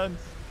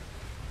chance.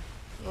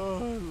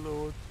 Oh,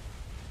 Lord.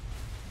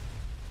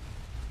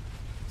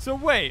 So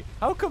wait,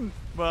 how come...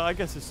 Well, I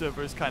guess the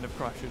server is kind of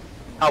crashing.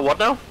 What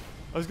now?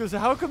 I was gonna say,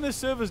 how come this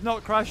server's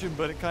not crashing,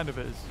 but it kind of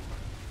is?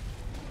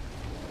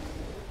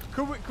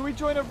 Could we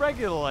join a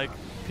regular, like,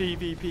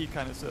 PvP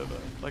kind of server?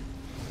 Like,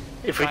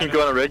 if we can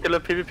go on a regular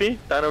PvP?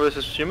 Dino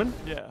versus human?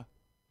 Yeah.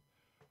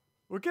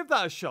 We'll give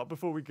that a shot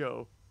before we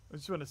go. I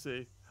just want to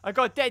see. I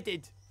got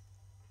deaded!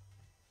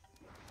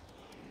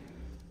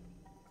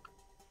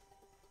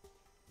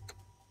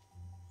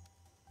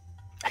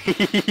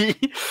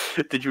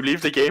 Did you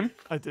leave the game?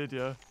 I did,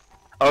 yeah.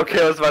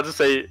 Okay, I was about to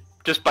say,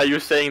 just by you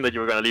saying that you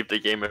were gonna leave the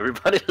game,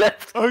 everybody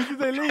left. Oh, did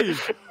they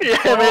leave? Yeah,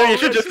 maybe you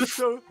should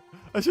just...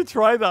 I should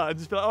try that and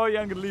just be like, oh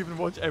yeah, I'm gonna leave and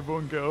watch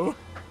everyone go.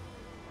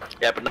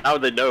 Yeah, but now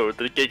they know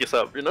the gig is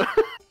up, you know?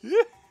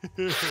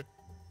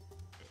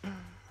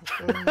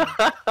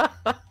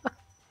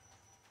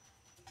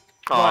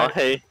 Aw, Right.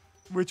 hey.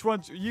 Which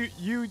one?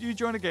 You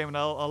join a game and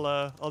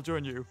I'll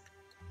join you.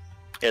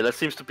 Yeah, that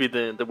seems to be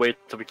the way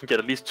so we can get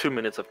at least 2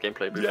 minutes of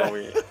gameplay before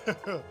we...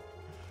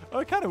 Oh,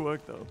 it kind of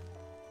worked though.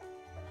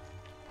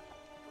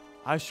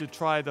 I should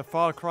try the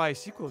Far Cry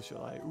sequel,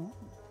 shall I? Ooh.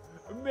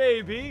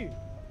 Maybe.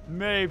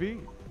 Maybe.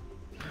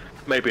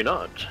 Maybe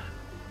not.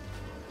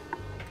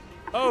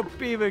 Oh,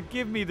 Beaver,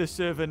 give me the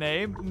server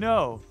name.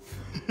 No.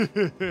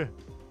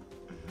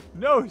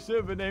 No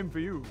server name for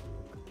you.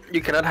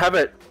 You cannot have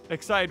it.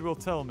 Excited will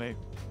tell me.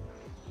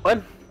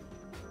 What?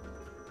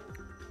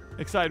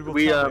 Excited will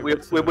tell me.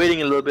 We're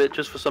waiting a little bit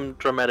just for some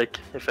dramatic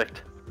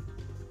effect.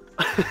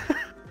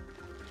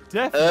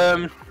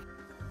 Definitely.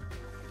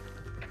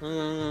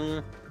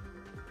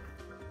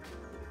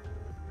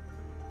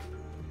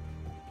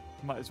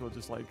 Might as well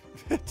just like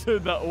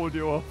turn that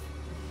audio off.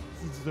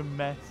 This is a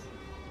mess.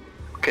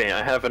 Okay,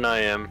 I have an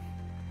IM.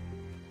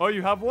 Oh,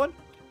 you have one?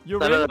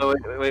 You're in? No,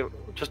 wait,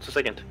 just a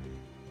second.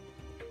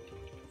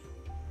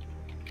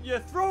 You're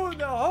throwing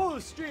the whole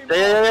stream.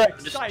 Yeah.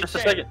 Just a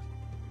second.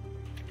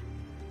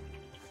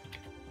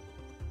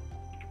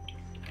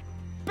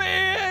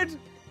 Beard!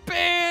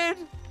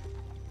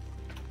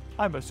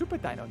 I'm a super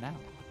dino now.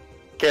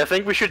 Okay, I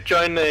think we should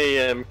join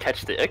the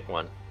catch the egg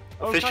one.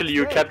 Oh, Officially,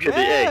 you captured the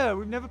egg. egg. Yeah,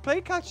 we've never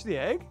played catch the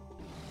egg.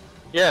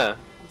 Yeah.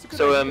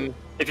 So idea.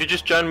 if you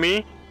just join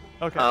me,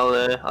 okay,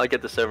 I'll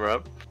get the server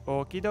up.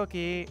 Okie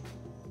dokie.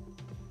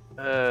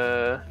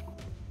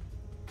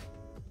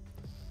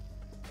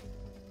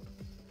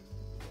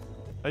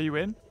 Are you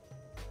in?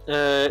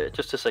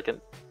 Just a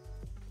second.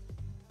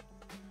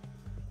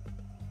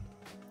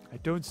 I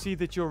don't see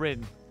that you're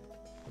in.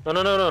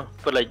 No.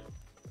 But like,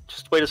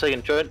 just wait a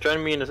second.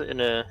 Join me in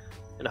a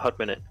hot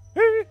minute.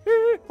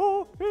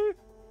 Oh,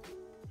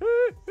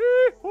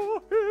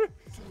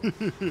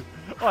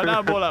 now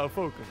I'm all out of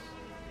focus.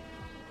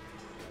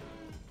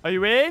 Are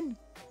you in?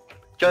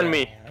 Join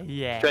me.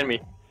 Yeah. Join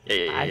me.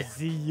 Yeah. I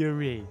see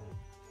you're in.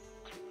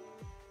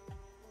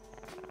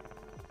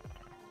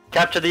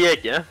 Capture the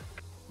egg, yeah?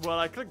 Well,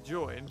 I clicked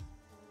join.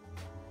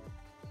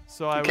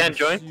 So I can't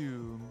join?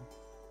 assume...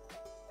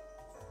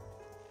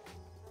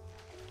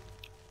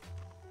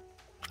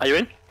 Are you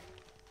in?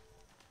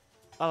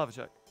 I'll have a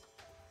check.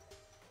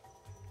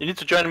 You need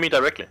to join me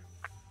directly.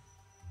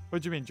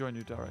 What do you mean join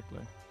you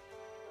directly?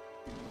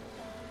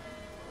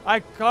 I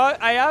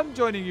can't. I am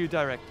joining you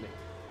directly.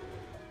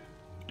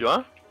 You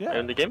are? Yeah. You're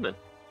in the game then.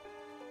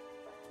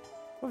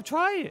 I'm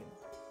trying.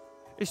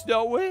 It's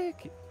not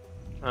working.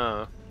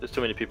 Oh, there's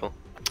too many people.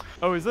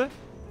 Oh, is it?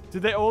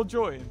 Did they all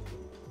join?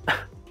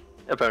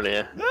 Apparently,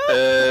 yeah.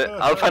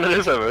 I'll find a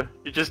new server.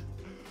 You just...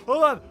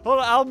 Hold on.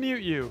 I'll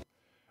mute you.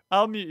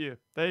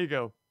 There you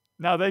go.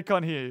 Now they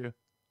can't hear you.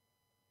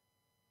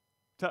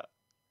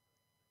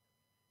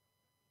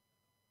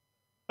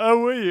 Oh,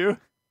 were you?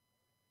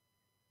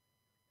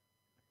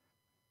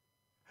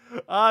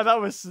 Ah,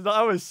 that was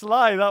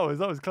sly. That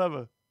was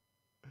clever.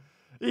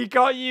 He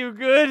got you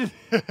good.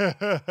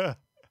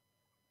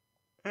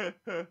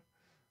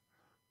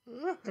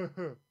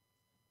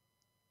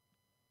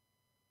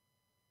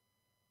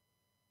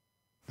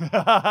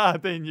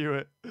 They knew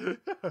it.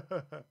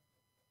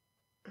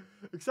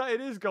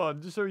 Excited is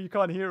gone, just so you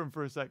can't hear him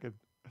for a second.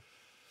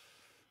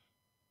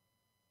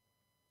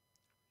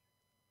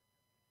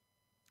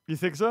 You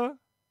think so?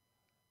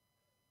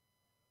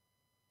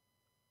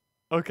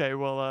 Okay,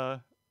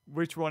 well,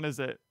 which one is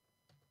it?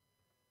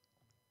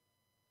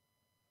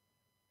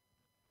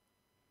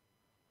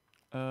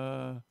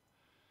 Out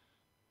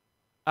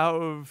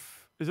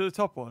of... Is it the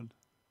top one?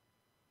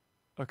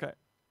 Okay.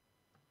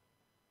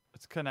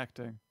 It's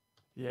connecting.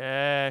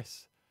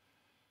 Yes.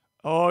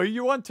 Oh,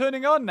 you want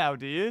turning on now,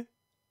 do you?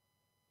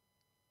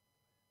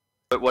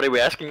 But what are we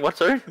asking? What,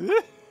 sorry?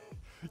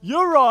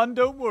 You're on,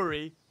 don't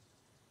worry.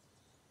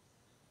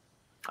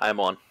 I'm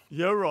on.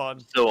 You're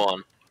on. So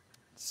on.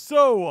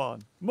 So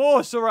on.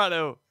 More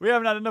Cerato. We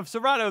haven't had enough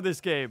Cerato this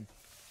game.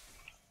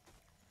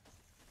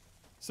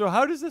 So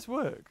how does this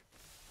work?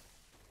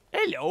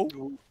 Hello.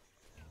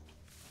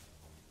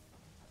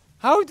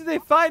 How did they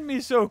find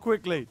me so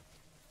quickly?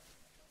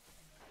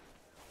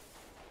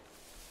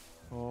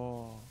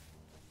 Oh.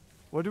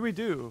 What do we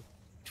do?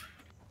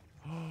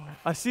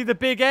 I see the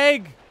big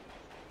egg.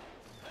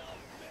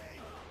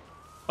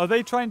 Are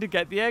they trying to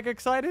get the egg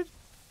excited?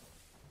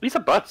 These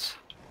are butts.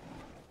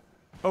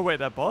 Oh wait,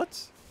 they're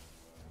bots?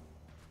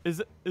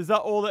 Is that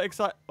all that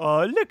excite?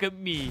 Oh, look at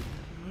me.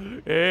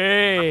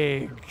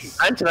 Eggs.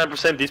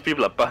 99% these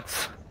people are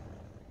butts.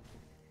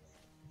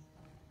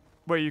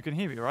 Wait, you can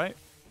hear me, right?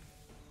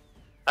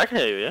 I can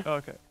hear you, yeah. Oh,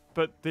 okay.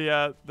 But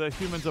the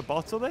humans are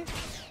bots, are they?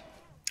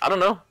 I don't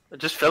know. It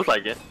just felt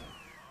like it.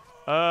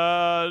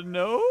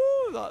 No.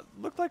 That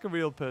looked like a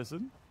real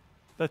person.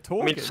 They're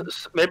talking. I mean,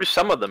 maybe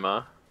some of them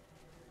are.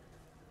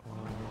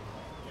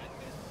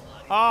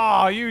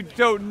 Oh, you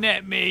don't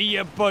net me,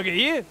 you bugger,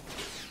 you.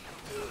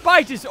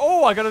 Bite his...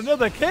 Oh, I got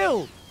another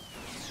kill.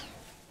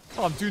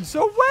 Oh, I'm doing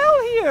so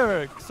well here.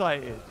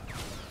 Excited.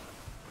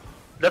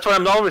 That's why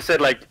I've always said,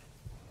 like,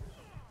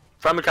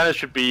 Primal Carnage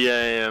should be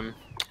a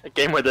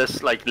game where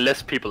there's, like,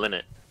 less people in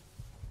it.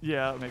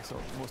 Yeah, that makes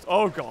sense.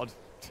 Oh, God.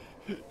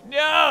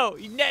 No!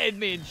 He netted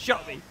me and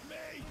shot me.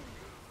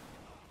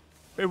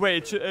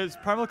 Wait,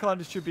 Primal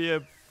Carnage should be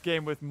a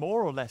game with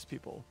more or less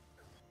people?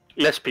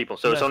 Less people,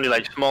 so it's only,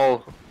 like,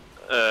 small...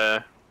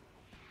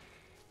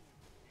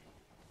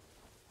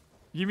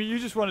 You mean you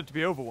just want it to be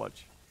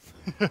Overwatch?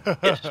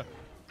 Yes,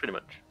 pretty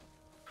much.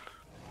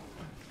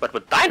 But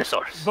with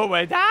dinosaurs. But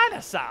with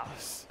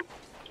dinosaurs.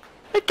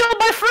 They killed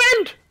my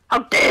friend! How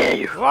dare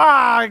you!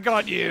 Ah, I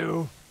got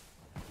you.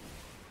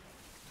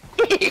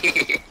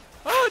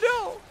 Oh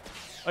no!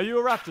 Are you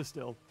a raptor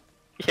still?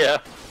 Yeah.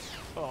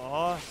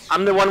 Aww.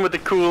 I'm the one with the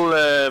cool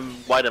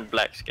white and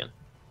black skin.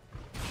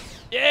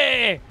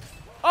 Yeah!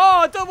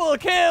 Oh, double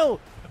kill!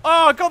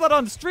 Oh, I got that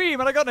on stream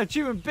and I got an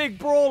achievement, Big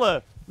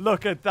Brawler.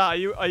 Look at that.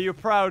 Are you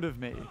proud of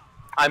me?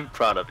 I'm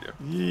proud of you.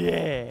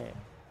 Yeah.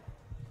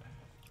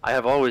 I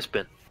have always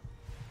been.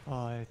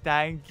 Oh,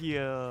 thank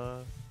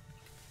you.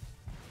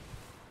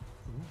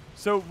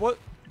 So what?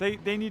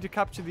 They need to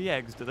capture the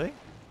eggs, do they?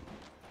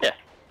 Yeah.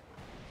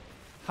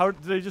 How do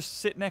they just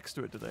sit next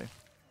to it? Do they?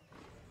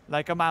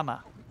 Like a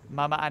mama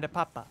and a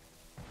papa.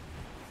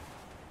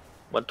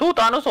 When two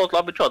dinosaurs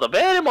love each other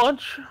very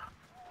much.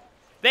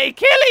 They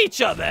kill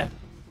each other.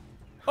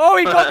 Oh,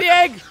 he got the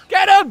egg!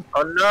 Get him!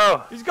 Oh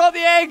no! He's got the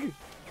egg!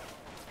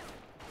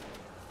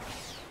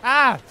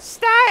 Ah,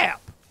 stab!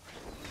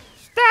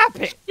 Stab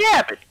it!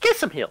 Stab it! Get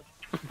some heal!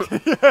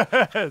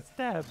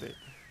 Stab it.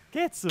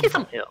 Get some. Get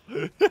some heal!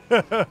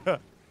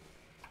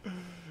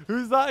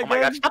 Who's that again? Oh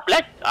my god, stop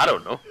black! I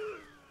don't know.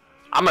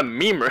 I'm a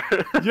memer.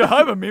 Yeah,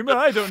 I'm a memer.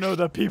 I don't know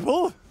the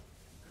people.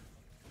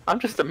 I'm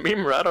just a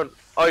memer. I don't...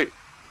 Oh,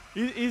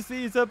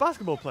 He's a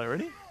basketball player,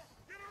 isn't he?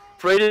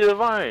 Brady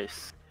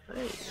device.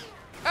 Hey.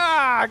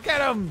 Ah,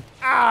 get him!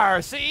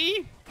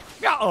 RC!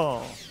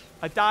 Oh,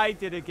 I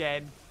died it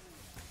again.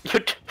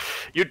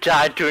 You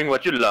died doing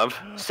what you love,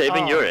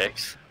 saving your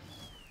ex.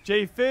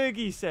 Jay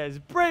Fergie says,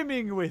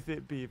 brimming with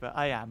it, Beaver.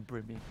 I am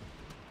brimming.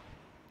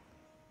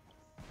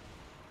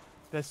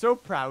 They're so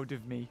proud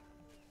of me.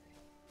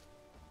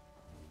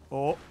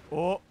 Oh.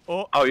 Oh,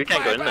 you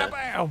can't go in there.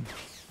 Bam.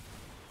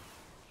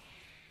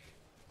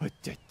 I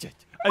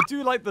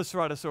do like the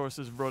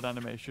Ceratosaurus' run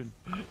animation.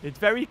 It's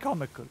very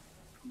comical.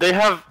 They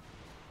have...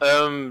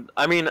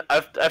 I mean, I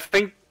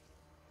think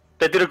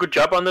they did a good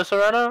job on the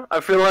Ceratosaurus. I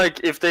feel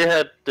like if they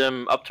had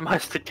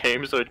optimized the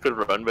game so it could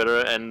run better,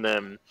 and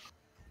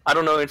I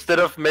don't know, instead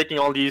of making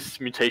all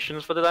these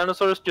mutations for the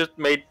dinosaurs, just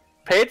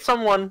paid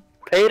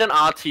an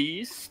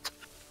artist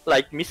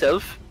like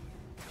myself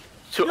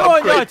to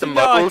upgrade the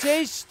models.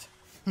 Artist.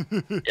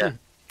 Yeah,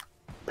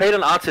 paid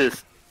an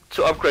artist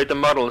to upgrade the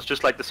models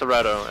just like the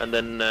Ceratosaurus, and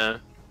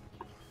then.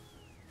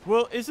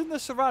 Well, isn't the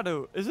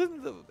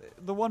Ceratosaurus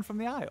the one from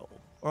the Isle?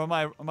 Or am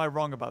I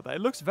wrong about that?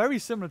 It looks very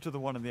similar to the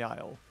one in the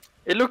Isle.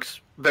 It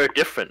looks very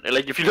different.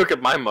 Like if you look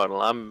at my model,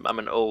 I'm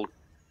an old.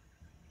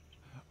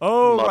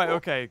 Oh model. right,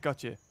 okay,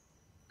 gotcha.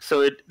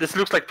 So this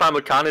looks like Primal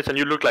Carnage, and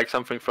you look like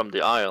something from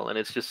the Isle, and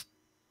it's just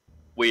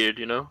weird,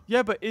 you know?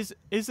 Yeah, but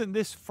isn't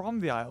this from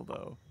the Isle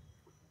though?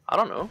 I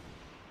don't know.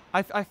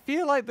 I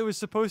feel like there was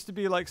supposed to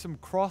be like some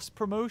cross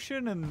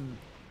promotion, and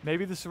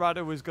maybe the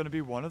Ceratosaurus was going to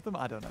be one of them.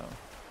 I don't know.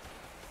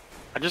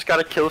 I just got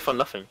a kill for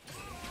nothing.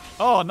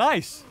 Oh,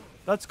 nice.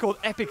 That's called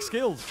epic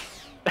skills.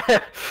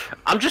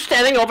 I'm just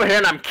standing over here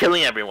and I'm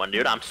killing everyone,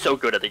 dude. I'm so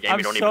good at the game.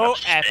 You don't even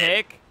understand.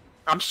 Epic.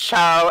 I'm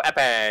so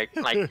epic.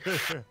 Like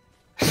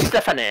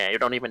Stephanie, you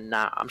don't even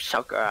know. I'm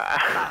so good.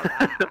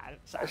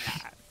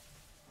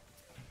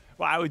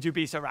 Why would you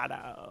be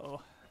Ceratosaurus?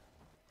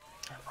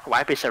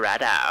 Why be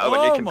Ceratosaurus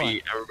when you can be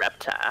a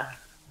raptor?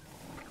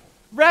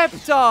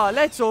 Raptor!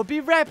 Let's all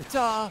be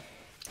Raptor!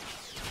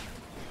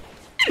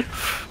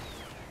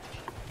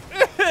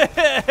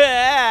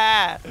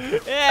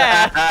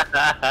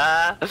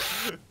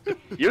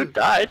 You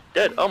died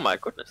dead. Oh my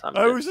goodness.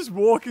 I was just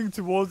walking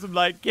towards him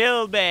like,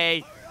 kill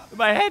me.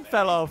 My head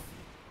fell off.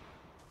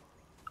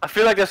 I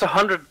feel like there's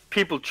 100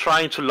 people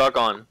trying to log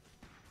on.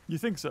 You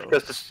think so?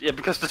 Because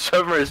the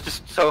server is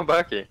just so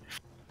buggy.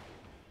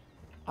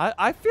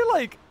 I feel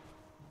like,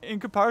 in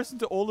comparison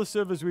to all the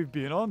servers we've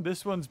been on,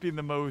 this one's been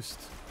the most,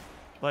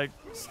 like,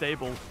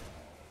 stable.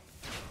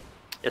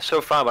 Yeah,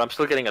 so far, but I'm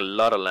still getting a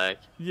lot of lag.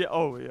 Yeah,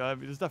 oh yeah, I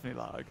mean, there's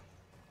definitely lag.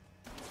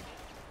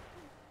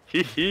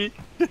 Hee.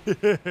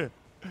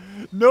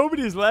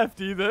 Nobody's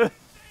left either.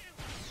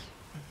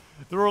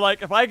 They're all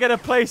like, if I get a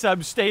place,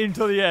 I'm staying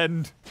till the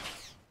end.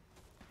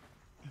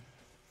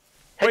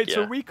 Heck Wait, yeah.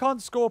 so we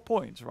can't score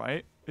points,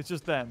 right? It's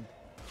just them.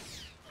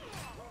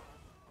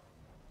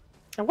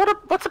 And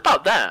what's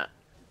about that?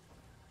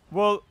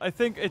 Well, I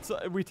think it's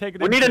we take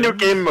it. We need a new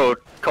game mode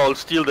called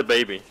Steal the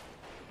Baby.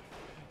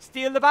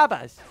 Steal the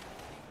babas.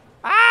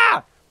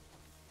 Ah!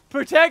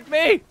 Protect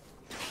me!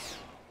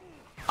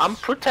 I'm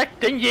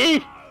protecting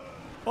ye.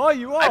 Oh,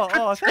 you are.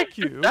 Oh, thank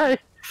you. Die.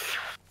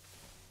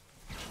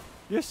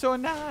 You're so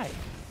nice.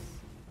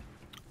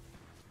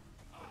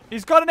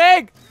 He's got an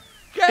egg.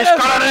 Get He's him!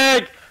 got an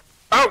egg.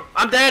 Oh,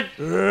 I'm dead.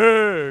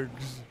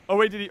 Eggs. Oh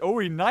wait, did he? Oh,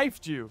 he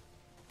knifed you.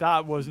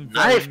 That wasn't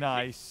very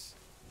nice.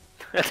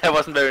 That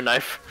wasn't very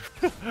nice.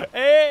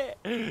 Hey,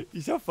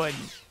 you're so funny.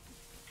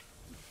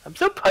 I'm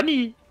so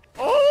punny.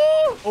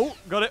 Oh,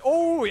 got it.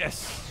 Oh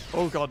yes.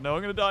 Oh god, no,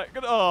 I'm gonna die.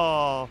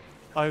 Oh,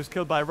 I was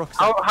killed by a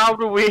rucksack. How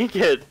do we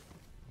get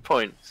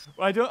points?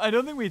 I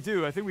don't think we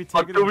do. I think we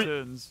take it in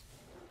turns.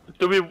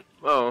 Do we?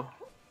 Oh.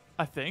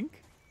 I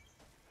think.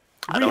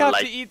 I We don't have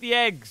like... to eat the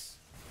eggs.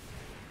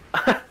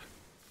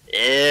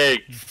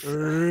 Eggs.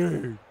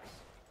 Eggs.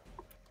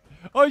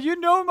 Oh, you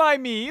know my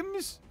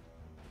memes?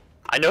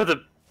 I know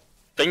the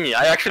thingy.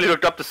 I actually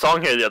looked up the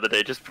song here the other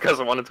day just because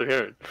I wanted to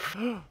hear it.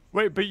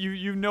 Wait, but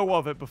you know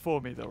of it before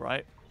me though,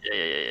 right?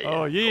 Yeah.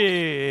 Oh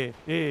yeah.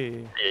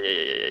 Yeah.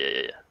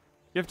 You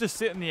have to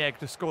sit in the egg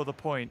to score the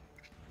point.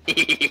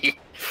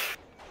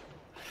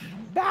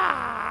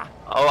 Ah!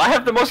 Oh, I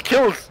have the most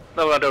kills.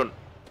 No, I don't.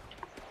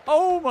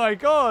 Oh my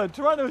god,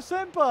 Tyranno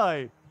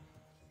Senpai!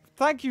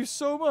 Thank you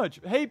so much.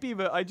 Hey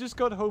Beaver, I just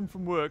got home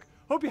from work.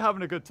 Hope you're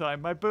having a good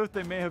time. My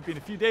birthday may have been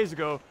a few days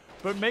ago,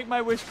 but make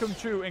my wish come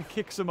true and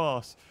kick some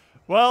ass.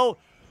 Well,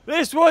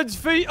 this one's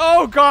for you.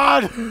 Oh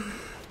god!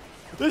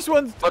 This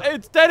one's,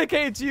 it's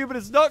dedicated to you, but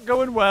it's not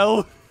going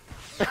well.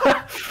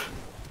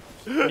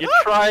 You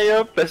try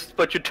your best,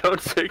 but you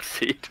don't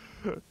succeed.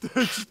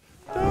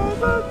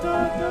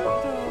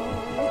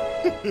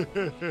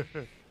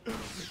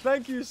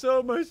 Thank you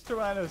so much,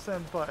 Tyranno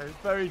Senpai. It's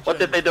very generous. What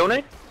did they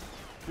donate?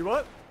 You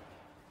what?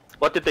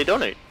 What did they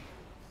donate?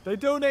 They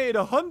donated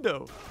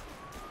 $100.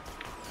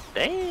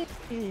 Dang.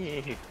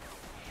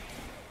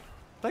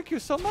 Thank you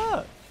so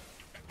much.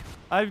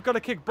 I've got to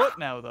kick butt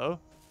now, though.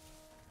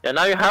 Yeah,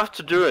 now you have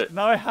to do it.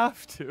 Now I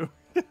have to.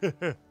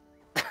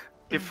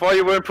 Before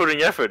you weren't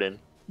putting effort in.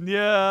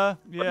 Yeah.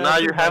 But now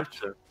you have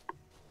to.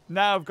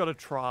 Now I've got to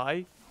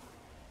try.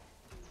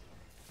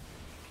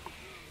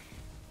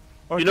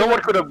 Or you know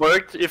what could have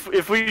worked?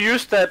 If we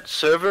used that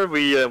server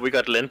we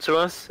got lent to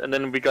us, and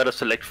then we got a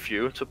select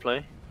few to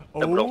play.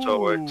 That would also have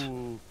worked.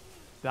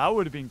 That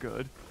would have been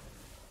good.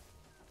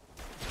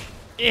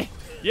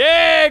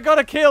 Yeah, got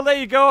a kill. There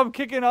you go. I'm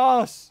kicking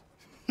ass.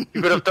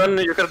 You could have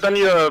done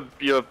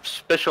your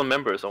special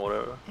members or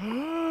whatever.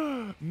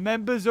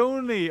 Members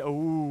only.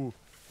 Oh,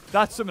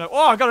 that's something.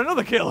 Oh, I got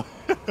another kill.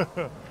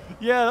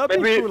 Yeah,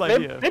 that'd be a cool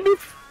idea.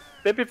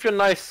 Maybe if you're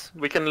nice,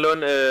 we can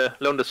loan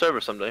the server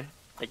someday.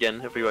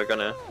 Again, if we were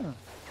gonna.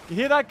 You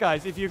hear that,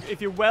 guys? If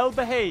you're well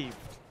behaved,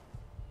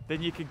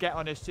 then you can get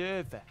on a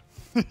server.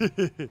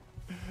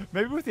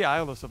 Maybe with the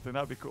Isle or something.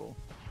 That'd be cool.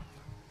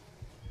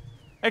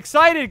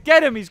 Excited!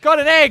 Get him! He's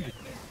got an egg!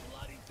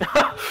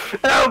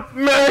 Help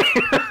me!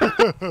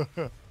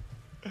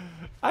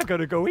 I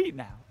gotta go eat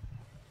now.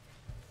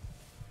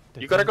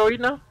 You gotta go eat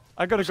now?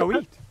 I gotta go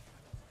eat.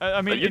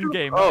 I mean, in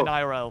game, not in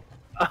IRL.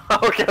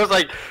 Okay, I was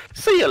like,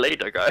 see you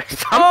later,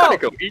 guys. I'm gonna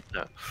go eat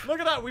now. Look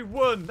at that, we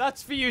won.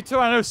 That's for you,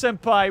 Tyranno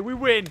Senpai. We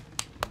win.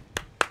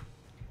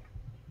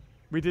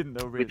 We didn't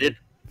though, really.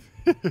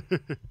 We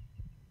did.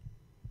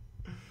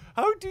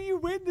 How do you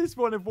win this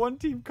one if one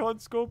team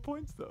can't score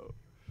points, though?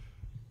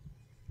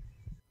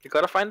 You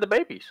gotta find the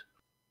babies.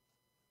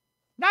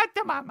 Not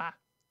the mama.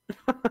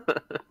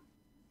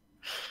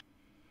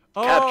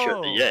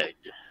 Capture the egg.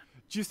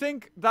 Do you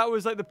think that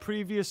was like the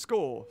previous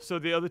score, so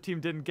the other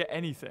team didn't get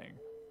anything?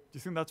 Do you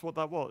think that's what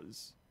that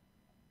was?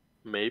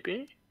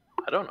 Maybe.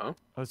 I don't know.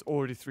 There's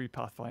already 3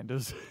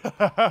 Pathfinders.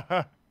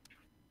 I'm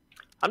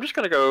just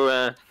gonna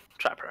go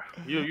trapper.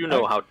 You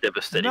know how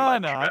devastating. No,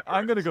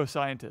 I'm gonna go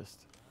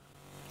scientist.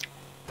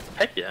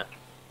 Heck yeah.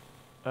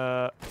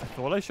 I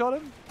thought I shot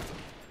him.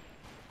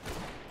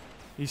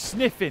 He's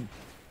sniffing.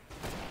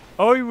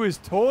 Oh, he was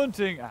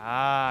taunting.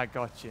 Ah,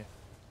 gotcha.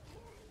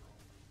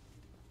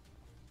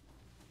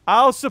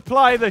 I'll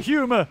supply the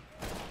humor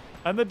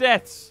and the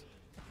deaths,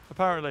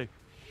 apparently.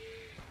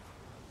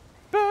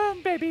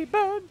 Burn, baby,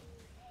 burn.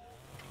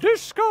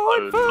 Disco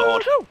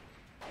Inferno.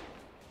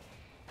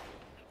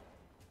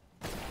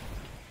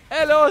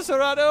 Hello,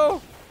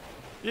 Cerrato.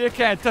 You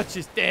can't touch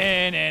this.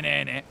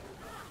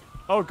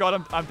 Oh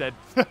god, I'm dead.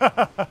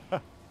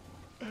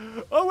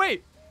 Oh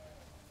wait.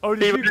 Oh,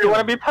 do you want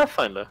to be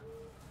Pathfinder?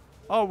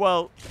 Oh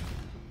well.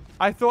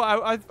 I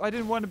thought I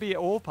didn't want to be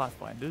all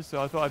Pathfinders,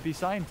 so I thought I'd be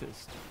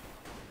scientist.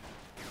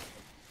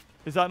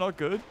 Is that not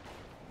good?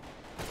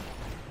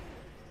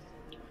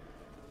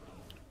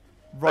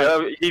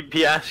 Right.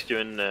 He asked you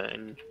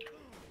in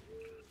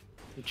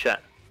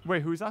chat.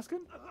 Wait, who's asking?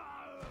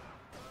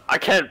 I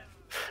can't.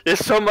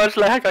 There's so much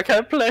lag. I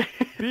can't play.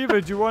 Beaver,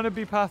 do you want to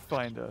be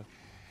Pathfinder?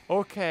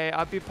 Okay,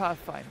 I'll be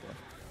Pathfinder.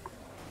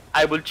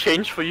 I will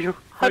change for you.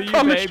 For I you,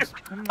 promise babes.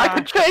 you. I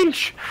can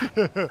change.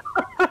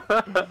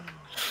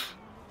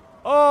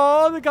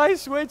 Oh, the guy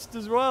switched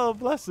as well.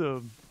 Bless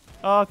him.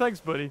 Oh, thanks,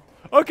 buddy.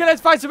 Okay,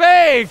 let's find some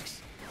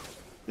eggs.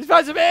 Let's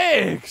find some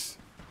eggs.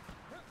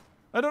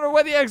 I don't know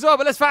where the eggs are,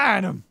 but let's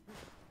find them.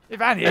 Let's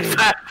find the eggs.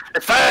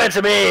 Let's find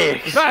some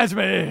eggs. Let's find some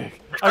eggs.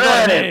 I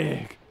got an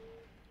egg.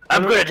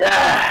 I'm gonna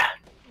die.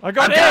 I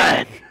got an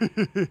egg.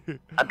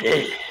 I'm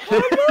dead.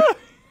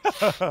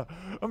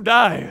 I'm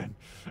dying.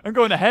 I'm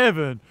going to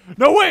heaven.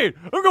 No, wait.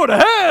 I'm going to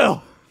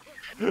hell.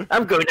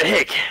 I'm going to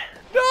heck.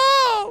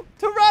 No!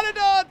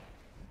 Pteranodon!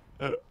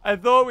 I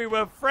thought we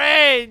were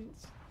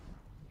friends.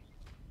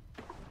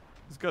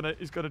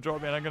 He's gonna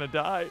drop me and I'm gonna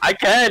die. I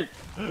can't.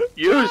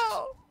 Use.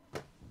 No!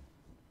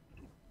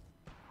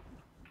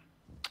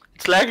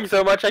 It's lagging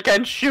so much I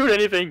can't shoot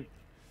anything.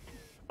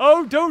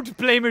 Oh, don't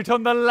blame it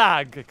on the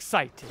lag,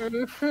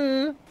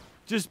 excited.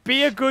 Just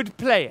be a good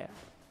player.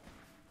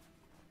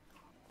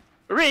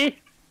 Re.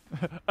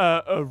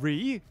 A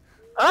re?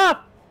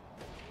 Ah!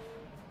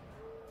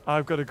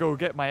 I've got to go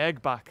get my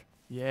egg back.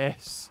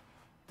 Yes.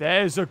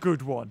 There's a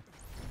good one.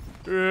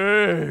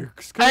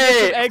 Eggs. Can we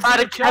get some eggs in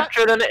the chat?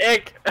 Captured an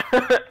egg.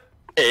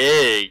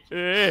 Egg.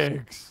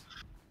 Eggs.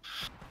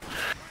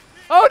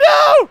 Oh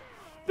no!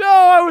 No,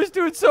 I was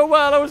doing so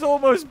well. I was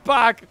almost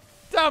back.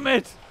 Damn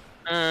it.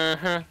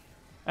 Not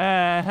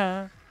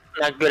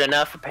good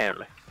enough,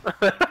 apparently.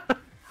 I'm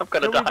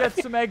gonna die. Can we get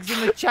some eggs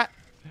in the chat?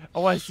 I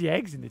want to see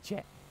eggs in the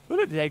chat. Look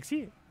at the eggs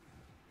here.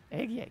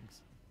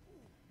 Eggs.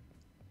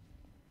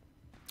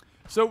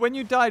 So when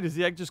you die, does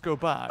the egg just go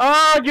back?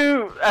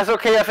 Oh, that's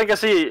okay. I think I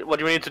see what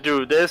you need to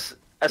do. There's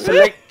a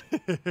select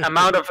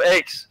amount of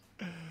eggs.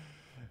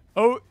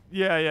 Oh,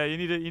 yeah. You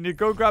need to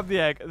go grab the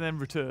egg and then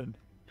return.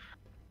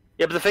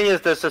 Yeah, but the thing is,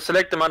 there's a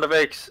select amount of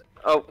eggs.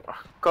 Oh,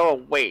 go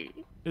away.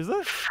 Is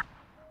there?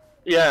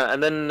 Yeah,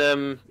 and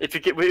then if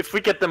we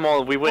get them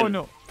all, we win. Oh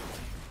no.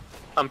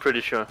 I'm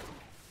pretty sure.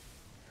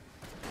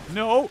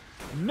 No.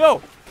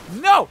 I'm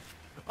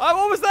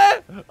almost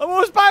there. I'm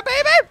almost back,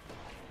 baby.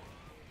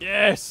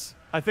 Yes.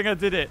 I think I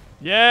did it.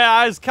 Yeah,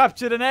 I has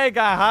captured an egg,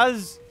 I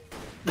has.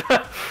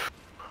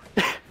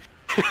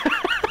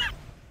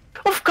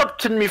 I've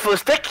captured me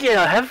first egg,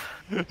 yeah, I have.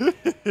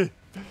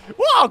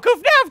 Wow,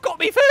 Guv, now I've got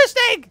me first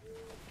egg.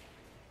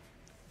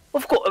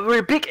 I've got a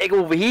really big egg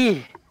over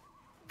here.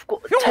 I've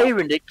got a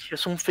tyrant egg or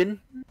something.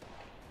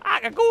 I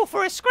can go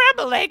for a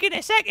scrambled egg in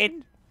a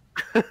second.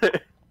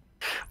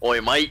 Oi,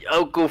 mate,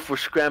 I'll go for a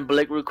scrambled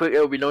egg real quick.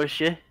 It'll be nice,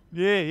 yeah?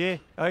 Yeah.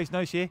 Oh, it's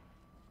nice, yeah.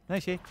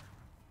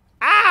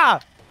 Ah!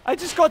 I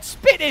just got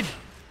spitted.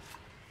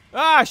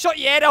 Ah, shot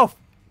your head off.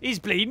 He's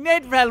bleeding.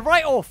 Head fell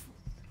right off.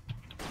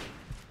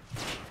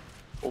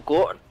 Oh,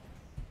 God.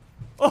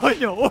 Oh,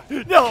 no.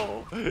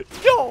 Yo!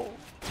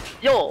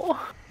 Yo!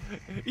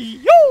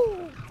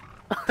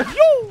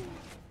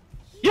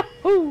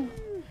 Yahoo!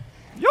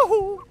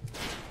 Yo!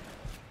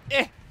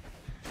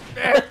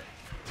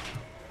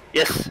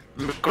 Yes,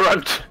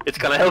 grunt. It's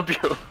gonna help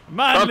you.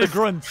 Man, the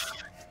grunt.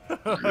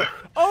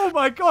 Oh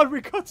my God,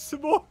 we got some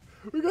more.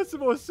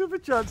 Super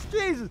chats.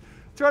 Jesus.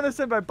 Trying to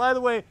send back. By the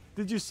way,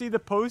 did you see the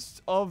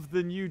posts of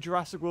the new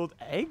Jurassic World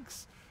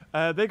eggs?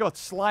 They got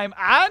slime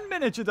and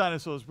miniature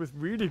dinosaurs with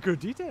really good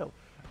detail.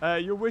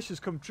 Your wish has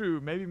come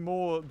true. Maybe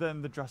more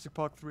than the Jurassic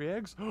Park 3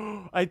 eggs.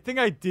 I think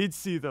I did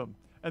see them,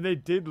 and they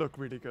did look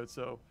really good.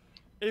 So,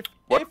 if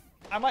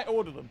I might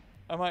order them,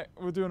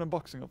 we'll do an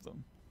unboxing of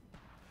them,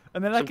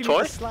 and then I can eat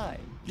the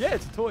slime. Yeah,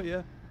 it's a toy.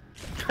 Yeah.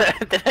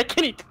 Then I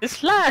can eat the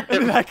slime.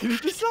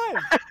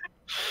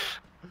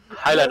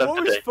 Highlight of what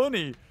the was day.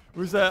 funny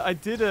was I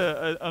did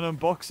an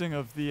unboxing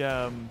of the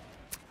I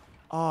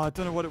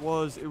don't know what it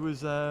was. It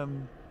was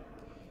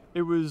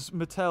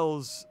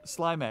Mattel's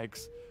slime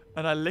eggs,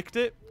 and I licked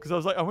it because I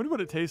was like, I wonder what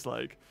it tastes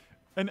like.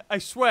 And I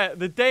swear,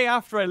 the day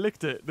after I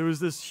licked it, there was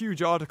this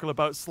huge article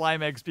about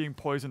slime eggs being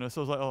poisonous.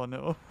 I was like, oh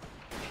no,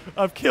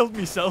 I've killed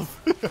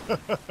myself.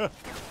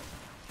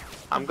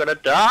 I'm gonna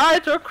die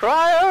to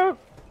cryo.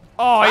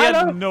 Oh, I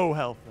had no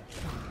health.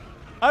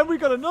 And we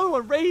got another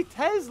one, Ray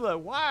Tesla.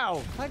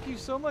 Wow, thank you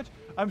so much.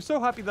 I'm so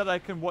happy that I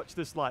can watch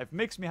this live.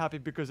 Makes me happy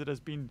because it has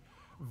been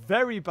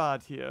very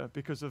bad here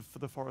because of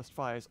the forest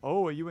fires.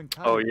 Oh, are you in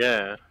Canada? Oh,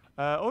 yeah.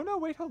 Oh, no,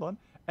 wait, hold on.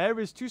 Air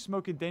is too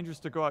smoky and dangerous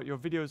to go out. Your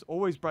videos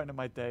always brighten up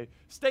my day.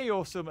 Stay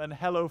awesome and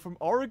hello from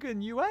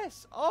Oregon,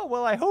 US. Oh,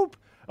 well, I hope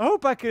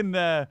I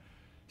can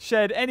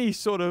shed any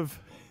sort of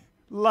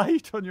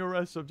light on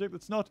your subject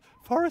that's not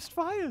forest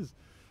fires.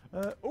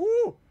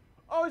 Oh,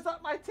 is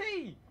that my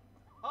tea?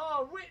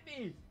 Oh,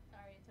 Whitney.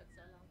 Sorry it took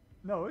so long.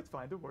 No, it's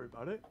fine. Don't worry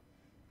about it.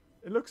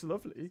 It looks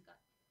lovely.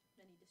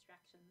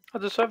 Oh,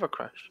 the server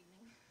crashed.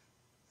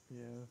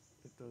 Yeah,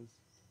 it does.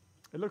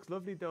 It looks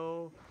lovely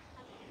though.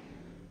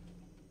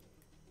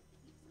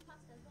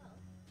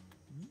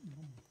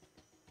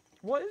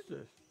 What is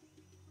this?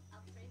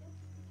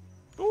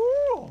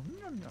 Oh,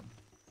 yum, yum.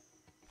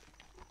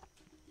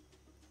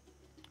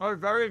 Oh,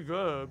 very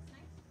good.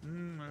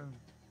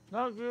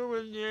 Not good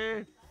with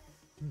you.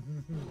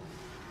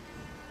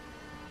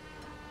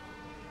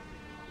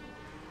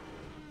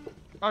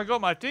 I got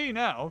my tea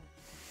now.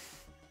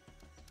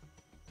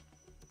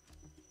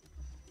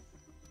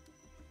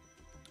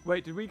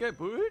 Wait, did we get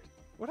booted?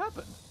 What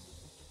happened?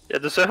 Yeah,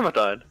 the server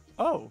died.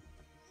 Oh.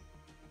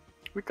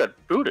 We got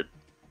booted.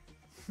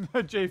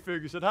 Jay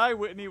Ferguson, hi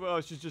Whitney. Well,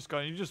 she's just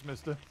gone. You just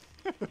missed her.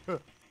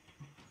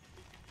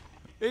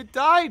 It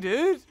died,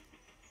 dude.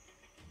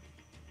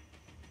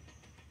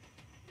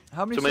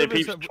 How many? Too many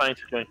people trying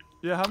to join.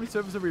 Yeah, how many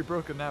servers have we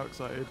broken now?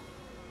 Excited.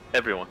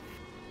 Everyone.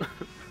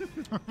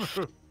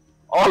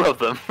 All of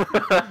them.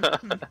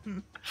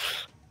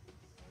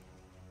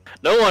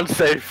 No one's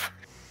safe.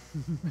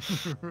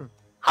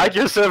 Hide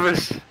your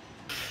servers.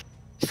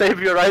 Save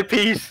your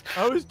IPs.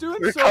 I was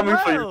doing We're so coming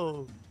well. for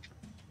you.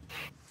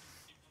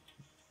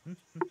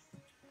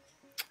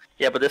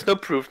 Yeah, but there's no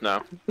proof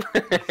now.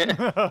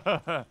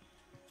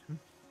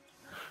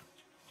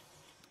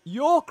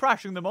 You're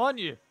crashing them, aren't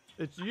you?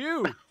 It's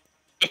you.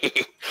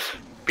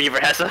 Beaver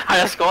has a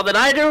higher score than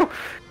I do.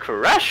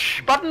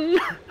 Crash button.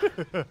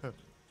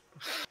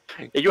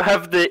 You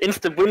have the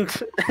instant win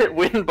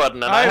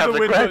button, and I have the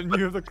win crash button.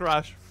 You have the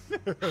crash.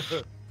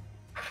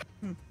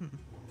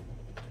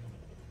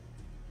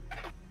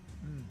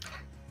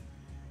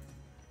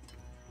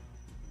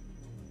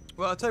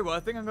 Well, I'll tell you what.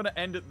 I think I'm gonna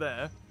end it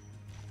there.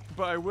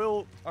 But I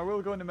will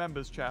go into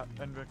members chat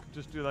and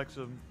just do like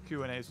some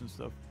Q&As and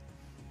stuff.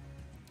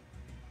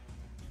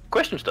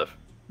 Question stuff.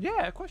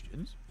 Yeah,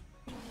 questions.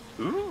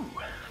 Ooh.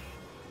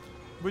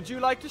 Would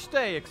you like to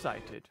stay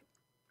excited?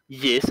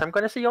 Yes, I'm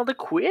gonna see all the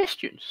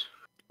questions.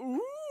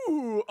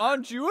 Ooh,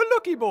 aren't you a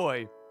lucky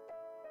boy?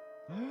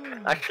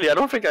 Actually, I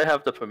don't think I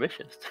have the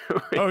permissions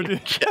to Oh,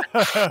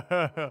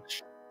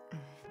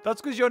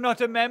 that's because you're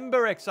not a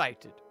member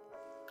excited.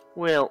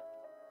 Well,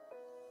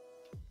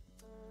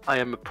 I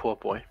am a poor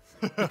boy.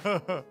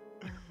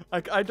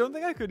 I don't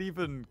think I could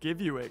even give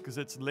you it because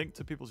it's linked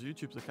to people's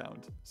YouTube's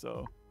account.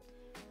 So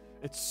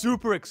it's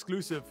super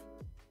exclusive.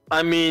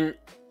 I mean,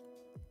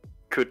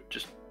 can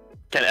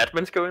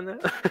admins go in there?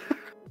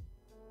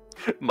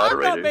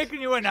 Moderators. I'm not making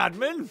you an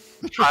admin.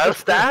 Trial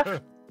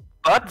staff.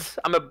 But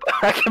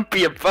I can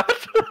be a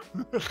butt.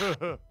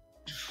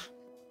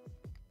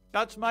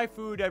 That's my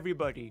food,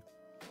 everybody.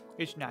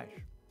 It's nice.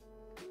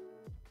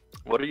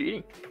 What are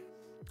you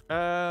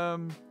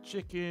eating?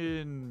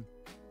 Chicken.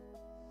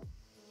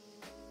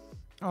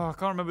 Oh, I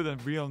can't remember the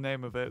real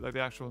name of it, like the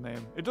actual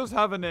name. It does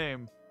have a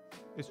name.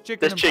 It's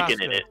chicken. There's and chicken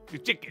pasta. in it.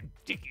 It's chicken.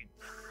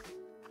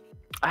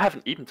 I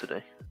haven't eaten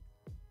today.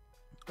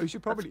 Oh, you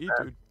should probably eat,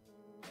 dude.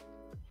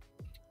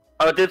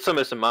 I did some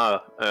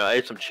SMR. I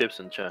ate some chips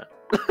in chat.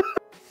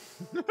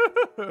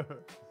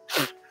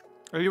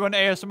 Oh, you want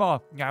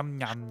ASMR? Yum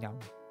yum yum.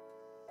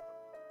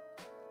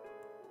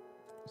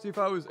 See, if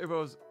I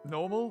was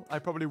normal, I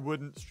probably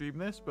wouldn't stream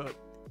this, but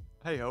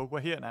hey ho, we're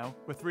here now.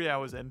 We're 3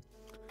 hours in.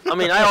 I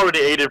mean, I already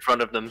ate in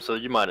front of them, so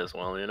you might as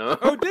well, you know.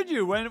 Oh, did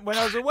you? When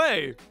I was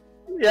away?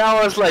 Yeah,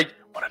 I was like,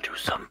 wanna do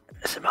some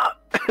SMR.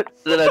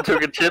 Then I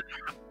took a chip.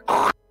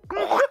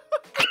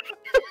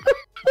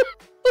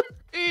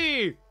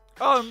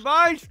 On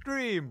my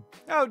stream!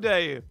 How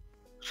dare you?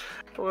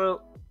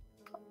 Well,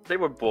 they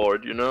were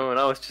bored, you know, and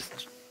I was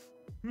just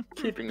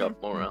keeping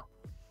up morale.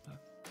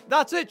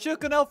 That's it,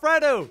 Chuck and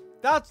Alfredo!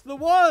 That's the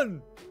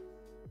one!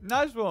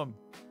 Nice one.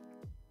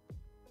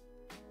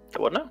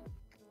 What now?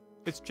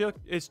 It's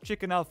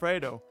chicken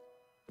Alfredo.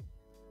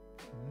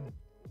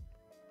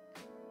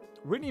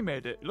 Whitney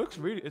made it. It's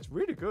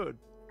really good.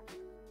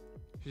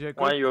 She's a good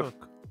Why you?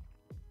 cook.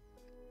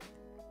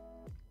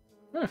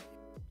 Do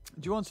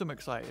you want some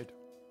excited?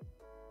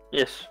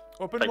 Yes.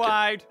 Open Thank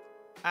wide.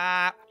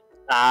 Ah.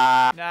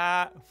 Ah.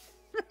 Nah.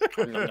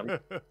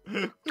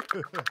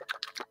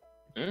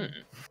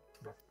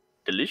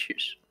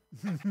 Delicious.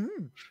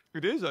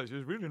 It is actually.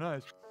 It's really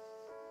nice.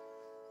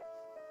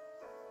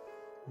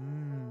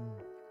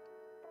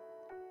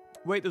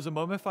 Wait, there's a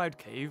mummified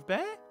cave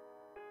bear?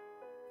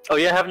 Oh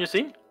yeah, haven't you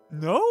seen?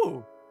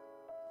 No.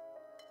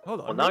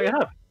 Hold on. Well, now you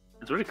have.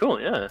 It's really cool,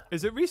 yeah.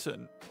 Is it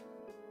recent?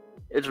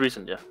 It's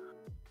recent, yeah.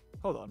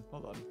 Hold on.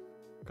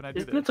 Can I do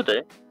Isn't this? it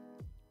today?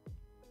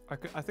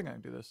 I think I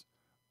can do this.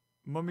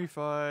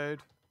 Mummified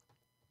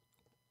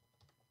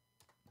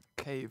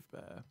cave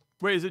bear.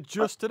 Wait, is it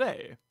just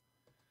today?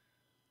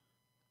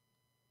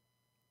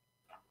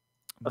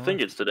 I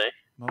think it's today.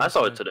 I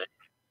saw it today.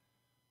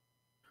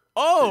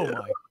 Oh Yeah.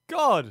 my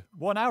god!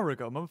 1 hour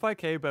ago, mummified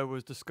cave bear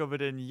was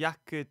discovered in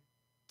Yakutai?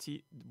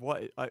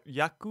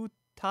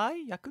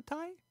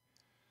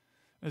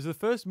 As the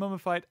first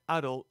mummified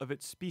adult of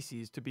its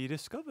species to be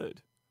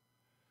discovered.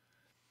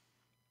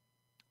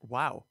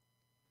 Wow.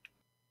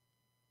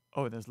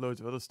 Oh, and there's loads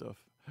of other stuff.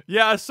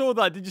 Yeah, I saw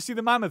that. Did you see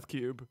the mammoth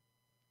cube?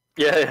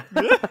 Yeah.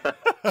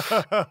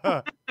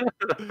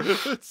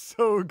 It's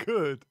so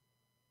good.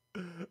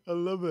 I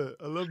love it.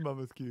 I love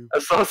mammoth cube. I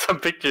saw some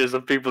pictures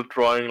of people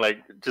drawing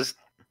like just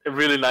a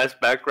really nice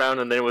background,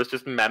 and then it was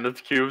just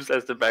mammoth cubes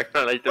as the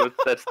background. Like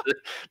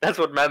that's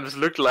what mammoths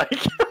look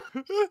like.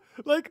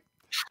 Like,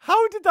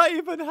 how did that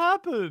even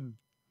happen?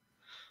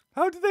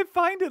 How did they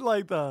find it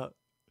like that?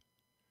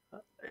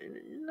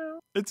 You know,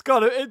 It's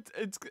gotta.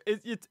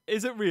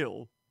 Is it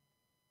real?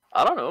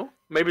 I don't know.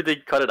 Maybe they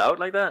cut it out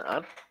like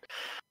that.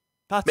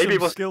 That's maybe some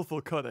it was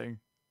skillful cutting.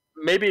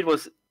 Maybe it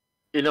was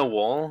in a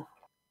wall,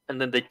 and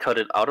then they cut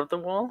it out of the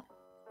wall,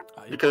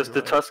 because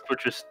the tusks were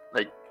just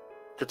like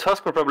the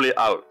tusks were probably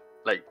out.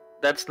 Like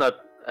that's not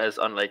as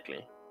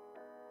unlikely.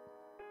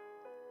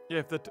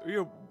 Yeah,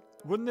 if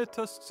wouldn't the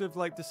tusks have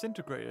like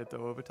disintegrated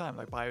though over time,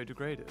 like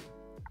biodegraded?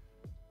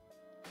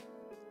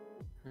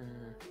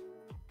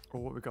 Oh,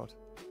 what we got?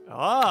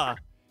 Ah,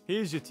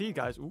 here's your tea,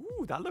 guys.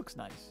 Ooh, that looks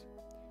nice.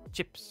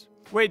 Chips.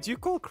 Wait, do you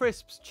call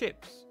crisps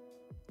chips?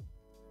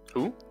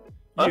 Who?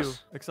 You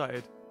Us?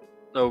 excited?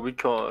 No, we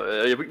call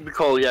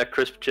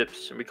crisp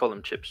chips. We call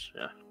them chips.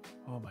 Yeah.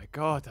 Oh my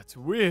god, that's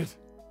weird.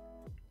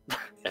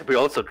 And we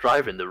also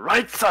drive in the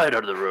right side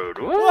of the road.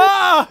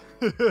 Ah!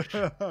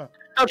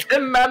 Of the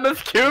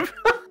mammoth cube.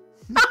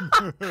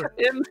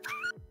 In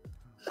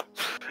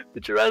the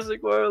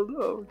Jurassic World.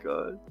 Oh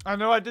god. I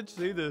know, I did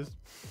see this.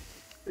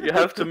 You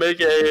have to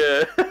make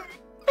a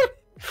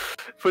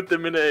put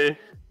them in a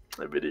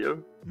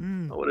video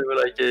or whatever,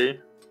 like a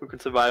who can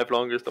survive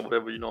longest or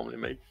whatever you normally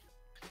make.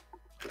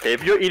 Okay,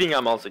 if you're eating,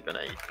 I'm also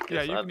gonna eat. Okay,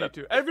 yeah, so you can eat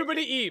too.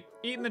 Everybody eat.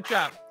 Eat in the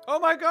chat. Oh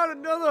my god,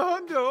 another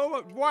hundo. Oh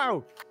my,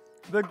 wow.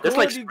 There's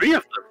like 3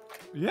 of them.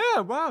 Yeah,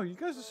 wow, you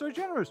guys are so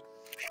generous.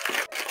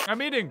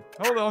 I'm eating.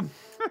 Hold on.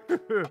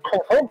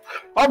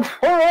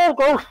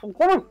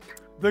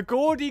 The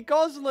Gaudy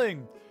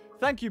Gosling.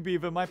 Thank you,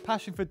 Beaver. My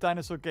passion for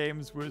dinosaur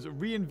games was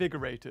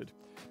reinvigorated.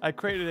 I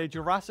created a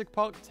Jurassic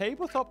Park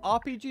tabletop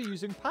RPG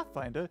using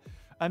Pathfinder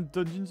and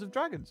Dungeons &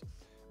 Dragons.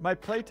 My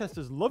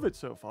playtesters love it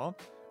so far,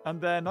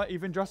 and they're not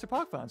even Jurassic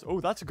Park fans. Oh,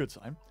 that's a good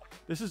sign.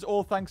 This is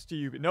all thanks to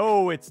you.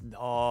 No, it's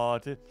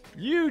not.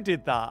 You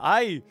did that.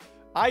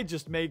 I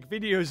just make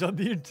videos on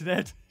the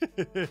internet.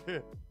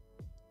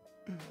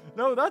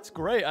 No, that's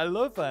great. I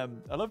love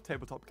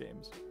tabletop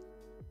games.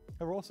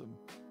 They're awesome.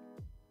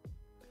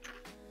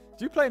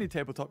 Do you play any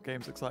tabletop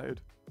games,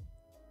 Excited?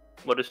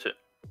 What is it?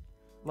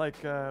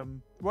 Like, well,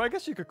 I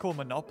guess you could call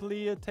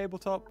Monopoly a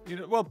tabletop. You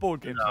know, well,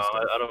 board games. No,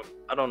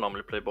 I don't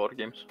normally play board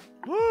games.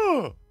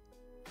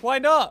 Why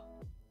not?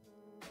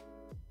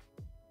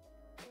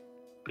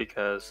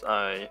 Because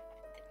I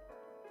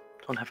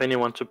don't have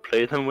anyone to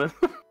play them with.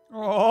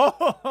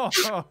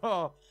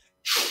 Oh.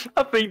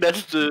 I think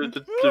that's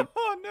the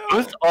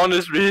most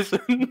honest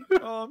reason.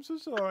 Oh, I'm so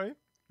sorry.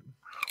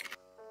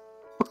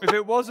 If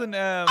it wasn't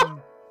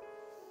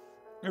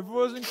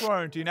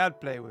quarantine, I'd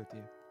play with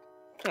you.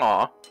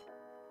 Aw.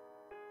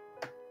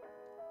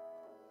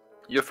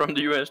 You're from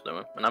the US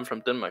though, and I'm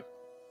from Denmark.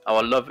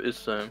 Our love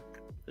is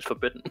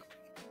forbidden.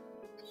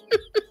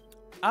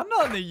 I'm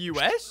not in the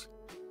US.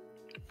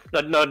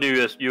 Not in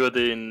the US. You are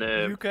in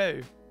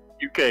UK.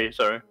 UK,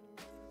 sorry.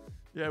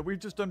 Yeah, we've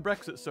just done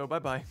Brexit, so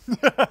bye-bye.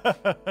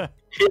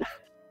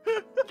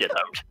 Get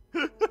out.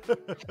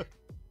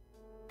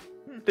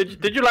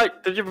 Did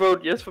you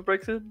vote yes for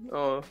Brexit,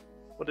 or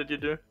what did you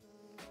do?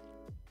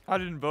 I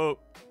didn't vote.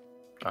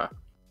 Ah.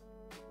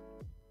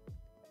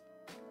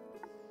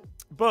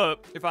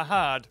 But if I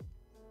had,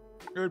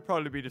 it would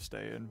probably be to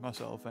stay in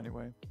myself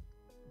anyway.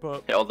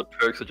 But yeah, all the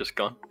perks are just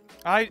gone.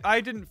 I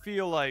didn't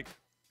feel like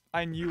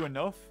I knew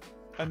enough,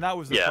 and that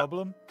was the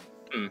problem.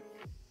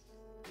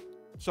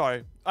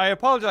 Sorry. I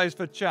apologize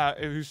for chat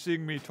who's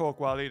seeing me talk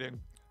while eating.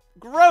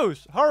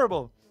 Gross!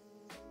 Horrible!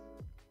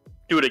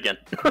 Do it again.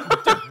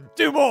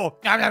 Do more!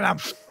 Nom, nom, nom.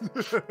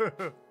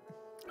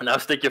 And now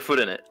stick your foot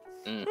in it.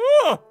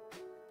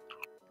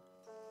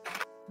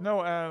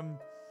 No,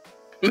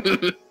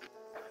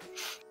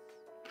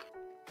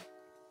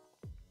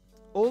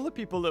 all the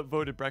people that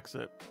voted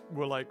Brexit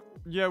were like,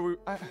 yeah, or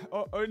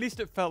at least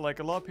it felt like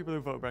a lot of people who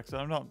vote Brexit.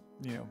 I'm not,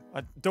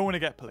 I don't want to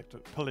get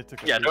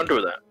political. Yeah, don't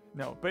do that.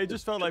 No, but it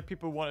just felt like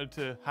people wanted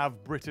to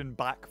have Britain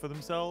back for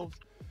themselves.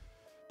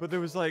 But there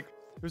was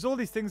all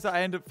these things that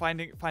I ended up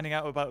finding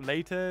out about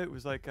later. It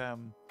was like,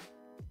 all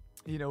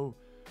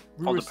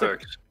the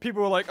perks.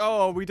 People were like,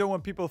 oh, we don't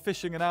want people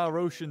fishing in our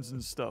oceans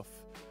and stuff.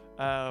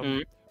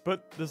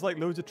 But there's like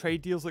loads of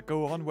trade deals that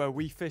go on where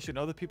we fish in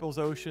other people's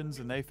oceans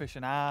and they fish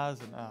in ours,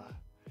 and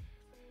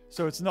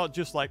so it's not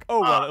just like,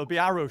 oh well, it'll be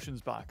our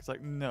oceans back. It's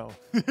like, no.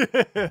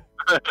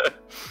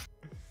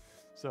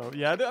 So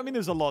yeah, I mean,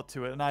 there's a lot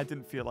to it, and I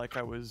didn't feel like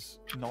I was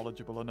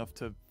knowledgeable enough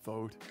to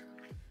vote.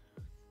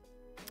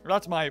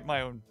 That's my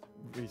own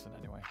reason,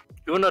 anyway.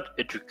 You're not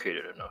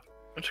educated enough.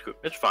 It's good.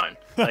 It's fine.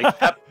 Like,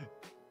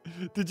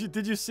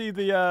 Did you see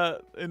the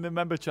in the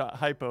member chat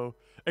hypo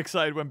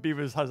excited when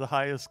Beavers has a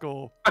higher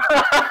score?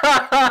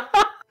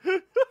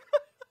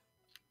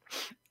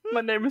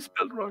 My name is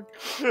spelled wrong.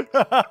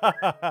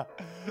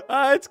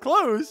 It's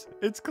close.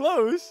 It's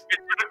close. It's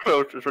really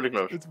close. It's really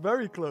close. It's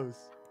very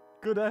close.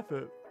 Good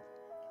effort.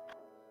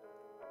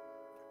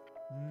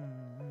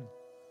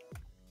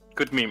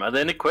 Good meme. Are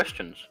there any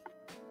questions?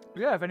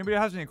 Yeah, if anybody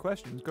has any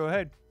questions, go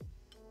ahead.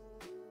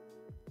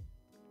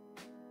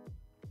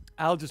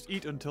 I'll just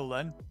eat until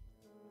then.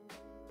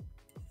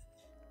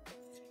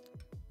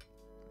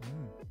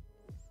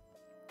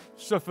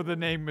 Suffer the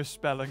name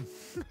misspelling.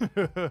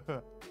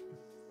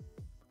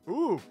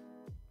 Ooh.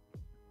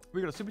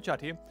 We got a super chat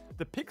here.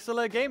 The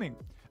Pixeler Gaming.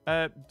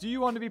 Do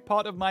you want to be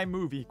part of my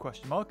movie?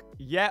 Question mark.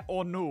 Yeah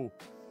or no?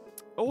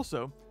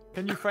 Also,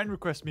 can you friend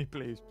request me,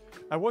 please?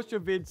 I watched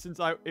your vid since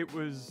it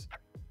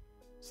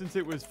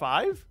was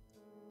 5.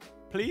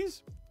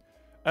 Please.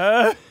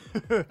 Do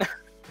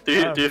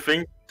you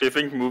think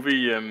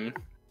movie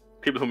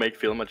people who make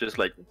film are just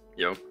like,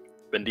 you know,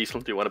 Vin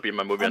Diesel? Do you want to be in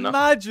my movie?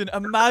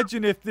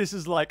 Imagine if this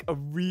is like a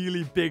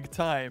really big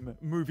time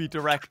movie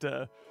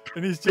director,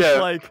 and he's just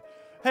like,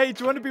 "Hey,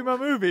 do you want to be in my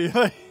movie?"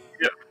 Like,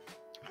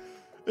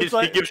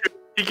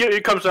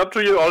 he comes up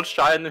to you all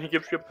shy, and then he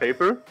gives you a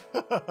paper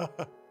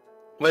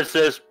where it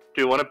says,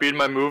 "Do you want to be in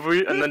my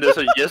movie?" And then there's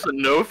a yes and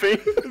no thing.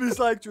 And he's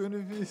like, "Do you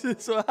want to be?"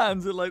 So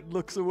hands it like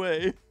looks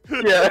away.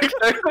 Yeah,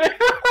 exactly.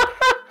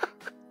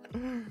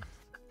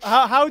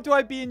 How do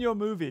I be in your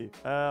movie?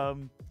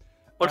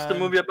 What's the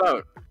movie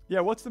about? Yeah,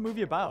 what's the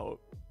movie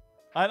about?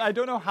 I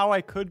don't know how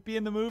I could be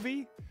in the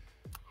movie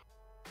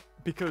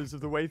because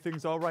of the way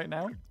things are right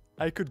now.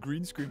 I could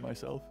green screen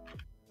myself.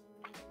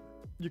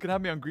 You can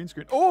have me on green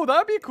screen. Oh,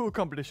 that'd be a cool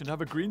competition. Have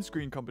a green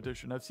screen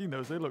competition. I've seen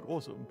those. They look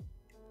awesome.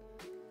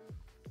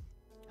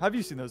 Have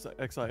you seen those,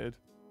 Excited?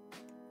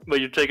 Where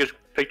you take a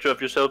picture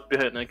of yourself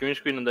behind a green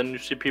screen and then you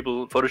see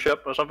people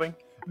Photoshop or something?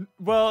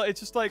 Well, it's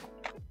just like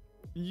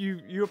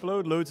you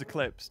upload loads of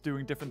clips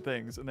doing different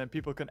things, and then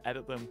people can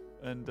edit them,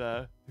 and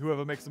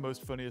whoever makes the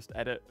most funniest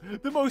edit.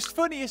 The most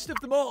funniest of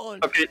them all!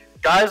 Okay,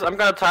 guys, I'm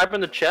gonna type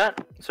in the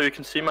chat so you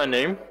can see my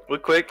name real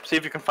quick. See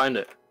if you can find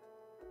it.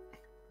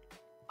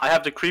 I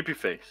have the creepy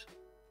face.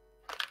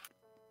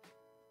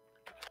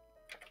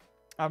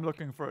 I'm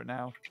looking for it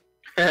now.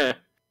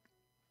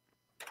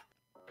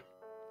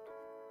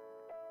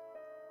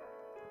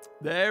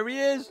 There he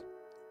is!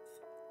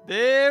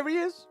 There he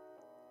is!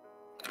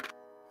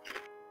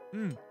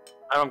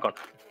 I'm gone.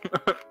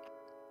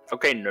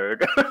 Okay,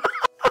 nerd.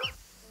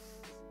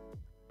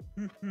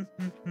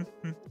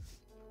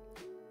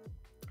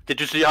 Did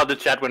you see how the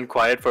chat went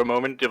quiet for a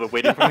moment? They were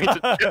waiting for me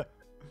to chat.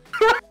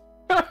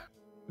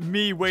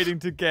 Me waiting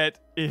to get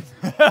in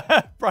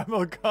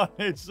Primal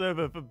Carnage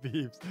server for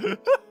beeves.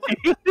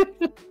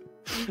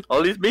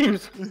 All these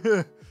memes.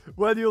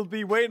 Well, you'll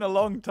be waiting a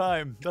long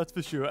time, that's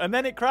for sure. And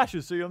then it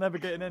crashes, so you'll never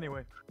get in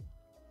anyway.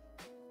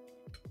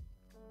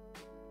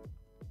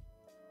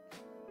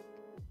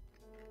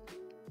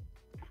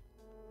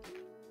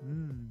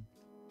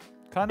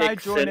 Can I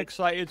join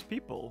Excited's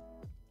people?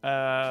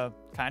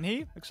 Can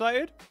he?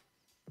 Excited?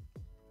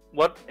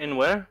 What? In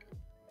where?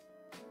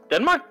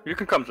 Denmark? You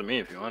can come to me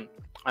if you want.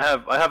 I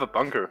have a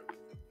bunker.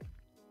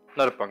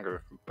 Not a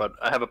bunker, but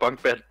I have a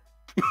bunk bed.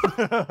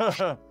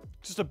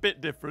 Just a bit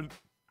different.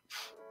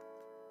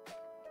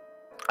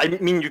 I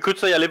mean, you could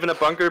say I live in a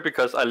bunker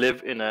because I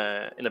live in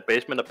a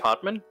basement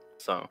apartment.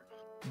 So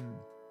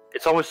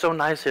it's always so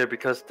nice here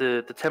because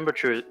the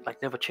temperature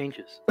like never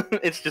changes.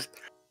 It's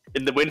just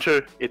in the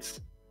winter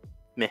it's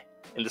meh.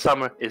 In the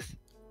summer it's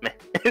meh.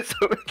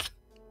 So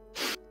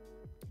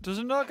does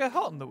it not get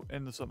hot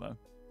in the summer?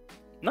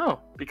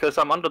 No, because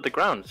I'm under the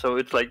ground, so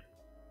it's like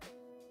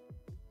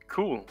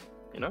cool,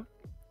 you know.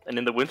 And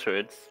in the winter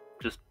it's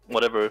just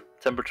whatever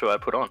temperature I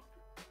put on.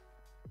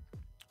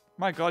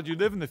 My God, you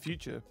live in the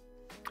future.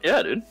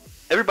 Yeah, dude.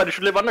 Everybody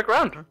should live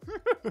underground.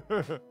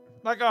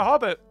 Like a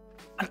hobbit.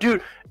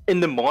 Dude, in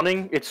the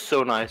morning it's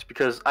so nice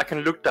because I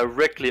can look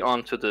directly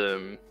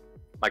onto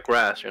my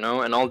grass, you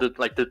know, and all the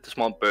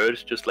small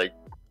birds just like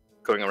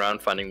going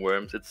around finding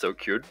worms. It's so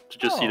cute to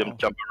just see them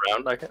jump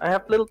around. Like I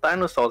have little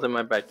dinosaurs in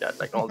my backyard,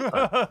 like all the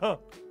time.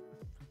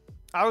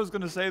 I was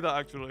gonna say that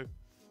actually.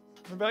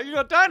 I'm like, you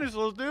got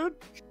dinosaurs, dude.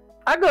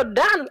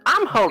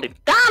 I'm holding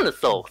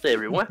dinosaurs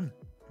everywhere.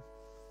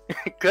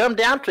 Come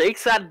down to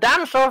Excited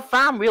Dinosaur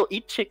Farm, we'll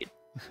eat chicken.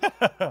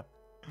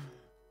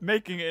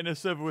 Making it in a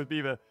server with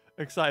Beaver.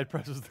 Excited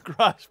presses the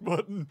crash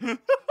button.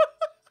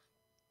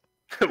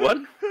 What?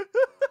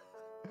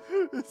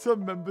 It's a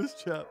members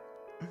chat.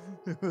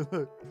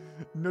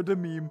 Not a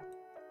meme.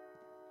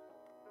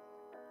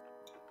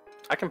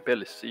 I can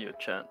barely see your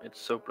chat. It's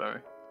so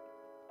blurry.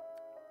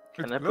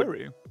 It's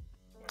blurry?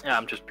 Yeah,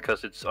 I'm just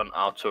because it's on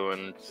auto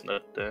and it's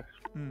not there.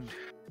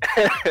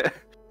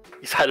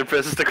 Excited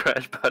presses the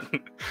crash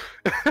button.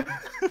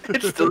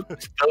 It's still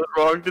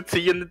wrong. The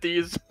T and the D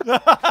is.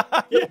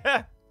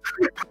 Yeah.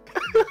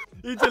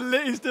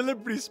 He's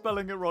deliberately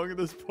spelling it wrong at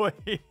this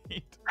point.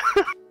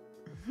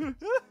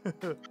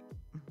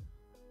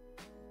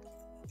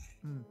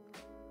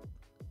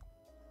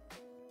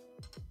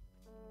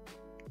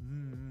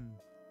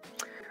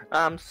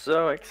 I'm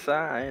so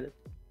excited.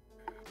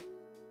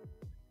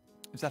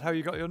 Is that how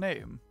you got your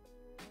name?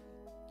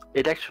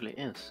 It actually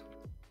is.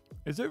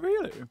 Is it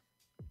really?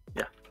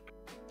 Yeah.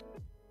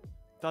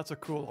 That's a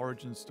cool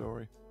origin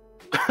story.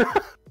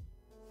 I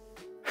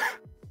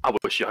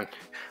was young.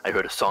 I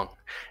heard a song,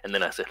 and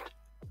then I said,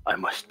 I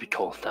must be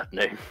called that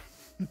name.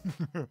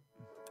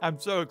 I'm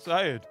so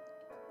excited.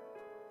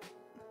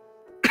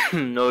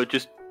 No, it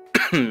just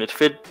it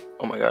fit.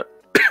 Oh my god,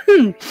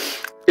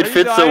 it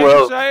fits so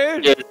well.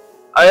 Yes,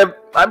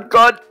 I'm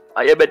God.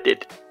 I am a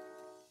dead.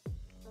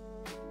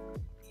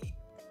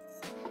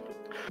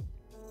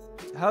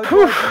 How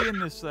do I be in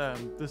this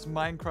this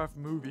Minecraft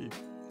movie?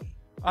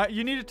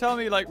 You need to tell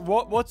me like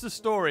what's the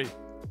story?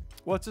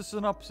 What's the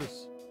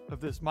synopsis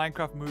of this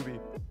Minecraft movie?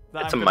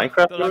 It's a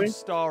Minecraft movie? I'm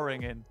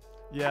starring in.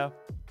 Yeah.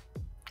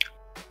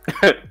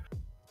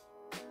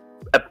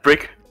 A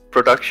Brick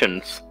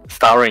Productions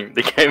starring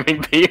the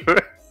Gaming Beaver.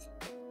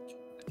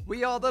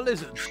 We are the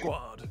Lizard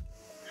Squad.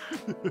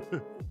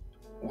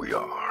 We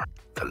are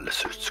the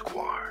Lizard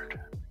Squad.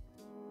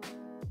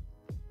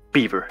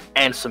 Beaver,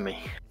 answer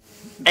me.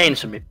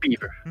 Answer me,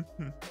 Beaver.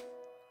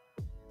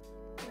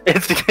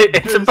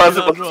 It's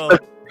impossible. Well.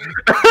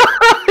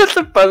 It's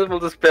impossible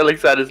to spell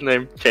Excited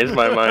name. Changed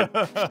my mind.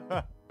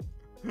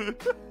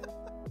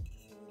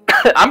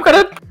 I'm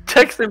gonna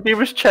text in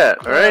Beaver's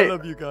chat, alright? I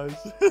love you guys.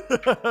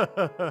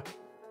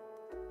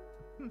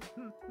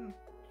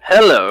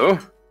 Hello,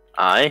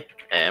 I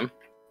am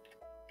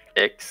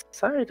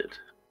excited.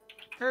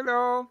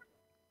 Hello.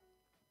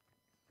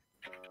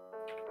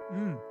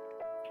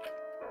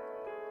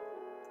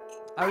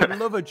 I would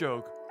love a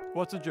joke.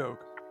 What's a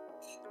joke?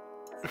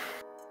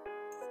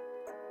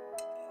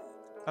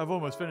 I've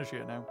almost finished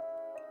it now.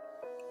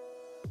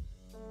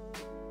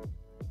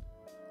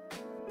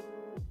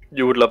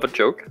 You would love a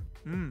joke?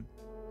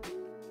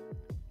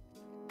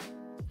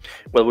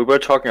 Well, we were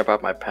talking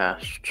about my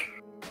past.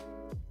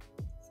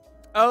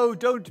 Oh,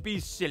 don't be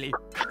silly.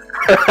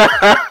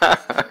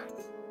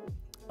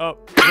 Oh,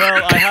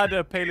 well, I had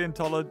a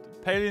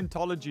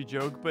paleontology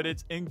joke, but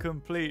it's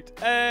incomplete.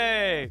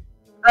 Hey!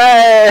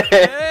 Hey!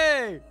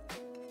 Hey!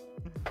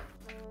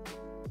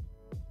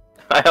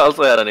 I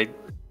also had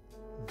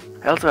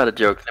a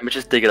joke. Let me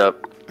just dig it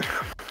up.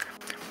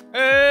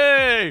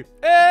 Hey!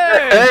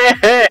 Hey!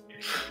 Hey!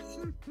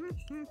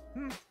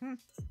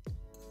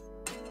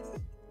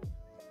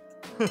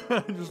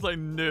 Just like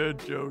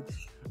nerd jokes.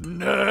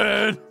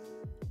 Nerd!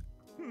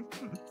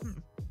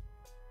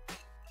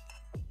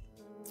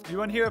 You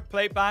want to hear a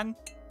plate bang?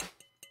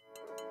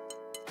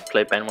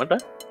 Play band, what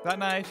that? That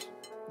nice.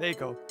 There you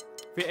go.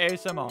 For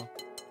ASMR.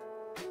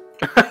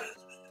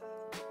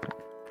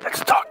 Let's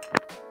talk.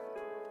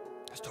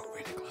 Let's talk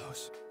really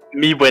close.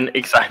 Me when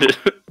excited.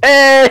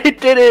 Hey, he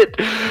did it!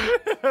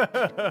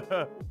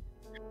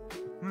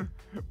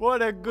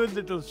 What a good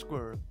little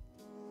squirrel.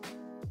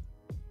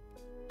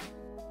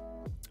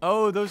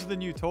 Oh, those are the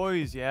new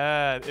toys.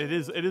 Yeah, it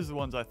is the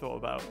ones I thought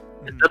about.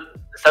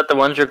 Is that the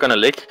ones you're gonna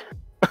lick?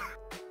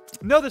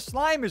 No, the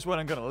slime is what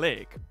I'm gonna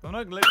lick. I'm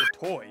not gonna lick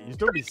the toys.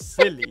 Don't be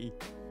silly.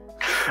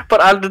 But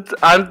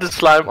aren't the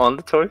slime on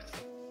the toys?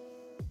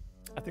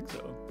 I think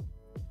so.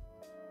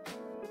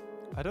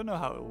 I don't know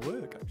how it'll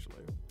work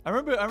actually. I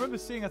remember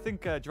seeing, I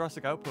think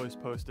Jurassic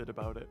Outpost posted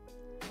about it.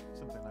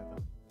 Something like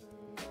that.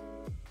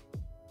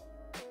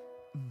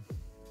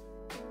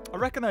 I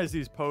recognize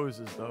these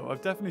poses though.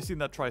 I've definitely seen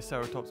that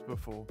Triceratops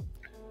before.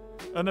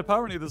 And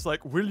apparently there's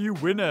like, will you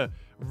win a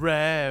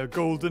rare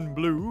golden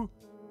blue?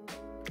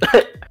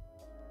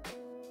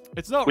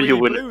 It's not really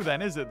blue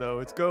then, is it though?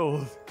 It's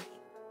gold.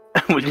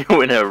 Will you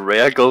win a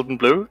rare golden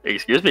blue?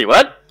 Excuse me,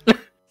 what?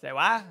 Say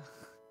what?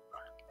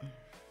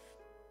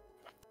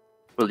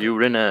 Will you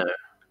win a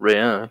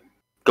rare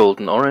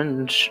golden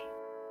orange?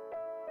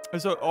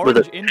 There's an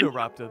orange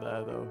Indoraptor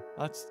there though.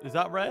 Is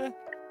that rare?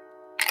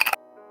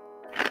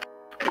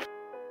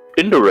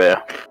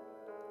 Indorare.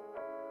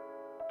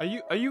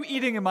 Are you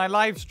eating in my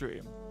live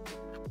stream?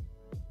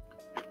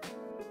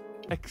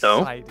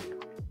 Excited. No.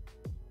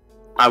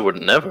 I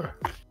would never.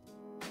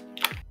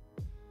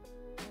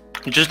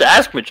 You just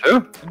asked me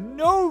to.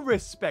 No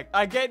respect.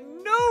 I get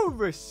no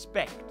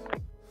respect.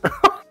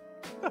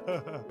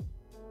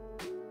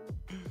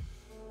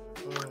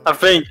 I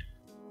think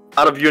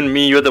out of you and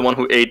me, you're the one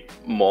who ate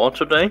more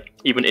today,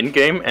 even in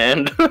game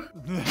and.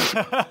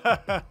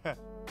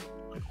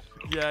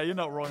 Yeah, you're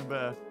not wrong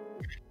there.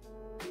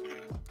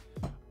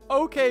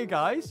 Okay,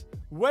 guys,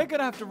 we're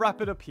gonna have to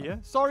wrap it up here.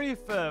 Sorry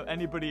if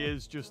anybody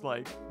is just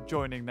like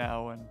joining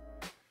now,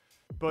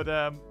 but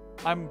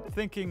I'm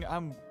thinking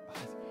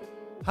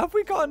have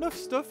we got enough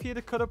stuff here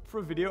to cut up for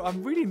a video?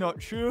 I'm really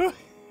not sure.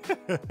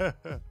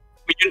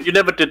 You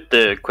never did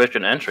the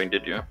question answering,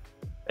 did you?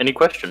 Any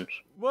questions?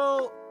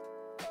 Well,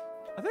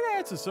 I think I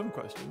answered some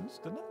questions,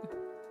 didn't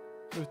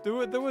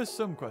I? There was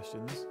some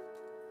questions.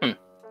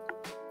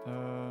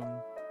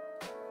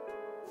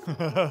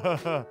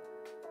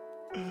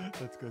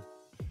 That's good.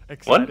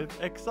 Excited.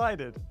 What?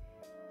 Excited.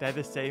 They're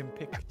the same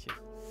picture.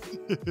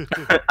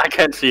 I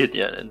can't see it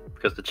yet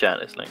because the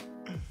chat is like...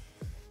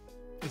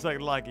 It's like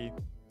laggy.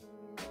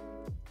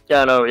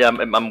 Yeah, no, yeah,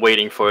 I'm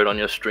waiting for it on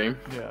your stream.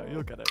 Yeah,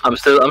 you'll get it. I'm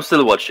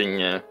still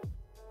watching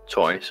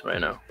Toys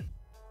right now.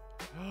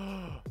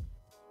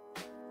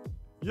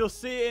 You'll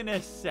see it in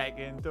a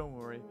second, don't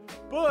worry.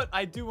 But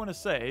I do want to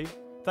say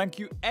thank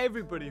you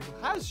everybody who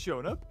has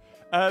shown up.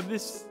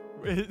 This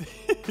stream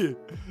did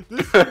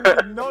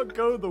not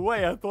go the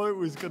way I thought it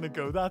was gonna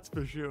go. That's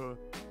for sure.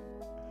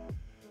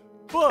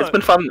 But it's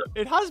been fun though.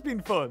 It has been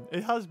fun.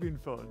 It has been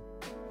fun.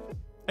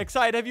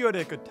 Excited? Have you had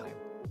a good time?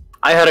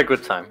 I had a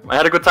good time. I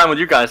had a good time with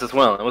you guys as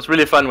well. It was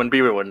really fun when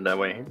Beaver went that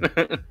way.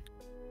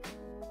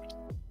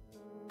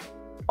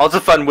 Also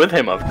fun with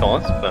him, of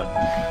course, but...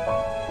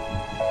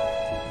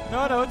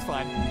 No, it's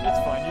fine. It's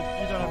fine.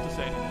 You don't have to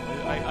say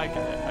anything. I get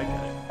it. I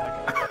get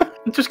it.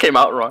 It just came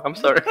out wrong. I'm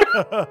sorry.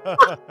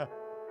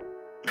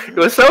 It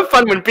was so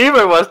fun when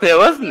Beaver was there,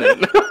 wasn't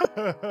it?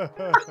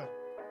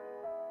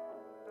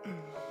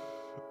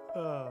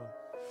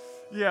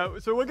 Yeah,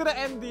 so we're going to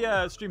end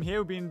the stream here.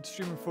 We've been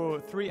streaming for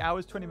 3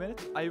 hours, 20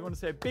 minutes. I want to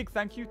say a big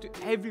thank you to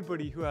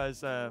everybody who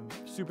has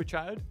super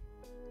chatted.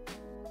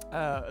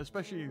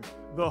 Especially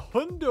the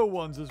Hundo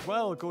ones as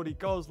well. Gordy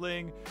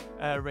Gosling,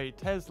 Ray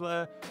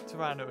Tesla,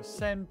 Tyranno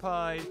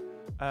Senpai,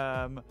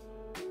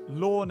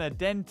 Lorna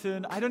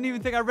Denton. I don't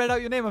even think I read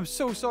out your name. I'm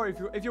so sorry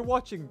if you're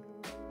watching.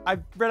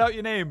 I've read out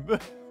your name.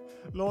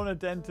 Lorna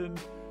Denton.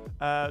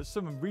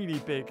 Some really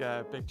big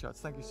chats.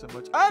 Thank you so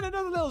much. And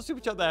another little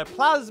super chat there.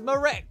 Plasma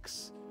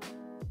Rex.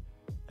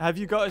 Have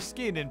you got a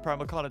skin in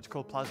Primal Carnage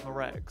called Plasma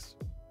Rex?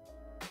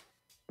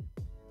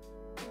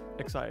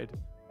 Excited?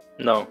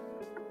 No.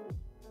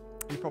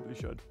 You probably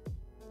should.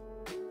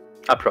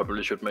 I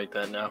probably should make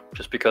that now,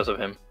 just because of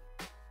him.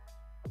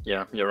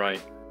 Yeah, you're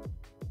right.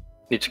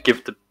 Need to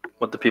give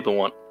what the people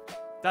want.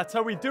 That's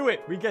how we do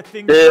it. We get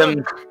things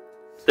done.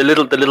 The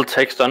little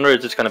text under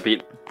it is gonna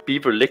be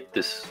Beaver lick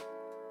this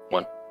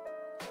one.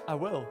 I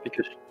will.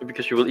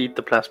 Because you will eat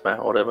the plasma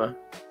or whatever.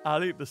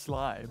 I'll eat the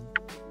slime.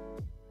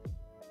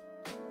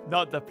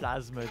 Not the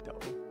plasma though.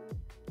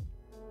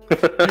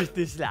 Just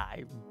the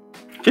slime.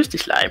 Just the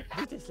slime.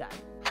 Just the slime.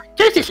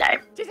 Just the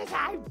slime. Just the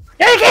slime.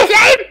 Just the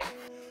slime.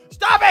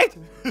 Stop it!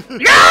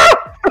 No!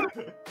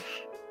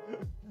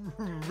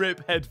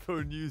 Rip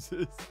headphone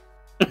users.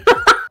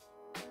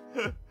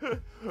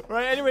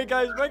 Right, anyway,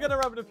 guys, we're going to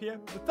wrap it up here.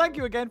 But thank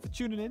you again for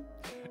tuning in.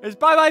 It's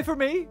bye-bye from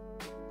me.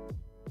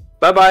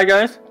 Bye-bye,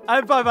 guys.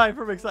 And bye-bye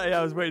from Excited.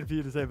 I was waiting for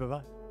you to say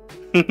bye-bye.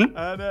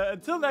 And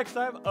until next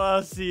time,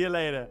 I'll see you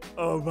later.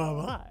 Oh,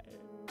 bye-bye.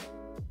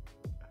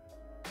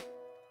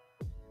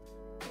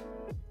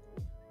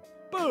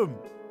 Boom.